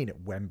 Yeah, Queen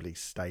at Wembley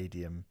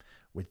Stadium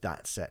with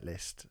that set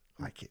list.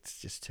 Like,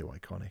 it's just too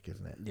iconic,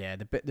 isn't it? Yeah,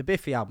 the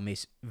Biffy album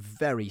is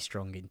very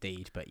strong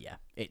indeed, but yeah,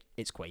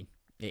 it's Queen.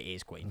 It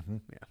is Queen. Mm-hmm.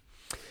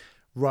 Yeah.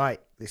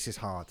 Right, this is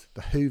hard.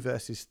 The Who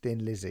versus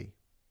Thin Lizzy.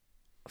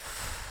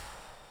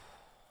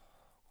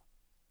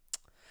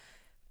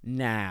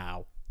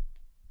 Now,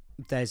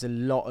 there's a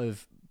lot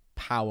of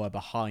power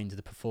behind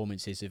the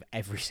performances of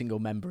every single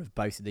member of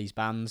both of these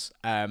bands.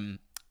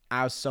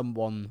 As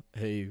someone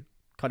who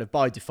kind of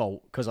by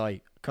default, because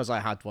I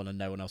had one and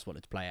no one else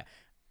wanted to play it,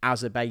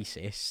 as a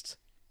bassist,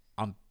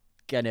 I'm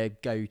gonna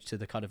go to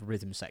the kind of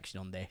rhythm section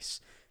on this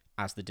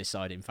as the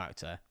deciding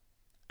factor.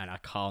 And I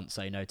can't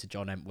say no to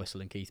John Entwistle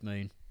and Keith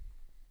Moon.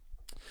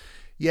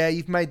 Yeah,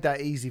 you've made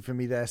that easy for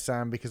me there,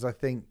 Sam, because I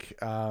think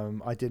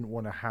I didn't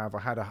want to have... I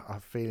had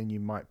a feeling you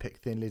might pick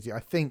Thin Lizzy. I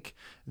think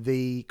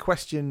the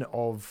question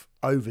of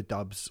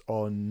overdubs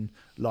on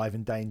Live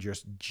and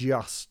Dangerous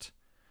just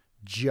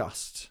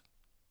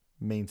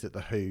means that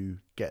the Who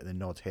get the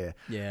nod here.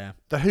 Yeah.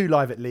 The Who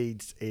live at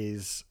Leeds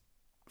is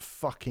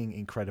fucking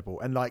incredible,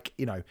 and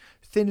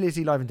Thin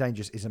Lizzy Live and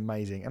Dangerous is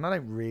amazing, and I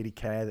don't really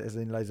care that there's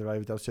loads of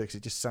overdubs to it because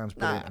it just sounds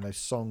brilliant. And those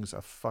songs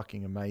are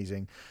fucking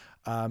amazing.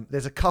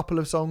 There's a couple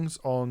of songs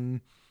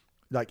on,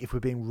 like, if we're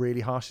being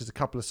really harsh, there's a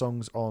couple of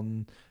songs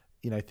on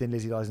Thin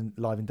Lizzy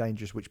Live and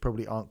Dangerous which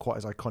probably aren't quite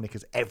as iconic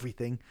as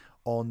everything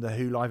on the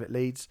Who live at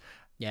Leeds.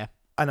 Yeah.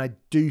 And I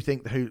do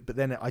think the Who, but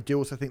then I do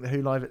also think the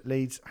Who live at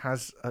Leeds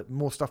has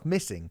more stuff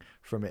missing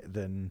from it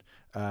than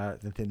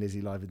Thin Lizzy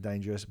Live and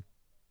Dangerous.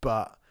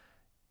 But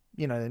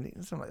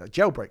something like that.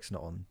 Jailbreak's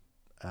not on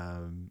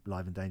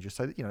Live and Dangerous,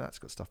 so that's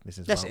got stuff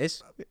missing as yes, well. It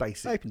is.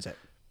 Basic. It opens it.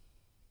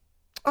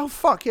 Oh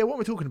fuck yeah! What am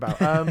we talking about?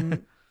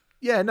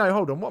 Yeah, no,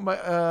 hold on. What am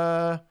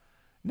I?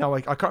 No,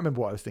 I can't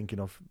remember what I was thinking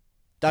of.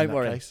 Don't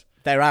worry,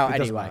 they're out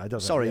anyway.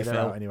 Sorry, Phil.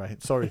 Phil. Out anyway,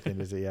 sorry, Thin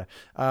Lizzy. Yeah.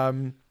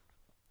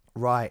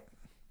 Right.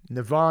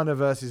 Nirvana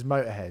versus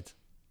Motorhead.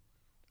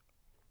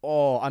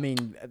 Oh, I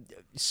mean,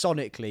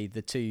 sonically,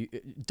 the two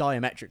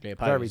diametrically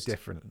opposed. Very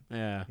different.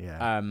 Yeah.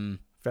 Yeah.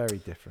 Very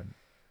different.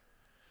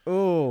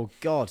 Oh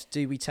God,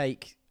 do we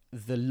take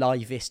the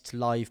livest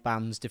live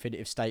band's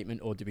definitive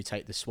statement, or do we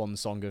take the swan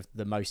song of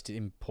the most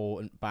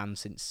important band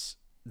since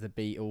the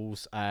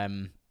Beatles?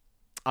 I'm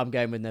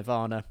going with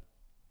Nirvana.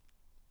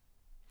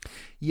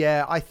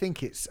 Yeah, I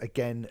think it's,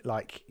 again,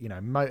 like,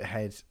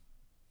 Motorhead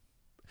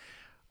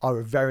are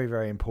a very,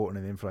 very important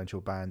and influential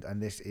band, and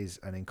this is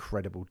an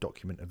incredible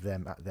document of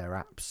them at their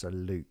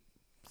absolute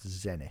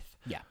zenith.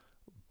 Yeah.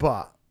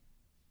 But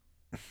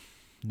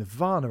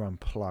Nirvana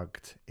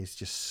Unplugged is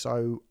just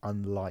so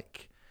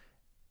unlike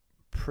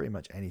pretty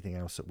much anything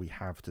else that we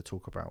have to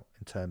talk about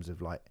in terms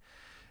of like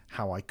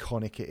how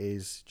iconic it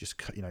is. Just,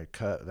 you know,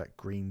 Kurt, that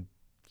green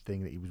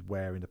thing that he was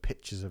wearing, the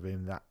pictures of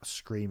him, that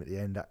scream at the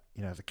end, that,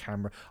 you know, the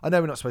camera. I know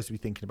we're not supposed to be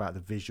thinking about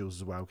the visuals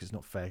as well because it's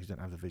not fair because you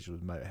don't have the visuals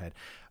of Motorhead.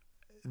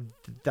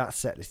 That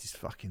set list is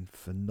fucking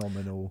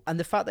phenomenal. And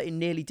the fact that it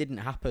nearly didn't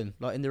happen,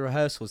 like in the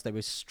rehearsals, they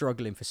were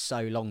struggling for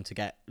so long to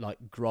get like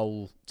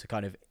Grohl to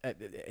kind of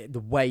the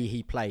way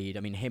he played.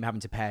 I mean, him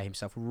having to pare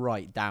himself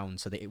right down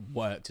so that it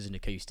worked as an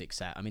acoustic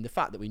set. I mean, the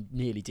fact that we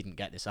nearly didn't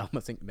get this album,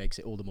 I think makes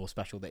it all the more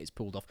special that it's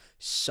pulled off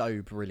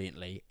so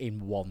brilliantly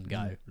in one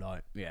go.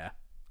 Like, yeah.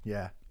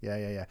 Yeah,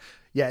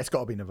 it's got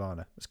to be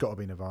Nirvana.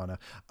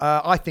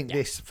 I think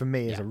this, for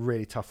me, is a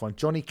really tough one.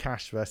 Johnny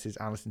Cash versus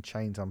Alice in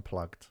Chains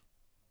Unplugged.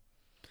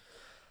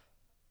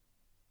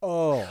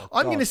 Oh,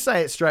 I'm going to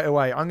say it straight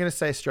away.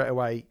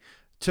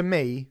 To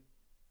me,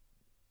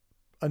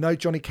 I know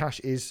Johnny Cash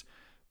is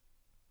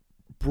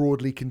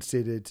broadly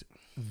considered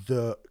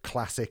the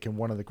classic and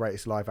one of the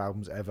greatest live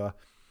albums ever.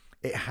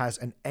 It has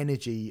an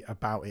energy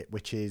about it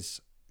which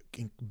is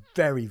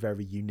very,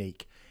 very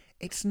unique.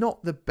 It's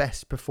not the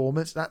best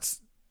performance. That's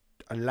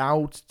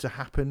allowed to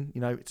happen. You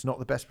know, it's not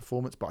the best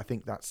performance, but I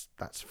think that's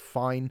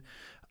fine.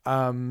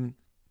 But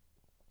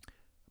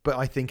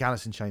I think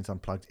Alice in Chains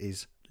Unplugged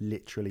is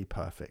literally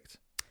perfect.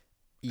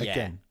 Yeah.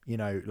 Again, you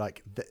know,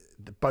 like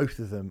both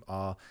of them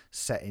are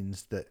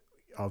settings that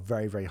are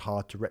very, very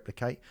hard to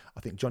replicate. I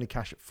think Johnny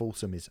Cash at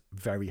Folsom is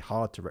very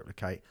hard to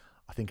replicate.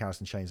 I think Alice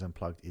in Chains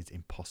Unplugged is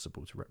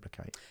impossible to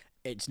replicate.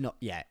 It's not.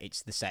 Yeah,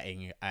 it's the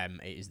setting. It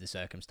is the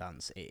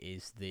circumstance. It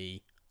is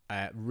the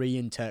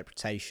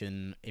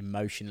reinterpretation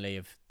emotionally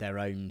of their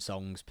own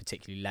songs,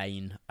 particularly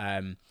Lane.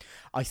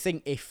 I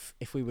think if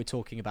we were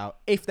talking about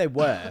if there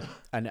were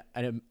an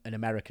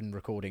American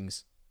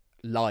Recordings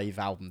live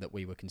album that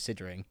we were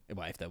considering,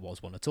 well, if there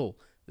was one at all,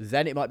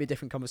 then it might be a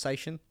different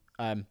conversation.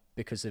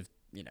 Because of,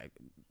 you know,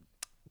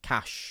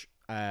 Cash.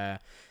 I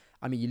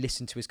mean, you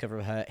listen to his cover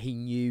of Her. He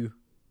knew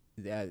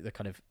the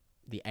kind of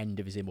the end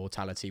of his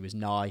immortality was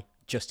nigh,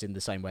 just in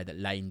the same way that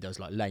Lane does.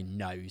 Like, Lane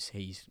knows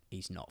he's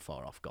not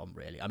far off gone,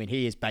 really. I mean,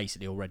 he is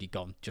basically already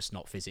gone, just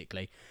not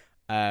physically.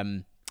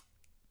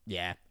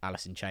 Yeah,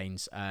 Alice in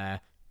Chains.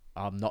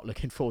 I'm not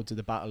looking forward to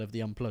the Battle of the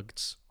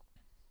Unpluggeds.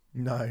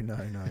 No.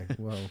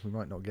 Well, we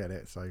might not get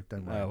it, so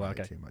don't worry about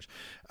it too much.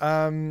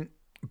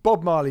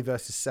 Bob Marley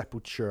versus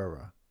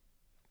Sepultura.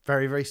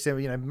 Very, very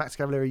similar. You know, Max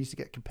Cavalera used to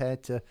get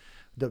compared to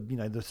the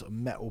sort of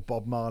metal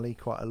Bob Marley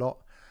quite a lot.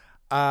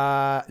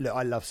 Look,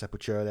 I love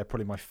Sepultura. They're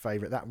probably my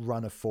favourite. That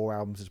run of 4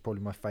 albums is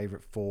probably my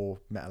favourite 4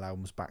 metal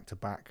albums back to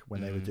back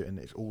when they were doing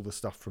it. All the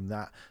stuff from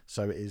that.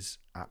 So it is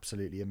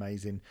absolutely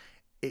amazing.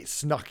 It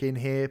snuck in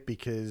here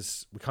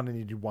because we kind of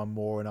needed one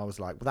more, and I was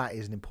like, well, that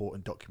is an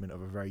important document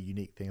of a very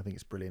unique thing. I think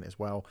it's brilliant as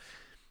well.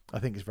 I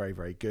think it's very,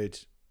 very good.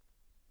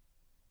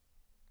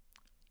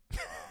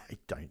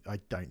 I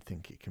don't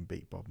think it can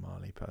beat Bob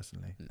Marley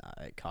personally. No,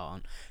 it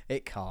can't.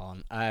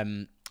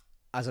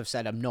 As I've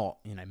said, I'm not,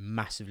 you know,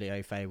 massively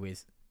au fait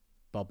with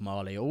Bob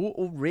Marley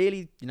or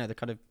really, you know, the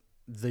kind of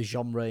the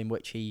genre in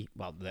which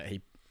that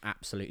he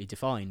absolutely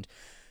defined.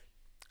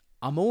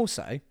 I'm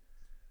also,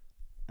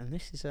 and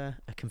this is a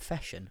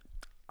confession,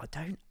 I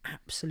don't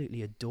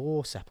absolutely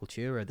adore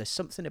Sepultura. There's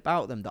something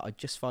about them that I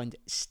just find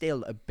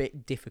still a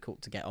bit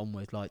difficult to get on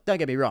with. Like, don't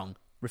get me wrong,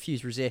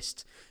 Refuse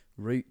Resist,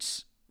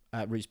 Roots,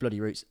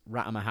 Bloody Roots,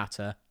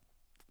 Rat-a-Mata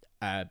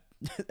Hatter.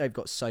 They've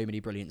got so many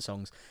brilliant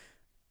songs.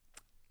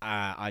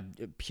 I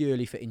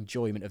purely for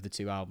enjoyment of the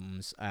 2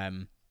 albums.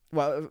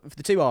 Well, for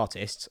the 2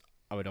 artists,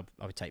 I would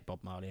take Bob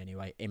Marley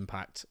anyway.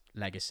 Impact,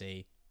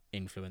 legacy,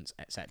 influence,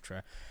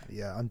 etc.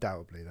 Yeah,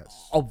 undoubtedly,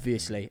 that's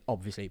obviously.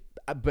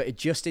 But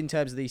just in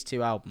terms of these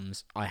 2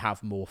 albums, I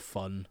have more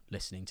fun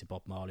listening to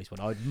Bob Marley's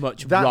one. I'd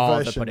much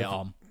rather put it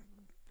on.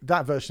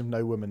 That version of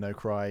No Woman No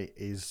Cry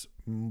is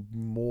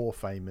more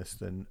famous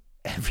than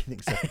everything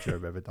Sepultura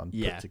have ever done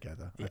put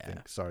together, I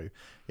think. So,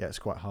 yeah, it's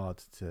quite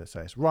hard to say.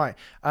 It's right.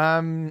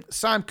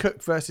 Sam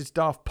Cooke versus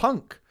Daft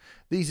Punk.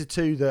 These are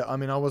 2 that, I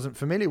mean, I wasn't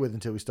familiar with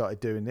until we started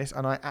doing this,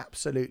 and I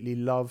absolutely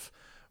love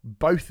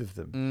both of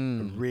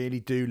them. I really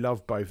do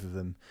love both of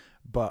them,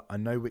 but I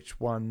know which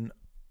one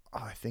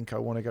I think I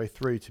want to go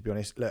through, to be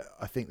honest. Look,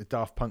 I think the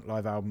Daft Punk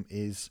live album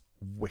is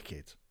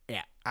wicked.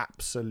 Yeah.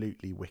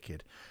 Absolutely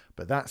wicked.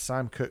 But that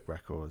Sam Cooke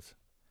record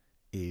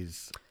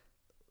is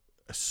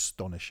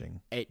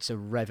astonishing. It's a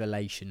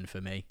revelation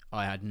for me.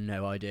 I had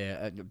no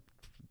idea. I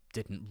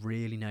didn't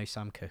really know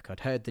Sam Cooke. I'd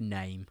heard the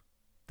name.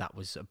 That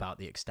was about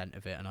the extent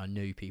of it, and I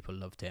knew people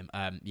loved him.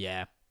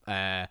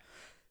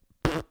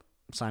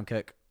 Sam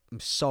Cooke. I'm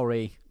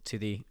sorry to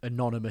the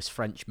anonymous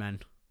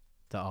Frenchmen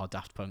that are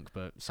Daft Punk,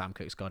 but Sam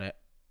Cooke's got it.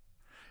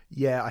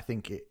 Yeah, I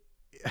think it.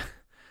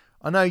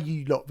 I know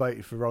you lot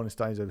voted for Rolling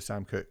Stones over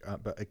Sam Cooke,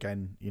 but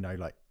again, you know,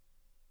 like,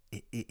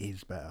 it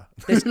is better.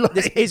 This, like,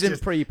 this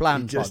isn't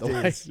pre-planned, by the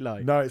way.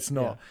 Like, no, it's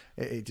not.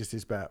 Yeah. It just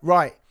is better.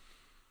 Right.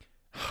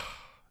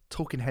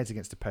 Talking Heads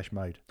against Depeche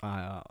Mode.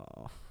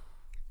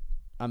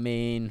 I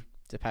mean,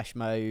 Depeche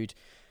Mode.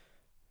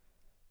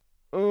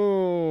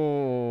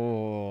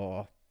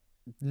 Oh,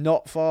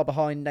 not far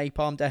behind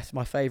Napalm Death,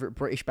 my favourite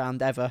British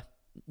band ever.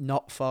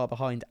 Not far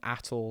behind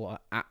at all. I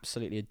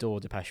absolutely adore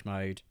Depeche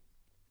Mode.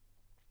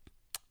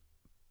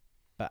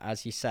 But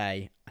as you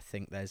say, I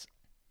think there's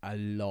a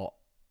lot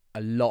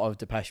of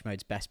Depeche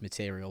Mode's best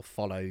material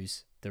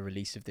follows the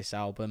release of this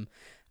album.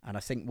 And I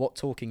think what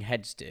Talking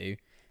Heads do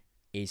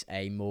is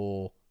a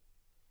more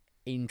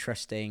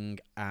interesting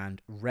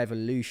and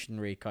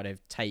revolutionary kind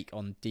of take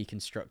on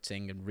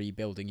deconstructing and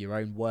rebuilding your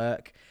own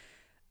work.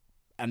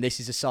 And this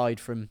is aside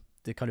from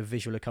the kind of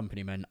visual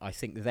accompaniment. I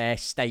think their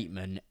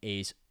statement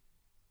is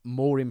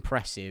more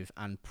impressive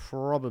and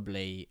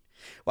probably,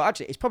 well,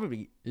 actually, it's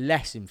probably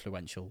less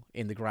influential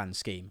in the grand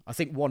scheme. I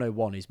think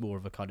 101 is more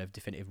of a kind of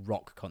definitive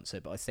rock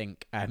concert, but I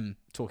think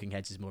Talking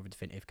Heads is more of a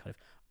definitive kind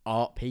of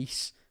art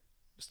piece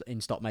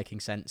in Stop Making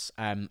Sense.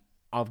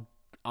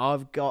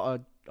 I've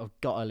got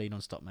to lean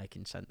on Stop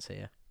Making Sense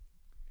here.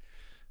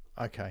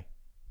 Okay.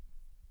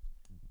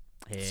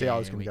 Here I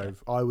was going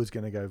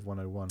to go with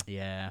 101.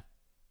 Yeah.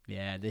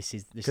 This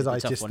is the tough one,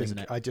 think, isn't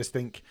it? I just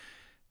think,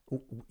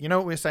 you know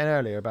what we were saying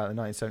earlier about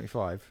the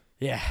 1975?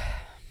 Yeah.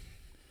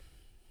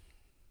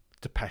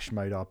 Depeche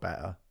Mode are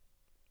better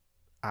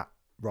at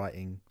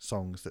writing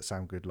songs that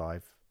sound good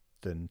live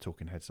than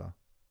Talking Heads are.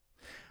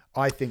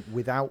 I think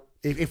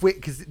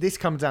because this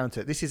comes down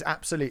to it, this is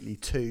absolutely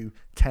 2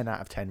 10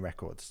 out of 10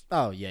 records.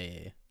 Oh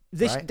yeah.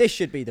 This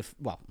should be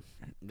well,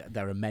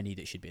 there are many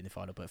that should be in the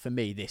final, but for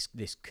me, this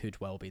could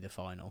well be the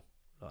final.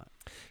 Right.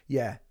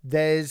 Yeah,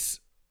 there's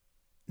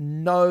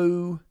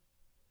no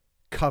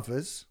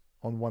covers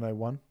on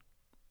 101,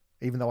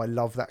 even though I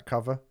love that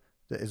cover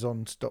that is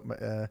on Stop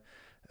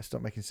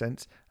Making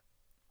Sense.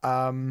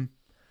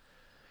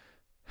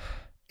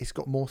 It's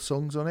got more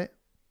songs on it,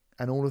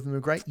 and all of them are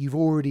great. You've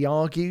already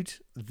argued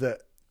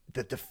that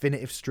the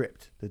definitive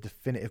Stripped, the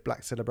definitive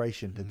Black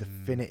Celebration, the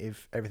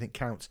definitive Everything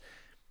Counts.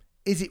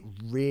 Is it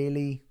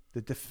really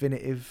the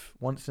definitive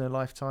Once in a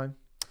Lifetime?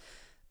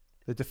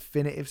 The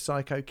definitive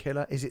Psycho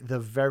Killer? Is it the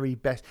very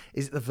best?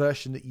 Is it the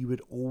version that you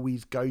would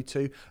always go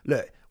to?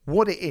 Look,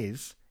 what it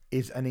is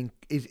an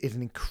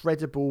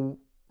incredible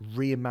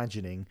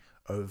reimagining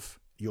of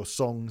your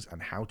songs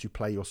and how to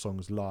play your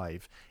songs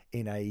live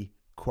in a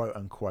quote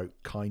unquote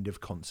kind of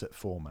concert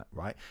format,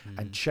 right?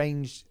 And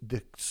change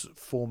the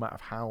format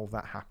of how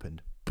that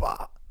happened.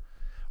 But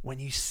when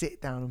you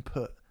sit down and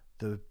put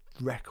the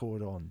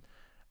record on,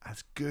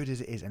 as good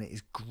as it is, and it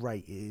is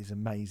great, it is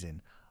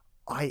amazing,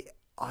 I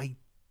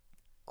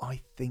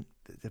think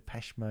that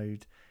Depeche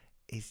Mode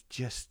is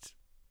just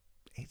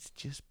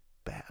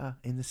better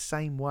in the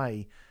same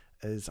way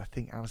as I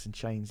think Alice in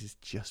Chains is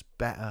just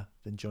better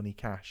than Johnny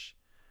Cash.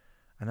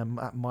 And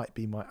that might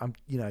be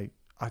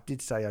I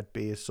did say I'd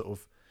be as sort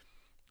of,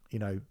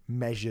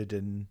 measured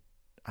and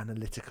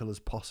analytical as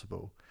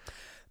possible.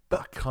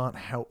 But I can't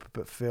help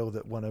but feel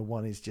that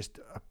 101 is just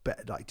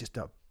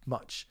a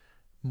much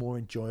more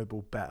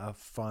enjoyable, better,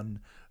 fun,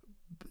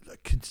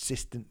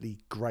 consistently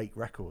great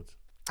record.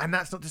 And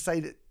that's not to say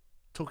that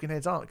Talking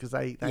Heads aren't, because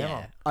they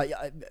are.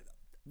 I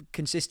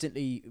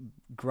consistently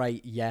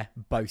great, yeah,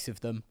 both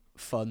of them.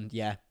 Fun,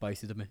 yeah,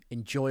 both of them.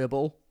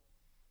 Enjoyable,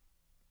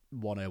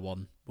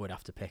 101 would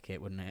have to pick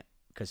it, wouldn't it?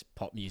 Because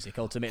pop music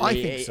ultimately, I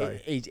think so.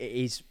 It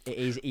is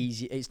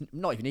easy. It's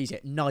not even easier,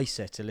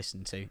 nicer to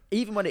listen to,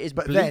 even when it is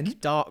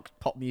dark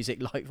pop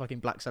music like fucking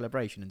Black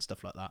Celebration and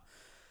stuff like that.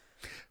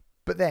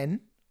 But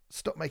then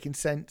Stop Making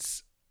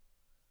Sense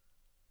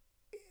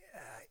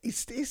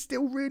is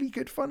still really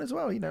good fun as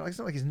well. It's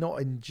not like it's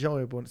not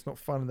enjoyable and it's not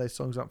fun and those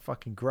songs aren't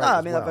fucking great. No,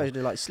 I mean, that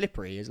version of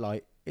Slippery is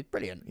it's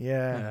brilliant.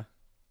 Yeah.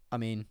 I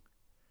mean,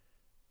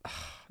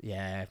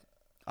 yeah.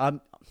 I'm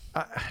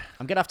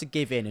gonna have to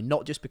give in, and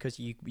not just because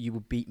you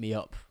will beat me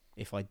up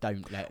if I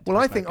don't let. Well,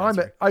 I think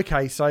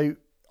okay. So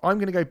I'm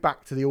going to go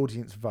back to the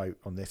audience vote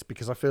on this,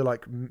 because I feel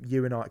like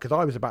you and I, because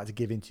I was about to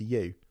give in to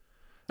you.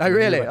 Oh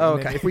really? Oh,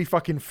 okay. If we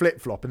fucking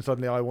flip flop and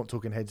suddenly I want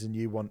Talking Heads and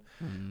you want,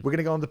 we're going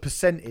to go on the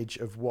percentage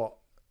of what.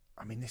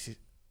 I mean, this is.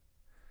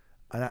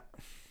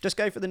 Just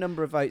go for the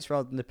number of votes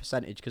rather than the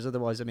percentage, because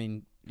otherwise, I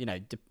mean,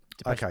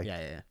 okay.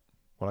 Yeah.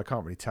 Well, I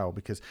can't really tell,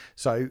 because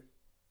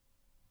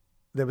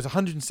there was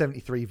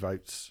 173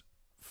 votes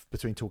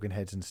between Talking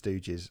Heads and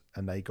Stooges,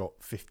 and they got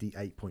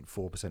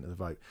 58.4% of the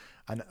vote,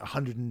 and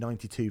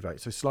 192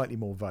 votes, so slightly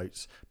more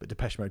votes, but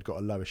Depeche Mode got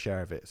a lower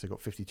share of it, so got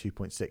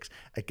 52.6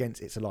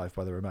 against It's Alive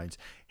by the Ramones.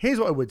 Here's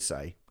what I would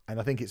say, and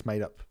I think it's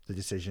made up the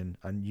decision,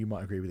 and you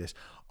might agree with this.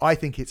 I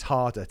think it's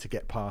harder to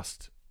get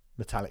past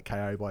Metallic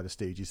KO by the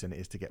Stooges than it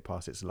is to get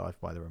past It's Alive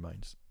by the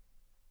Ramones.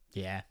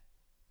 Yeah.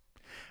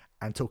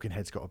 And Talking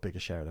Heads got a bigger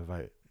share of the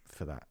vote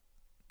for that.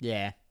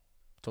 Yeah.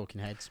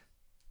 Talking Heads.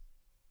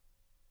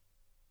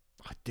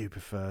 I do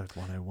prefer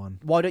 101.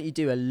 Why don't you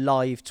do a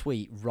live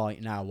tweet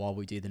right now while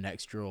we do the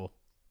next draw?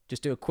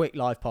 Just do a quick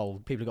live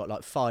poll. People have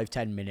got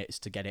 5-10 minutes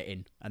to get it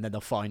in, and then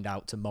they'll find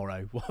out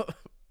tomorrow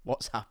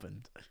what's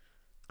happened.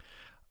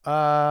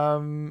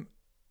 No,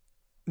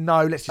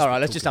 let's just. All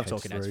right, let's just have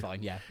Talking Heads.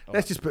 Fine, yeah.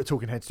 Let's just put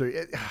Talking Heads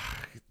through.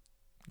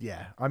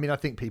 yeah, I mean, I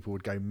think people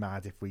would go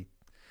mad if we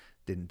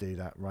didn't do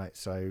that, right?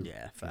 So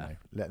Yeah, fair. you know,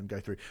 let them go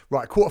through.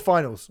 Right,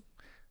 quarterfinals.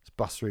 It's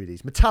bust through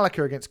these.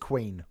 Metallica against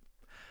Queen.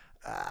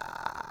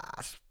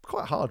 It's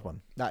quite a hard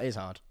one. That is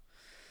hard.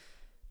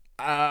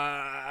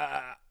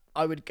 I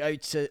would go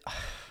to.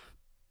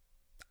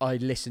 I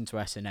listen to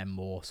S&M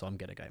more, so I'm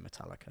going to go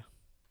Metallica.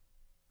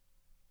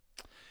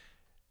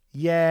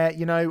 Yeah,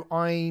 you know,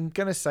 I'm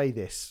going to say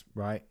this,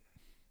 right?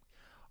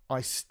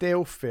 I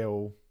still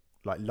feel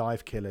like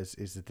Live Killers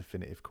is the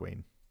definitive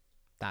Queen.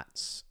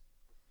 That's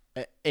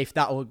if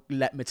that will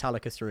let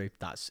Metallica through,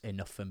 that's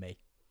enough for me.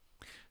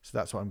 So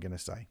that's what I'm going to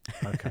say.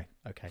 Okay.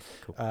 Okay,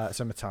 cool.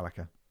 So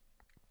Metallica.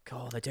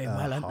 God, they're doing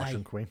well, aren't harsh they?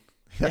 on Queen.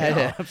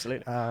 Yeah,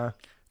 absolutely.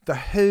 The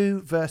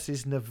Who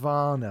versus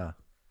Nirvana.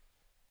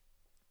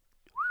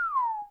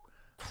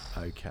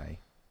 Okay.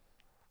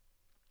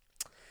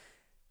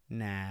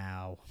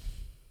 Now,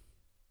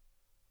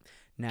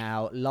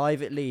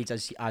 Live at Leeds,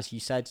 as you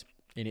said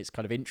in its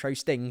kind of intro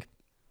sting,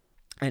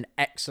 an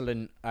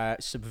excellent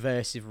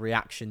subversive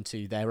reaction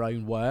to their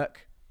own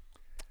work.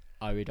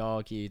 I would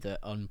argue that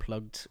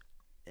Unplugged,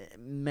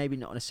 maybe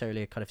not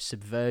necessarily a kind of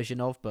subversion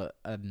of, but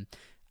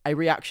a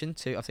reaction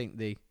to, I think,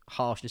 the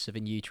harshness of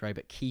In Utero,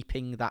 but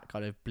keeping that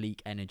kind of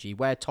bleak energy.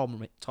 Where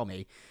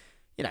Tommy,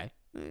 you know,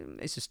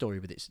 it's a story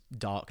with its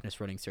darkness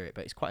running through it,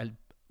 but it's quite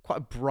a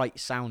bright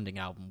sounding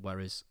album.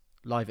 Whereas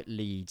Live at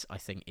Leeds, I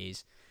think,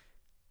 is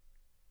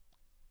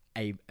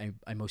a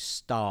most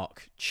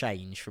stark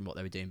change from what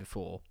they were doing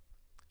before.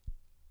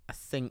 I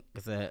think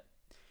that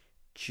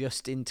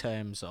just in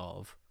terms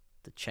of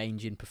the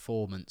change in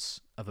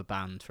performance of a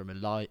band from a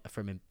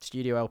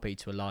studio LP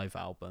to a live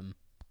album,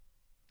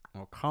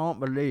 I can't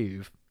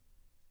believe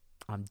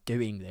I'm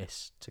doing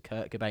this to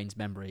Kurt Cobain's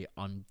memory.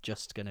 I'm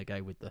just gonna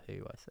go with the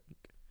Who, I think.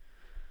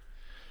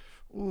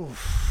 Ooh,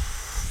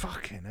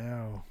 fucking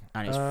hell!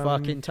 And it's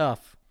fucking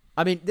tough.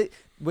 I mean,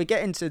 we're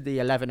getting to the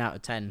 11 out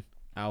of 10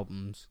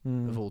 albums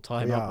of all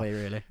time, aren't we?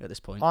 Really, at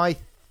this point, I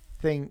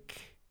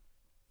think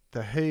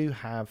the Who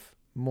have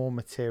more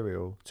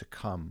material to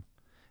come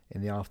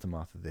in the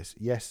aftermath of this.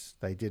 Yes,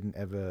 they didn't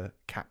ever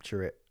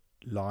capture it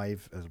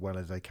live as well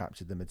as they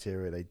captured the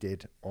material they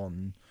did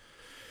on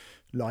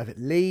Live at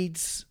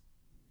Leeds.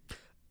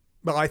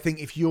 But I think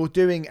if you're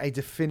doing a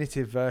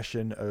definitive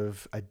version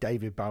of a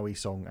David Bowie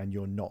song and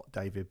you're not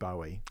David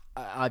Bowie...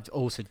 I've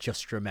also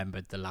just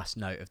remembered the last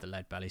note of the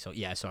Lead Belly song.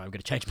 Yeah, sorry, I'm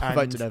going to change my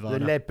vote to Nirvana.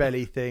 The Lead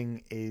Belly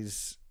thing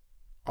is...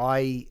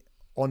 I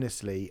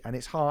honestly... And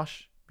it's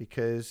harsh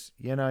because,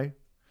 you know...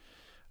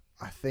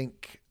 I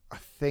think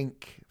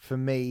for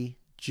me,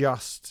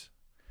 just...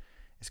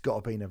 It's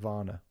got to be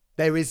Nirvana.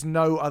 There is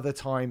no other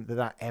time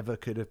that ever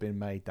could have been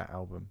made, that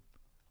album.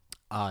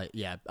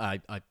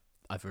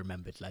 I've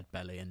remembered Lead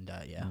Belly, and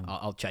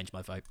I'll change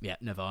my vote. Yeah,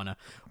 Nirvana.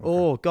 Okay.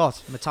 Oh God,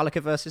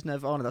 Metallica versus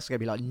Nirvana. That's gonna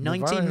be like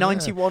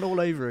 1991 all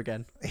over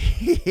again.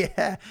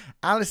 Yeah,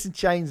 Alice in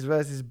Chains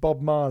versus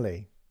Bob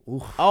Marley.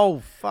 Oof. Oh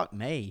fuck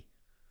me.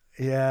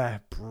 Yeah,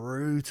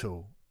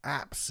 brutal.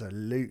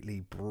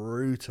 Absolutely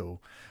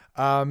brutal.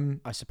 I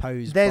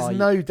suppose there's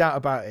no doubt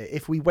about it.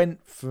 If we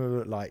went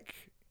for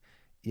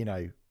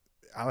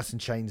Alice in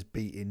Chains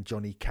beating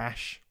Johnny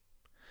Cash,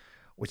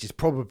 which is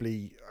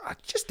probably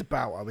just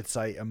about, I would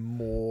say, a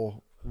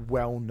more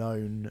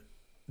well-known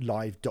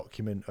live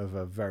document of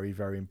a very,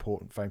 very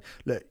important fame.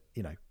 Look,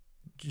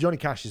 Johnny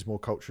Cash is more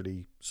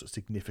culturally sort of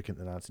significant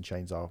than Alice in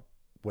Chains are,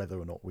 whether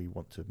or not we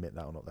want to admit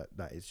that or not.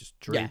 That is just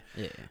true. Yeah.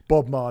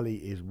 Bob Marley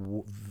is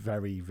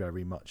very,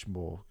 very much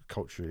more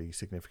culturally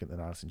significant than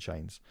Alice in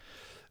Chains.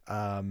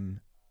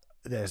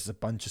 There's a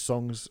bunch of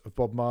songs of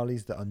Bob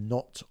Marley's that are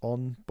not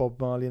on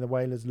Bob Marley and the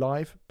Wailers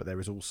live, but there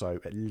is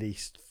also at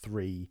least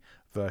 3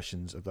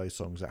 versions of those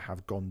songs that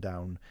have gone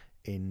down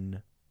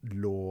in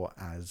lore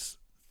as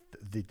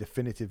the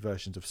definitive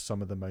versions of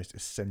some of the most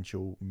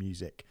essential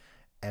music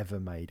ever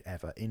made,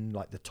 ever, in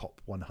like the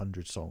top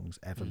 100 songs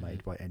ever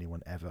made by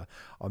anyone ever.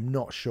 I'm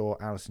not sure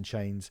Alice in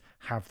Chains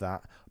have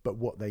that, but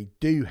what they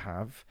do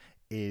have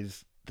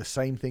is the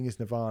same thing as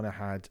Nirvana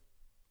had,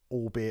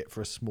 albeit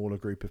for a smaller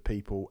group of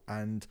people.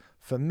 And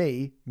for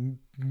me,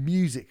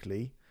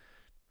 musically,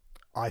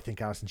 I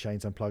think Alice in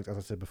Chains Unplugged, as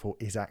I said before,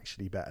 is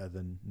actually better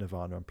than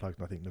Nirvana Unplugged.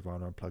 And I think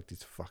Nirvana Unplugged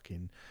is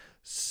fucking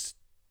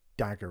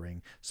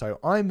staggering. So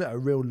I'm at a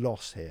real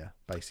loss here,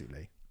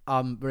 basically.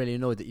 I'm really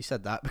annoyed that you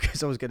said that,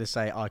 because I was going to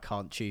say I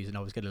can't choose and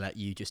I was going to let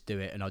you just do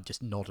it and I'd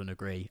just nod and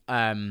agree.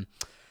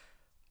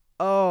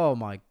 Oh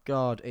my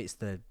God, it's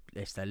the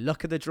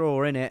luck of the draw,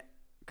 innit?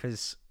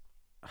 Because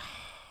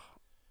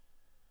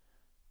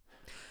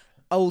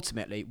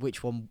ultimately,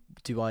 which one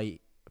do I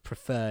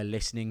prefer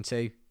listening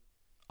to?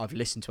 I've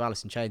listened to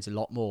Alice in Chains a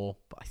lot more,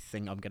 but I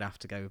think I'm going to have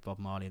to go with Bob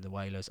Marley and the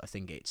Wailers. I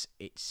think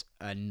it's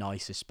a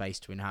nicer space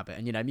to inhabit.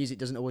 And, music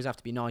doesn't always have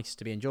to be nice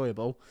to be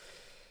enjoyable.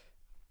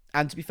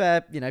 And to be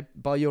fair,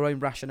 by your own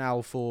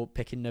rationale for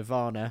picking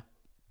Nirvana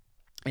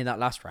in that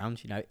last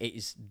round, it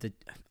is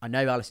I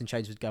know Alice in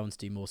Chains would go on to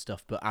do more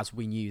stuff, but as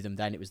we knew them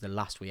then, it was the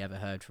last we ever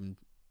heard from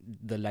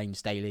the Lane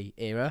Staley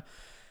era.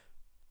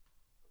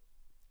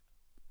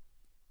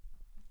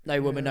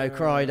 No Woman, No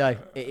Cry, though.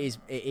 It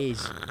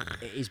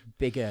is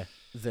bigger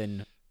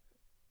than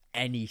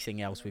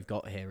anything else we've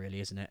got here, really,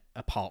 isn't it?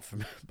 Apart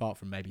from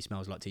maybe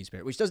Smells Like Teen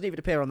Spirit, which doesn't even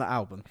appear on that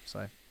album.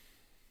 So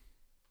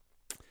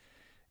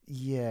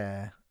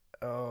yeah.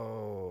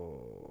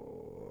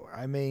 Oh,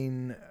 I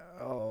mean,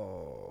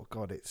 oh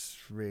god, it's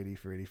really,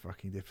 really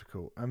fucking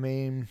difficult. I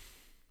mean,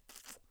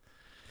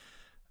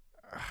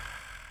 I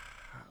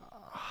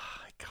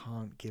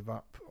can't give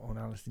up on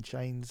Alice in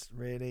Chains,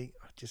 really.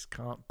 I just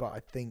can't. But I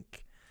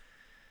think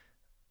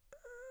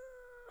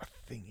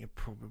you're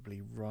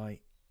probably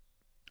right.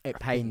 it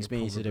pains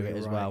me to do it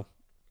as well.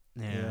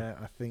 Yeah,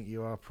 I think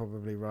you are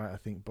probably right. I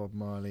think Bob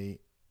Marley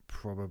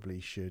probably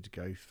should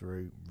go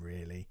through,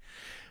 really.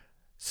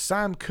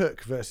 Sam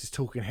Cooke versus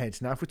Talking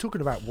Heads. Now, if we're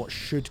talking about what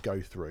should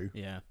go through,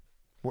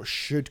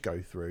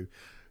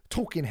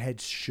 Talking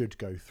Heads should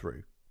go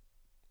through.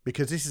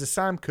 Because this is a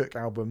Sam Cooke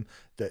album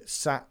that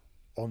sat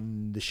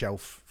on the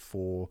shelf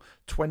for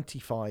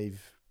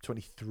 25,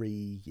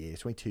 23 years,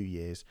 22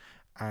 years,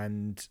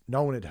 and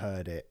no one had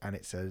heard it, and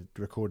it's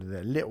recorded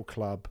at a little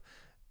club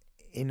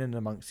in and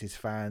amongst his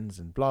fans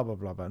and blah, blah,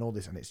 blah, blah, and all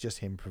this, and it's just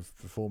him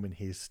performing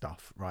his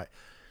stuff, right?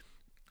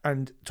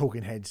 And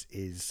Talking Heads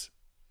is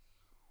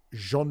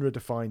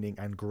genre-defining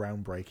and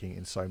groundbreaking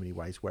in so many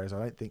ways, whereas I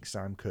don't think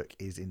Sam Cooke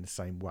is in the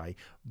same way.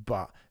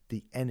 But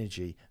the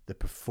energy, the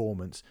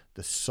performance,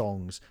 the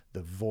songs,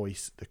 the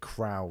voice, the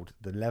crowd,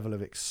 the level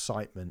of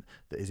excitement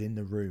that is in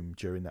the room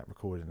during that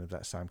recording of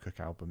that Sam Cooke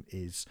album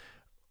is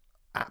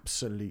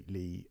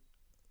absolutely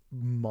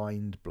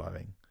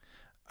mind-blowing.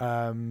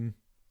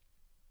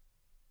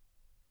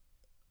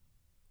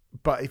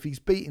 But if he's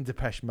beating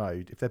Depeche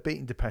Mode, if they're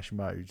beating Depeche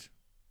Mode,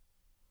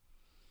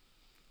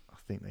 I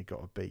think they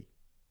got to beat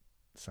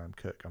Sam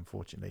Cooke,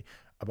 unfortunately.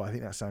 But I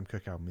think that Sam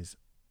Cooke album is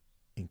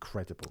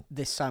incredible.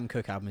 This Sam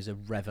Cooke album is a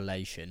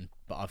revelation,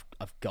 but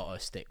I've got to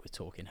stick with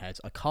Talking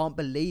Heads. I can't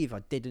believe I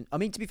didn't. I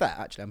mean, to be fair,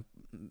 actually, I'm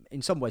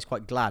in some ways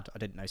quite glad I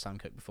didn't know Sam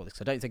Cooke before this,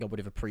 because I don't think I would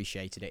have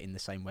appreciated it in the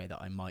same way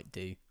that I might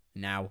do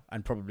now,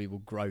 and probably will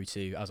grow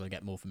to as I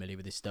get more familiar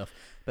with this stuff.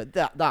 But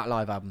that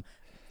live album,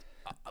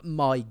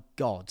 my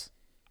God,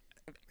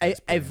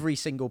 every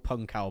single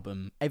punk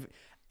album,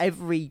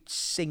 every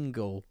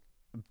single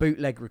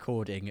bootleg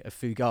recording of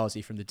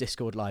Fugazi from the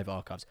Discord live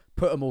archives,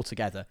 put them all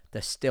together,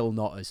 they're still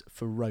not as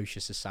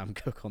ferocious as Sam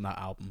Cooke on that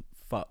album.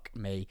 Fuck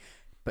me.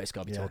 But it's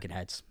got to be Talking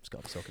Heads. It's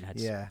got to be Talking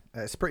Heads. Yeah,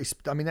 it's pretty.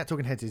 I mean, that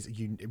Talking Heads is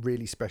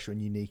really special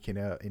and unique in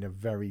a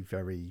very,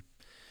 very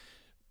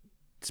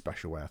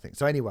special way, I think.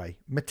 So anyway,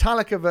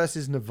 Metallica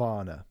versus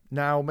Nirvana.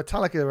 Now,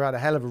 Metallica had a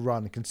hell of a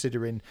run,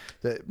 considering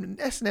that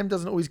S&M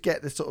doesn't always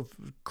get the sort of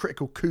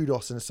critical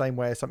kudos in the same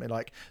way as something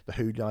like The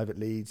Who live at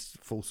Leeds,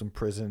 Folsom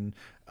Prison,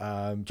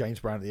 James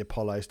Brown at the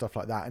Apollo, stuff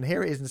like that. And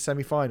here it is in the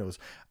semi-finals.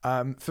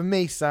 For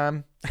me,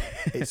 Sam,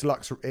 it's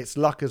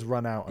luck has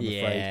run out, I'm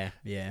afraid.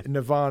 Yeah.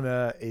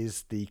 Nirvana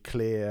is the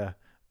clear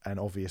and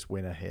obvious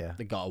winner here.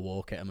 They got to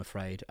walk it, I'm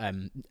afraid.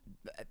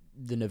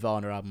 The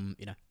Nirvana album,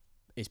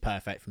 is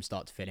perfect from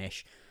start to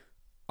finish.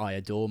 I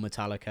adore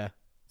Metallica.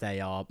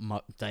 They are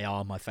my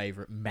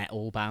favourite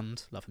metal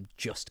band. Love them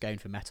just going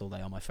for metal.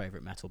 They are my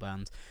favourite metal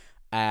band.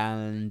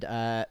 And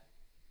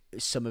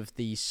some of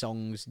these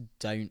songs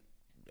don't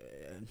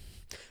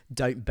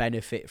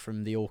benefit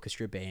from the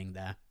orchestra being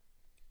there.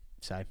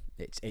 So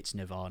it's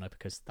Nirvana,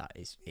 because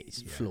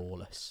it's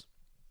flawless.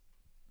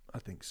 I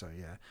think so,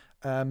 yeah.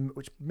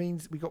 Which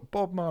means we got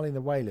Bob Marley and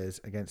the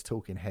Wailers against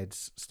Talking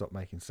Heads. Stop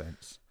Making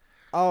Sense.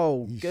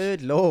 Oh,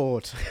 good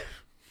Lord.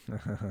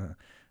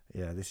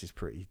 Yeah, this is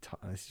pretty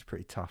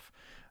tough.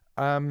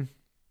 I'm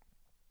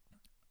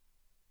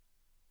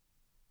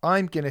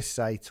going to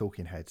say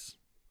Talking Heads.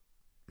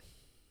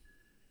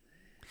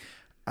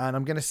 And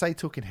I'm going to say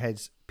Talking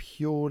Heads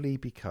purely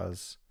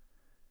because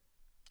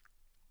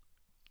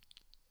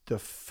the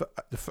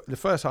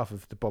first half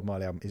of the Bob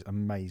Marley album is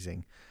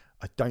amazing.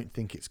 I don't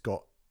think it's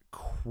got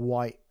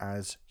quite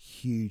as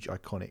huge,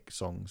 iconic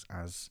songs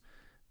as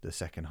the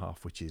second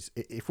half, which is,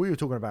 if we were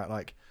talking about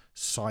like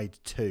side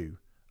 2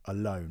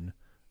 alone,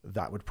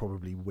 that would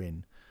probably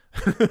win.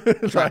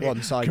 Track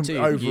 1, side 2,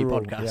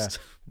 overall, podcast.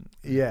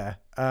 Yeah.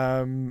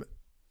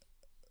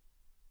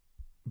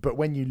 But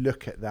when you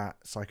look at that,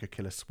 Psycho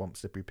Killer, Swamp,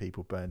 Slippery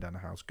People, Burn Down the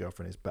House,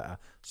 Girlfriend Is Better,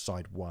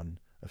 side 1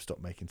 of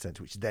Stop Making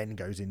Sense, which then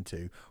goes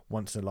into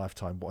Once in a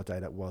Lifetime, What a Day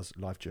That Was,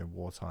 Life During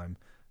Wartime,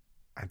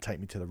 and Take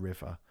Me to the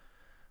River.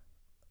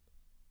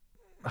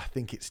 I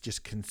think it's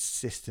just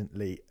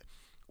consistently...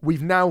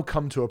 We've now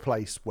come to a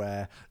place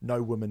where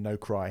No Woman, No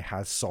Cry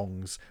has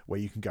songs where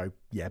you can go,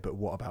 yeah, but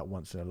what about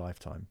Once in a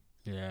Lifetime?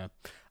 Yeah.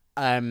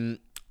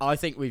 I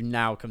think we've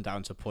now come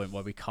down to a point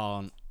where we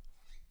can't...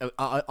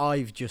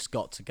 I've just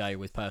got to go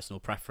with personal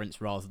preference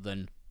rather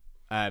than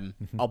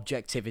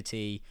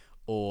objectivity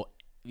or,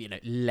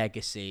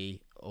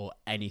 legacy or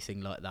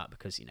anything like that,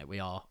 because, we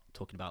are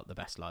talking about the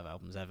best live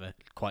albums ever,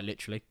 quite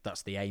literally.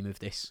 That's the aim of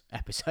this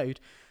episode.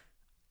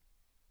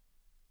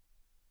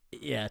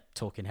 Yeah,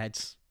 Talking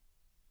Heads.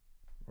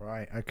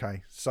 Right,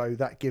 okay. So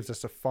that gives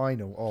us a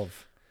final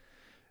of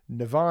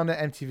Nirvana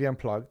MTV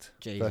Unplugged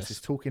versus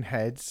Talking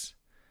Heads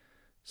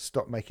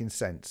Stop Making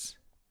Sense.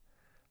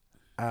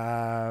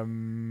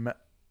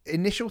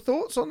 Initial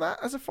thoughts on that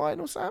as a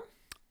final, Sam?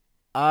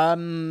 I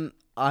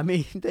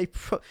mean,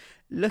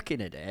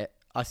 looking at it,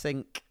 I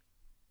think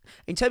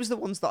in terms of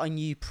the ones that I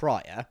knew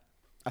prior,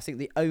 I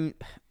think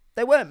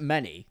there weren't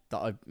many that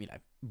I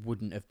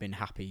wouldn't have been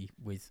happy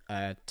with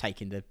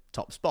taking the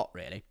top spot.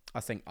 Really,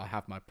 I think I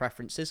have my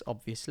preferences.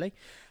 Obviously,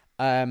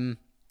 I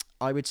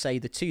would say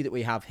the two that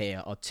we have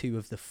here are two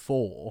of the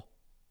four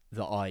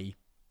that I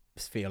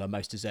feel are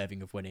most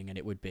deserving of winning, and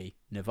it would be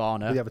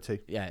Nirvana. The other two,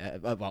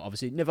 well,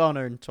 obviously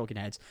Nirvana and Talking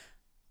Heads.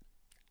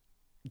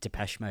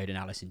 Depeche Mode and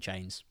Alice in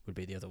Chains would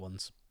be the other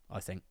ones, I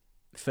think,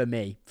 for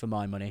me, for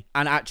my money.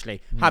 And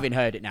actually, having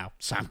heard it now,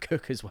 Sam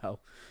Cooke as well.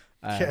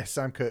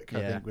 Sam Cooke,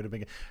 I think, would have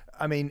been.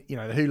 I mean,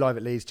 the Who live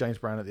at Leeds, James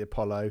Brown at the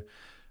Apollo.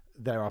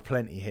 There are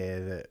plenty here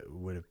that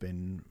would have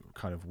been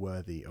kind of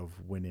worthy of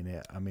winning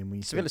it. I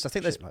mean, to be honest, I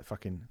think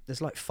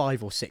there's like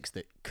 5 or 6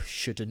 that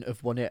shouldn't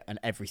have won it, and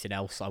everything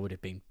else I would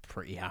have been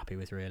pretty happy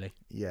with, really.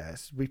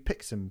 Yes, we've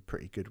picked some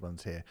pretty good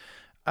ones here.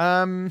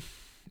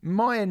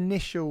 My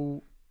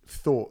initial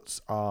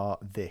thoughts are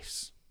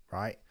this,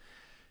 right?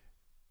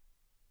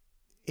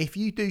 If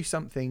you do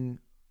something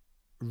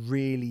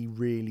really,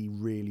 really,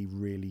 really,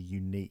 really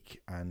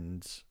unique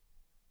and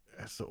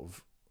sort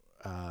of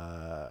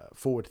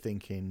forward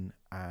thinking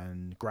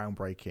and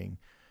groundbreaking,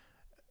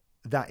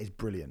 that is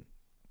brilliant.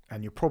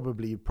 And you're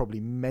probably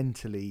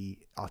mentally,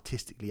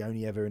 artistically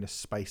only ever in a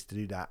space to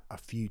do that a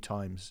few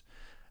times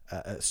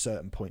at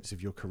certain points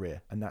of your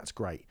career, and that's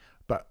great.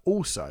 But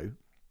also,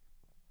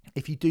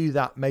 if you do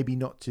that, maybe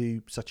not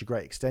to such a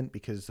great extent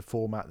because the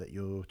format that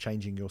you're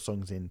changing your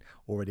songs in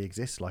already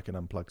exists, like an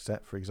unplugged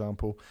set, for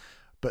example,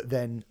 but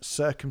then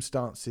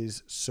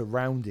circumstances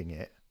surrounding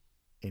it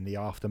in the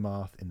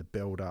aftermath, in the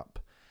build-up,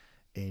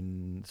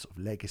 in sort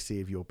of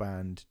legacy of your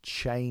band,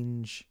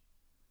 change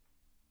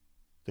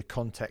the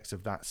context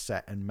of that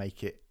set and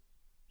make it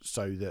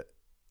so that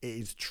it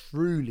is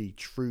truly,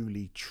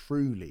 truly,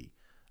 truly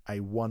a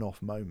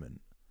one-off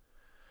moment.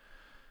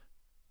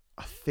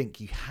 I think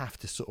you have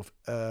to sort of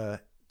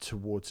err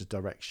towards a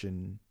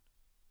direction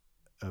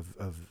of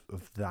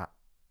that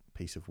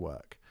piece of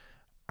work.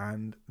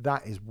 And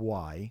that is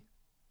why,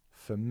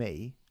 for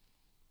me,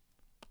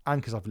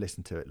 and because I've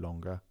listened to it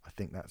longer, I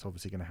think that's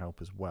obviously going to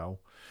help as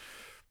well.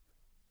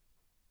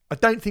 I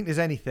don't think there's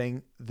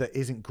anything that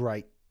isn't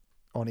great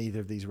on either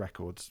of these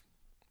records.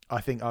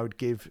 I think I would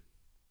give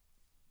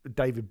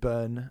David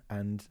Byrne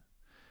and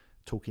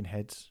Talking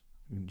Heads,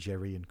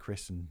 Jerry and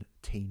Chris and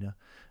Tina,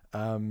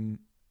 a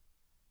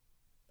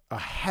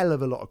hell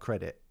of a lot of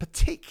credit,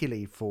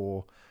 particularly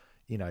for,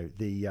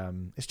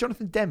 it's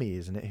Jonathan Demme,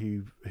 isn't it,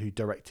 who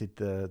directed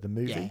the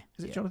movie? Yeah,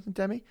 is it Jonathan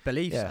Demme?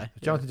 Believe so.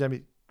 Jonathan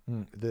Demme,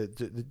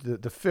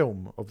 the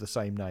film of the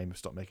same name of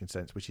Stop Making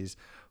Sense, which is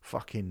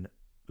fucking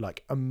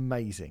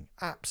amazing,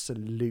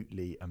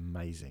 absolutely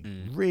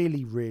amazing.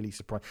 Really, really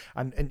surprised.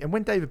 And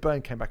when David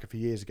Byrne came back a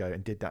few years ago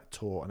and did that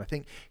tour, and I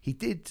think he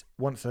did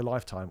Once in a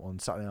Lifetime on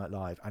Saturday Night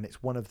Live, and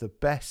it's one of the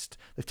best.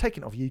 They've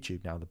taken it off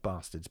YouTube now, the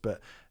bastards,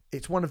 but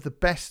it's one of the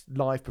best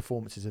live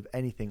performances of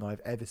anything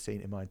I've ever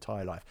seen in my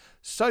entire life.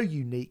 So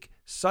unique,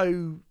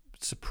 so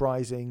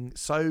surprising,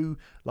 so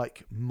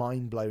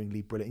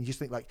mind-blowingly brilliant. You just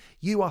think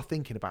you are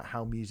thinking about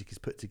how music is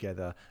put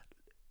together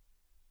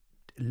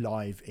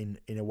live in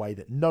a way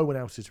that no one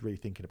else is really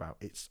thinking about.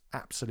 It's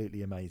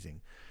absolutely amazing.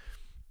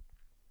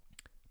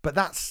 But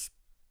that's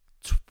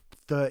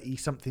 30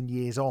 something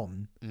years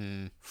on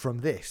from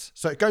this.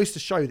 So it goes to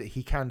show that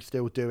he can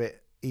still do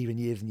it even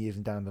years and years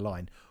and down the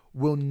line.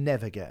 We'll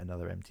never get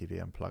another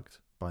MTV Unplugged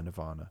by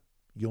Nirvana.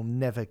 You'll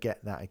never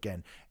get that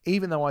again.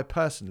 Even though I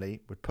personally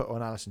would put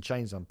on Alice in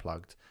Chains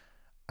Unplugged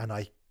and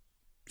I,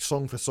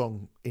 song for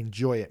song,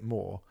 enjoy it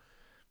more.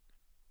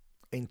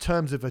 In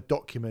terms of a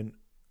document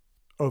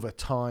of a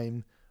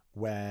time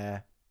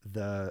where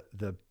the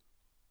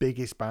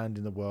biggest band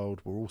in the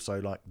world were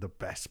also the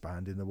best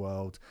band in the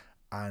world,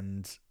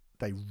 and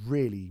they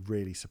really,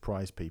 really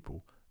surprised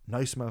people.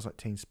 No Smells Like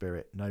Teen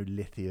Spirit, no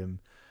Lithium,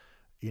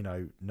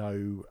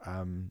 no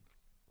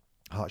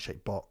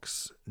Heart-Shaped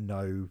Box,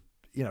 no,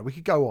 we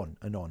could go on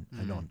and on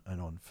and on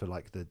and on for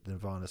the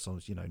Nirvana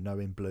songs, No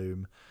In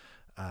Bloom,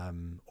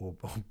 or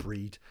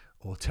Breed,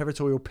 or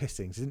Territorial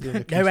Pissings.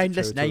 No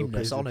endless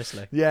nameless,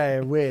 honestly. Yeah,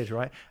 weird,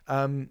 right?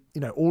 A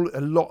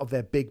lot of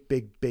their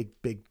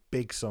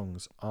big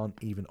songs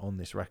aren't even on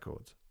this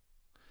record,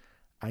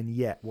 and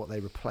yet what they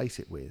replace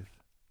it with,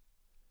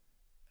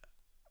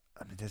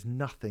 I mean, there's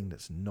nothing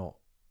that's not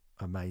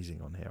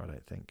amazing on here. I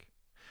don't think.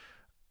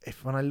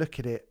 When I look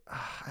at it,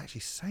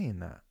 actually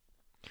saying that,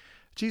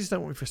 Jesus Don't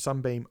Want Me for a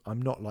Sunbeam,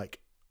 I'm not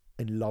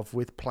in love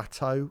with.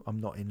 Plateau,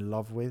 I'm not in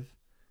love with.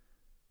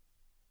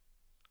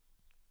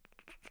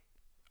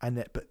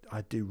 But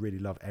I do really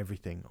love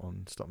everything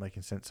on Stop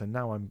Making Sense. So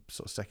now I'm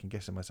sort of second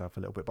guessing myself a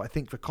little bit. But I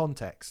think for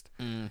context,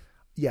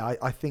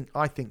 I think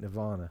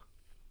Nirvana.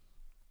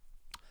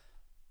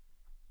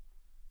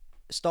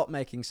 Stop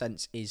Making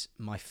Sense is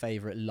my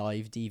favourite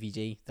live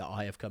DVD that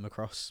I have come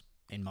across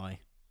in my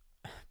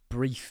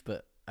brief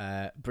but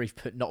brief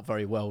but not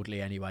very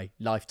worldly anyway,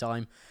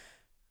 Lifetime.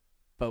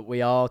 But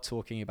we are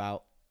talking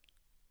about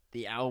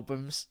the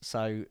albums,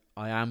 so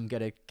I am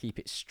going to keep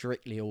it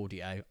strictly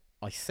audio.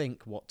 I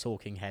think what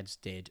Talking Heads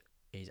did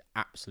is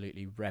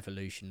absolutely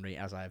revolutionary,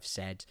 as I have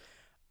said.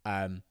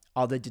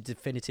 Are they the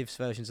definitive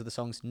versions of the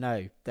songs?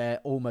 No, they're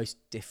almost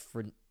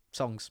different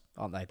songs,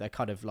 aren't they? They're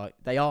kind of like,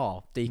 they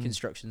are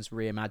deconstructions,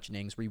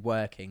 reimaginings,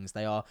 reworkings.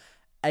 They are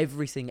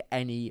everything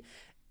they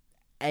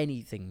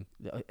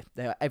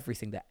are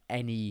everything that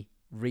any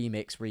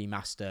remix,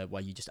 remaster,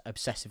 where you just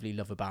obsessively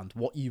love a band,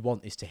 what you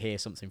want is to hear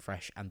something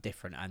fresh and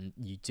different, and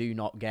you do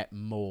not get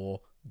more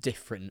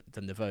different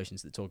than the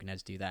versions that Talking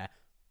Heads do there.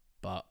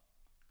 But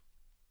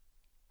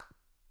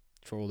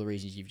for all the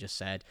reasons you've just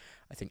said,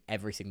 I think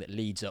everything that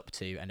leads up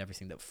to and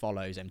everything that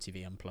follows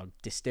MTV Unplugged,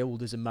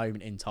 distilled as a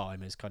moment in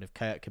time, as kind of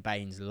Kurt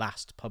Cobain's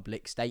last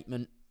public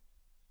statement,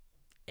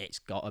 it's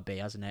got to be,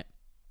 hasn't it?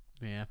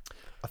 Yeah.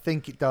 I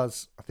think it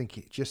does. I think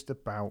it just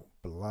about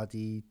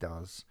bloody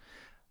does.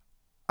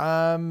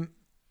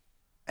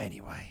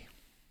 Anyway,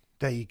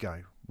 there you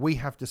go. We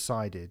have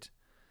decided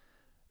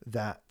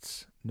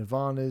that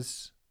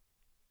Nirvana's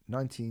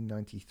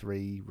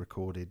 1993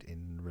 recorded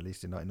and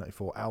released in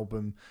 1994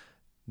 album,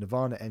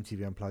 Nirvana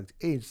MTV Unplugged,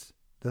 is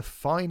the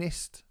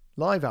finest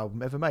live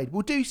album ever made.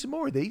 We'll do some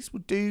more of these.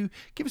 Give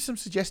us some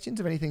suggestions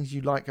of any things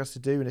you'd like us to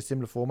do in a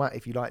similar format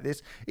if you like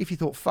this. If you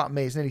thought, fuck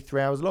me, it's nearly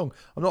 3 hours long,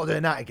 I'm not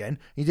doing that again.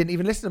 You didn't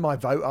even listen to my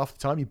vote half the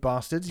time, you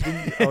bastards.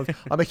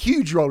 I'm a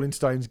huge Rolling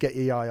Stones Get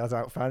Your Eyes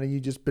Out fan, and you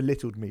just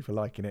belittled me for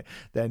liking it.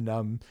 Then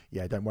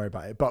don't worry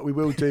about it. But we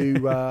will do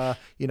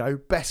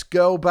best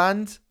girl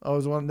band.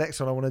 Next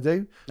one I want to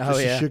do.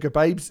 The Sugar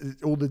Babes,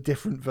 all the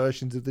different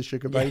versions of the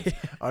Sugar Babes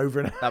over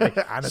and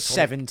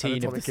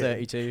 17 of the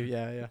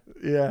 32.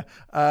 Yeah.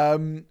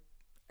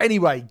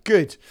 Anyway,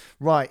 good.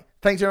 Right.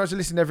 Thanks very much for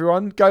listening,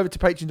 everyone. Go over to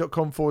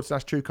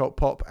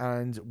patreon.com/TrueCultPop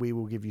and we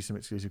will give you some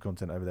exclusive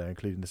content over there,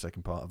 including the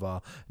second part of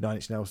our 9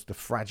 Inch Nails, The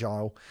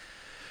Fragile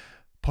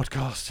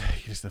podcast.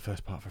 You can listen to the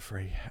first part for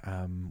free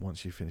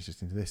once you finish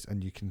listening to this,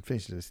 and you can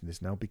finish listening to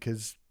this now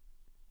because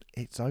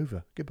it's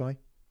over. Goodbye.